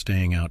forbidden from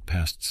staying out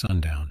past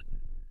sundown.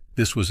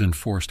 This was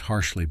enforced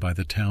harshly by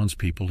the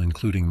townspeople,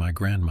 including my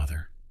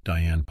grandmother."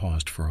 Diane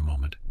paused for a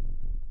moment.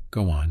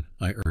 "Go on,"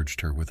 I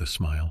urged her with a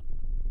smile.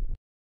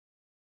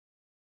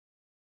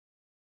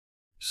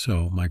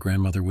 "So, my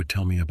grandmother would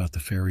tell me about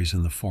the fairies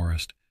in the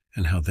forest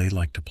and how they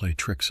liked to play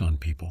tricks on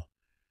people.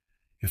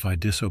 If I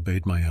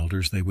disobeyed my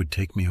elders, they would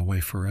take me away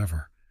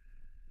forever.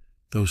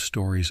 Those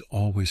stories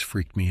always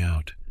freaked me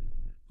out.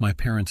 My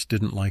parents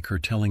didn't like her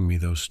telling me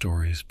those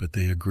stories, but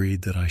they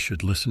agreed that I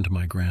should listen to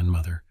my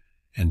grandmother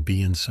and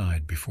be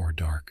inside before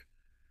dark.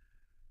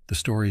 The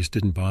stories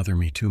didn't bother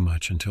me too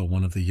much until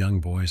one of the young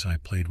boys I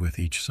played with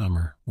each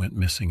summer went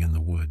missing in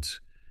the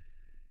woods.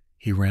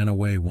 He ran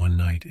away one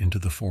night into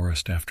the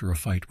forest after a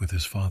fight with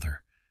his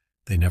father.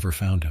 They never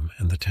found him,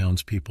 and the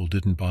townspeople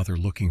didn't bother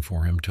looking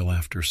for him till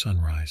after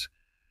sunrise.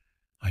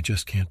 I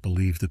just can't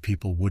believe the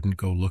people wouldn't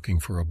go looking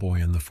for a boy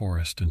in the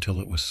forest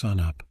until it was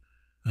sunup,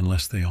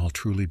 unless they all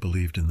truly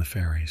believed in the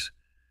fairies.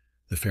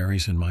 The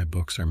fairies in my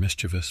books are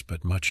mischievous,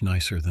 but much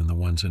nicer than the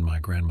ones in my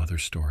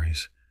grandmother's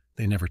stories.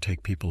 They never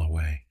take people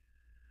away."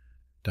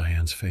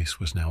 Diane's face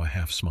was now a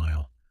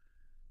half-smile.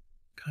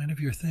 "Kind of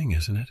your thing,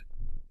 isn't it?"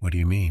 "What do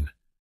you mean?"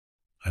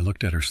 I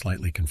looked at her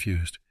slightly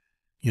confused.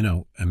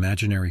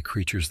 Imaginary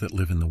creatures that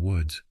live in the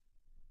woods.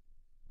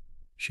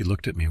 She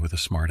looked at me with a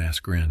smart-ass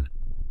grin.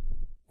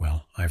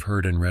 Well, I've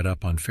heard and read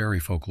up on fairy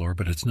folklore,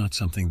 but it's not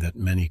something that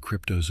many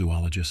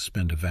cryptozoologists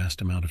spend a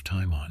vast amount of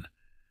time on.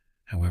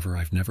 However,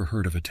 I've never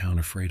heard of a town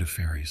afraid of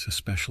fairies,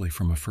 especially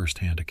from a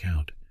first-hand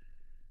account.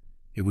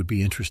 It would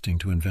be interesting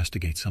to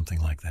investigate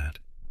something like that.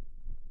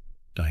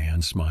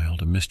 Diane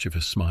smiled, a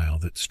mischievous smile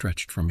that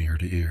stretched from ear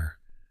to ear.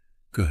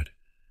 Good.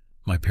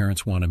 My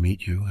parents want to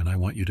meet you, and I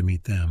want you to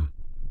meet them.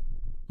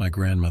 My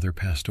grandmother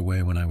passed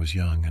away when I was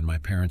young, and my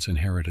parents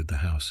inherited the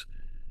house.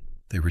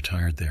 They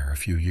retired there a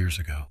few years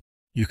ago.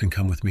 You can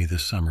come with me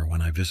this summer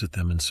when I visit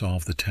them and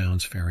solve the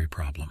town's fairy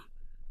problem.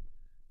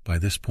 By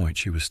this point,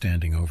 she was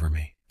standing over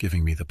me,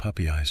 giving me the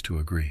puppy eyes to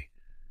agree.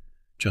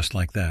 Just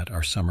like that,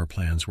 our summer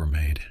plans were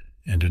made,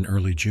 and in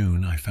early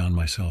June, I found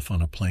myself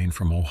on a plane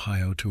from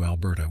Ohio to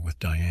Alberta with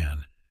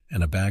Diane,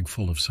 and a bag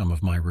full of some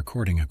of my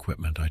recording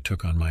equipment I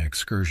took on my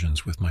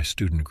excursions with my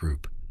student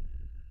group.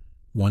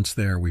 Once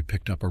there, we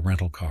picked up a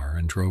rental car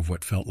and drove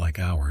what felt like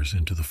hours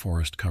into the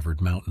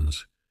forest-covered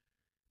mountains.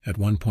 At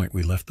one point,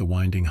 we left the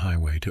winding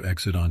highway to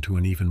exit onto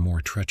an even more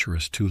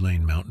treacherous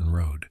two-lane mountain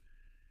road.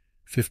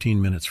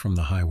 15 minutes from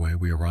the highway,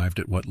 we arrived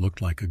at what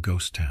looked like a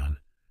ghost town.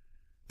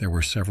 There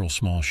were several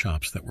small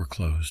shops that were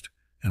closed,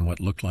 and what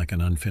looked like an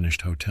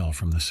unfinished hotel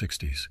from the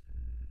 60s.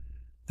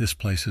 This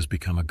place has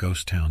become a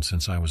ghost town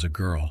since I was a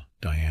girl,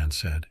 Diane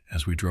said,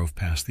 as we drove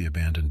past the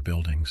abandoned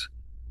buildings.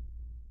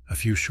 A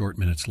few short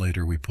minutes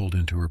later, we pulled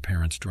into her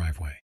parents'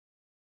 driveway.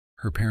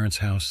 Her parents'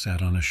 house sat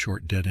on a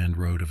short dead-end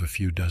road of a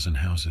few dozen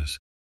houses.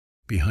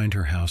 Behind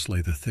her house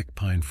lay the thick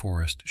pine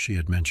forest she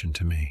had mentioned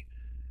to me.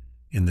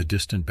 In the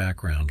distant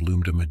background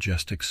loomed a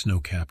majestic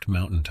snow-capped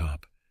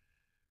mountaintop.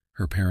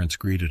 Her parents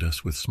greeted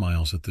us with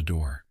smiles at the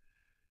door.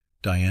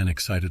 Diane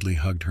excitedly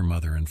hugged her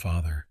mother and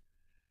father.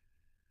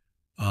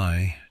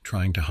 I,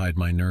 trying to hide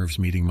my nerves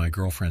meeting my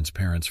girlfriend's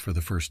parents for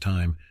the first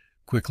time,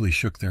 quickly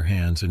shook their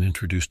hands and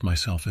introduced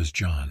myself as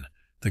John,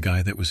 the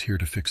guy that was here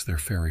to fix their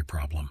fairy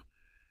problem.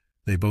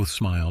 They both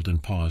smiled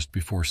and paused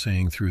before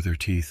saying through their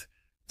teeth,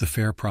 "The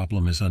fair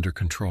problem is under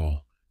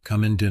control.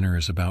 Come in, dinner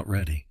is about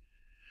ready."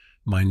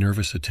 My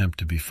nervous attempt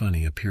to be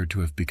funny appeared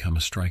to have become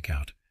a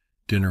strikeout.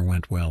 Dinner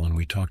went well, and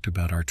we talked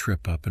about our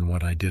trip up and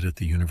what I did at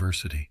the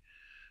university.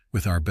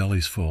 With our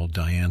bellies full,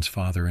 Diane's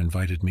father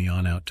invited me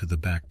on out to the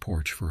back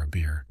porch for a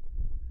beer.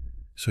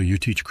 "So you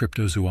teach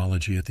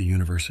cryptozoology at the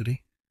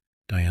university?"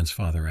 Diane's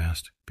father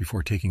asked,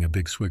 before taking a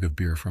big swig of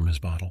beer from his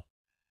bottle.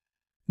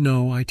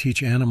 "No, I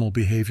teach animal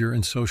behavior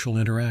and social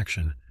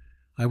interaction.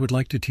 I would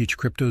like to teach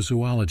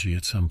cryptozoology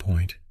at some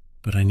point,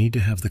 but I need to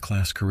have the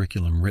class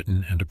curriculum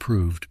written and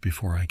approved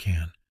before I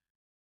can."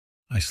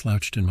 I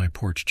slouched in my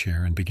porch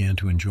chair and began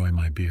to enjoy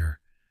my beer.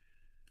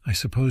 "I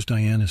suppose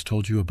Diane has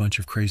told you a bunch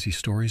of crazy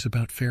stories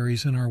about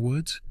fairies in our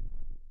woods?"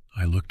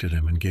 I looked at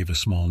him and gave a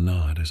small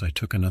nod as I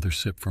took another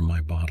sip from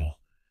my bottle.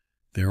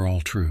 "They're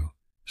all true.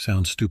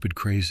 Sounds stupid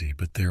crazy,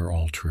 but they're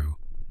all true.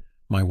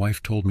 My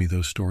wife told me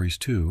those stories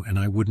too, and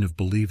I wouldn't have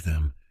believed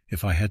them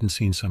if I hadn't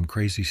seen some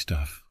crazy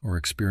stuff or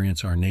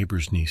experienced our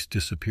neighbor's niece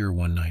disappear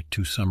one night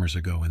 2 summers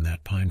ago in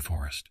that pine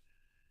forest."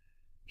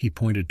 He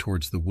pointed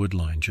towards the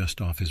woodline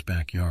just off his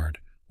backyard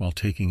while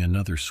taking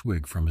another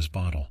swig from his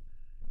bottle.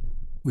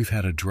 "We've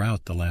had a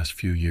drought the last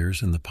few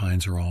years, and the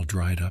pines are all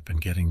dried up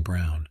and getting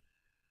brown.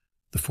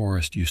 The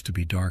forest used to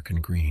be dark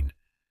and green.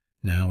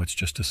 Now it's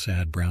just a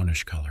sad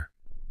brownish color."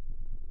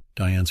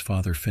 Diane's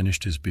father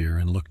finished his beer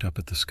and looked up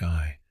at the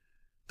sky.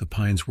 The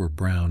pines were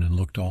brown and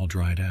looked all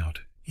dried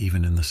out,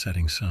 even in the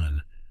setting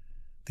sun.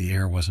 The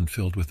air wasn't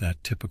filled with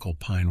that typical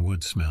pine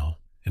wood smell.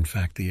 In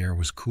fact, the air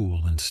was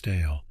cool and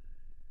stale.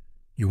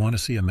 "You want to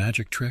see a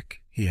magic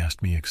trick?" he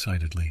asked me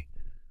excitedly.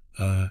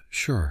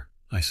 Sure,"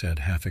 I said,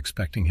 half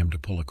expecting him to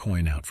pull a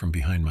coin out from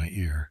behind my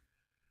ear.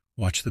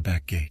 "Watch the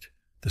back gate.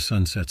 The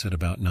sun sets at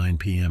about 9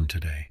 p.m.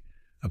 today.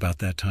 About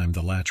that time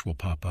the latch will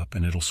pop up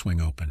and it'll swing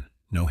open.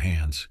 No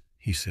hands,"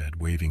 he said,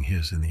 waving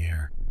his in the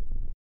air.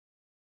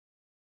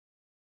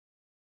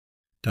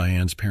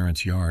 Diane's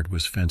parents' yard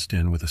was fenced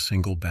in with a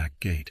single back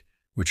gate,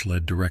 which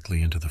led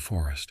directly into the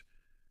forest.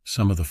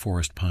 Some of the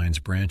forest pine's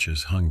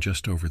branches hung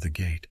just over the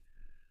gate.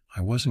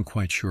 I wasn't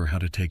quite sure how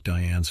to take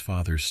Diane's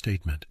father's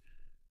statement,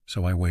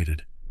 so I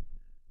waited.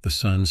 The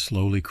sun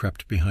slowly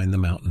crept behind the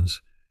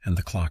mountains, and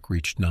the clock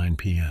reached 9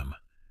 p.m.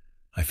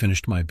 I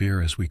finished my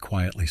beer as we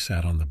quietly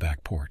sat on the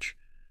back porch.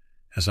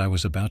 As I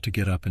was about to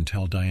get up and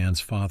tell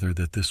Diane's father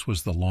that this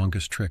was the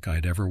longest trick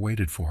I'd ever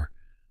waited for,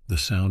 the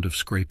sound of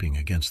scraping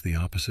against the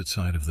opposite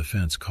side of the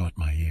fence caught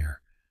my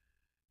ear.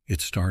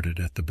 It started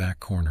at the back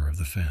corner of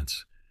the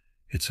fence.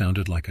 It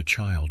sounded like a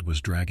child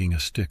was dragging a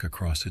stick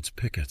across its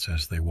pickets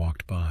as they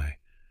walked by.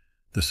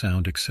 The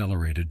sound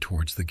accelerated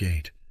towards the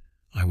gate.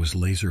 I was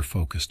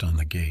laser-focused on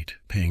the gate,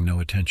 paying no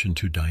attention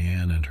to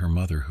Diane and her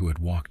mother who had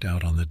walked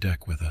out on the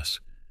deck with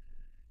us.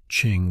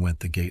 Ching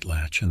went the gate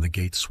latch, and the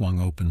gate swung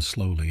open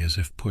slowly as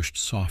if pushed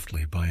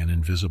softly by an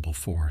invisible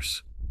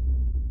force.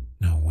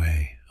 "No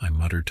way," I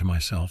muttered to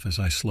myself as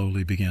I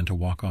slowly began to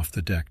walk off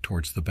the deck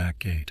towards the back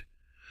gate.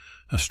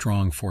 A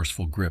strong,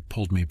 forceful grip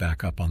pulled me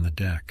back up on the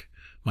deck.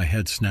 My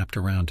head snapped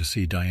around to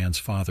see Diane's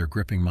father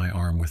gripping my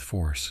arm with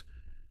force.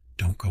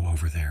 "Don't go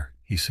over there,"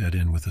 he said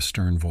in with a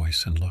stern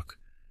voice and look.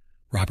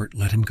 "Robert,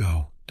 let him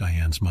go,"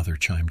 Diane's mother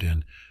chimed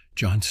in.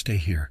 "John, stay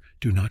here.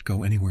 Do not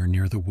go anywhere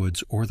near the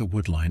woods or the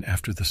woodline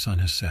after the sun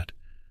has set."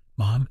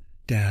 "Mom,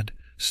 Dad,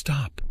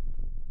 stop!"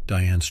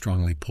 Diane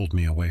strongly pulled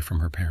me away from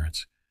her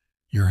parents.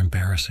 "You're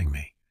embarrassing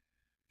me."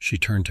 She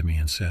turned to me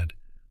and said,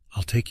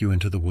 "I'll take you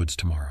into the woods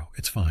tomorrow.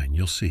 It's fine,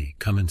 you'll see.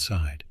 Come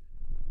inside."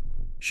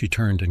 She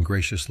turned and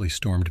graciously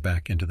stormed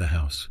back into the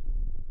house.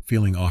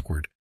 Feeling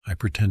awkward, I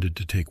pretended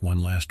to take one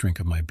last drink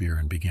of my beer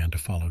and began to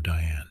follow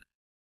Diane.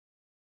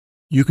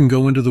 "You can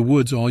go into the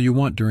woods all you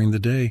want during the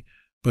day,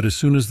 but as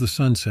soon as the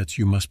sun sets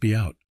you must be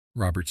out,"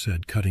 Robert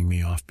said, cutting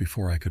me off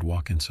before I could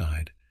walk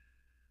inside.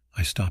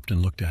 I stopped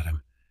and looked at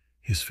him.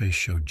 His face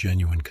showed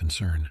genuine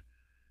concern.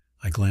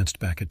 I glanced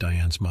back at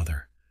Diane's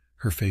mother.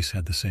 Her face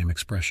had the same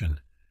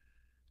expression.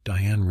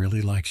 "Diane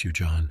really likes you,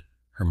 John,"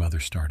 her mother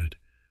started.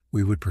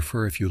 "We would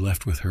prefer if you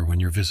left with her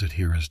when your visit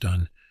here is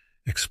done.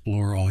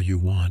 Explore all you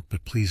want,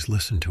 but please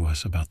listen to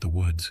us about the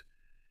woods."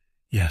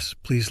 "Yes,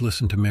 please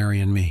listen to Mary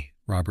and me,"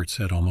 Robert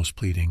said, almost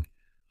pleading.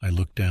 I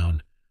looked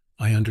down.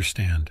 "I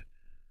understand.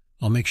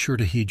 I'll make sure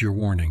to heed your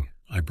warning.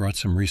 I brought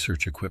some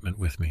research equipment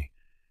with me.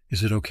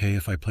 Is it okay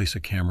if I place a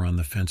camera on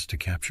the fence to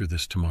capture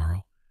this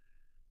tomorrow?"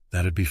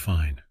 "That'd be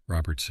fine,"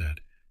 Robert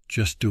said.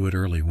 "Just do it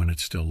early when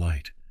it's still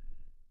light."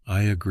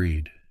 I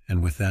agreed,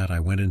 and with that I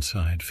went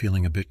inside,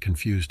 feeling a bit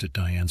confused at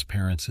Diane's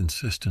parents'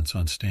 insistence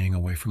on staying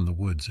away from the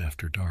woods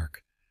after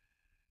dark.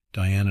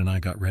 Diane and I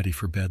got ready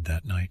for bed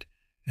that night,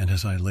 and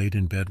as I laid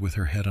in bed with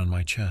her head on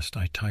my chest,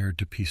 I tired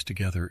to piece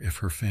together if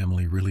her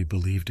family really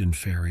believed in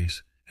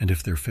fairies and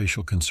if their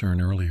facial concern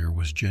earlier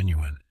was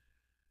genuine.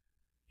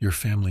 "Your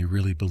family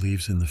really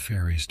believes in the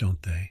fairies,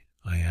 don't they?"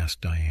 I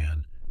asked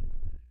Diane.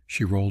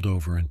 She rolled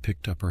over and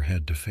picked up her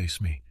head to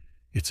face me.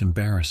 "It's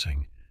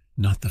embarrassing,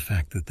 not the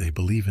fact that they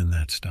believe in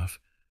that stuff,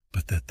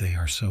 but that they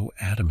are so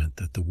adamant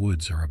that the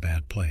woods are a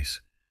bad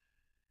place.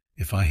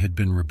 If I had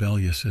been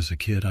rebellious as a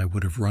kid, I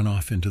would have run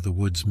off into the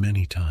woods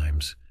many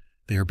times.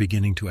 They are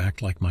beginning to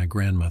act like my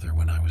grandmother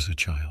when I was a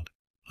child.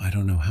 I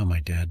don't know how my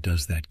dad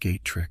does that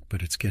gate trick,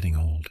 but it's getting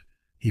old.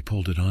 He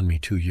pulled it on me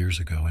 2 years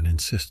ago and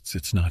insists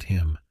it's not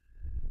him."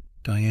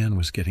 Diane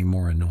was getting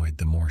more annoyed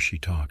the more she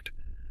talked.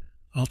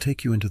 "I'll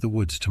take you into the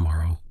woods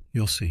tomorrow.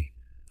 You'll see.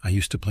 I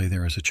used to play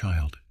there as a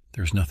child.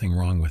 There's nothing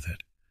wrong with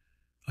it."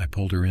 I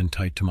pulled her in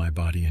tight to my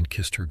body and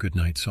kissed her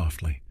goodnight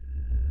softly.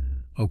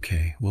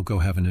 "Okay, we'll go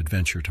have an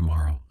adventure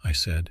tomorrow," I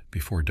said,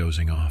 before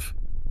dozing off.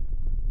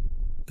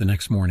 The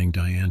next morning,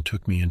 Diane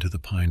took me into the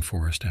pine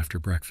forest after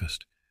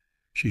breakfast.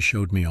 She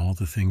showed me all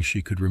the things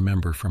she could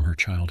remember from her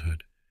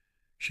childhood.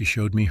 She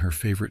showed me her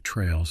favorite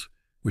trails,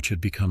 which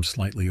had become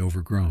slightly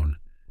overgrown.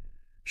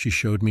 She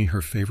showed me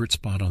her favorite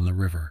spot on the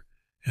river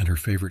and her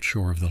favorite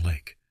shore of the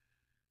lake.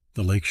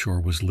 The lakeshore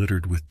was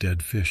littered with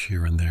dead fish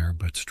here and there,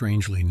 but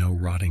strangely no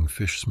rotting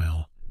fish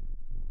smell.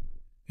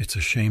 "It's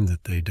a shame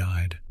that they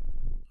died.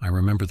 I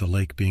remember the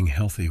lake being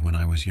healthy when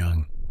I was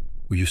young.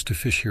 We used to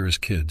fish here as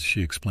kids,"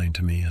 she explained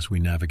to me as we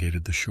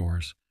navigated the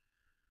shores.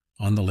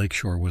 On the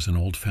lakeshore was an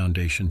old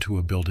foundation to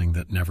a building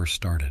that never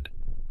started.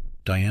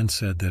 Diane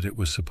said that it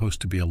was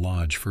supposed to be a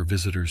lodge for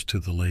visitors to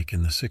the lake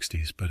in the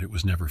 60s, but it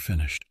was never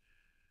finished.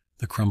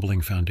 The crumbling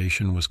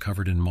foundation was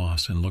covered in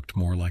moss and looked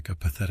more like a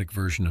pathetic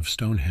version of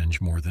Stonehenge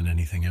more than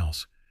anything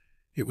else.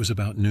 It was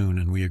about noon,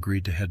 and we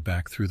agreed to head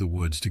back through the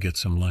woods to get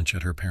some lunch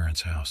at her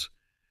parents' house.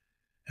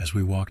 As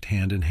we walked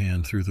hand in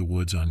hand through the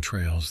woods on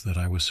trails that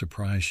I was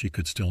surprised she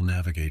could still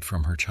navigate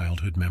from her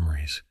childhood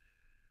memories,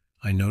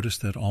 I noticed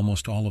that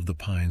almost all of the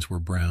pines were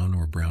brown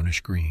or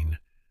brownish green.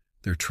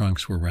 Their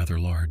trunks were rather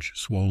large,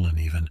 swollen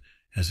even,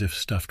 as if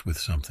stuffed with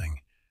something,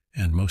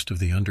 and most of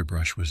the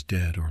underbrush was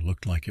dead or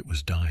looked like it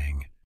was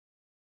dying.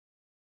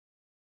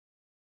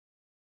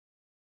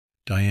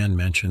 Diane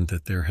mentioned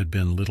that there had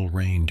been little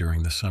rain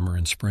during the summer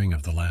and spring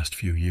of the last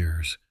few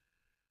years.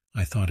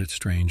 I thought it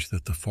strange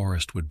that the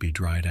forest would be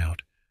dried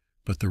out,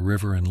 but the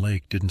river and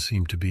lake didn't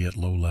seem to be at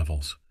low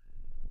levels.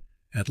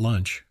 At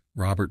lunch,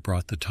 Robert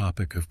brought the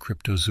topic of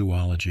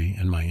cryptozoology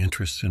and my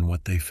interests in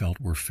what they felt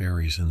were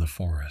fairies in the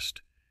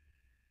forest.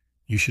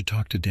 "You should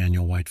talk to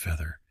Daniel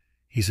Whitefeather.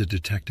 He's a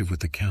detective with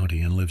the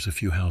county and lives a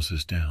few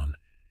houses down.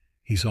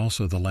 He's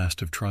also the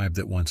last of tribe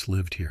that once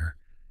lived here.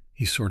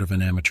 He's sort of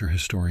an amateur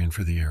historian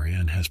for the area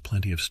and has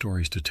plenty of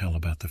stories to tell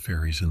about the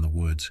fairies in the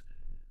woods.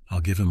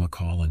 I'll give him a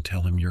call and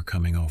tell him you're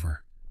coming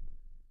over."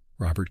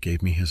 Robert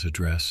gave me his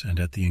address, and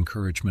at the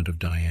encouragement of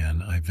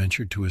Diane, I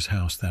ventured to his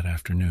house that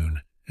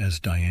afternoon, as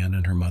Diane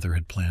and her mother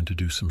had planned to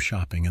do some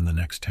shopping in the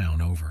next town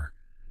over.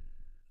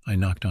 I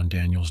knocked on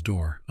Daniel's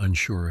door,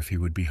 unsure if he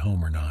would be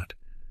home or not.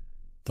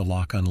 The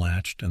lock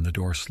unlatched, and the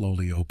door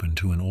slowly opened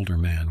to an older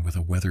man with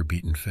a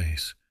weather-beaten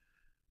face.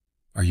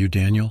 "Are you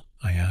Daniel?"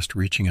 I asked,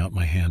 reaching out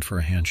my hand for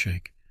a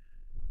handshake.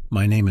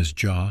 "My name is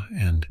Ja,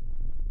 and—"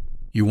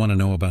 "You want to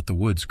know about the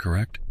woods,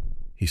 correct?"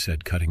 he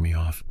said, cutting me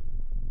off.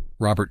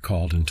 "Robert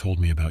called and told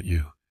me about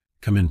you.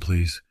 Come in,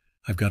 please.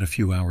 I've got a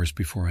few hours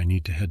before I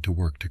need to head to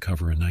work to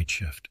cover a night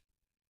shift."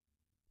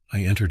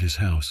 I entered his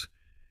house.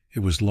 It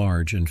was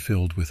large and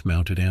filled with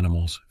mounted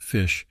animals,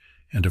 fish,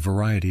 and a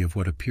variety of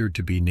what appeared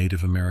to be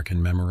Native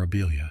American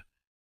memorabilia.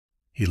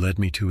 He led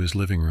me to his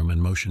living room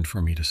and motioned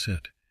for me to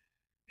sit.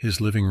 His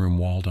living room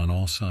walled on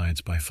all sides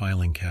by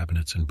filing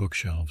cabinets and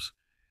bookshelves.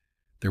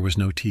 There was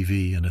no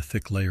TV, and a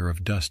thick layer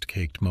of dust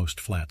caked most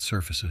flat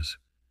surfaces.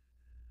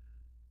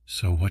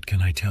 "So what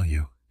can I tell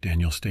you?"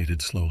 Daniel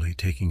stated slowly,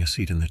 taking a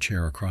seat in the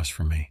chair across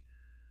from me.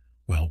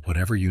 "Well,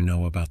 whatever you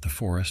know about the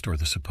forest or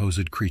the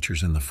supposed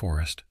creatures in the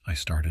forest," I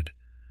started.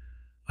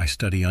 "I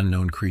study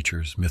unknown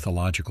creatures,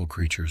 mythological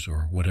creatures,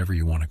 or whatever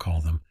you want to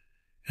call them,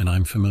 and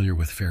I'm familiar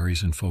with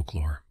fairies and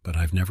folklore, but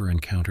I've never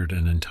encountered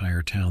an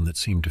entire town that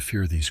seemed to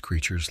fear these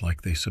creatures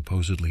like they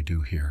supposedly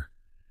do here."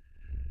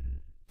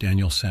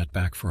 Daniel sat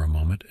back for a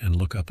moment and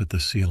looked up at the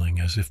ceiling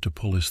as if to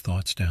pull his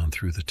thoughts down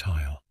through the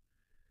tile.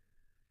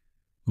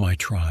 "My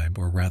tribe,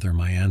 or rather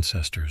my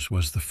ancestors,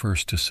 was the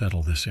first to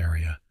settle this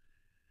area.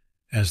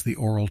 As the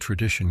oral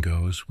tradition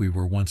goes, we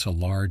were once a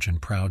large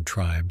and proud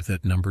tribe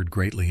that numbered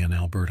greatly in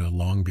Alberta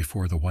long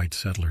before the white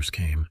settlers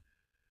came.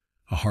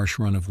 A harsh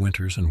run of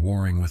winters and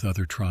warring with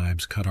other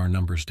tribes cut our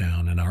numbers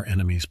down, and our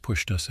enemies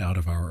pushed us out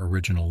of our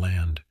original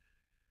land.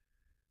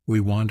 We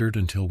wandered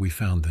until we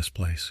found this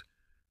place.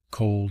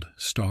 Cold,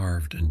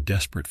 starved, and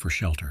desperate for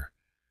shelter.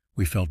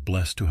 We felt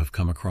blessed to have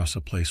come across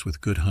a place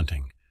with good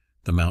hunting,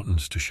 the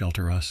mountains to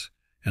shelter us,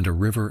 and a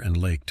river and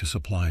lake to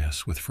supply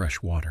us with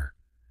fresh water."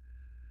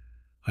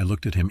 I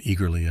looked at him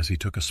eagerly as he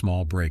took a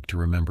small break to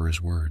remember his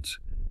words.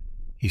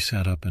 He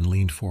sat up and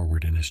leaned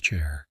forward in his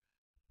chair.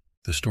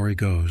 "The story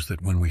goes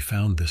that when we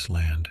found this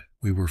land,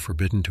 we were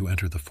forbidden to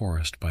enter the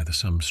forest by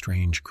some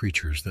strange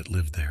creatures that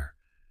lived there.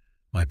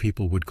 My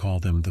people would call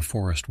them the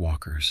forest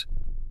walkers.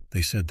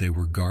 They said they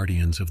were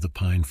guardians of the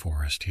pine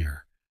forest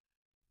here.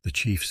 The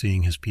chief,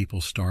 seeing his people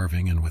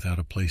starving and without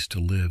a place to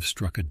live,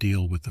 struck a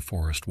deal with the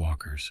forest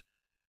walkers.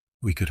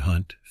 We could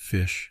hunt,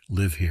 fish,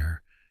 live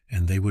here,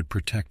 and they would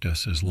protect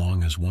us as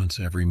long as once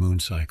every moon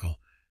cycle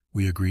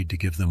we agreed to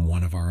give them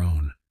one of our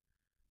own."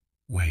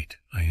 "Wait,"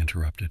 I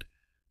interrupted.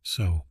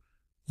 "So,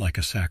 like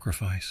a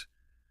sacrifice?"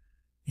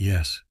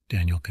 "Yes,"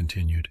 Daniel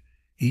continued.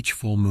 "Each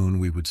full moon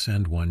we would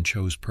send one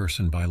chose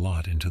person by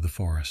lot into the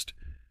forest.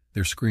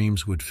 Their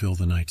screams would fill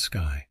the night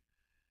sky.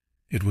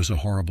 It was a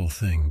horrible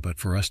thing, but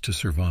for us to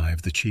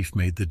survive, the chief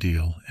made the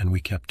deal, and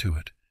we kept to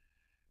it.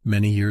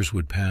 Many years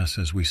would pass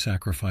as we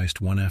sacrificed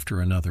one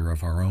after another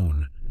of our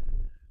own.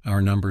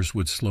 Our numbers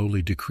would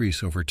slowly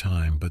decrease over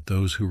time, but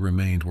those who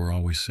remained were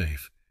always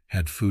safe,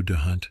 had food to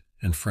hunt,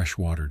 and fresh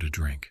water to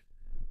drink."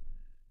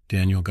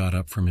 Daniel got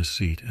up from his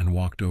seat and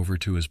walked over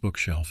to his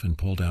bookshelf and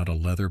pulled out a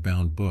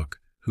leather-bound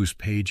book whose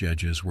page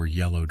edges were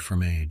yellowed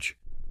from age.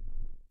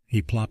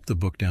 He plopped the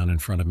book down in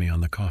front of me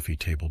on the coffee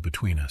table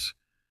between us.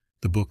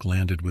 The book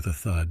landed with a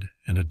thud,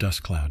 and a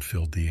dust cloud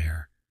filled the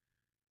air.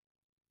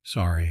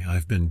 "Sorry,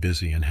 I've been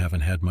busy and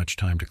haven't had much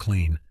time to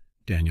clean,"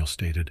 Daniel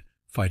stated,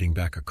 fighting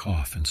back a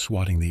cough and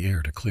swatting the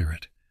air to clear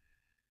it.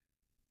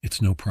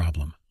 "It's no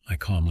problem," I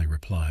calmly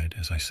replied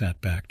as I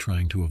sat back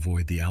trying to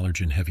avoid the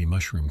allergen-heavy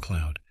mushroom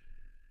cloud.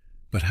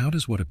 "But how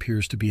does what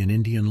appears to be an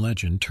Indian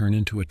legend turn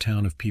into a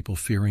town of people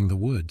fearing the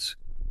woods?"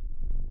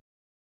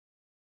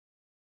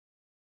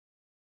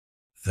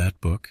 "That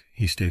book,"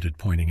 he stated,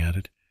 pointing at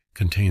it,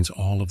 "contains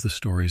all of the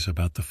stories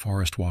about the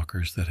forest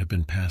walkers that have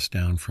been passed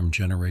down from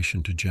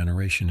generation to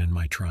generation in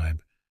my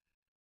tribe.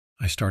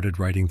 I started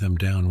writing them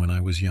down when I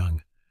was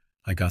young.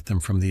 I got them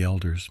from the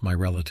elders, my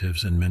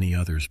relatives, and many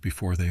others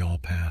before they all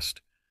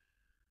passed.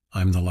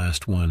 I'm the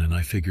last one, and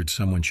I figured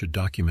someone should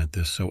document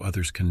this so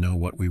others can know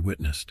what we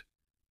witnessed."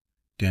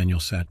 Daniel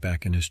sat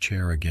back in his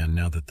chair again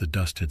now that the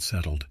dust had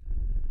settled.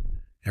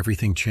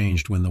 "Everything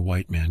changed when the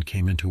white man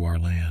came into our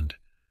land.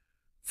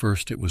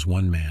 First, it was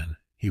one man.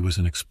 He was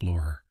an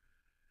explorer.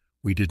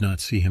 We did not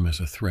see him as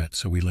a threat,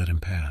 so we let him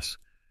pass.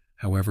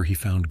 However, he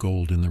found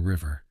gold in the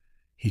river.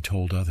 He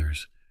told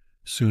others.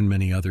 Soon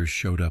many others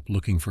showed up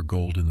looking for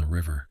gold in the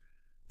river.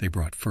 They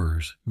brought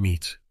furs,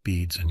 meats,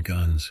 beads, and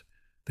guns.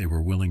 They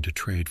were willing to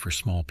trade for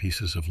small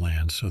pieces of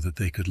land so that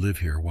they could live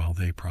here while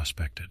they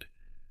prospected.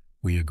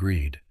 We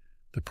agreed.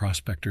 The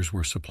prospectors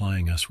were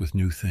supplying us with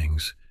new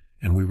things,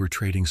 and we were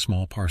trading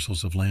small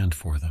parcels of land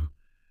for them.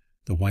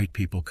 The white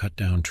people cut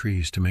down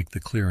trees to make the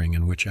clearing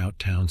in which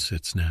Outtown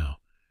sits now.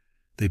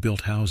 They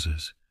built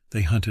houses.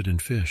 They hunted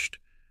and fished.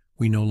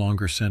 We no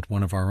longer sent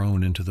one of our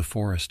own into the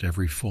forest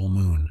every full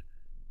moon."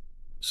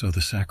 "So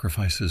the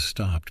sacrifices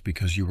stopped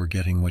because you were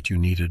getting what you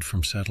needed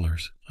from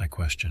settlers?" I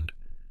questioned.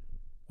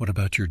 "What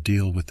about your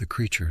deal with the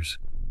creatures?"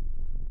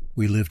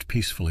 "We lived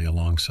peacefully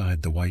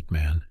alongside the white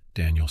man,"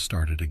 Daniel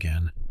started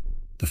again.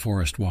 "The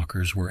forest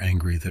walkers were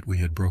angry that we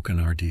had broken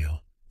our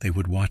deal. They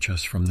would watch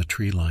us from the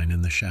tree line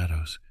in the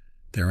shadows.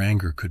 Their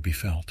anger could be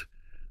felt.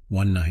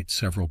 One night,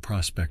 several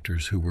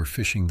prospectors who were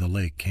fishing the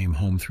lake came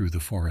home through the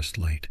forest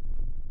late.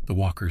 The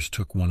walkers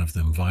took one of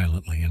them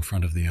violently in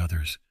front of the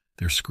others.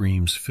 Their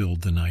screams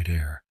filled the night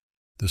air.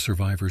 The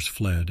survivors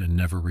fled and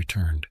never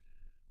returned.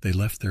 They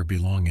left their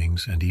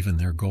belongings and even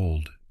their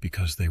gold,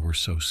 because they were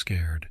so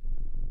scared.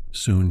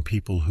 Soon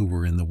people who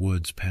were in the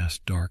woods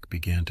past dark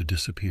began to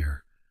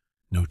disappear.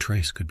 No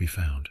trace could be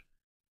found.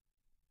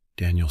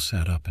 Daniel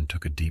sat up and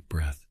took a deep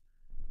breath.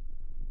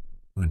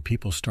 When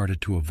people started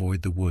to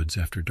avoid the woods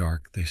after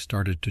dark, they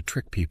started to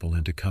trick people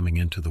into coming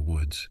into the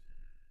woods.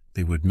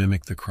 They would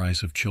mimic the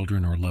cries of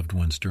children or loved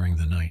ones during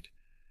the night.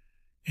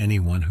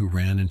 Anyone who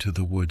ran into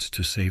the woods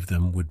to save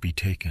them would be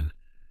taken.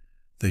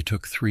 They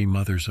took 3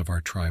 mothers of our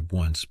tribe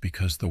once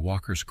because the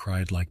walkers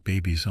cried like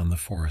babies on the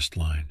forest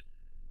line.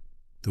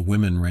 The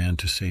women ran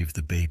to save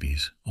the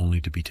babies,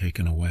 only to be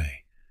taken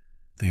away.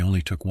 They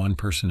only took 1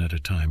 person at a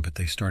time, but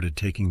they started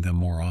taking them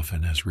more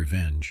often as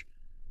revenge.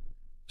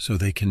 So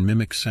they can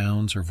mimic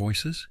sounds or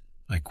voices?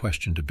 I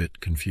questioned, a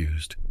bit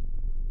confused.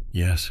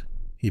 Yes,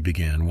 he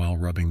began while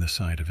rubbing the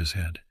side of his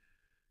head.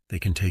 They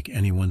can take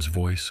anyone's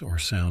voice or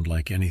sound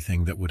like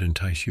anything that would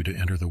entice you to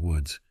enter the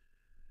woods.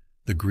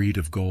 The greed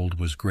of gold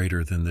was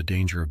greater than the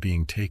danger of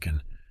being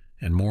taken,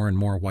 and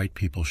more white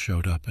people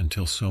showed up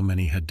until so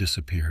many had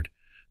disappeared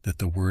that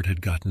the word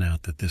had gotten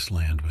out that this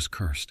land was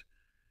cursed.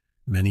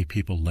 Many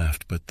people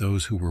left, but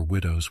those who were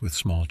widows with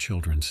small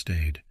children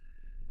stayed.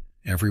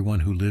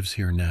 Everyone who lives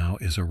here now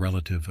is a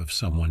relative of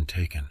someone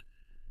taken.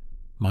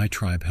 My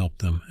tribe helped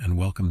them and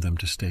welcomed them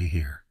to stay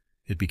here.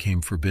 It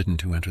became forbidden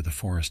to enter the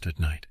forest at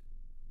night.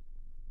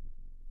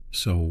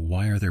 So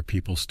why are there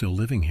people still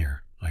living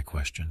here? I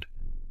questioned.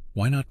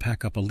 Why not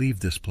pack up and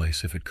leave this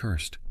place if it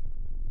cursed?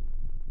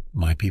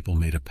 My people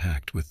made a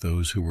pact with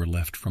those who were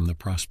left from the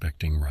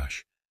prospecting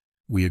rush.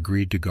 We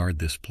agreed to guard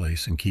this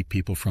place and keep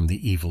people from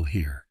the evil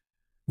here.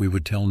 We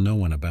would tell no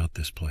one about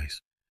this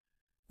place.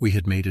 We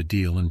had made a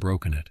deal and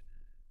broken it.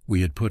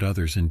 We had put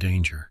others in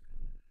danger.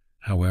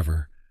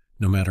 However,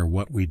 no matter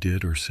what we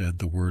did or said,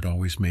 the word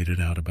always made it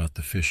out about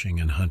the fishing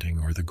and hunting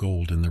or the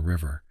gold in the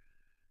river.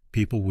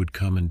 People would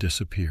come and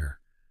disappear.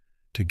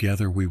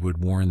 Together we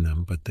would warn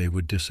them, but they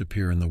would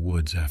disappear in the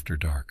woods after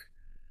dark.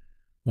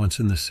 Once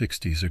in the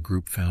 60s, a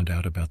group found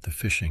out about the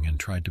fishing and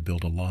tried to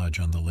build a lodge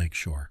on the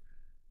lakeshore.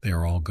 They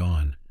are all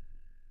gone.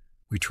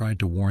 We tried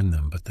to warn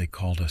them, but they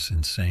called us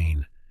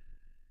insane.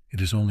 It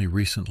is only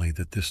recently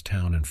that this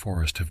town and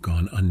forest have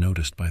gone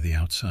unnoticed by the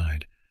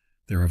outside.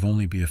 There have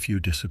only been a few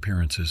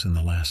disappearances in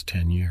the last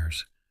 10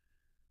 years.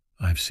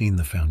 I've seen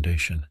the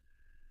foundation.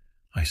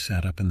 I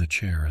sat up in the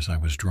chair as I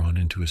was drawn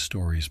into his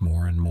stories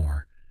more and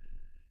more.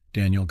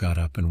 Daniel got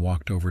up and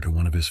walked over to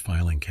one of his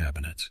filing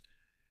cabinets.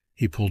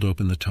 He pulled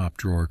open the top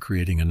drawer,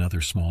 creating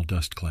another small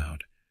dust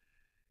cloud.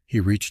 He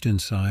reached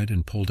inside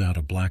and pulled out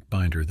a black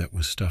binder that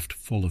was stuffed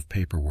full of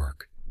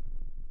paperwork.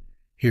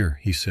 "Here,"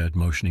 he said,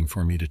 motioning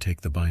for me to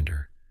take the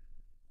binder.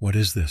 "What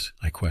is this?"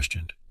 I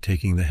questioned,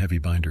 taking the heavy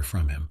binder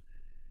from him.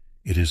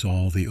 "It is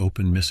all the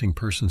open missing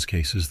persons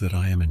cases that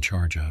I am in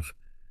charge of.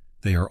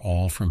 They are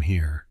all from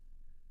here."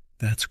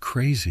 "That's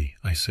crazy,"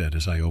 I said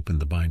as I opened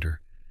the binder.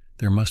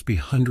 "There must be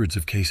hundreds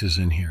of cases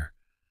in here.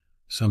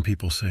 Some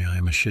people say I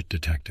am a shit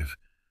detective.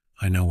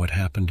 I know what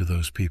happened to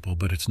those people,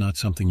 but it's not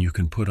something you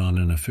can put on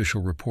an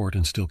official report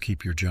and still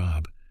keep your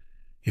job.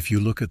 If you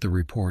look at the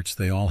reports,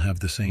 they all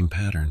have the same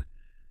pattern.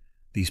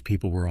 These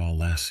people were all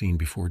last seen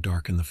before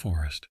dark in the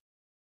forest."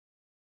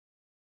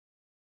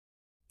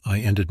 I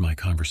ended my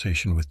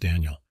conversation with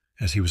Daniel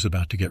as he was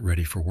about to get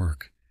ready for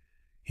work.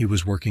 He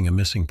was working a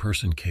missing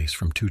person case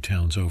from 2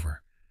 towns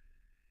over.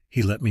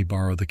 He let me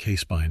borrow the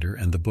case binder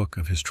and the book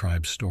of his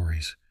tribe's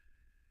stories.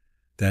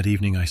 That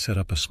evening I set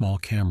up a small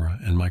camera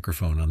and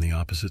microphone on the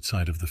opposite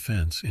side of the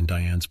fence in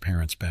Diane's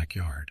parents'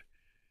 backyard.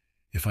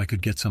 If I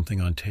could get something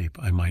on tape,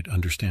 I might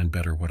understand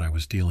better what I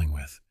was dealing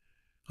with.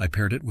 I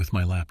paired it with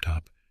my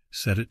laptop,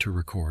 set it to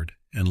record,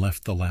 and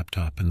left the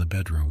laptop in the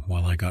bedroom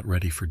while I got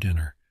ready for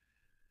dinner.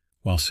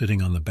 While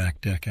sitting on the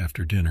back deck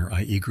after dinner,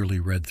 I eagerly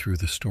read through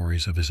the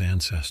stories of his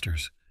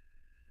ancestors.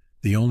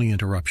 The only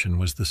interruption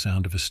was the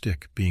sound of a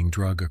stick being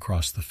dragged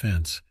across the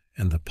fence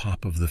and the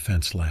pop of the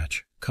fence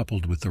latch,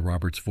 coupled with the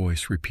Robert's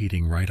voice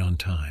repeating right on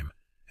time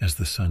as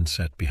the sun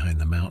set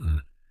behind the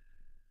mountain.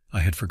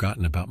 I had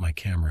forgotten about my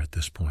camera at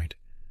this point.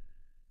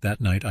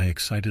 That night I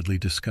excitedly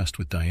discussed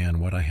with Diane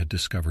what I had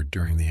discovered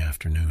during the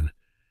afternoon.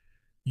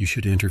 "You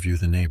should interview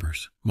the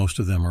neighbors. Most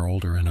of them are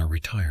older and are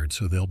retired,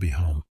 so they'll be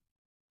home."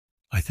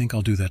 "I think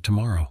I'll do that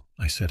tomorrow,"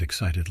 I said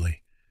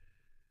excitedly.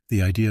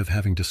 The idea of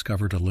having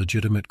discovered a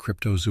legitimate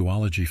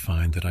cryptozoology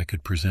find that I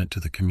could present to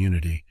the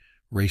community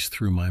raced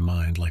through my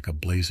mind like a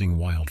blazing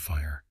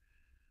wildfire.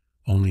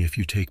 "Only if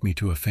you take me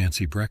to a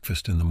fancy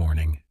breakfast in the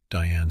morning,"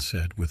 Diane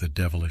said with a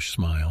devilish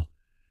smile.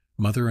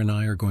 "Mother and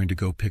I are going to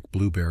go pick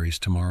blueberries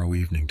tomorrow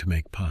evening to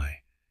make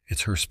pie.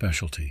 It's her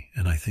specialty,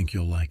 and I think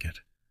you'll like it."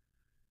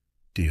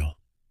 "Deal."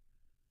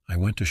 I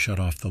went to shut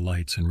off the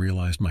lights and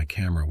realized my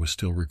camera was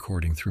still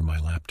recording through my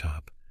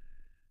laptop.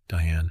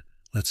 "Diane,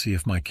 let's see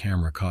if my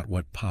camera caught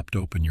what popped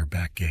open your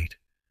back gate."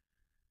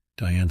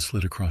 Diane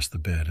slid across the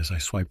bed as I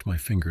swiped my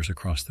fingers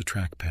across the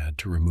trackpad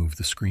to remove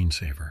the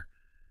screensaver.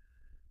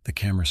 The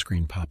camera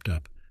screen popped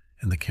up,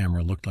 and the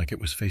camera looked like it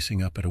was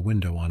facing up at a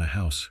window on a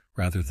house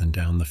rather than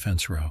down the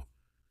fence row.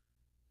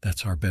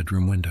 "That's our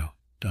bedroom window,"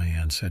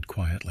 Diane said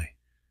quietly.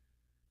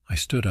 I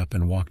stood up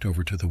and walked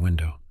over to the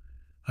window.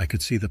 I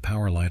could see the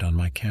power light on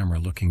my camera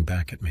looking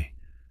back at me.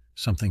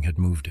 Something had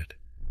moved it.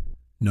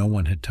 No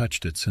one had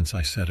touched it since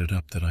I set it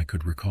up that I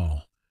could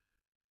recall.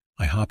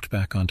 I hopped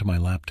back onto my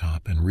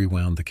laptop and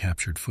rewound the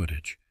captured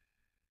footage.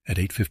 At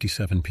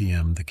 8:57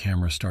 p.m., the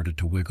camera started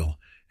to wiggle,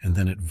 and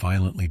then it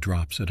violently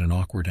drops at an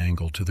awkward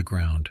angle to the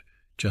ground,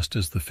 just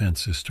as the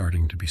fence is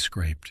starting to be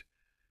scraped.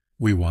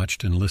 We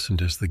watched and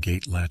listened as the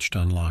gate latched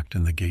unlocked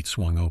and the gate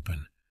swung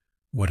open.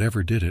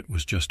 Whatever did it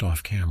was just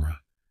off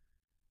camera.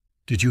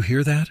 "Did you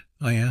hear that?"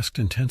 I asked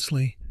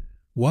intensely.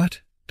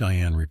 "What?"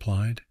 Diane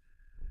replied.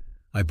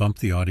 I bumped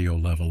the audio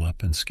level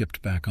up and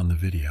skipped back on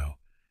the video.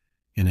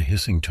 In a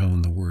hissing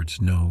tone, the words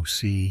 "no,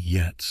 see,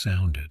 yet"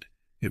 sounded.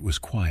 It was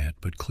quiet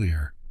but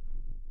clear.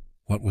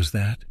 "What was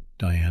that?"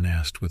 Diane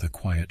asked with a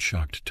quiet,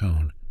 shocked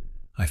tone.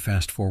 I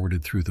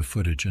fast-forwarded through the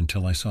footage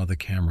until I saw the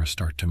camera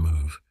start to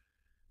move.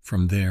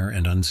 From there,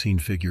 an unseen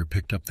figure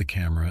picked up the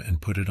camera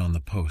and put it on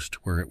the post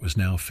where it was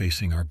now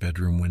facing our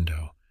bedroom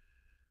window.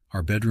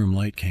 Our bedroom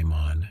light came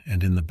on,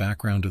 and in the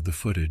background of the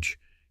footage,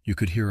 you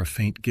could hear a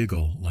faint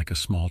giggle like a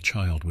small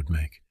child would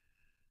make.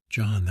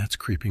 "John, that's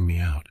creeping me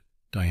out."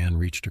 Diane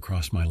reached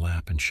across my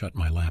lap and shut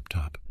my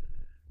laptop.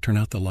 "Turn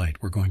out the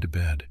light, we're going to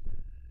bed."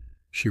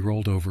 She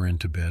rolled over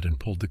into bed and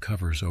pulled the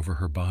covers over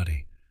her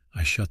body.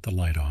 I shut the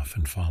light off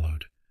and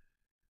followed.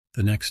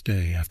 The next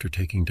day, after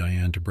taking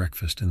Diane to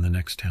breakfast in the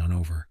next town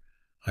over,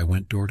 I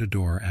went door to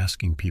door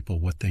asking people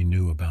what they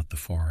knew about the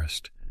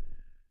forest.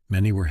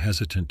 Many were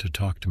hesitant to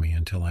talk to me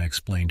until I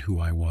explained who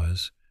I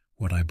was,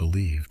 what I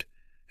believed,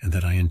 and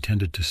that I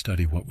intended to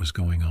study what was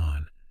going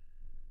on.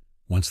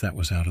 Once that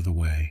was out of the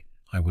way,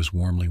 I was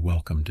warmly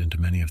welcomed into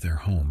many of their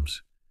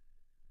homes.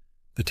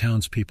 The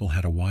townspeople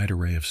had a wide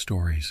array of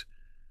stories.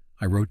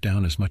 I wrote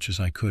down as much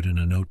as I could in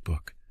a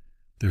notebook.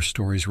 Their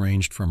stories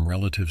ranged from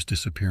relatives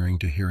disappearing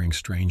to hearing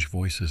strange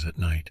voices at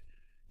night,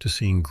 to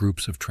seeing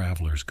groups of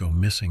travelers go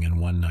missing in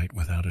one night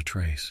without a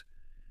trace.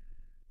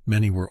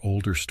 Many were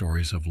older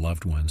stories of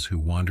loved ones who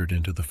wandered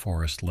into the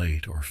forest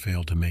late or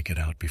failed to make it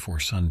out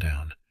before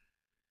sundown.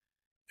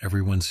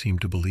 Everyone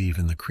seemed to believe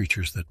in the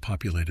creatures that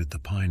populated the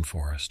pine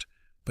forest,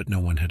 but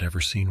no one had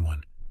ever seen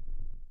one.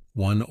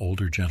 One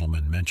older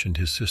gentleman mentioned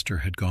his sister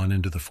had gone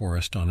into the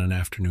forest on an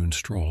afternoon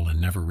stroll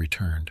and never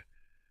returned.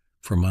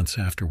 For months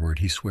afterward,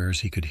 he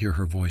swears he could hear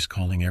her voice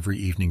calling every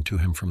evening to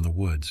him from the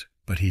woods,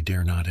 but he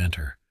dare not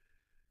enter.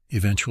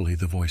 Eventually,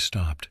 the voice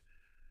stopped.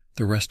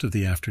 The rest of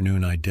the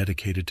afternoon I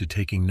dedicated to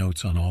taking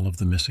notes on all of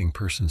the missing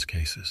persons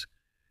cases.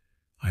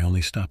 I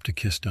only stopped to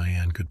kiss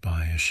Diane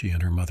goodbye as she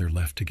and her mother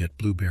left to get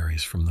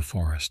blueberries from the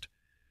forest.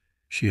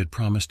 She had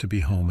promised to be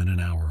home in an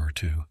hour or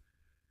two.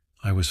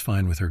 I was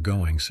fine with her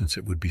going since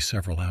it would be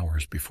several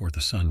hours before the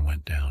sun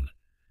went down.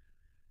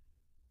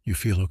 "You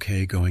feel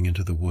okay going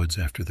into the woods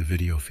after the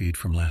video feed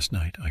from last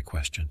night?" I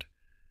questioned.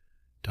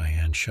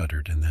 Diane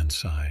shuddered and then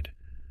sighed.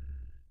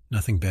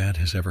 "Nothing bad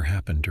has ever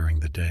happened during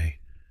the day.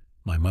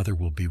 My mother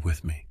will be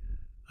with me.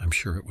 I'm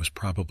sure it was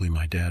probably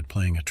my dad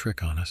playing a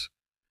trick on us.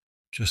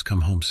 Just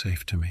come home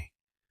safe to me."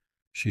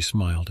 She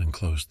smiled and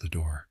closed the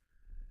door.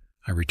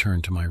 I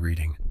returned to my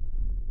reading.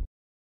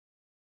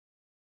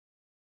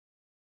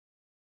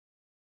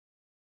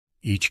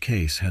 Each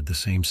case had the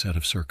same set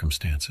of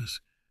circumstances.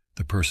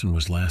 The person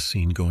was last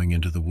seen going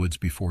into the woods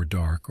before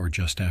dark or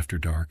just after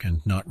dark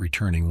and not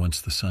returning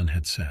once the sun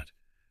had set.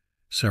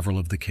 Several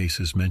of the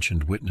cases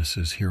mentioned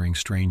witnesses hearing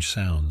strange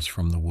sounds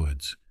from the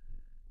woods.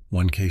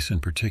 One case in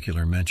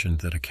particular mentioned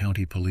that a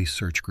county police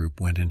search group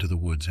went into the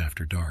woods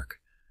after dark.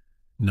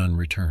 None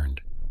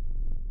returned.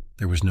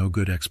 There was no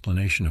good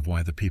explanation of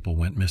why the people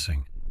went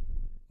missing.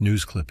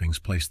 News clippings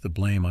placed the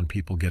blame on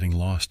people getting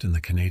lost in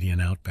the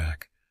Canadian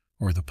outback,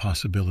 or the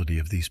possibility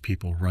of these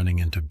people running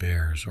into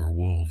bears or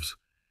wolves.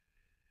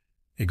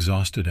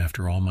 Exhausted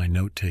after all my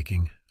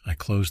note-taking, I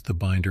closed the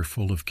binder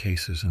full of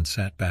cases and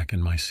sat back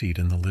in my seat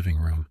in the living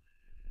room.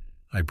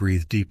 I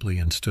breathed deeply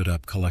and stood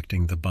up,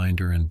 collecting the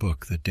binder and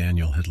book that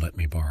Daniel had let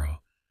me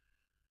borrow.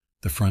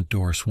 The front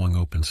door swung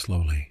open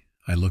slowly.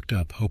 I looked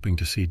up, hoping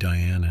to see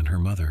Diane and her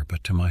mother,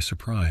 but to my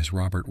surprise,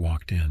 Robert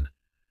walked in.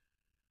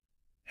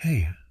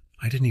 "Hey,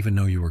 I didn't even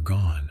know you were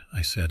gone,"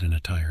 I said in a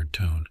tired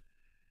tone.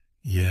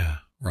 "Yeah,"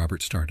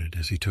 Robert started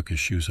as he took his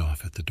shoes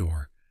off at the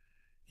door.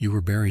 "You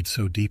were buried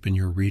so deep in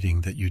your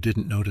reading that you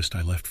didn't notice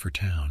I left for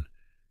town.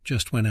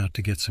 Just went out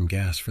to get some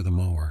gas for the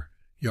mower.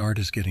 Yard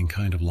is getting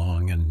kind of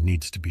long and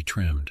needs to be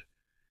trimmed.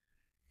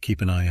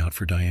 Keep an eye out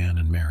for Diane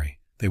and Mary.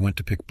 They went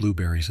to pick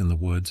blueberries in the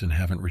woods and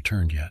haven't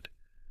returned yet."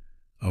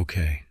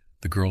 "Okay,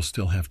 the girls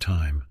still have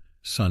time.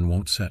 Sun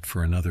won't set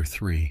for another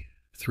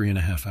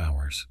 3.5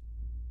 hours.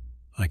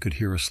 I could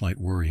hear a slight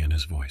worry in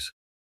his voice.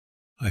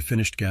 I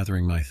finished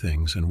gathering my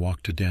things and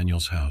walked to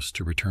Daniel's house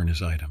to return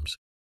his items.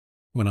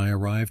 When I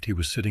arrived, he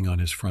was sitting on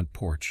his front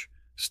porch,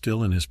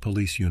 still in his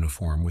police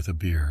uniform with a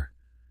beer.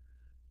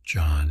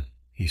 "John,"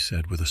 he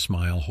said with a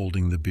smile,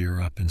 holding the beer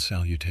up in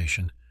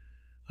salutation,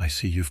 "I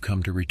see you've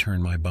come to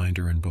return my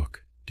binder and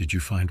book. Did you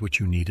find what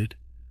you needed?"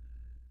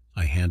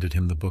 I handed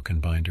him the book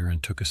and binder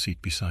and took a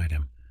seat beside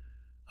him.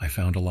 "I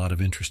found a lot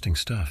of interesting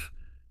stuff.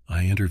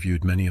 I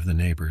interviewed many of the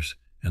neighbors,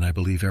 and I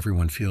believe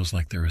everyone feels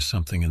like there is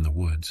something in the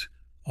woods.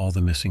 All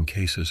the missing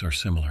cases are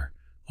similar.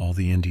 All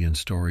the Indian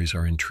stories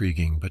are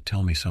intriguing, but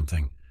tell me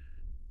something.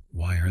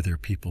 Why are there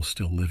people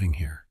still living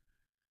here?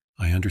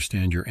 I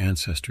understand your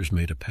ancestors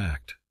made a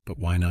pact, but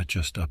why not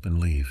just up and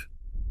leave?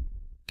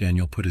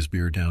 Daniel put his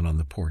beer down on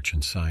the porch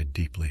and sighed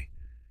deeply.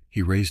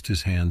 He raised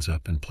his hands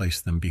up and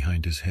placed them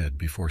behind his head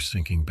before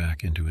sinking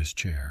back into his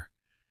chair.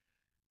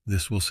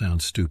 This will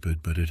sound stupid,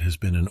 but it has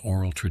been an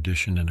oral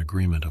tradition and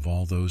agreement of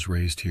all those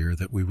raised here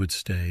that we would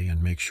stay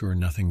and make sure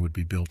nothing would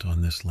be built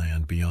on this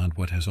land beyond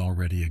what has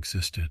already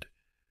existed.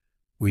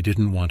 We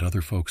didn't want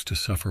other folks to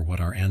suffer what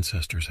our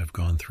ancestors have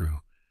gone through.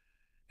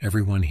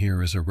 Everyone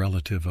here is a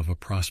relative of a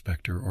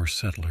prospector or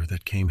settler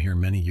that came here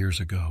many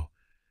years ago.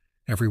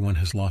 Everyone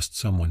has lost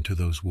someone to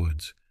those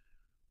woods.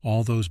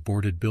 All those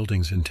boarded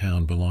buildings in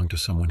town belong to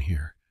someone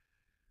here.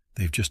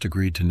 They've just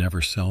agreed to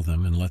never sell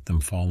them and let them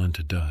fall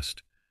into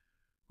dust.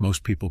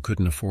 Most people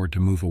couldn't afford to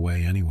move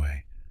away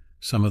anyway.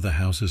 Some of the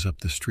houses up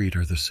the street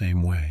are the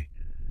same way.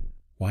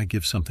 Why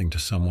give something to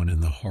someone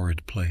in the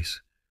horrid place?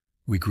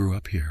 We grew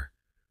up here.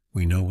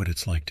 We know what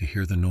it's like to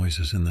hear the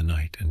noises in the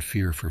night and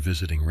fear for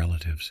visiting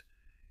relatives.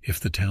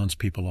 If the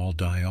townspeople all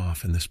die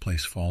off and this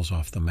place falls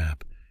off the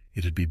map,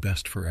 it'd be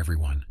best for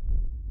everyone.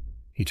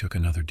 He took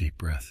another deep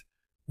breath.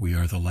 We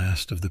are the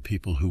last of the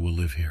people who will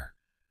live here.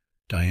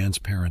 Diane's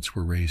parents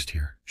were raised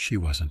here. She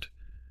wasn't.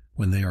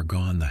 When they are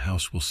gone, the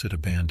house will sit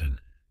abandoned,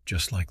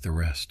 just like the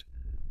rest.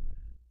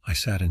 I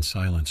sat in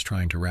silence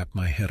trying to wrap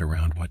my head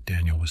around what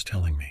Daniel was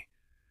telling me.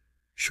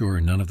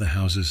 Sure, none of the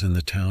houses in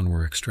the town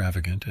were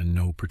extravagant and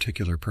no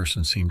particular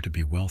person seemed to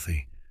be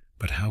wealthy,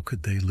 but how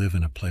could they live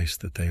in a place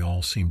that they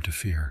all seemed to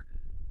fear?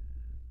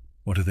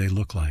 What do they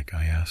look like?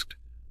 I asked.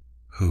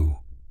 Who?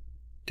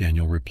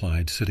 Daniel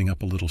replied, sitting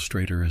up a little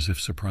straighter as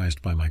if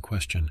surprised by my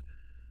question.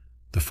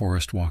 The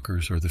forest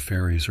walkers or the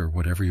fairies or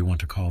whatever you want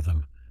to call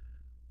them.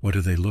 What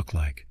do they look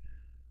like?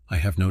 I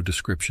have no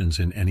descriptions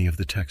in any of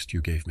the text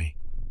you gave me.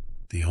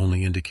 The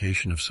only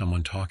indication of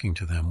someone talking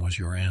to them was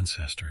your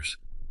ancestors.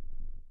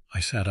 I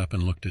sat up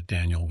and looked at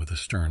Daniel with a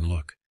stern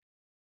look.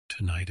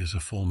 Tonight is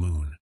a full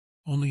moon.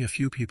 Only a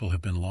few people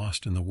have been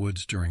lost in the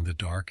woods during the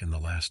dark in the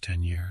last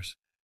 10 years.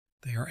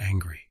 They are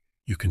angry.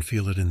 You can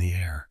feel it in the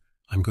air.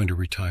 I'm going to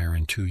retire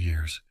in 2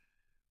 years.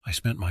 I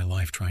spent my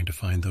life trying to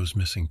find those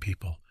missing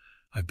people.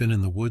 I've been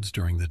in the woods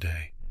during the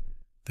day.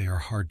 They are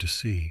hard to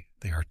see.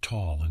 They are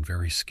tall and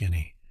very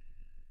skinny.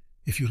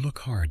 If you look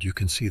hard, you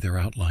can see their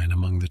outline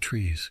among the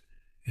trees.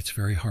 It's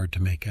very hard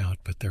to make out,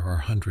 but there are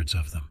hundreds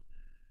of them.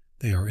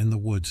 They are in the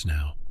woods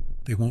now.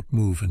 They won't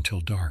move until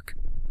dark.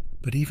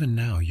 But even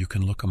now you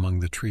can look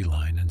among the tree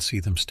line and see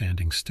them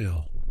standing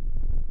still.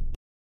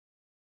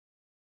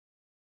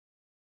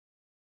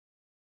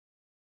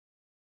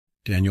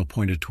 Daniel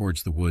pointed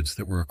towards the woods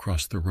that were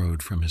across the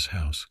road from his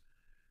house.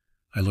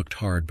 I looked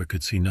hard but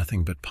could see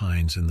nothing but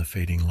pines in the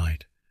fading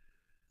light.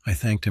 I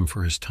thanked him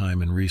for his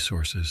time and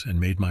resources and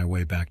made my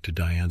way back to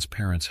Diane's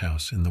parents'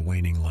 house in the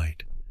waning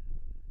light.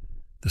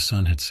 The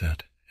sun had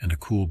set, and a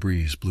cool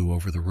breeze blew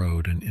over the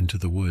road and into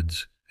the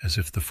woods as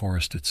if the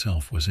forest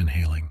itself was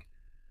inhaling.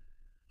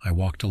 I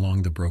walked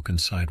along the broken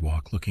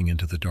sidewalk looking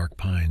into the dark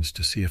pines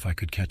to see if I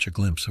could catch a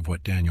glimpse of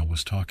what Daniel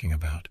was talking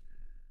about.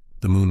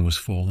 The moon was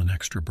full and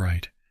extra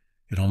bright.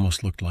 It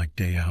almost looked like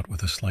day out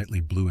with a slightly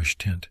bluish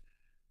tint.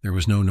 There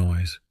was no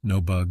noise,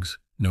 no bugs,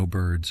 no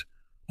birds.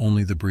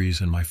 Only the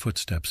breeze and my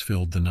footsteps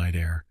filled the night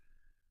air.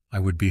 I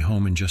would be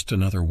home in just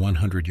another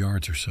 100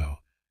 yards or so.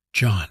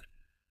 John!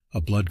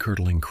 A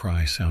blood-curdling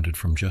cry sounded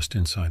from just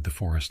inside the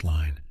forest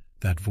line.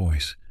 That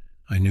voice.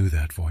 I knew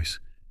that voice.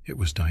 It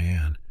was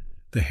Diane.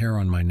 The hair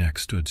on my neck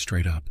stood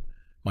straight up.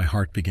 My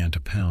heart began to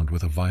pound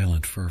with a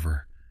violent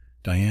fervor.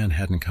 Diane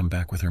hadn't come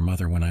back with her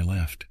mother when I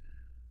left.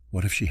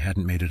 What if she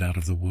hadn't made it out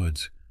of the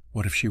woods?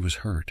 What if she was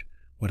hurt?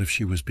 What if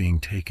she was being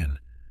taken?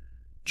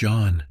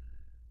 John!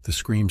 The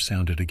scream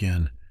sounded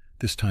again.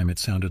 This time it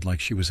sounded like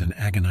she was in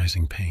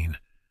agonizing pain.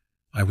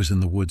 I was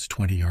in the woods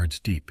 20 yards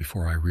deep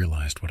before I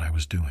realized what I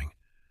was doing.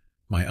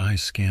 My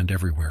eyes scanned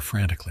everywhere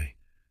frantically.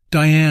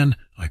 Diane!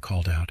 I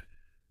called out.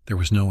 There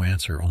was no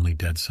answer, only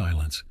dead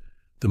silence.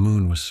 The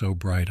moon was so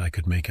bright I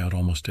could make out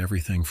almost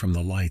everything from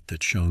the light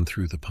that shone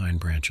through the pine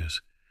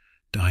branches.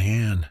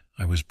 Diane!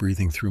 I was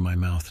breathing through my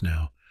mouth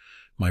now.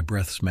 My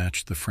breaths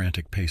matched the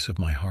frantic pace of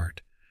my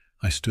heart.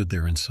 I stood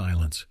there in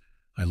silence.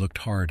 I looked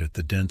hard at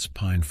the dense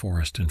pine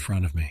forest in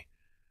front of me.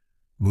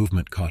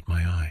 Movement caught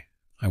my eye.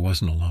 I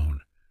wasn't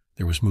alone.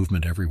 There was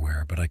movement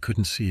everywhere, but I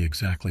couldn't see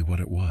exactly what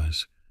it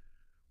was.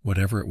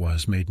 Whatever it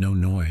was made no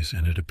noise,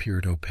 and it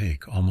appeared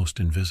opaque, almost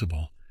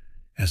invisible,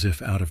 as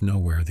if out of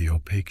nowhere the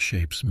opaque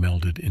shapes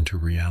melded into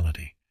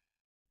reality.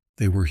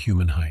 They were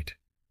human height.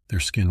 Their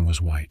skin was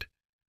white.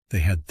 They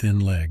had thin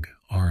leg,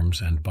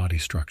 arms, and body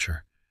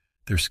structure.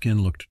 Their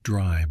skin looked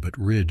dry but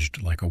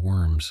ridged like a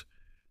worm's.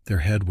 Their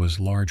head was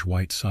large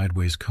white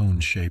sideways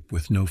cone shape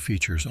with no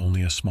features,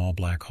 only a small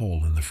black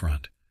hole in the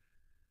front.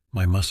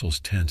 My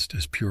muscles tensed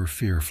as pure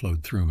fear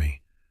flowed through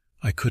me.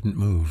 I couldn't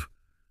move.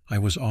 I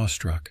was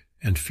awestruck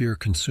and fear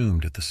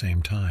consumed at the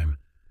same time.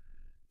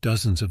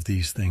 Dozens of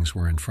these things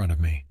were in front of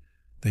me.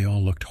 They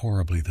all looked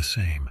horribly the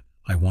same.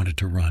 I wanted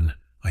to run.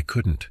 I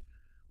couldn't.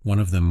 One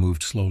of them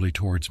moved slowly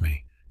towards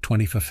me.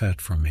 20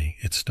 feet from me,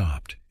 it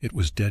stopped. It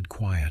was dead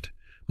quiet.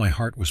 My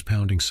heart was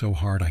pounding so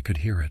hard I could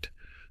hear it.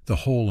 The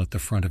hole at the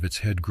front of its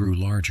head grew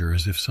larger,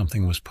 as if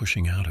something was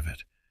pushing out of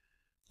it.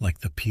 Like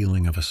the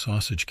peeling of a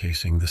sausage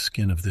casing, the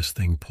skin of this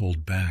thing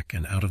pulled back,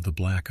 and out of the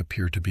black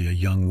appeared to be a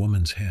young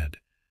woman's head.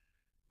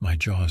 My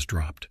jaws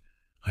dropped.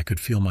 I could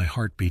feel my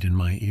heartbeat in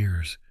my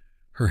ears.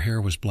 Her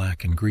hair was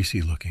black and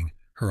greasy looking.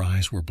 Her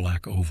eyes were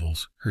black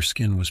ovals. Her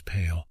skin was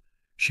pale.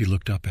 She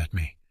looked up at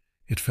me.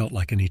 It felt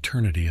like an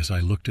eternity as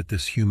I looked at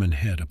this human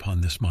head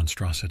upon this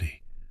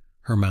monstrosity.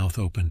 Her mouth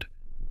opened.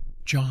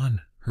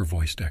 "John," her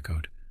voice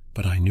echoed,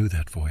 but I knew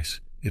that voice.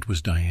 It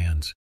was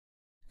Diane's.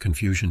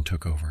 Confusion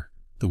took over.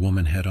 The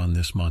woman head on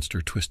this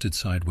monster twisted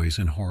sideways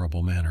in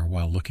horrible manner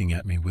while looking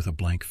at me with a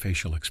blank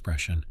facial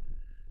expression.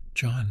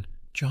 "John,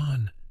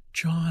 John,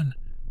 John,"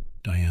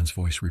 Diane's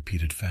voice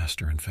repeated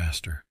faster and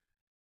faster.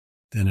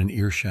 Then an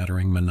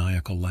ear-shattering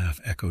maniacal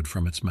laugh echoed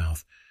from its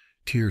mouth.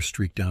 Tears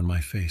streaked down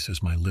my face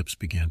as my lips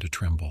began to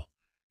tremble.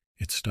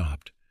 It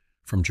stopped.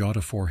 From jaw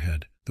to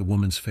forehead, the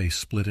woman's face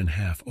split in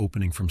half,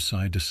 opening from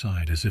side to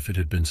side as if it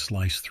had been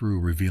sliced through,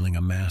 revealing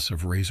a mass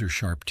of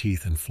razor-sharp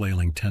teeth and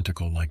flailing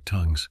tentacle-like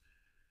tongues.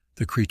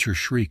 The creature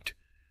shrieked.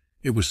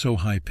 It was so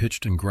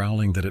high-pitched and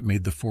growling that it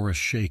made the forest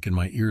shake and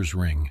my ears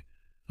ring.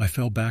 I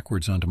fell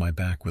backwards onto my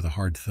back with a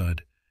hard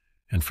thud,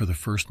 and for the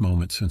first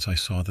moment since I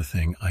saw the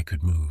thing, I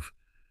could move.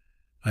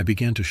 I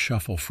began to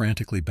shuffle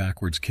frantically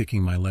backwards,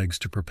 kicking my legs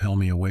to propel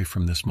me away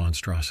from this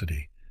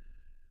monstrosity.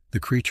 The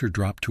creature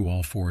dropped to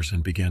all fours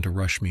and began to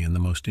rush me in the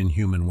most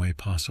inhuman way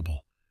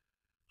possible.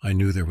 I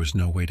knew there was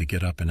no way to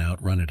get up and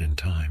outrun it in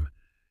time.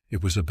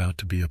 It was about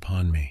to be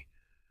upon me.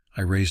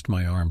 I raised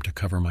my arm to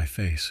cover my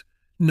face.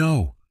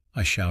 "No!"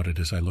 I shouted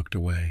as I looked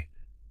away.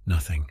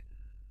 Nothing.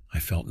 I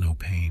felt no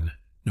pain.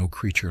 No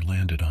creature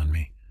landed on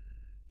me.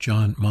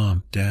 "John,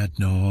 Mom, Dad,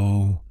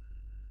 no!"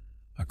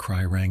 A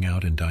cry rang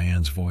out in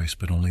Diane's voice,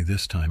 but only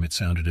this time it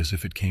sounded as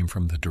if it came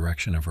from the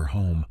direction of her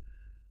home.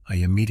 I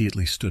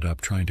immediately stood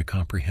up, trying to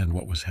comprehend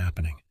what was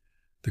happening.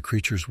 The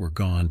creatures were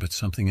gone, but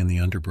something in the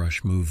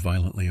underbrush moved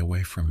violently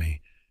away from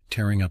me,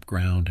 tearing up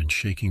ground and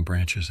shaking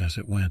branches as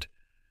it went.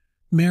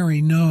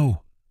 "Mary,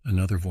 no!"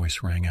 Another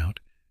voice rang out.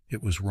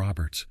 It was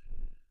Robert's.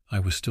 I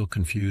was still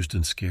confused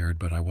and scared,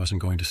 but I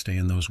wasn't going to stay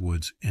in those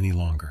woods any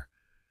longer.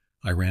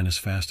 I ran as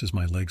fast as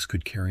my legs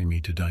could carry me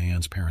to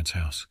Diane's parents'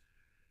 house.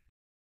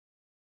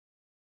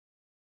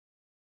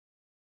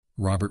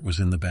 Robert was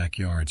in the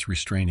backyards,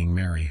 restraining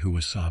Mary, who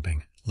was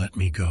sobbing. "Let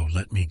me go,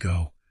 let me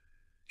go."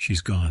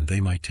 "She's gone.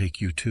 They might take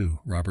you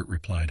too," Robert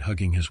replied,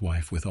 hugging his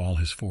wife with all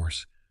his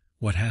force.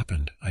 "What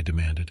happened?" I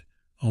demanded.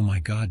 "Oh my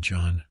God,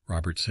 John,"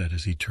 Robert said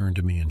as he turned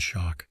to me in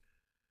shock.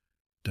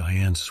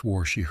 "Diane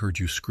swore she heard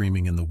you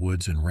screaming in the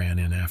woods and ran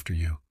in after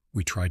you.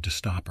 We tried to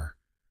stop her."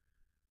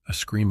 A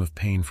scream of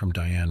pain from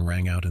Diane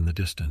rang out in the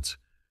distance.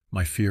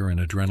 My fear and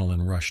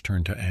adrenaline rush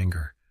turned to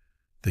anger.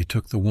 They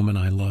took the woman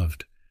I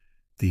loved.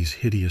 These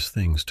hideous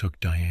things took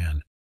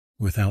Diane.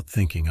 Without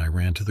thinking, I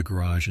ran to the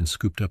garage and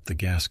scooped up the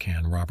gas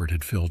can Robert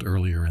had filled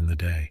earlier in the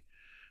day.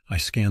 I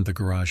scanned the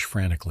garage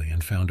frantically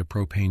and found a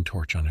propane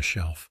torch on a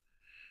shelf.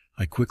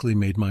 I quickly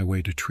made my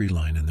way to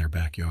Treeline in their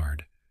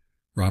backyard.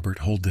 "Robert,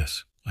 hold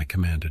this," I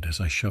commanded as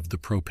I shoved the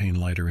propane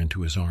lighter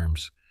into his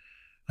arms.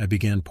 I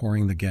began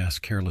pouring the gas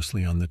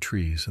carelessly on the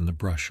trees and the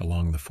brush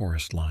along the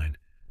forest line.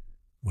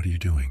 "What are you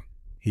doing?"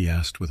 he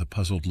asked with a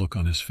puzzled look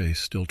on his face,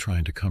 still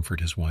trying to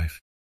comfort his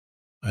wife.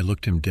 I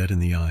looked him dead in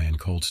the eye and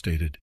cold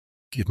stated,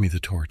 "Give me the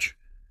torch.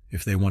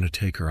 If they want to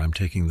take her, I'm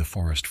taking the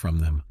forest from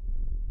them."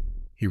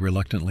 He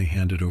reluctantly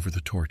handed over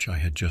the torch I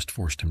had just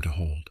forced him to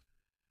hold.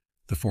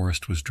 The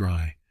forest was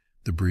dry.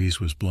 The breeze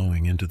was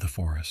blowing into the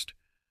forest.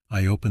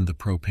 I opened the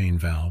propane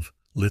valve,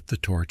 lit the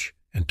torch,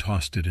 and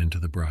tossed it into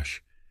the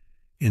brush.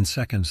 In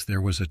seconds,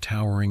 there was a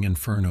towering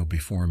inferno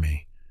before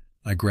me.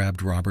 I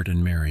grabbed Robert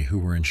and Mary, who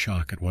were in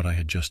shock at what I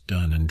had just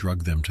done, and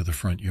dragged them to the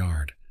front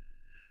yard.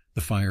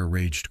 The fire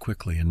raged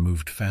quickly and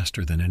moved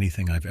faster than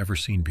anything I've ever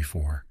seen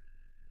before.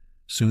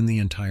 Soon the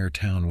entire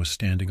town was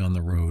standing on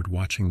the road,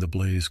 watching the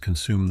blaze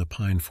consume the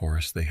pine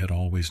forest they had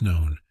always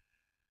known.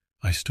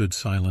 I stood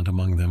silent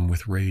among them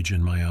with rage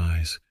in my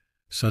eyes.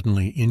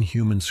 Suddenly,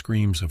 inhuman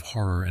screams of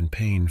horror and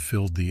pain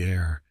filled the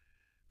air.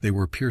 They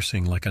were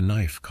piercing like a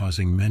knife,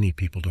 causing many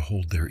people to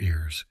hold their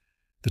ears.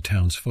 The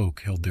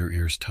townsfolk held their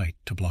ears tight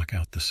to block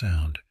out the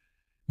sound.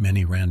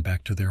 Many ran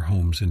back to their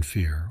homes in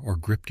fear or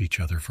gripped each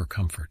other for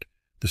comfort.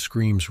 The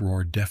screams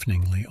roared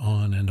deafeningly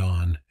on and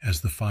on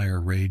as the fire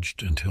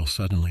raged until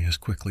suddenly, as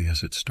quickly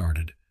as it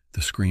started,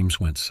 the screams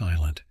went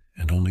silent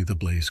and only the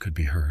blaze could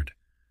be heard.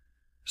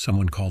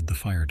 Someone called the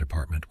fire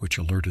department, which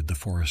alerted the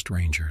forest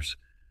rangers.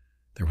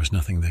 There was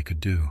nothing they could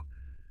do.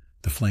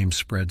 The flames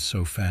spread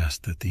so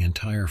fast that the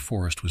entire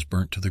forest was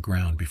burnt to the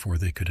ground before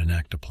they could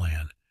enact a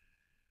plan.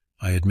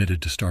 I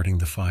admitted to starting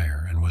the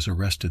fire and was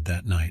arrested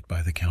that night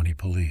by the county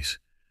police.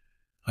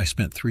 I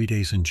spent 3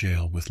 days in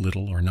jail with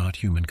little or not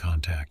human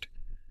contact.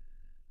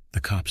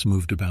 The cops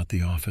moved about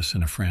the office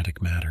in a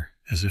frantic manner,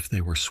 as if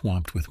they were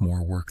swamped with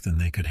more work than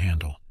they could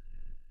handle.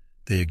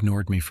 They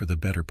ignored me for the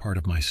better part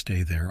of my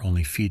stay there,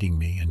 only feeding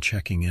me and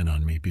checking in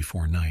on me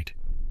before night.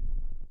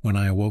 When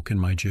I awoke in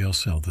my jail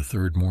cell the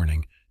third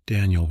morning,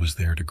 Daniel was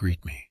there to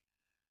greet me.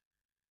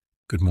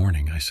 "Good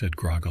morning," I said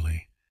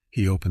groggily.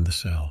 He opened the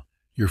cell.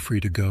 "You're free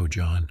to go,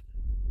 John."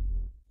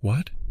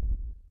 "What?"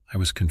 I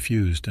was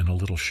confused and a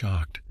little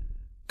shocked.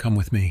 "Come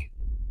with me."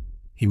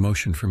 He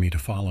motioned for me to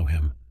follow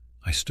him.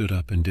 I stood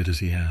up and did as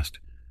he asked.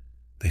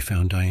 "They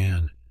found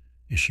Diane.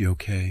 Is she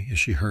okay? Is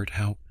she hurt?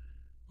 How?"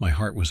 My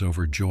heart was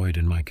overjoyed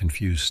in my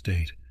confused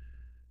state.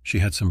 "She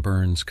had some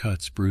burns,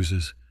 cuts,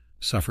 bruises,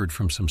 suffered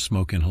from some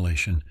smoke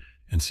inhalation,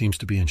 and seems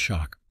to be in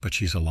shock, but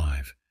she's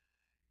alive.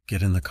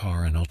 Get in the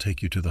car and I'll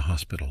take you to the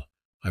hospital.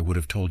 I would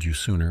have told you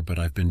sooner, but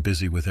I've been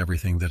busy with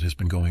everything that has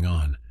been going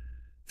on."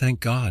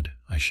 "Thank God!"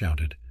 I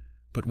shouted.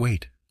 "But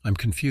wait, I'm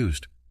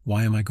confused.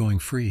 Why am I going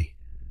free?"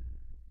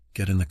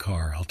 "Get in the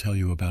car. I'll tell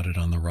you about it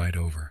on the ride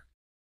over."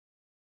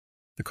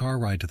 The car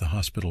ride to the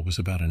hospital was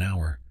about an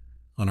hour.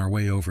 On our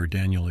way over,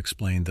 Daniel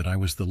explained that I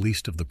was the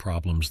least of the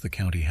problems the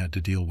county had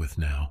to deal with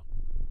now.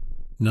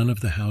 None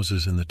of the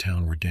houses in the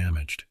town were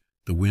damaged.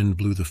 The wind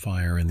blew the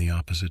fire in the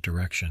opposite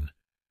direction.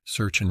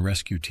 Search and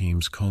rescue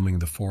teams combing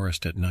the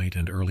forest at night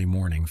and early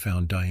morning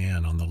found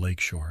Diane on the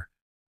lakeshore.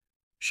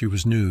 She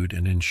was nude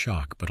and in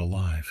shock, but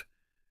alive.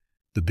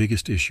 The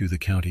biggest issue the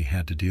county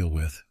had to deal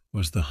with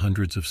was the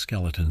hundreds of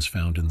skeletons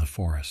found in the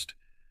forest.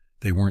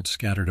 They weren't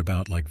scattered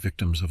about like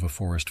victims of a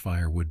forest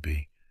fire would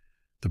be.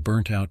 The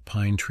burnt-out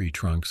pine tree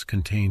trunks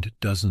contained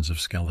dozens of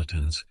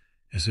skeletons,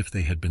 as if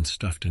they had been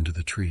stuffed into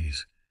the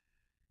trees.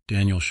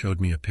 Daniel showed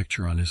me a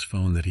picture on his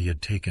phone that he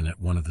had taken at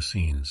one of the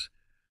scenes.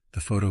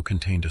 The photo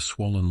contained a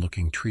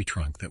swollen-looking tree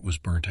trunk that was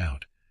burnt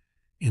out.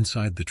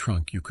 Inside the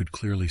trunk you could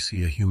clearly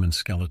see a human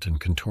skeleton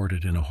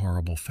contorted in a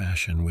horrible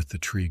fashion with the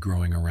tree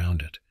growing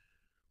around it.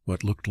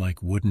 What looked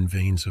like wooden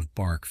veins of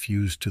bark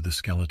fused to the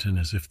skeleton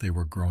as if they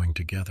were growing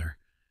together.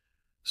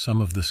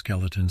 Some of the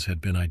skeletons had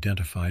been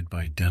identified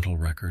by dental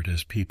record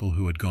as people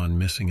who had gone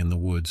missing in the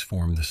woods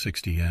formed the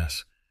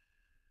 60S.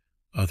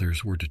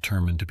 Others were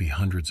determined to be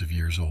hundreds of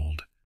years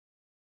old.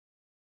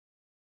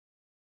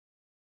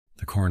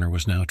 The coroner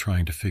was now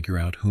trying to figure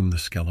out whom the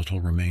skeletal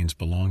remains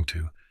belonged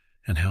to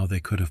and how they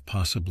could have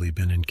possibly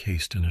been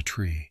encased in a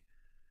tree.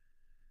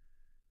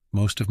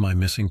 "Most of my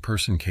missing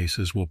person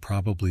cases will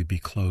probably be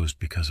closed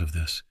because of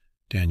this,"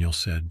 Daniel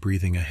said,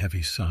 breathing a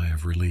heavy sigh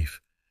of relief.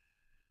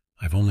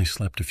 "I've only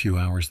slept a few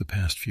hours the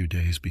past few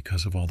days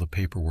because of all the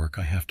paperwork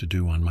I have to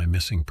do on my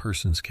missing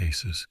persons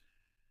cases."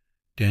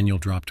 Daniel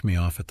dropped me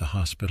off at the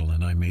hospital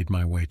and I made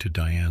my way to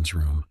Diane's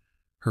room.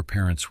 Her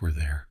parents were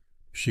there.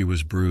 She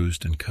was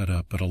bruised and cut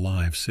up, but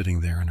alive, sitting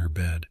there in her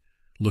bed,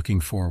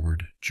 looking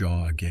forward,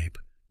 jaw agape,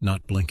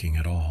 not blinking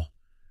at all.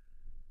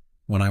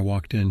 When I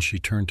walked in, she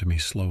turned to me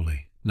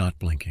slowly, not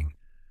blinking.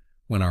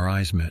 When our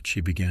eyes met,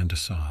 she began to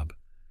sob.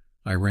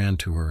 I ran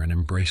to her and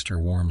embraced her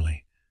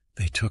warmly.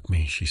 "They took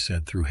me," she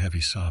said through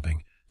heavy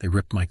sobbing. "They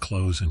ripped my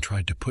clothes and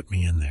tried to put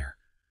me in there."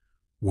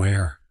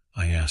 "Where?"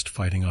 I asked,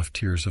 fighting off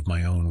tears of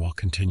my own while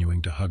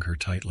continuing to hug her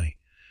tightly.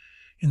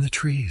 "In the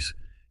trees.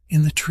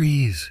 In the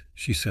trees,"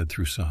 she said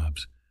through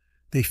sobs.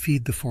 "They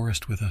feed the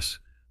forest with us.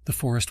 The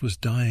forest was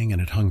dying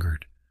and it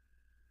hungered."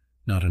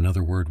 Not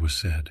another word was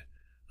said.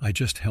 I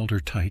just held her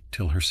tight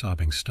till her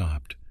sobbing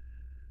stopped.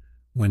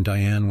 When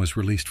Diane was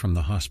released from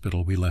the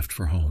hospital, we left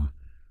for home.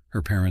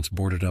 Her parents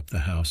boarded up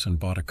the house and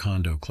bought a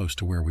condo close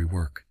to where we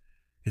work.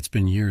 It's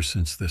been years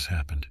since this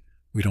happened.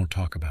 We don't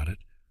talk about it.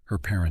 Her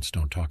parents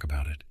don't talk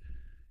about it.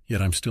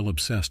 Yet I'm still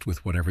obsessed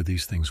with whatever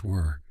these things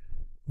were.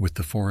 With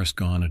the forest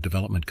gone, a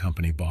development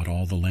company bought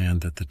all the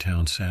land that the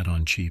town sat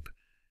on cheap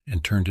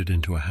and turned it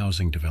into a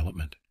housing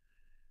development.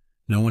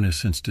 No one has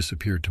since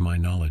disappeared to my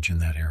knowledge in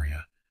that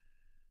area.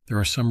 There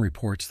are some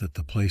reports that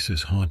the place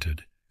is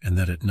haunted and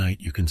that at night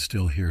you can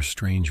still hear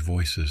strange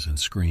voices and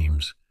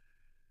screams.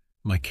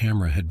 My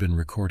camera had been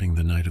recording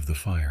the night of the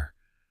fire.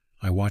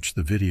 I watched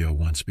the video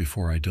once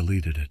before I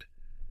deleted it.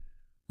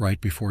 Right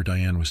before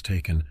Diane was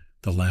taken,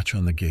 the latch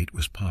on the gate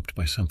was popped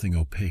by something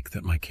opaque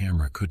that my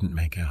camera couldn't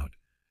make out.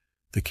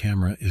 The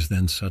camera is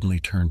then suddenly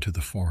turned to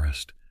the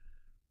forest.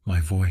 My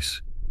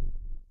voice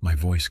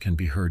can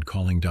be heard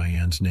calling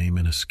Diane's name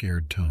in a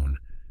scared tone.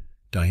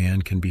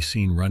 Diane can be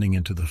seen running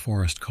into the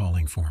forest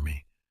calling for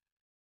me.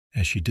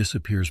 As she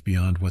disappears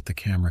beyond what the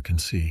camera can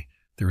see,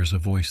 there is a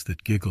voice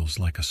that giggles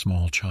like a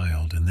small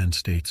child and then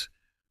states,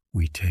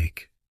 "We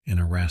take," in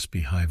a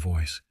raspy high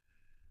voice.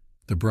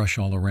 The brush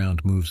all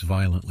around moves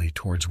violently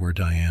towards where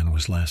Diane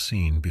was last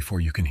seen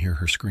before you can hear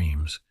her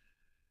screams.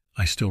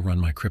 I still run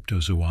my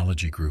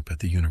cryptozoology group at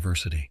the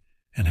university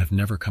and have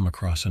never come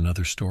across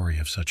another story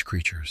of such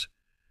creatures.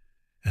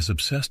 As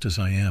obsessed as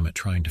I am at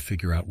trying to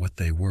figure out what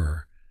they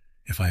were,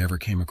 if I ever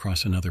came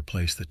across another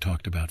place that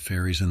talked about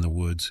fairies in the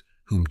woods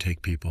whom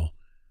take people,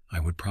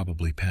 I would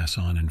probably pass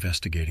on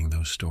investigating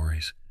those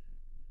stories.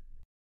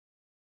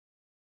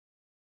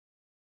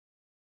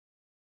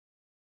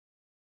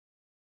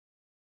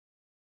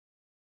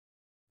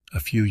 A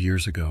few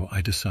years ago,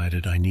 I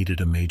decided I needed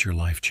a major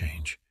life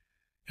change.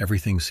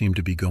 Everything seemed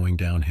to be going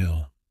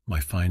downhill: my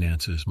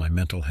finances, my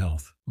mental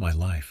health, my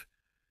life.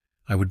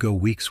 I would go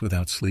weeks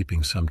without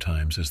sleeping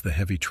sometimes as the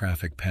heavy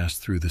traffic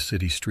passed through the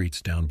city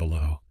streets down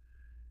below.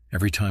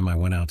 Every time I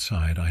went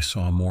outside, I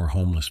saw more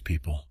homeless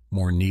people,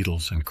 more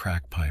needles and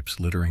crack pipes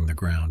littering the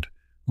ground,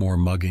 more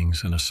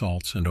muggings and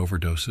assaults and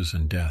overdoses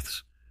and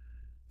deaths.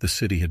 The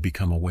city had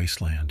become a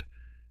wasteland,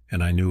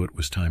 and I knew it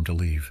was time to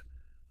leave.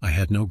 I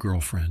had no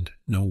girlfriend,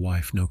 no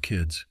wife, no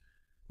kids.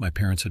 My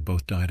parents had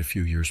both died a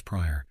few years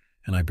prior,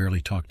 and I barely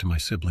talked to my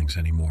siblings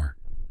anymore.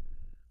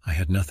 I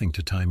had nothing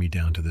to tie me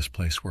down to this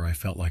place where I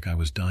felt like I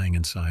was dying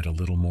inside a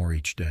little more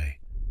each day.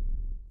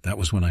 That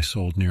was when I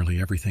sold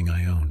nearly everything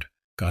I owned,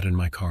 got in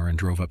my car and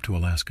drove up to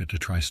Alaska to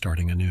try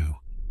starting anew.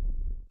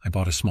 I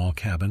bought a small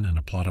cabin and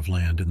a plot of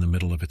land in the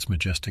middle of its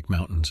majestic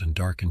mountains and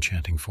dark,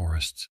 enchanting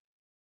forests.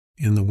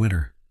 In the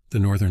winter, the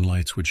northern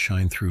lights would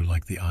shine through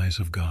like the eyes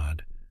of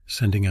God,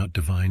 sending out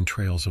divine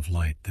trails of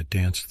light that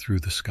danced through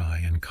the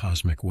sky in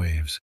cosmic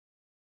waves.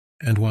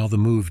 And while the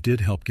move did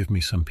help give me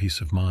some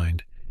peace of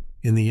mind,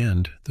 in the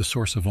end, the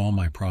source of all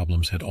my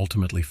problems had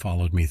ultimately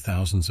followed me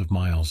thousands of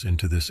miles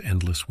into this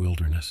endless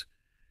wilderness.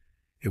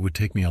 It would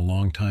take me a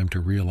long time to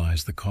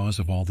realize the cause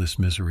of all this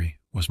misery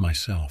was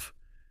myself.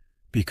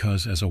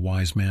 Because, as a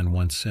wise man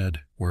once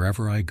said,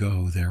 "Wherever I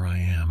go, there I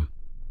am."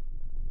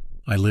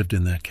 I lived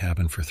in that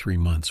cabin for 3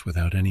 months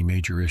without any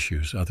major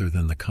issues other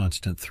than the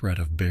constant threat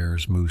of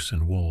bears, moose,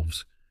 and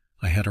wolves.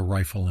 I had a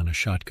rifle and a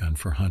shotgun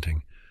for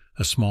hunting,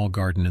 a small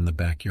garden in the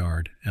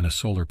backyard, and a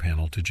solar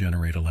panel to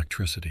generate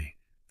electricity.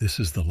 "This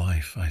is the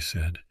life," I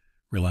said,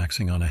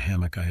 relaxing on a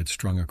hammock I had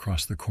strung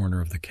across the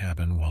corner of the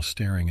cabin while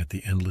staring at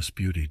the endless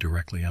beauty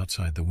directly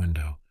outside the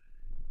window.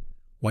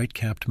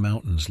 White-capped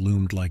mountains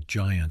loomed like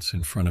giants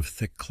in front of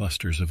thick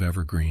clusters of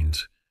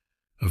evergreens.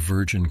 A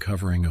virgin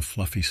covering of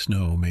fluffy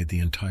snow made the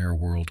entire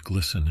world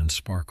glisten and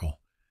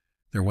sparkle.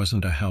 There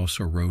wasn't a house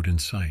or road in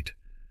sight.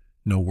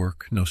 No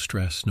work, no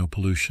stress, no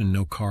pollution,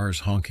 no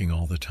cars honking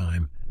all the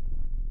time.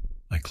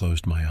 I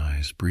closed my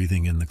eyes,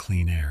 breathing in the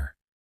clean air.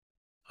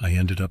 I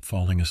ended up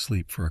falling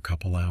asleep for a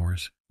couple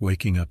hours,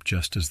 waking up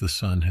just as the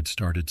sun had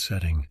started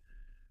setting.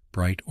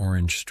 Bright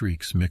orange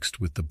streaks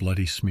mixed with the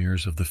bloody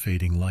smears of the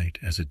fading light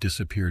as it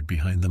disappeared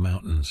behind the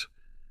mountains.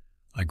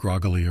 I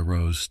groggily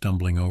arose,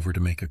 stumbling over to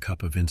make a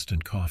cup of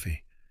instant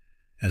coffee.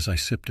 As I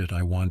sipped it,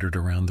 I wandered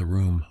around the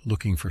room,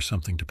 looking for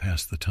something to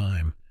pass the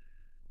time.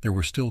 There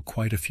were still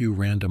quite a few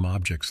random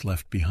objects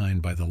left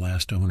behind by the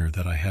last owner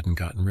that I hadn't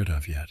gotten rid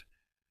of yet.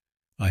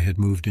 I had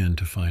moved in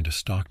to find a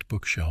stocked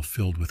bookshelf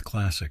filled with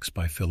classics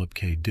by Philip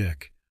K.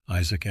 Dick,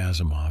 Isaac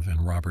Asimov,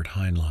 and Robert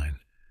Heinlein.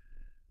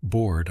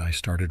 Bored, I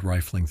started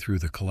rifling through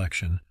the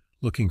collection,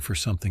 looking for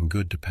something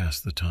good to pass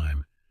the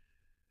time.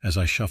 As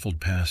I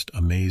shuffled past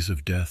A Maze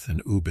of Death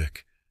and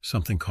Ubik,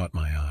 something caught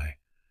my eye.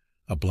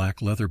 A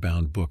black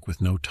leather-bound book with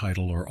no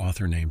title or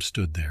author name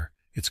stood there,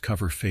 its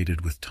cover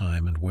faded with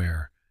time and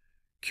wear.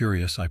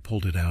 Curious, I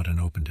pulled it out and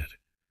opened it.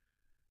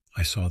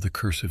 I saw the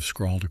cursive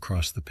scrawled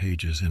across the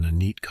pages in a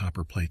neat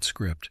copperplate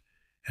script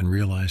and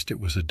realized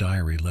it was a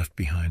diary left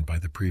behind by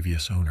the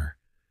previous owner.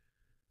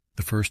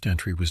 The first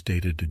entry was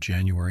dated to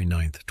January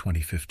 9th,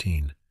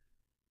 2015.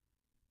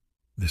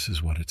 This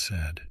is what it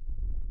said.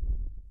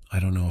 "I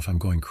don't know if I'm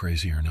going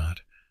crazy or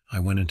not. I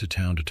went into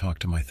town to talk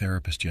to my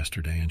therapist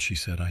yesterday and she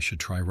said I should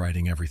try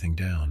writing everything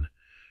down.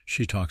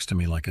 She talks to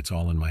me like it's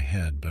all in my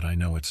head, but I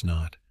know it's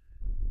not.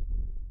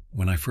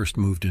 When I first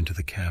moved into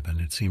the cabin,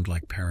 it seemed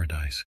like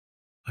paradise.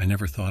 I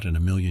never thought in a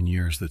million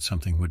years that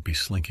something would be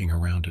slinking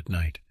around at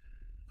night.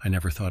 I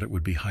never thought it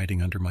would be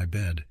hiding under my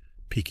bed,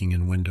 peeking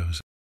in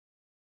windows.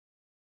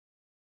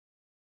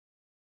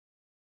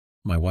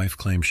 My wife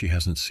claims she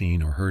hasn't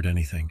seen or heard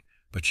anything,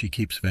 but she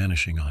keeps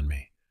vanishing on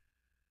me.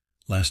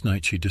 Last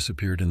night she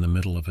disappeared in the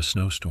middle of a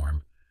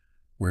snowstorm.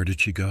 Where did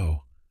she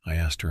go? I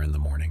asked her in the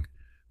morning,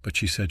 but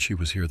she said she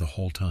was here the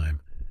whole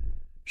time.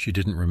 She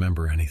didn't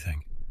remember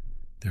anything.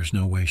 There's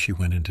no way she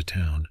went into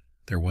town.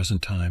 There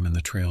wasn't time and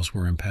the trails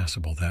were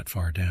impassable that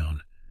far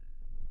down.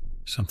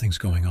 Something's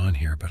going on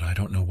here, but I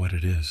don't know what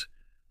it is.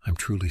 I'm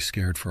truly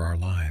scared for our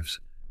lives."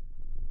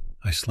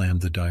 I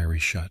slammed the diary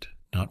shut,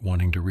 not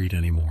wanting to read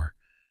anymore.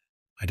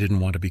 I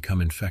didn't want to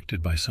become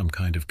infected by some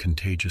kind of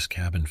contagious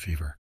cabin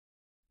fever.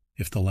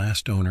 If the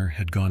last owner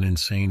had gone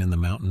insane in the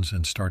mountains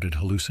and started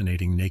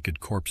hallucinating naked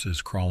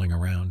corpses crawling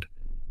around,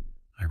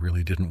 I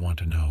really didn't want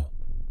to know.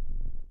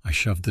 I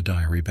shoved the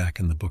diary back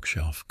in the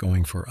bookshelf,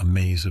 going for A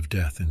Maze of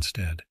Death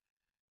instead.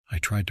 I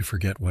tried to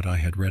forget what I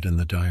had read in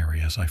the diary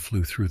as I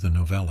flew through the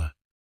novella.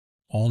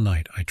 All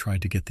night I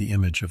tried to get the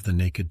image of the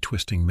naked,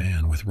 twisting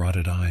man with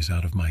rotted eyes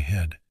out of my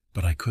head,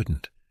 but I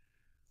couldn't.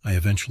 I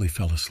eventually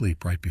fell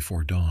asleep right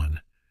before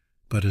dawn.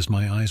 But as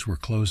my eyes were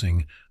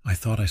closing, I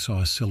thought I saw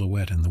a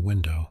silhouette in the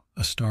window,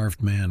 a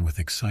starved man with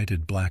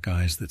excited black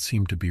eyes that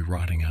seemed to be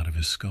rotting out of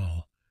his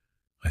skull.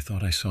 I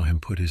thought I saw him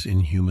put his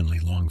inhumanly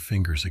long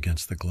fingers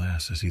against the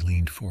glass as he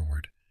leaned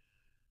forward.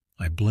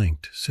 I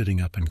blinked, sitting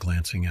up and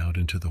glancing out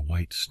into the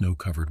white,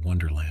 snow-covered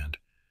wonderland.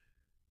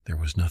 There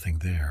was nothing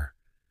there.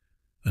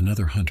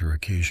 Another hunter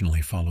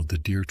occasionally followed the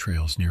deer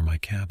trails near my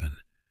cabin.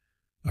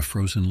 A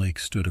frozen lake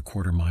stood a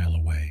quarter-mile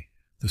away,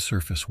 the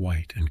surface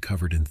white and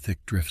covered in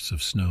thick drifts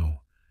of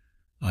snow.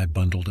 I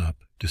bundled up,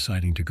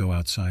 deciding to go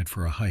outside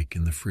for a hike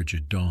in the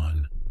frigid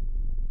dawn.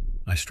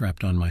 I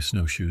strapped on my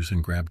snowshoes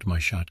and grabbed my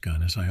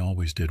shotgun as I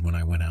always did when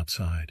I went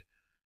outside.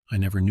 I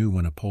never knew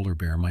when a polar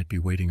bear might be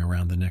waiting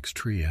around the next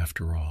tree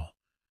after all.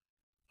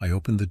 I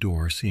opened the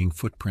door, seeing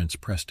footprints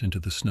pressed into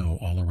the snow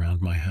all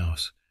around my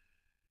house.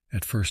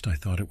 At first I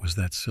thought it was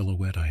that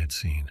silhouette I had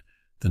seen,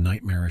 the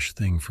nightmarish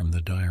thing from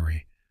the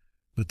diary.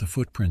 But the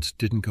footprints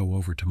didn't go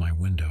over to my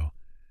window.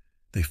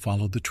 They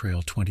followed the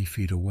trail 20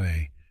 feet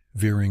away,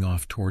 veering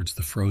off towards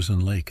the frozen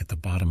lake at the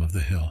bottom of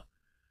the hill.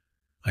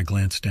 I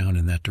glanced down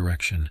in that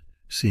direction,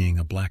 seeing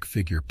a black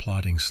figure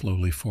plodding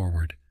slowly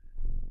forward.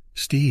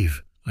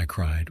 "Steve!" I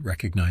cried,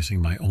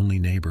 recognizing my only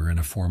neighbor in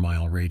a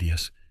 4-mile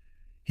radius.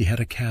 He had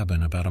a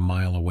cabin about a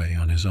mile away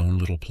on his own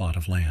little plot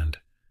of land.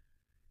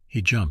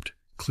 He jumped,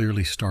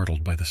 clearly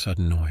startled by the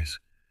sudden noise.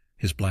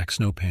 His black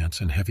snow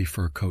pants and heavy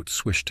fur coat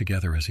swished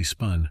together as he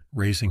spun,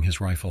 raising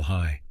his rifle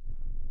high.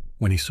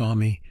 When he saw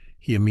me,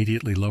 he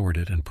immediately lowered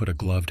it and put a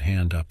gloved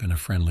hand up in a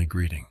friendly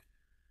greeting.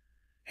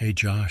 "Hey,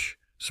 Josh,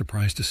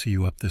 surprised to see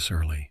you up this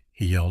early,"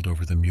 he yelled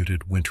over the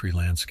muted, wintry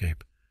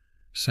landscape.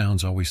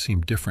 Sounds always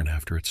seemed different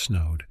after it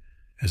snowed,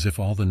 as if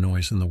all the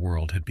noise in the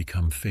world had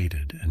become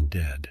faded and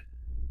dead.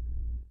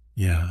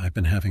 "Yeah, I've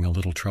been having a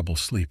little trouble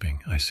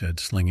sleeping," I said,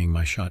 slinging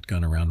my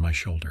shotgun around my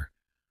shoulder.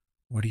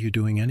 "What are you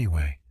doing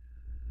anyway?"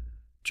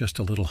 "Just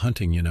a little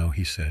hunting, you know,"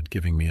 he said,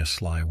 giving me a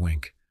sly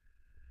wink.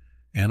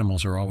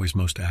 "Animals are always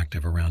most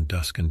active around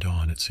dusk and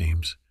dawn, it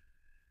seems.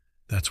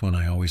 That's when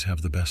I always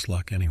have the best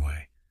luck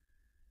anyway."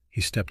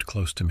 He stepped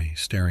close to me,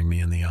 staring me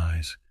in the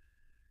eyes.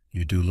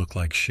 "You do look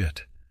like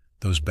shit.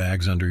 Those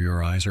bags under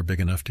your eyes are big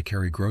enough to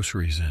carry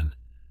groceries in."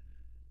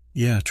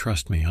 "Yeah,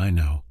 trust me, I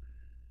know."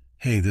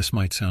 "Hey, this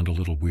might sound a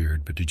little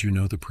weird, but did you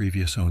know the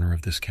previous owner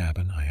of this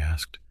cabin?" I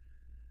asked.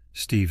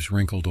 Steve's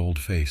wrinkled old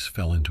face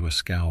fell into a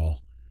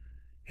scowl.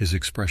 His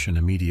expression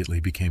immediately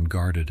became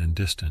guarded and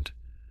distant.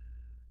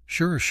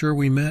 Sure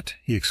we met,"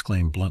 he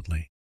exclaimed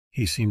bluntly.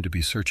 He seemed to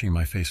be searching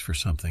my face for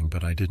something,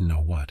 but I didn't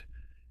know what.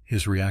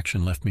 His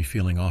reaction left me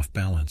feeling off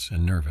balance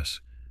and nervous.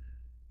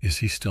 "Is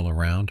he still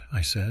around?"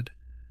 I said.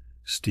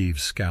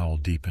 Steve's scowl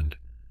deepened.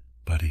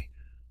 "Buddy,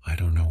 I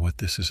don't know what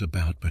this is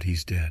about, but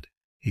he's dead.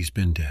 He's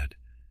been dead.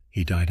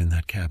 He died in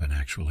that cabin,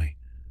 actually."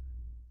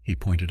 He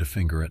pointed a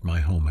finger at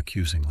my home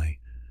accusingly.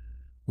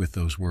 With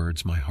those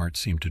words, my heart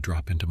seemed to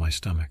drop into my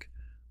stomach.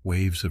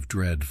 Waves of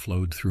dread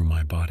flowed through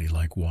my body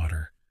like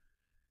water.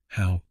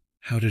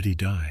 How did he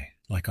die?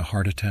 Like a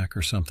heart attack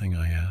or something?"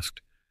 I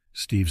asked.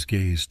 Steve's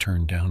gaze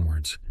turned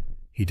downwards.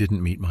 He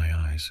didn't meet my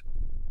eyes.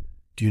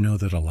 "Do you know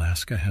that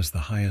Alaska has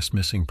the highest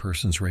missing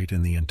persons rate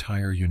in the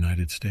entire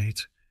United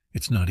States?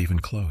 It's not even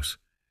close.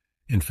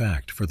 In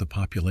fact, for the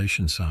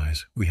population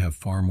size, we have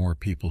far more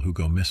people who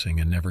go missing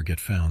and never get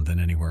found than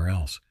anywhere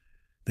else.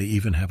 They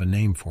even have a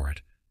name for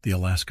it, the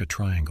Alaska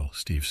Triangle,"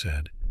 Steve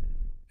said.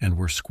 "And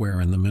we're square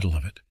in the middle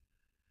of it."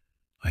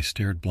 I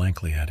stared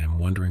blankly at him,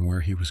 wondering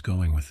where he was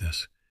going with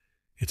this.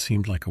 It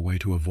seemed like a way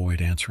to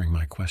avoid answering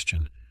my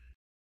question.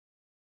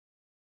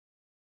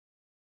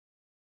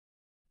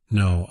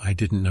 "No, I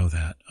didn't know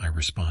that," I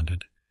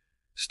responded.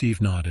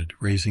 Steve nodded,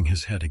 raising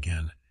his head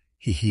again.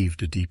 He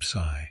heaved a deep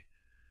sigh.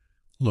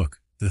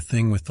 "Look, the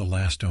thing with the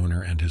last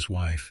owner and his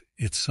wife,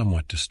 it's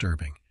somewhat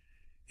disturbing.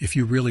 If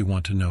you really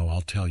want to know,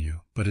 I'll tell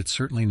you, but it's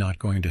certainly not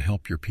going to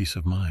help your peace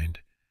of mind.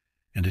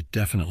 And it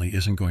definitely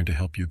isn't going to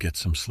help you get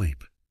some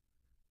sleep."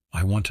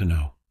 "I want to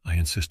know," I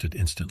insisted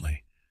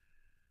instantly.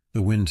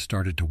 The wind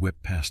started to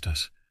whip past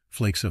us.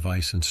 Flakes of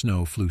ice and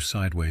snow flew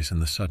sideways in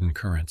the sudden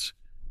currents.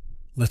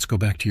 "Let's go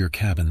back to your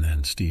cabin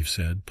then," Steve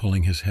said,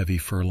 pulling his heavy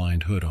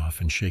fur-lined hood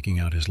off and shaking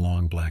out his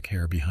long black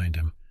hair behind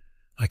him.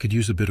 "I could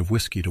use a bit of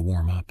whiskey to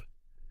warm up."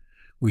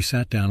 We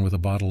sat down with a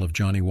bottle of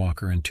Johnny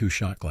Walker and 2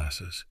 shot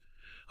glasses.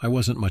 I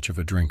wasn't much of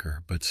a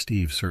drinker, but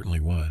Steve certainly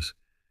was.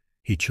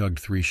 He chugged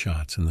 3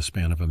 shots in the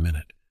span of a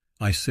minute.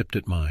 I sipped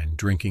at mine,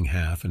 drinking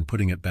half and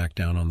putting it back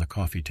down on the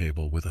coffee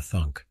table with a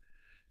thunk.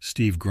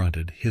 Steve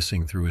grunted,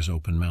 hissing through his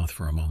open mouth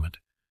for a moment.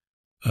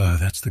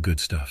 That's the good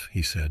stuff,"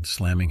 he said,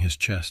 slamming his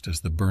chest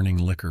as the burning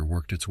liquor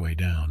worked its way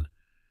down.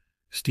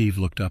 Steve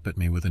looked up at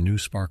me with a new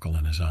sparkle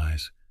in his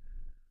eyes.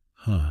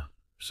 "Huh,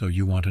 so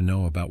you want to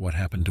know about what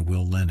happened to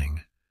Will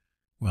Lenning?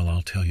 Well,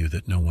 I'll tell you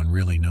that no one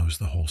really knows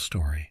the whole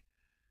story.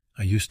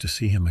 I used to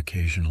see him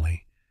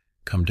occasionally,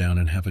 come down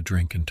and have a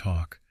drink and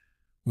talk.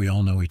 We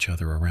all know each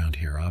other around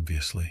here,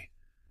 obviously."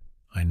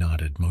 I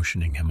nodded,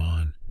 motioning him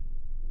on.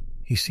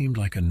 "He seemed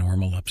like a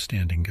normal,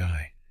 upstanding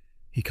guy.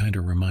 He kind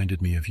of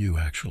reminded me of you,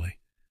 actually.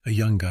 A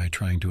young guy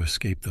trying to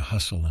escape the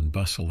hustle and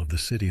bustle of the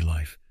city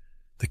life,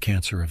 the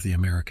cancer of the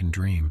American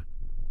dream.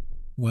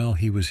 Well,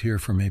 he was here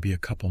for maybe a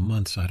couple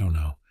months, I don't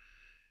know.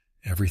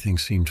 Everything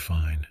seemed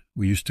fine.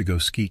 We used to go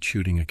skeet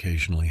shooting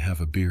occasionally,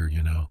 have a beer,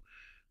 you know.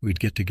 We'd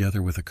get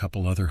together with a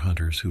couple other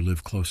hunters who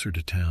live closer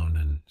to town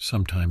and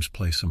sometimes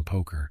play some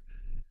poker.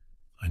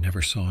 I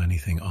never saw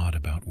anything odd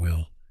about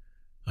Will.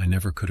 I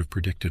never could have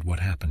predicted what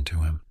happened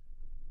to him."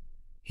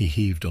 He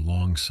heaved a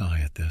long sigh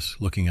at this,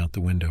 looking out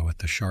the window at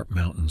the sharp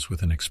mountains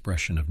with an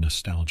expression of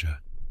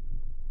nostalgia.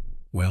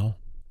 "Well,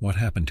 what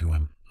happened to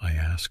him?" I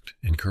asked,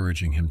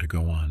 encouraging him to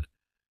go on.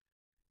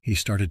 He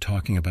started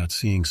talking about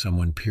seeing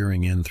someone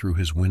peering in through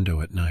his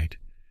window at night.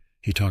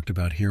 He talked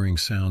about hearing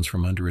sounds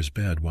from under his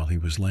bed while he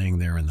was laying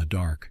there in the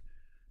dark,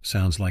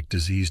 sounds like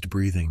diseased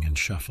breathing and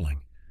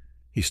shuffling.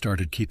 He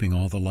started keeping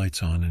all the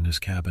lights on in his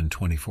cabin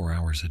 24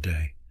 hours a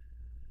day.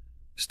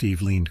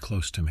 Steve leaned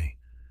close to me.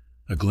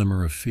 A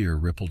glimmer of fear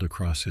rippled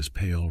across his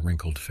pale,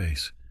 wrinkled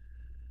face.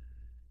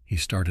 He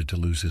started to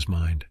lose his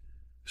mind,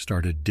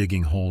 started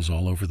digging holes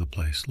all over the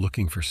place,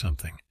 looking for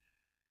something.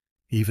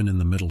 Even in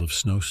the middle of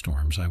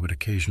snowstorms, I would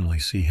occasionally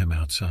see him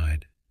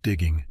outside,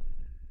 digging.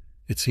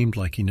 It seemed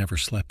like he never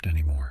slept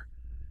anymore.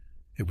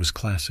 It was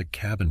classic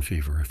cabin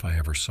fever if I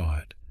ever saw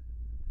it.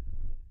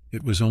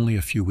 It was only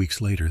a few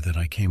weeks later that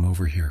I came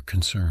over here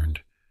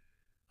concerned.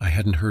 I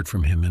hadn't heard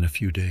from him in a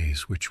few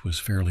days, which was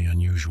fairly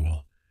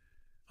unusual.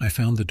 I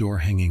found the door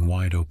hanging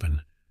wide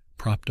open.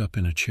 Propped up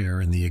in a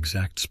chair in the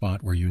exact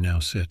spot where you now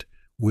sit,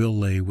 Will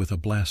lay with a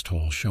blast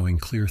hole showing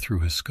clear through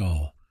his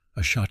skull,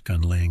 a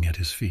shotgun laying at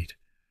his feet.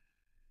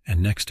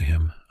 And next to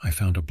him, I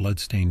found a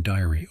blood-stained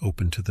diary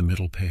open to the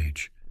middle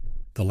page.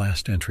 The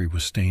last entry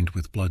was stained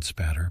with blood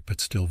spatter,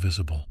 but still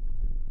visible.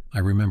 I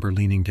remember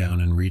leaning down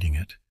and reading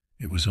it.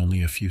 It was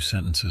only a few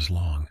sentences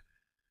long.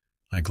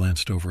 I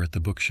glanced over at the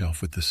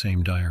bookshelf with the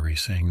same diary,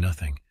 saying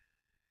nothing.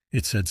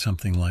 It said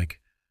something like,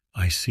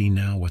 "I see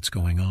now what's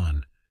going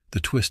on. The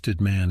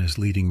twisted man is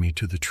leading me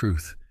to the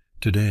truth.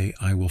 Today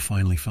I will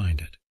finally find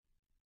it."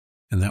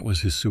 "And that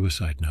was his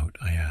suicide note?"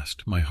 I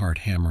asked, my heart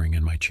hammering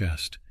in my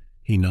chest.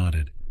 He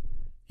nodded.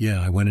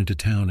 "Yeah, I went into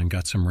town and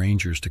got some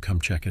rangers to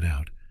come check it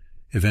out.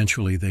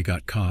 Eventually they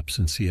got cops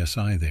and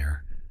CSI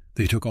there.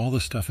 They took all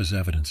the stuff as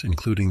evidence,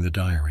 including the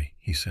diary,"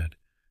 he said.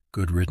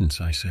 "Good riddance,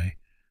 I say.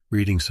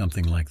 Reading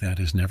something like that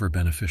is never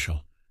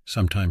beneficial.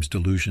 Sometimes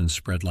delusions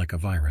spread like a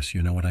virus,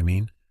 you know what I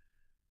mean?"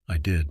 I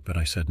did, but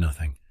I said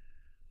nothing.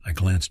 I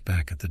glanced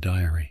back at the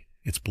diary,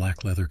 its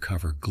black leather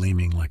cover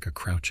gleaming like a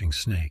crouching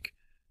snake,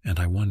 and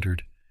I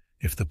wondered,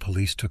 if the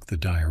police took the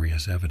diary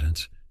as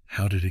evidence,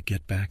 how did it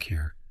get back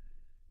here?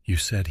 "You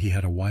said he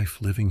had a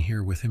wife living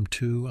here with him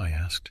too?" I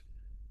asked.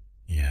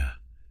 "Yeah.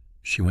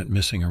 She went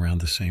missing around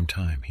the same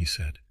time," he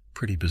said.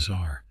 "Pretty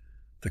bizarre.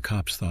 The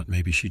cops thought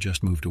maybe she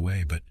just moved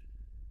away, but—"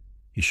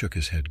 He shook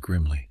his head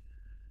grimly.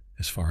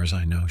 "As far as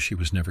I know, she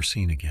was never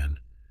seen again.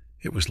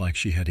 It was like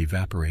she had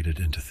evaporated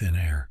into thin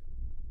air."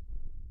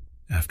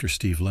 After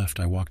Steve left,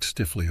 I walked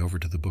stiffly over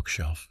to the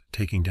bookshelf,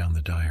 taking down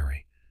the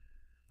diary.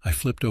 I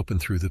flipped open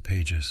through the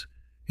pages.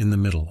 In the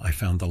middle, I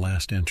found the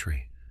last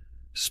entry.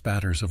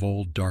 Spatters of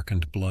old,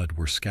 darkened blood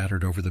were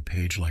scattered over the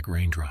page like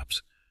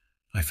raindrops.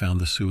 I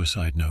found the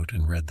suicide note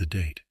and read the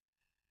date.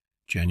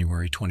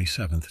 January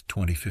 27th,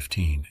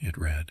 2015, it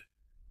read.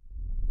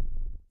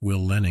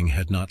 Will Lenning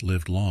had not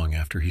lived long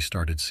after he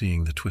started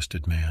seeing the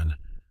twisted man.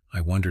 I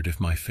wondered if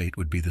my fate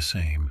would be the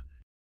same.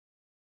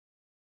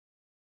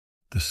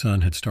 The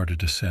sun had started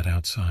to set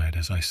outside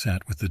as I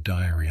sat with the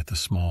diary at the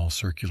small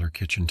circular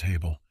kitchen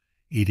table,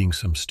 eating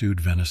some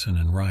stewed venison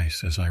and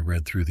rice as I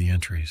read through the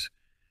entries.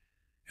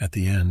 At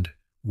the end,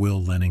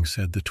 Will Lenning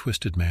said the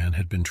twisted man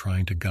had been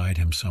trying to guide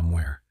him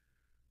somewhere.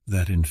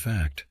 That, in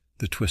fact,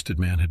 the twisted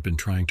man had been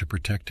trying to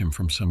protect him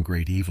from some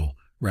great evil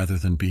rather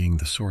than being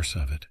the source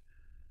of it.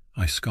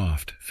 I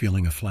scoffed,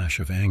 feeling a flash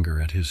of anger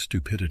at his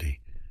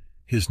stupidity.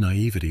 His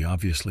naivety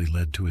obviously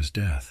led to his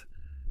death.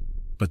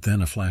 But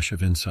then a flash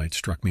of insight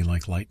struck me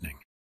like lightning.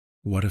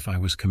 What if I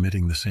was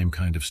committing the same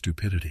kind of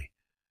stupidity?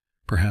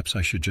 Perhaps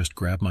I should just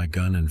grab my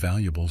gun and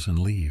valuables and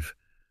leave.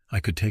 I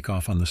could take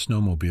off on the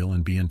snowmobile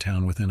and be in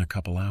town within a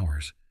couple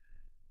hours.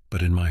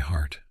 But in my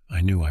heart,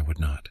 I knew I would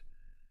not.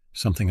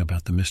 Something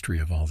about the mystery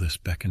of all this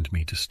beckoned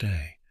me to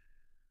stay.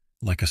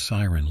 Like a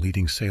siren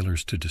leading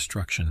sailors to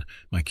destruction,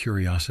 my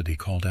curiosity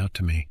called out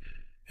to me,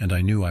 and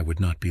I knew I would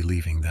not be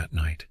leaving that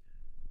night.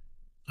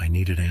 I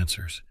needed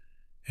answers,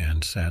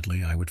 and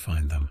sadly I would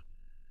find them.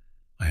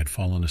 I had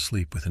fallen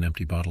asleep with an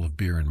empty bottle of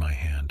beer in my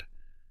hand.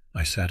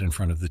 I sat in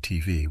front of the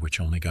TV, which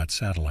only got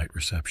satellite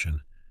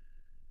reception.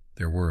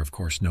 There were, of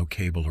course, no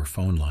cable or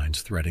phone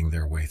lines threading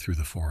their way through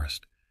the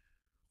forest.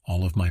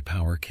 All of my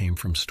power came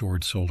from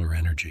stored solar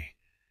energy.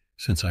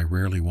 Since I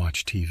rarely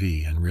watched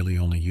TV and really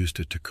only used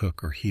it to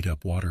cook or heat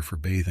up water for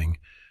bathing,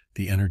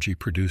 the energy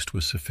produced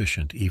was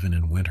sufficient even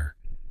in winter.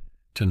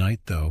 Tonight,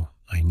 though,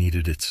 I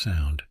needed its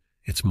sound,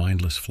 its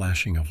mindless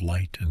flashing of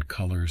light and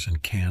colors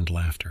and canned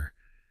laughter.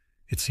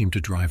 It seemed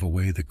to drive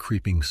away the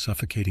creeping,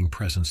 suffocating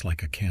presence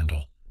like a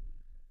candle.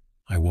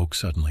 I woke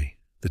suddenly.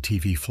 The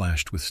TV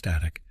flashed with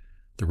static.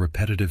 The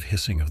repetitive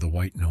hissing of the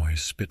white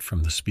noise spit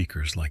from the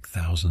speakers like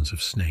thousands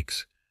of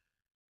snakes.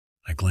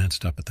 I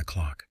glanced up at the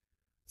clock.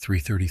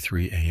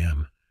 3:33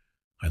 a.m.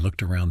 I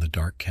looked around the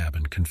dark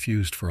cabin,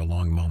 confused for a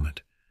long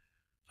moment.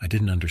 I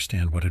didn't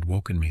understand what had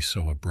woken me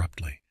so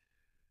abruptly.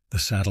 The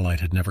satellite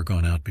had never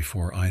gone out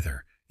before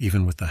either,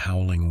 even with the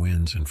howling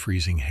winds and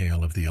freezing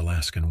hail of the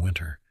Alaskan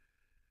winter.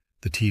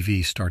 The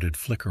TV started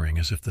flickering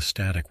as if the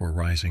static were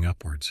rising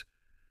upwards.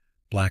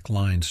 Black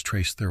lines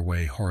traced their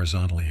way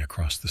horizontally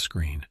across the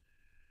screen.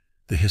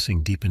 The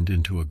hissing deepened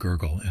into a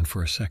gurgle, and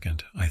for a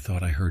second I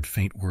thought I heard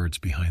faint words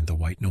behind the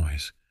white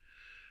noise.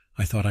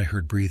 I thought I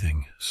heard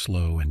breathing,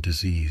 slow and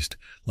diseased,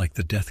 like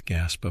the death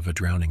gasp of a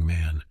drowning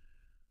man.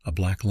 A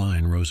black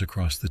line rose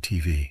across the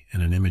TV,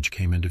 and an image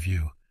came into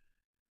view.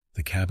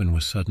 The cabin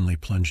was suddenly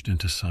plunged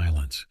into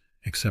silence,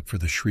 except for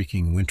the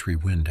shrieking wintry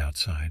wind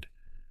outside.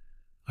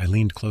 I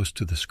leaned close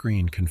to the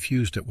screen,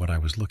 confused at what I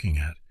was looking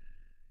at.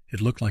 It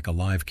looked like a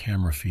live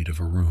camera feed of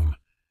a room.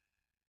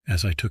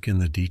 As I took in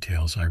the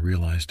details, I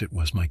realized it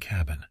was my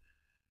cabin.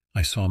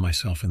 I saw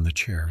myself in the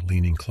chair,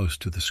 leaning close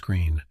to the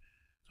screen.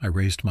 I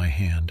raised my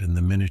hand, and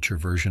the miniature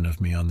version of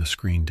me on the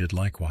screen did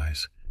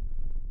likewise.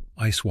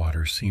 Ice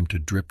water seemed to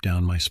drip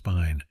down my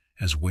spine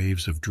as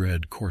waves of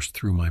dread coursed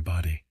through my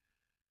body.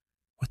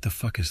 "What the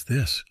fuck is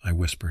this?" I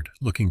whispered,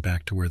 looking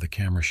back to where the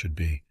camera should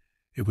be.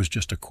 It was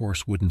just a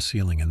coarse wooden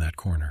ceiling in that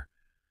corner.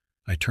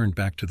 I turned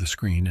back to the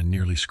screen and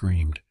nearly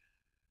screamed.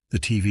 The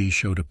TV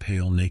showed a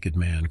pale, naked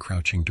man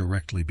crouching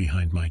directly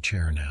behind my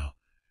chair now.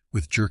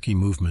 With jerky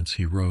movements,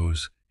 he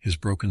rose, his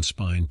broken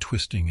spine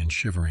twisting and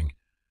shivering.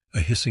 A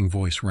hissing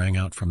voice rang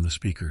out from the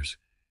speakers.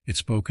 It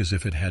spoke as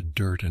if it had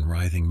dirt and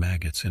writhing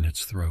maggots in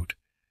its throat.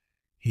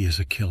 "He is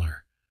a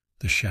killer,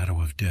 the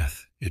shadow of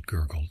death," it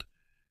gurgled.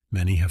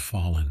 "Many have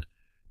fallen.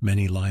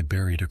 Many lie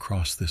buried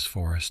across this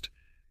forest.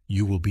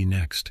 You will be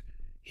next.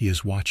 He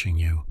is watching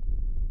you."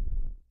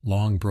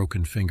 Long,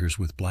 broken fingers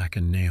with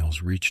blackened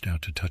nails reached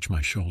out to touch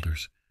my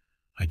shoulders.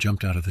 I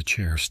jumped out of the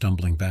chair,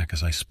 stumbling back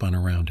as I spun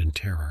around in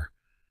terror.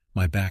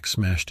 My back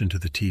smashed into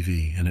the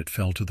TV, and it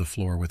fell to the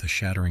floor with a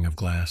shattering of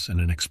glass and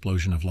an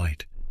explosion of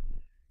light.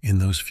 In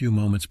those few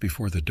moments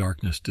before the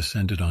darkness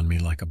descended on me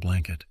like a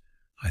blanket,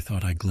 I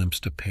thought I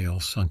glimpsed a pale,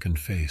 sunken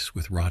face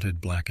with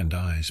rotted, blackened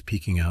eyes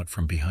peeking out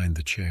from behind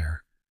the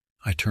chair.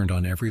 I turned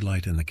on every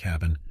light in the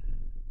cabin,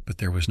 but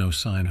there was no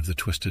sign of the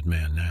twisted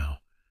man now.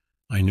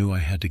 I knew I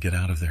had to get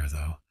out of there,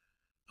 though.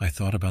 I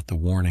thought about the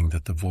warning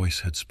that the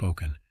voice had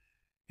spoken.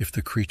 If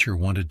the creature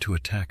wanted to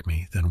attack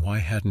me, then why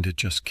hadn't it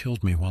just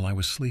killed me while I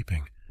was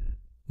sleeping?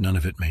 None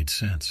of it made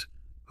sense.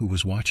 Who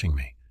was watching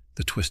me?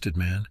 The twisted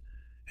man?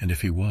 And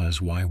if he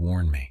was, why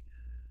warn me?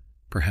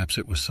 Perhaps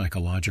it was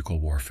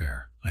psychological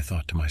warfare, I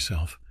thought to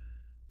myself.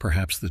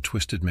 Perhaps the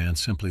twisted man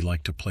simply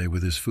liked to play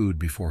with his food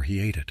before he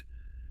ate it.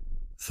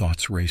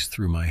 Thoughts raced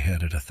through my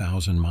head at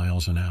 1,000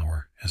 miles an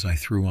hour as I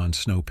threw on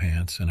snow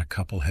pants and a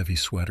couple heavy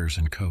sweaters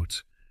and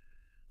coats.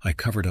 I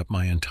covered up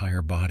my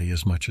entire body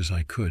as much as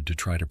I could to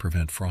try to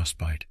prevent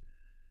frostbite.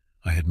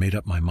 I had made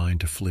up my mind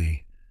to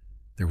flee.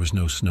 There was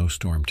no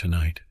snowstorm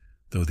tonight,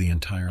 though the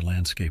entire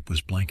landscape was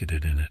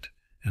blanketed in it,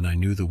 and I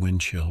knew the wind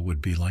chill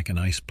would be like an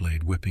ice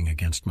blade whipping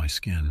against my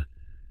skin.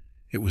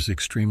 It was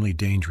extremely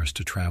dangerous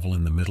to travel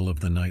in the middle of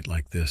the night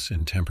like this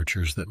in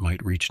temperatures that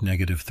might reach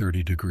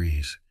 -30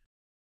 degrees.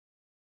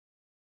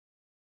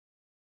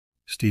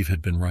 Steve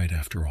had been right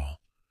after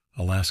all.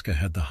 Alaska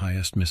had the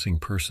highest missing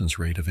persons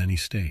rate of any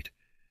state,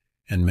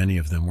 and many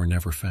of them were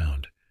never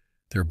found,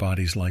 their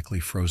bodies likely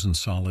frozen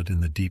solid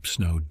in the deep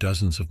snow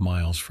dozens of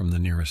miles from the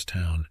nearest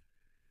town.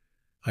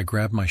 I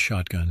grabbed my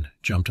shotgun,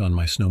 jumped on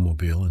my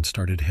snowmobile, and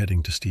started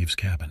heading to Steve's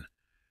cabin.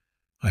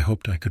 I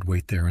hoped I could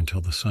wait there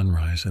until the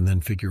sunrise and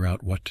then figure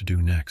out what to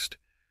do next.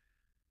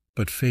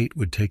 But fate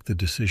would take the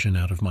decision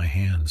out of my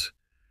hands.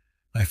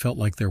 I felt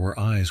like there were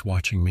eyes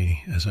watching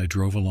me as I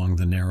drove along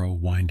the narrow,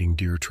 winding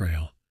deer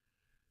trail.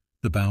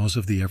 The boughs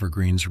of the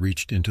evergreens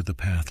reached into the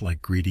path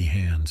like greedy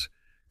hands,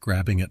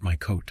 grabbing at my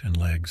coat and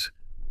legs.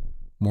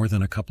 More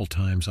than a couple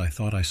times I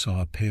thought I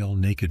saw a pale,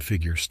 naked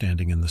figure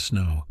standing in the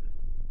snow,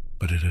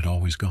 but it had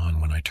always gone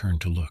when I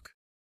turned to look.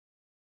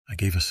 I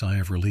gave a sigh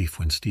of relief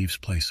when Steve's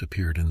place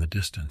appeared in the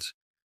distance.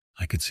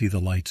 I could see the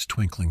lights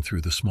twinkling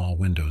through the small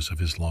windows of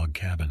his log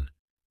cabin.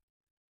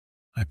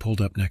 I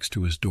pulled up next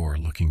to his door,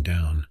 looking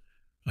down.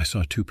 I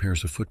saw 2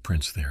 pairs of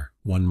footprints there,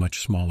 one much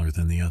smaller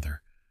than the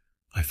other.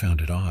 I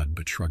found it odd,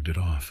 but shrugged it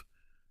off.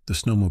 The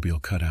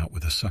snowmobile cut out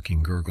with a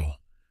sucking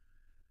gurgle.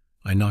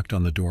 I knocked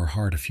on the door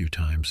hard a few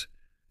times.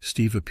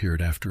 Steve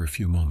appeared after a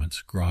few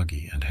moments,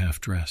 groggy and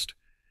half-dressed.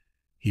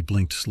 He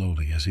blinked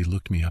slowly as he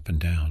looked me up and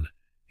down.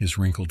 His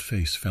wrinkled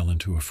face fell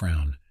into a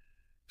frown.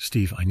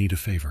 "Steve, I need a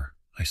favor,"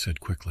 I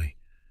said quickly.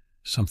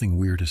 "Something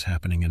weird is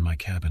happening in my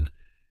cabin.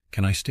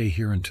 Can I stay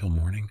here until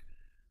morning?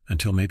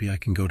 Until maybe I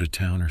can go to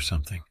town or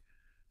something?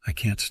 I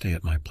can't stay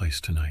at my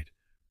place tonight.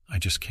 I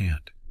just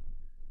can't."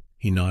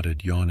 He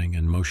nodded, yawning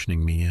and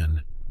motioning me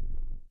in.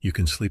 "You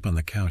can sleep on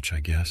the couch, I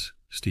guess,"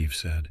 Steve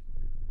said.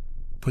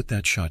 "Put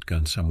that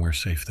shotgun somewhere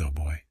safe, though,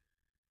 boy."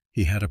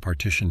 He had a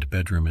partitioned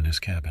bedroom in his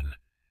cabin.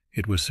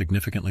 It was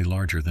significantly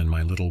larger than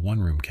my little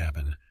one-room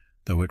cabin,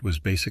 though it was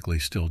basically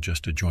still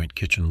just a joint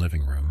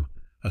kitchen-living room,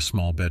 a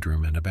small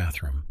bedroom and a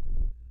bathroom.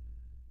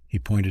 He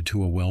pointed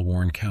to a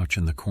well-worn couch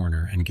in the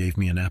corner and gave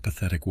me an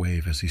apathetic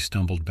wave as he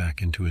stumbled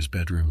back into his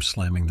bedroom,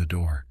 slamming the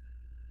door.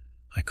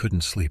 I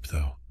couldn't sleep,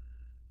 though.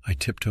 I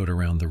tiptoed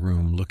around the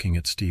room, looking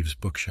at Steve's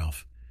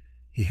bookshelf.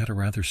 He had a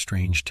rather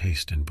strange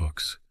taste in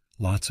books,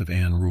 Lots of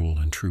Anne Rule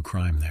and true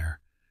crime there.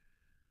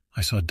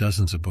 I saw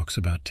dozens of books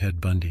about Ted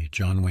Bundy,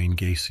 John Wayne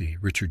Gacy,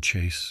 Richard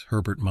Chase,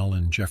 Herbert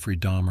Mullen, Jeffrey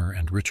Dahmer,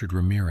 and Richard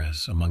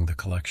Ramirez among the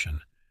collection.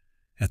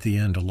 At the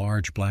end, a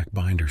large black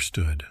binder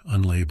stood,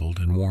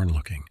 unlabeled and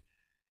worn-looking.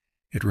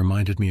 It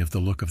reminded me of the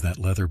look of that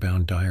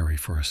leather-bound diary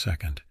for a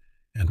second,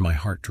 and my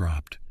heart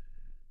dropped.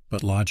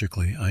 But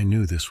logically, I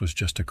knew this was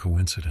just a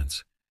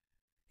coincidence.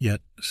 Yet,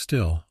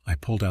 still, I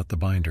pulled out the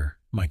binder,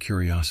 my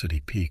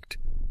curiosity piqued.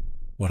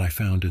 What I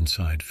found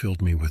inside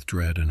filled me with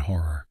dread and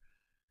horror.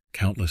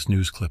 Countless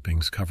news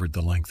clippings covered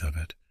the length of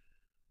it.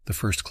 The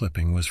first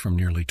clipping was from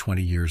nearly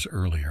 20 years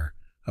earlier,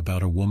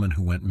 about a woman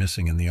who went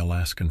missing in the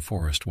Alaskan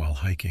forest while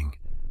hiking.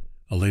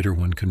 A later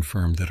one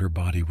confirmed that her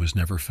body was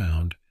never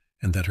found,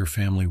 and that her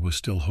family was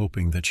still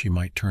hoping that she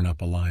might turn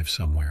up alive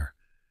somewhere.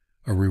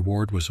 A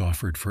reward was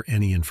offered for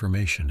any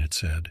information, it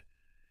said.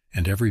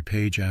 And every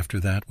page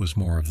after that was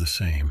more of the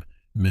same.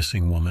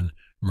 Missing woman,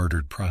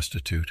 murdered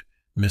prostitute,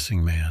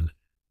 missing man,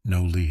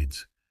 no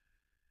leads.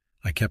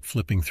 I kept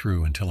flipping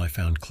through until I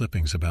found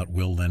clippings about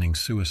Will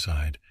Lenning's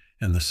suicide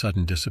and the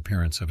sudden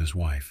disappearance of his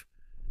wife.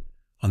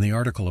 On the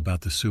article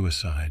about the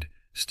suicide,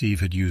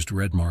 Steve had used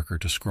red marker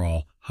to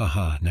scrawl,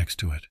 "Ha-ha," next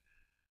to it.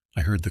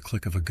 I heard the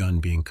click of a gun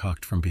being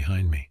cocked from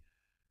behind me.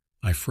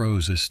 I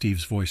froze as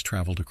Steve's voice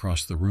traveled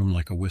across the room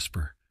like a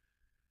whisper.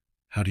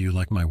 "How do you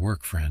like my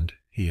work, friend?"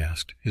 he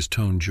asked, his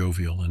tone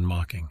jovial and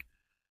mocking.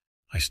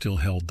 I still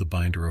held the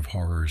binder of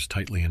horrors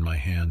tightly in my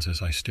hands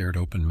as I stared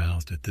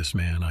open-mouthed at this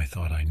man I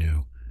thought I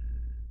knew.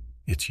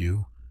 "It's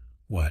you?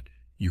 What,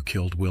 you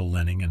killed Will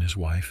Lenning and his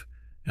wife,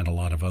 and a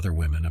lot of other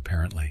women,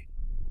 apparently."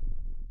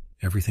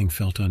 Everything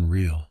felt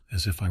unreal,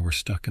 as if I were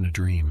stuck in a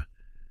dream.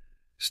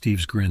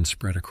 Steve's grin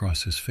spread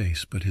across his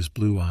face, but his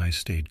blue eyes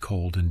stayed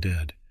cold and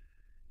dead.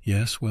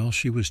 "Yes, well,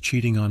 she was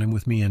cheating on him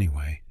with me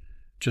anyway.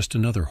 Just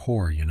another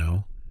whore, you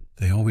know.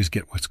 They always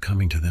get what's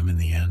coming to them in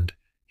the end,"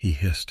 he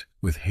hissed,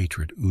 with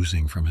hatred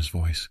oozing from his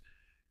voice.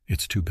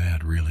 "It's too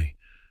bad, really.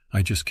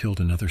 I just killed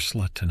another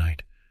slut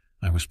tonight.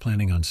 I was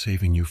planning on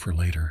saving you for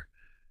later.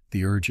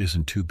 The urge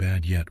isn't too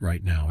bad yet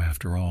right now,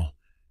 after all.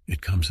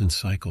 It comes in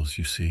cycles,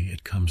 you see.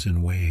 It comes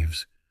in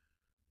waves."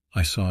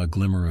 I saw a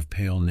glimmer of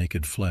pale,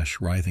 naked flesh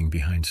writhing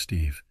behind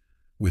Steve.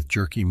 With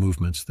jerky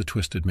movements, the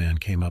twisted man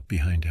came up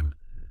behind him.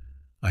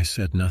 I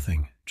said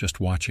nothing, just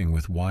watching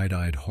with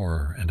wide-eyed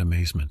horror and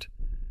amazement.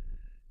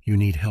 "You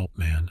need help,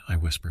 man," I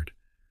whispered.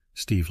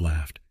 Steve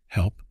laughed.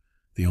 "Help?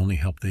 The only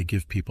help they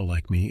give people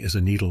like me is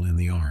a needle in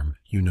the arm.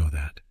 You know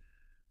that.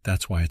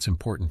 That's why it's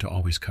important to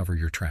always cover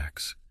your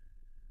tracks."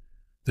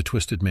 The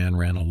twisted man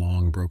ran a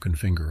long, broken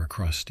finger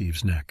across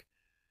Steve's neck.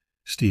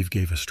 Steve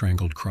gave a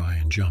strangled cry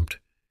and jumped.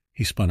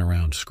 He spun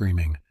around,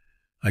 screaming.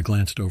 I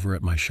glanced over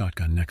at my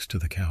shotgun next to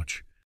the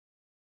couch.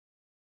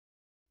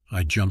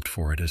 I jumped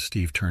for it as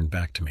Steve turned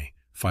back to me,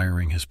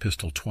 firing his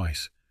pistol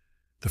twice.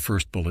 The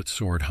first bullet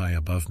soared high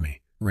above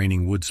me,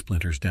 raining wood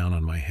splinters down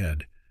on my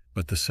head,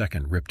 but the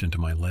second ripped into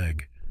my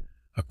leg.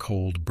 A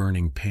cold,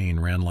 burning pain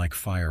ran like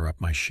fire up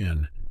my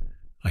shin.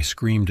 I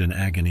screamed in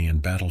agony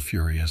and battle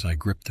fury as I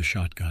gripped the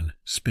shotgun,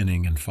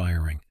 spinning and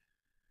firing.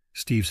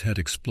 Steve's head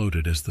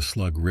exploded as the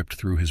slug ripped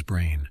through his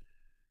brain.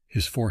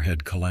 His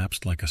forehead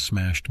collapsed like a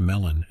smashed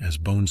melon as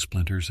bone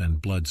splinters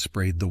and blood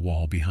sprayed the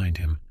wall behind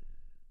him.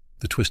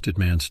 The twisted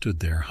man stood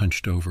there,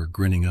 hunched over,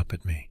 grinning up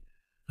at me.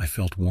 I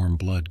felt warm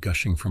blood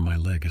gushing from my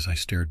leg as I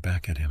stared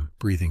back at him,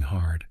 breathing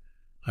hard.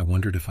 I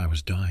wondered if I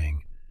was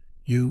dying.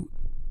 You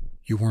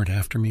weren't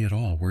after me at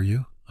all, were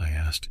you?" I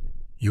asked.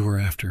 "You were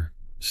after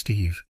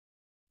Steve."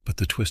 But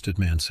the twisted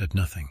man said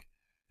nothing.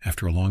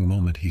 After a long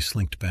moment, he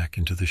slinked back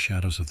into the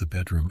shadows of the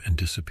bedroom and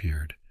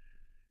disappeared.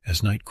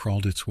 As night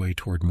crawled its way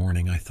toward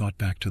morning, I thought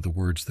back to the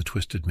words the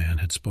twisted man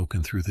had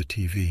spoken through the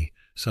TV,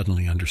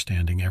 suddenly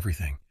understanding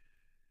everything.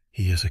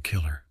 He is a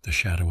killer, the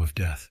shadow of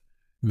death.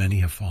 Many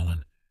have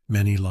fallen.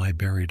 Many lie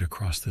buried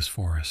across this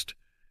forest.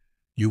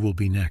 You will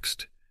be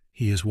next.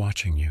 He is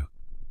watching you.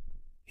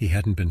 He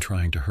hadn't been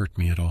trying to hurt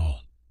me at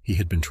all. He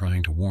had been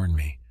trying to warn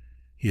me.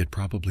 He had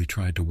probably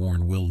tried to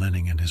warn Will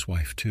Lenning and his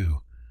wife,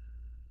 too.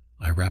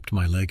 I wrapped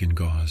my leg in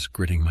gauze,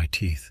 gritting my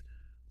teeth.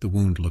 The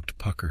wound looked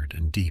puckered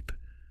and deep,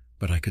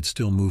 but I could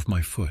still move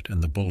my foot,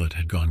 and the bullet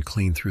had gone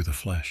clean through the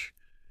flesh.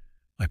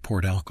 I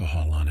poured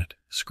alcohol on it,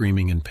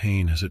 screaming in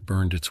pain as it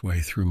burned its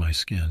way through my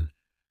skin.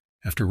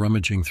 After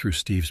rummaging through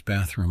Steve's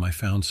bathroom, I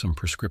found some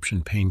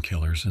prescription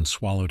painkillers and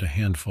swallowed a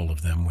handful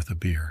of them with a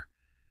beer.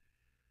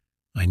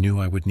 I knew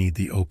I would need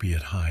the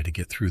opiate high to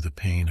get through the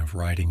pain of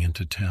riding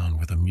into town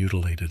with a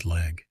mutilated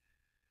leg.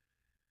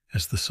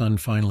 As the sun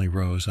finally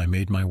rose, I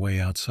made my way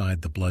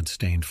outside the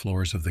blood-stained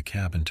floors of the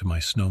cabin to my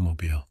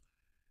snowmobile.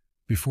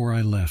 Before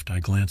I left, I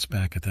glanced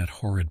back at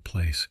that horrid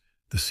place,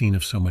 the scene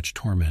of so much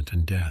torment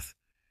and death.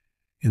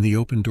 In the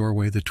open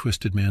doorway, the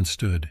twisted man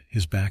stood,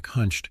 his back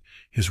hunched,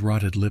 his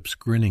rotted lips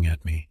grinning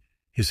at me,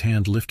 his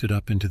hand lifted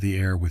up into the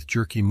air with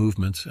jerky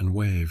movements, and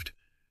waved.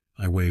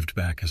 I waved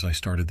back as I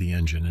started the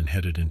engine and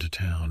headed into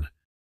town.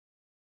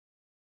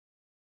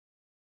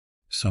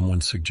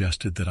 Someone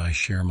suggested that I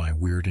share my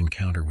weird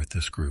encounter with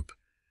this group.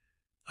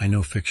 I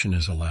know fiction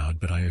is allowed,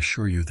 but I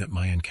assure you that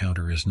my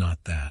encounter is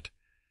not that.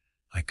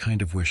 I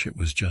kind of wish it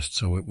was just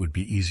so it would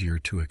be easier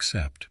to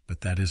accept, but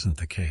that isn't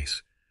the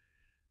case.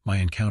 My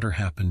encounter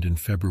happened in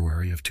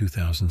February of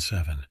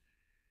 2007.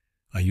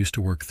 I used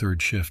to work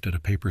third shift at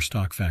a paper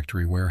stock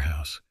factory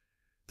warehouse.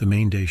 The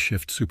main day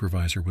shift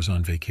supervisor was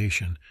on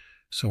vacation,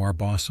 so our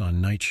boss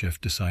on night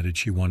shift decided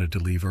she wanted to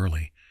leave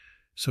early,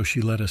 so she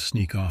let us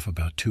sneak off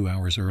about 2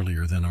 hours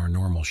earlier than our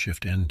normal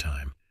shift end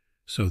time.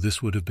 So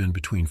this would have been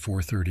between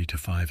 4:30 to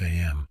 5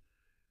 a.m.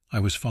 I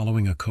was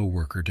following a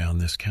co-worker down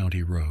this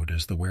county road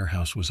as the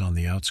warehouse was on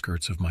the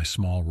outskirts of my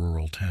small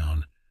rural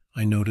town.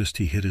 I noticed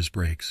he hit his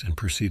brakes and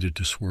proceeded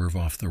to swerve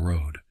off the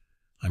road.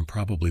 I'm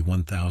probably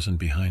 1,000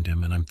 behind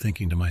him, and I'm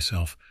thinking to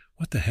myself,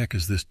 what the heck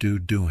is this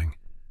dude doing?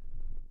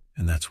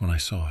 And that's when I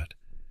saw it.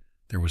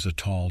 There was a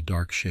tall,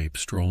 dark shape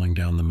strolling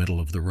down the middle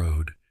of the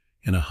road,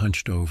 in a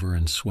hunched over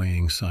and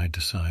swaying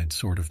side-to-side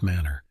sort of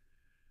manner.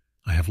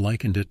 I have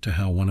likened it to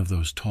how one of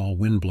those tall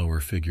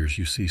windblower figures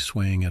you see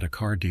swaying at a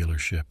car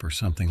dealership or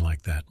something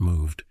like that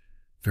moved.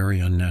 Very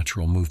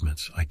unnatural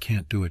movements. I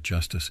can't do it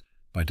justice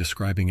by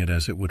describing it,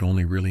 as it would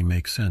only really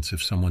make sense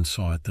if someone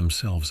saw it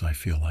themselves, I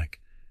feel like.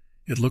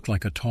 It looked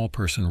like a tall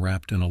person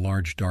wrapped in a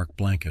large dark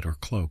blanket or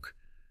cloak.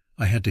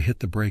 I had to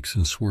hit the brakes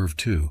and swerve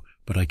too,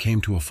 but I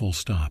came to a full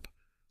stop.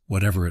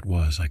 Whatever it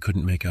was, I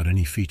couldn't make out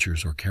any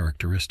features or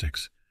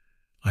characteristics.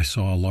 I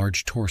saw a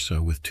large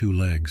torso with 2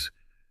 legs.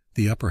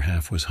 The upper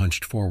half was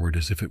hunched forward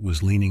as if it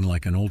was leaning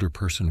like an older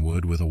person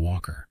would with a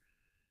walker.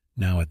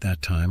 Now at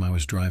that time I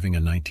was driving a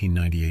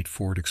 1998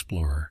 Ford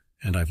Explorer,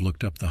 and I've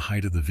looked up the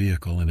height of the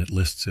vehicle and it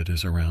lists it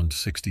as around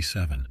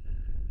 67.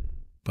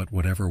 But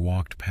whatever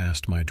walked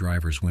past my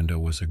driver's window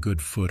was a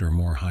good foot or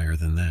more higher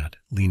than that,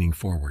 leaning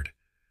forward.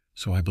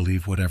 So I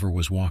believe whatever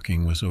was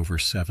walking was over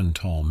 7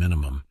 tall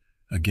minimum.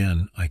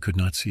 Again, I could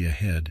not see a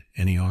head,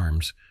 any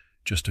arms,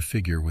 just a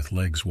figure with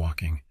legs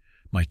walking.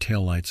 My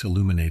taillights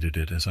illuminated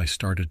it as I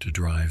started to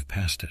drive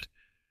past it.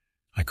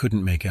 I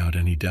couldn't make out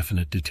any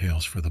definite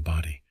details for the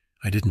body.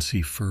 I didn't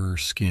see fur,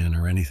 skin,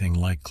 or anything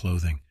like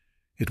clothing.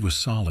 It was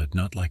solid,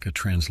 not like a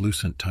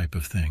translucent type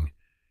of thing.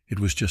 It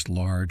was just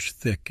large,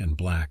 thick, and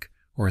black,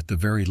 or at the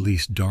very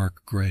least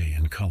dark gray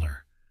in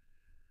color.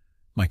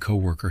 My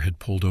coworker had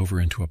pulled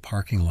over into a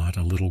parking lot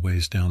a little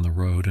ways down the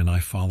road, and I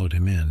followed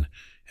him in,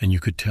 and you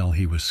could tell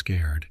he was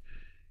scared.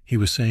 He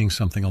was saying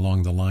something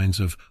along the lines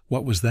of,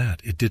 "What was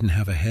that? It didn't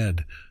have a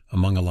head,"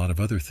 among a lot of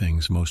other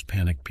things most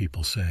panicked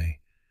people say.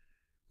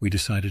 We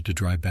decided to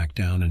drive back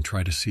down and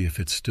try to see if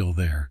it's still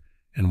there,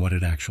 and what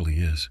it actually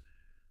is.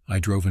 I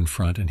drove in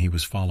front and he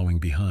was following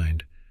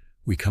behind.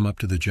 We come up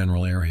to the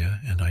general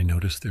area, and I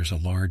notice there's a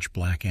large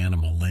black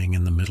animal laying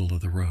in the middle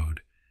of the road.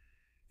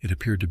 It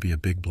appeared to be a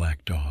big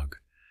black dog.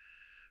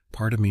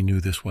 Part of me knew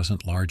this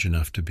wasn't large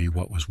enough to be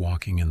what was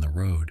walking in the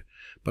road,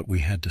 but we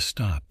had to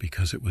stop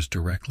because it was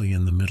directly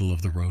in the middle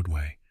of the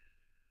roadway.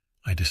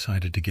 I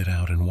decided to get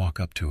out and walk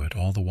up to it,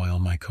 all the while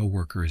my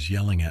coworker is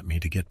yelling at me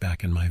to get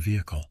back in my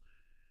vehicle.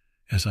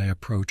 As I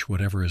approach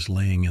whatever is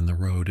laying in the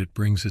road, it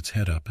brings its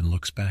head up and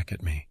looks back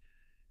at me.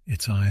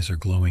 Its eyes are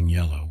glowing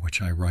yellow,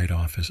 which I write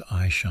off as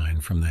eye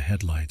shine from the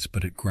headlights,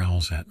 but it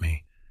growls at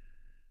me.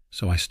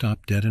 So I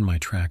stop dead in my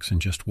tracks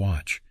and just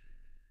watch.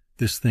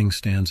 This thing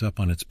stands up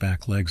on its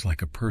back legs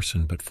like a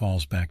person but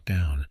falls back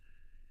down.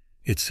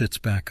 It sits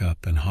back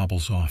up and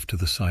hobbles off to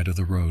the side of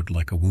the road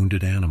like a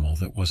wounded animal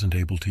that wasn't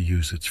able to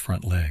use its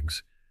front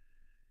legs.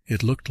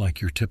 It looked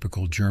like your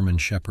typical German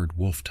Shepherd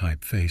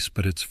wolf-type face,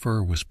 but its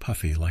fur was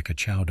puffy like a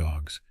chow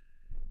dog's.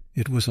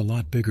 It was a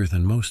lot bigger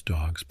than most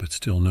dogs, but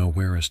still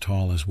nowhere as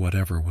tall as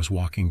whatever was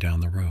walking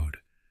down the road.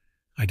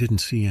 I didn't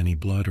see any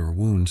blood or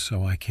wounds,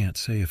 so I can't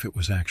say if it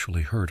was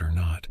actually hurt or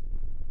not.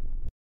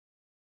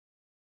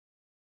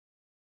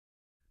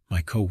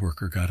 My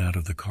coworker got out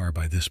of the car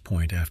by this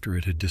point after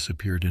it had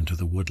disappeared into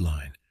the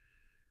woodline.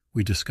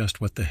 We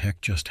discussed what the heck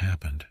just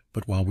happened,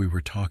 but while we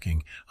were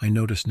talking, I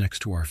noticed next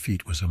to our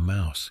feet was a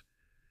mouse.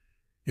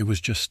 It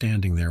was just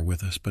standing there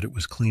with us, but it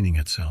was cleaning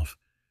itself.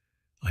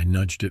 I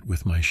nudged it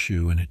with my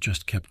shoe, and it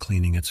just kept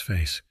cleaning its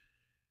face,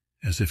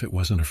 as if it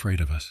wasn't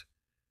afraid of us.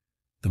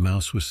 The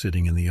mouse was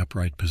sitting in the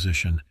upright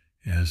position,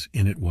 as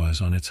in it was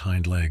on its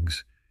hind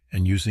legs,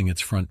 and using its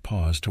front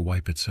paws to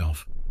wipe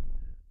itself.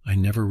 I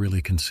never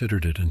really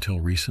considered it until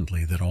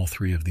recently that all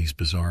 3 of these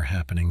bizarre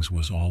happenings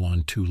was all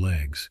on 2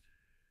 legs.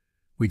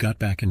 We got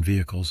back in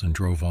vehicles and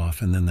drove off,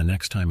 and then the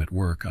next time at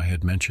work I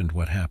had mentioned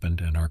what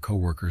happened and our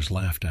coworkers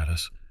laughed at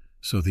us,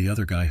 so the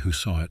other guy who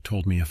saw it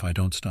told me if I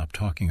don't stop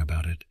talking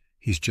about it,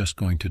 he's just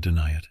going to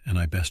deny it, and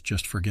I best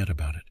just forget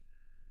about it.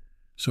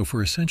 So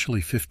for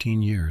essentially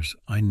 15 years,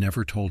 I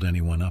never told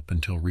anyone up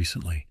until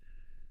recently.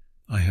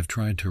 I have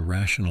tried to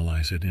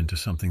rationalize it into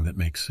something that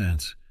makes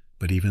sense,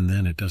 but even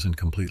then it doesn't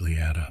completely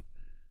add up.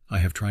 I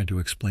have tried to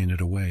explain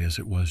it away as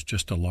it was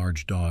just a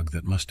large dog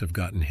that must have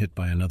gotten hit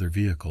by another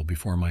vehicle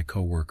before my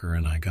coworker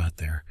and I got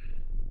there.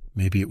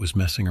 Maybe it was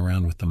messing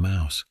around with the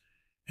mouse,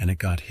 and it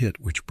got hit,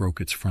 which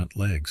broke its front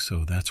legs,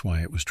 so that's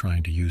why it was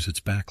trying to use its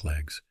back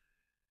legs.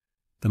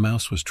 The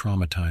mouse was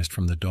traumatized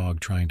from the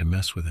dog trying to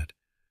mess with it.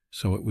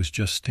 so it was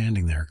just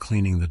standing there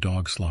cleaning the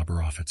dog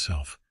slobber off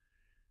itself.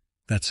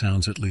 That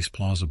sounds at least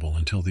plausible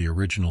until the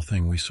original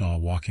thing we saw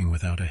walking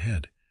without a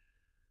head.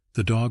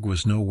 The dog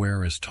was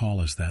nowhere as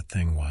tall as that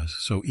thing was,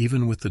 so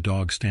even with the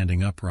dog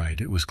standing upright,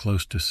 it was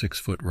close to 6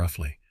 foot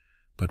roughly.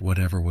 But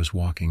whatever was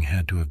walking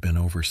had to have been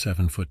over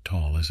 7 foot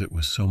tall, as it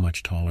was so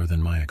much taller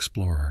than my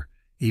Explorer,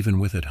 even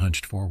with it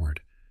hunched forward.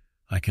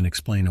 I can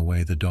explain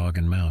away the dog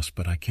and mouse,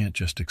 but I can't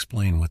just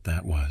explain what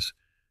that was.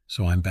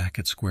 So I'm back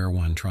at square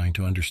one trying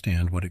to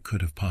understand what it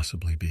could have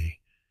possibly be.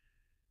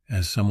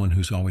 As someone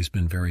who's always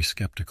been very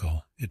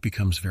skeptical, it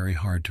becomes very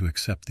hard to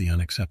accept the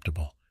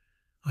unacceptable.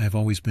 I have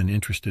always been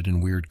interested in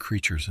weird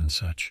creatures and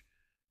such,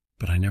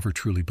 but I never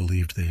truly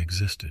believed they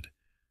existed.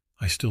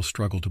 I still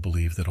struggle to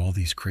believe that all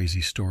these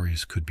crazy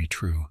stories could be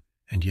true,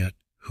 and yet,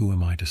 who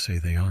am I to say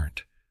they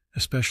aren't?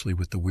 Especially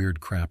with the weird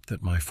crap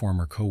that my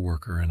former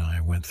coworker and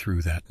I went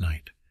through that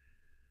night.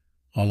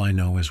 All I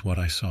know is what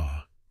I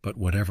saw, but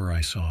whatever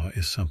I saw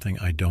is something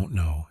I don't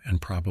know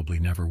and probably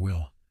never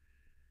will.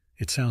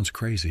 It sounds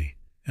crazy,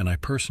 and I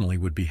personally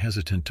would be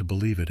hesitant to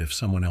believe it if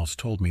someone else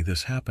told me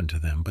this happened to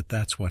them, but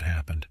that's what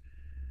happened.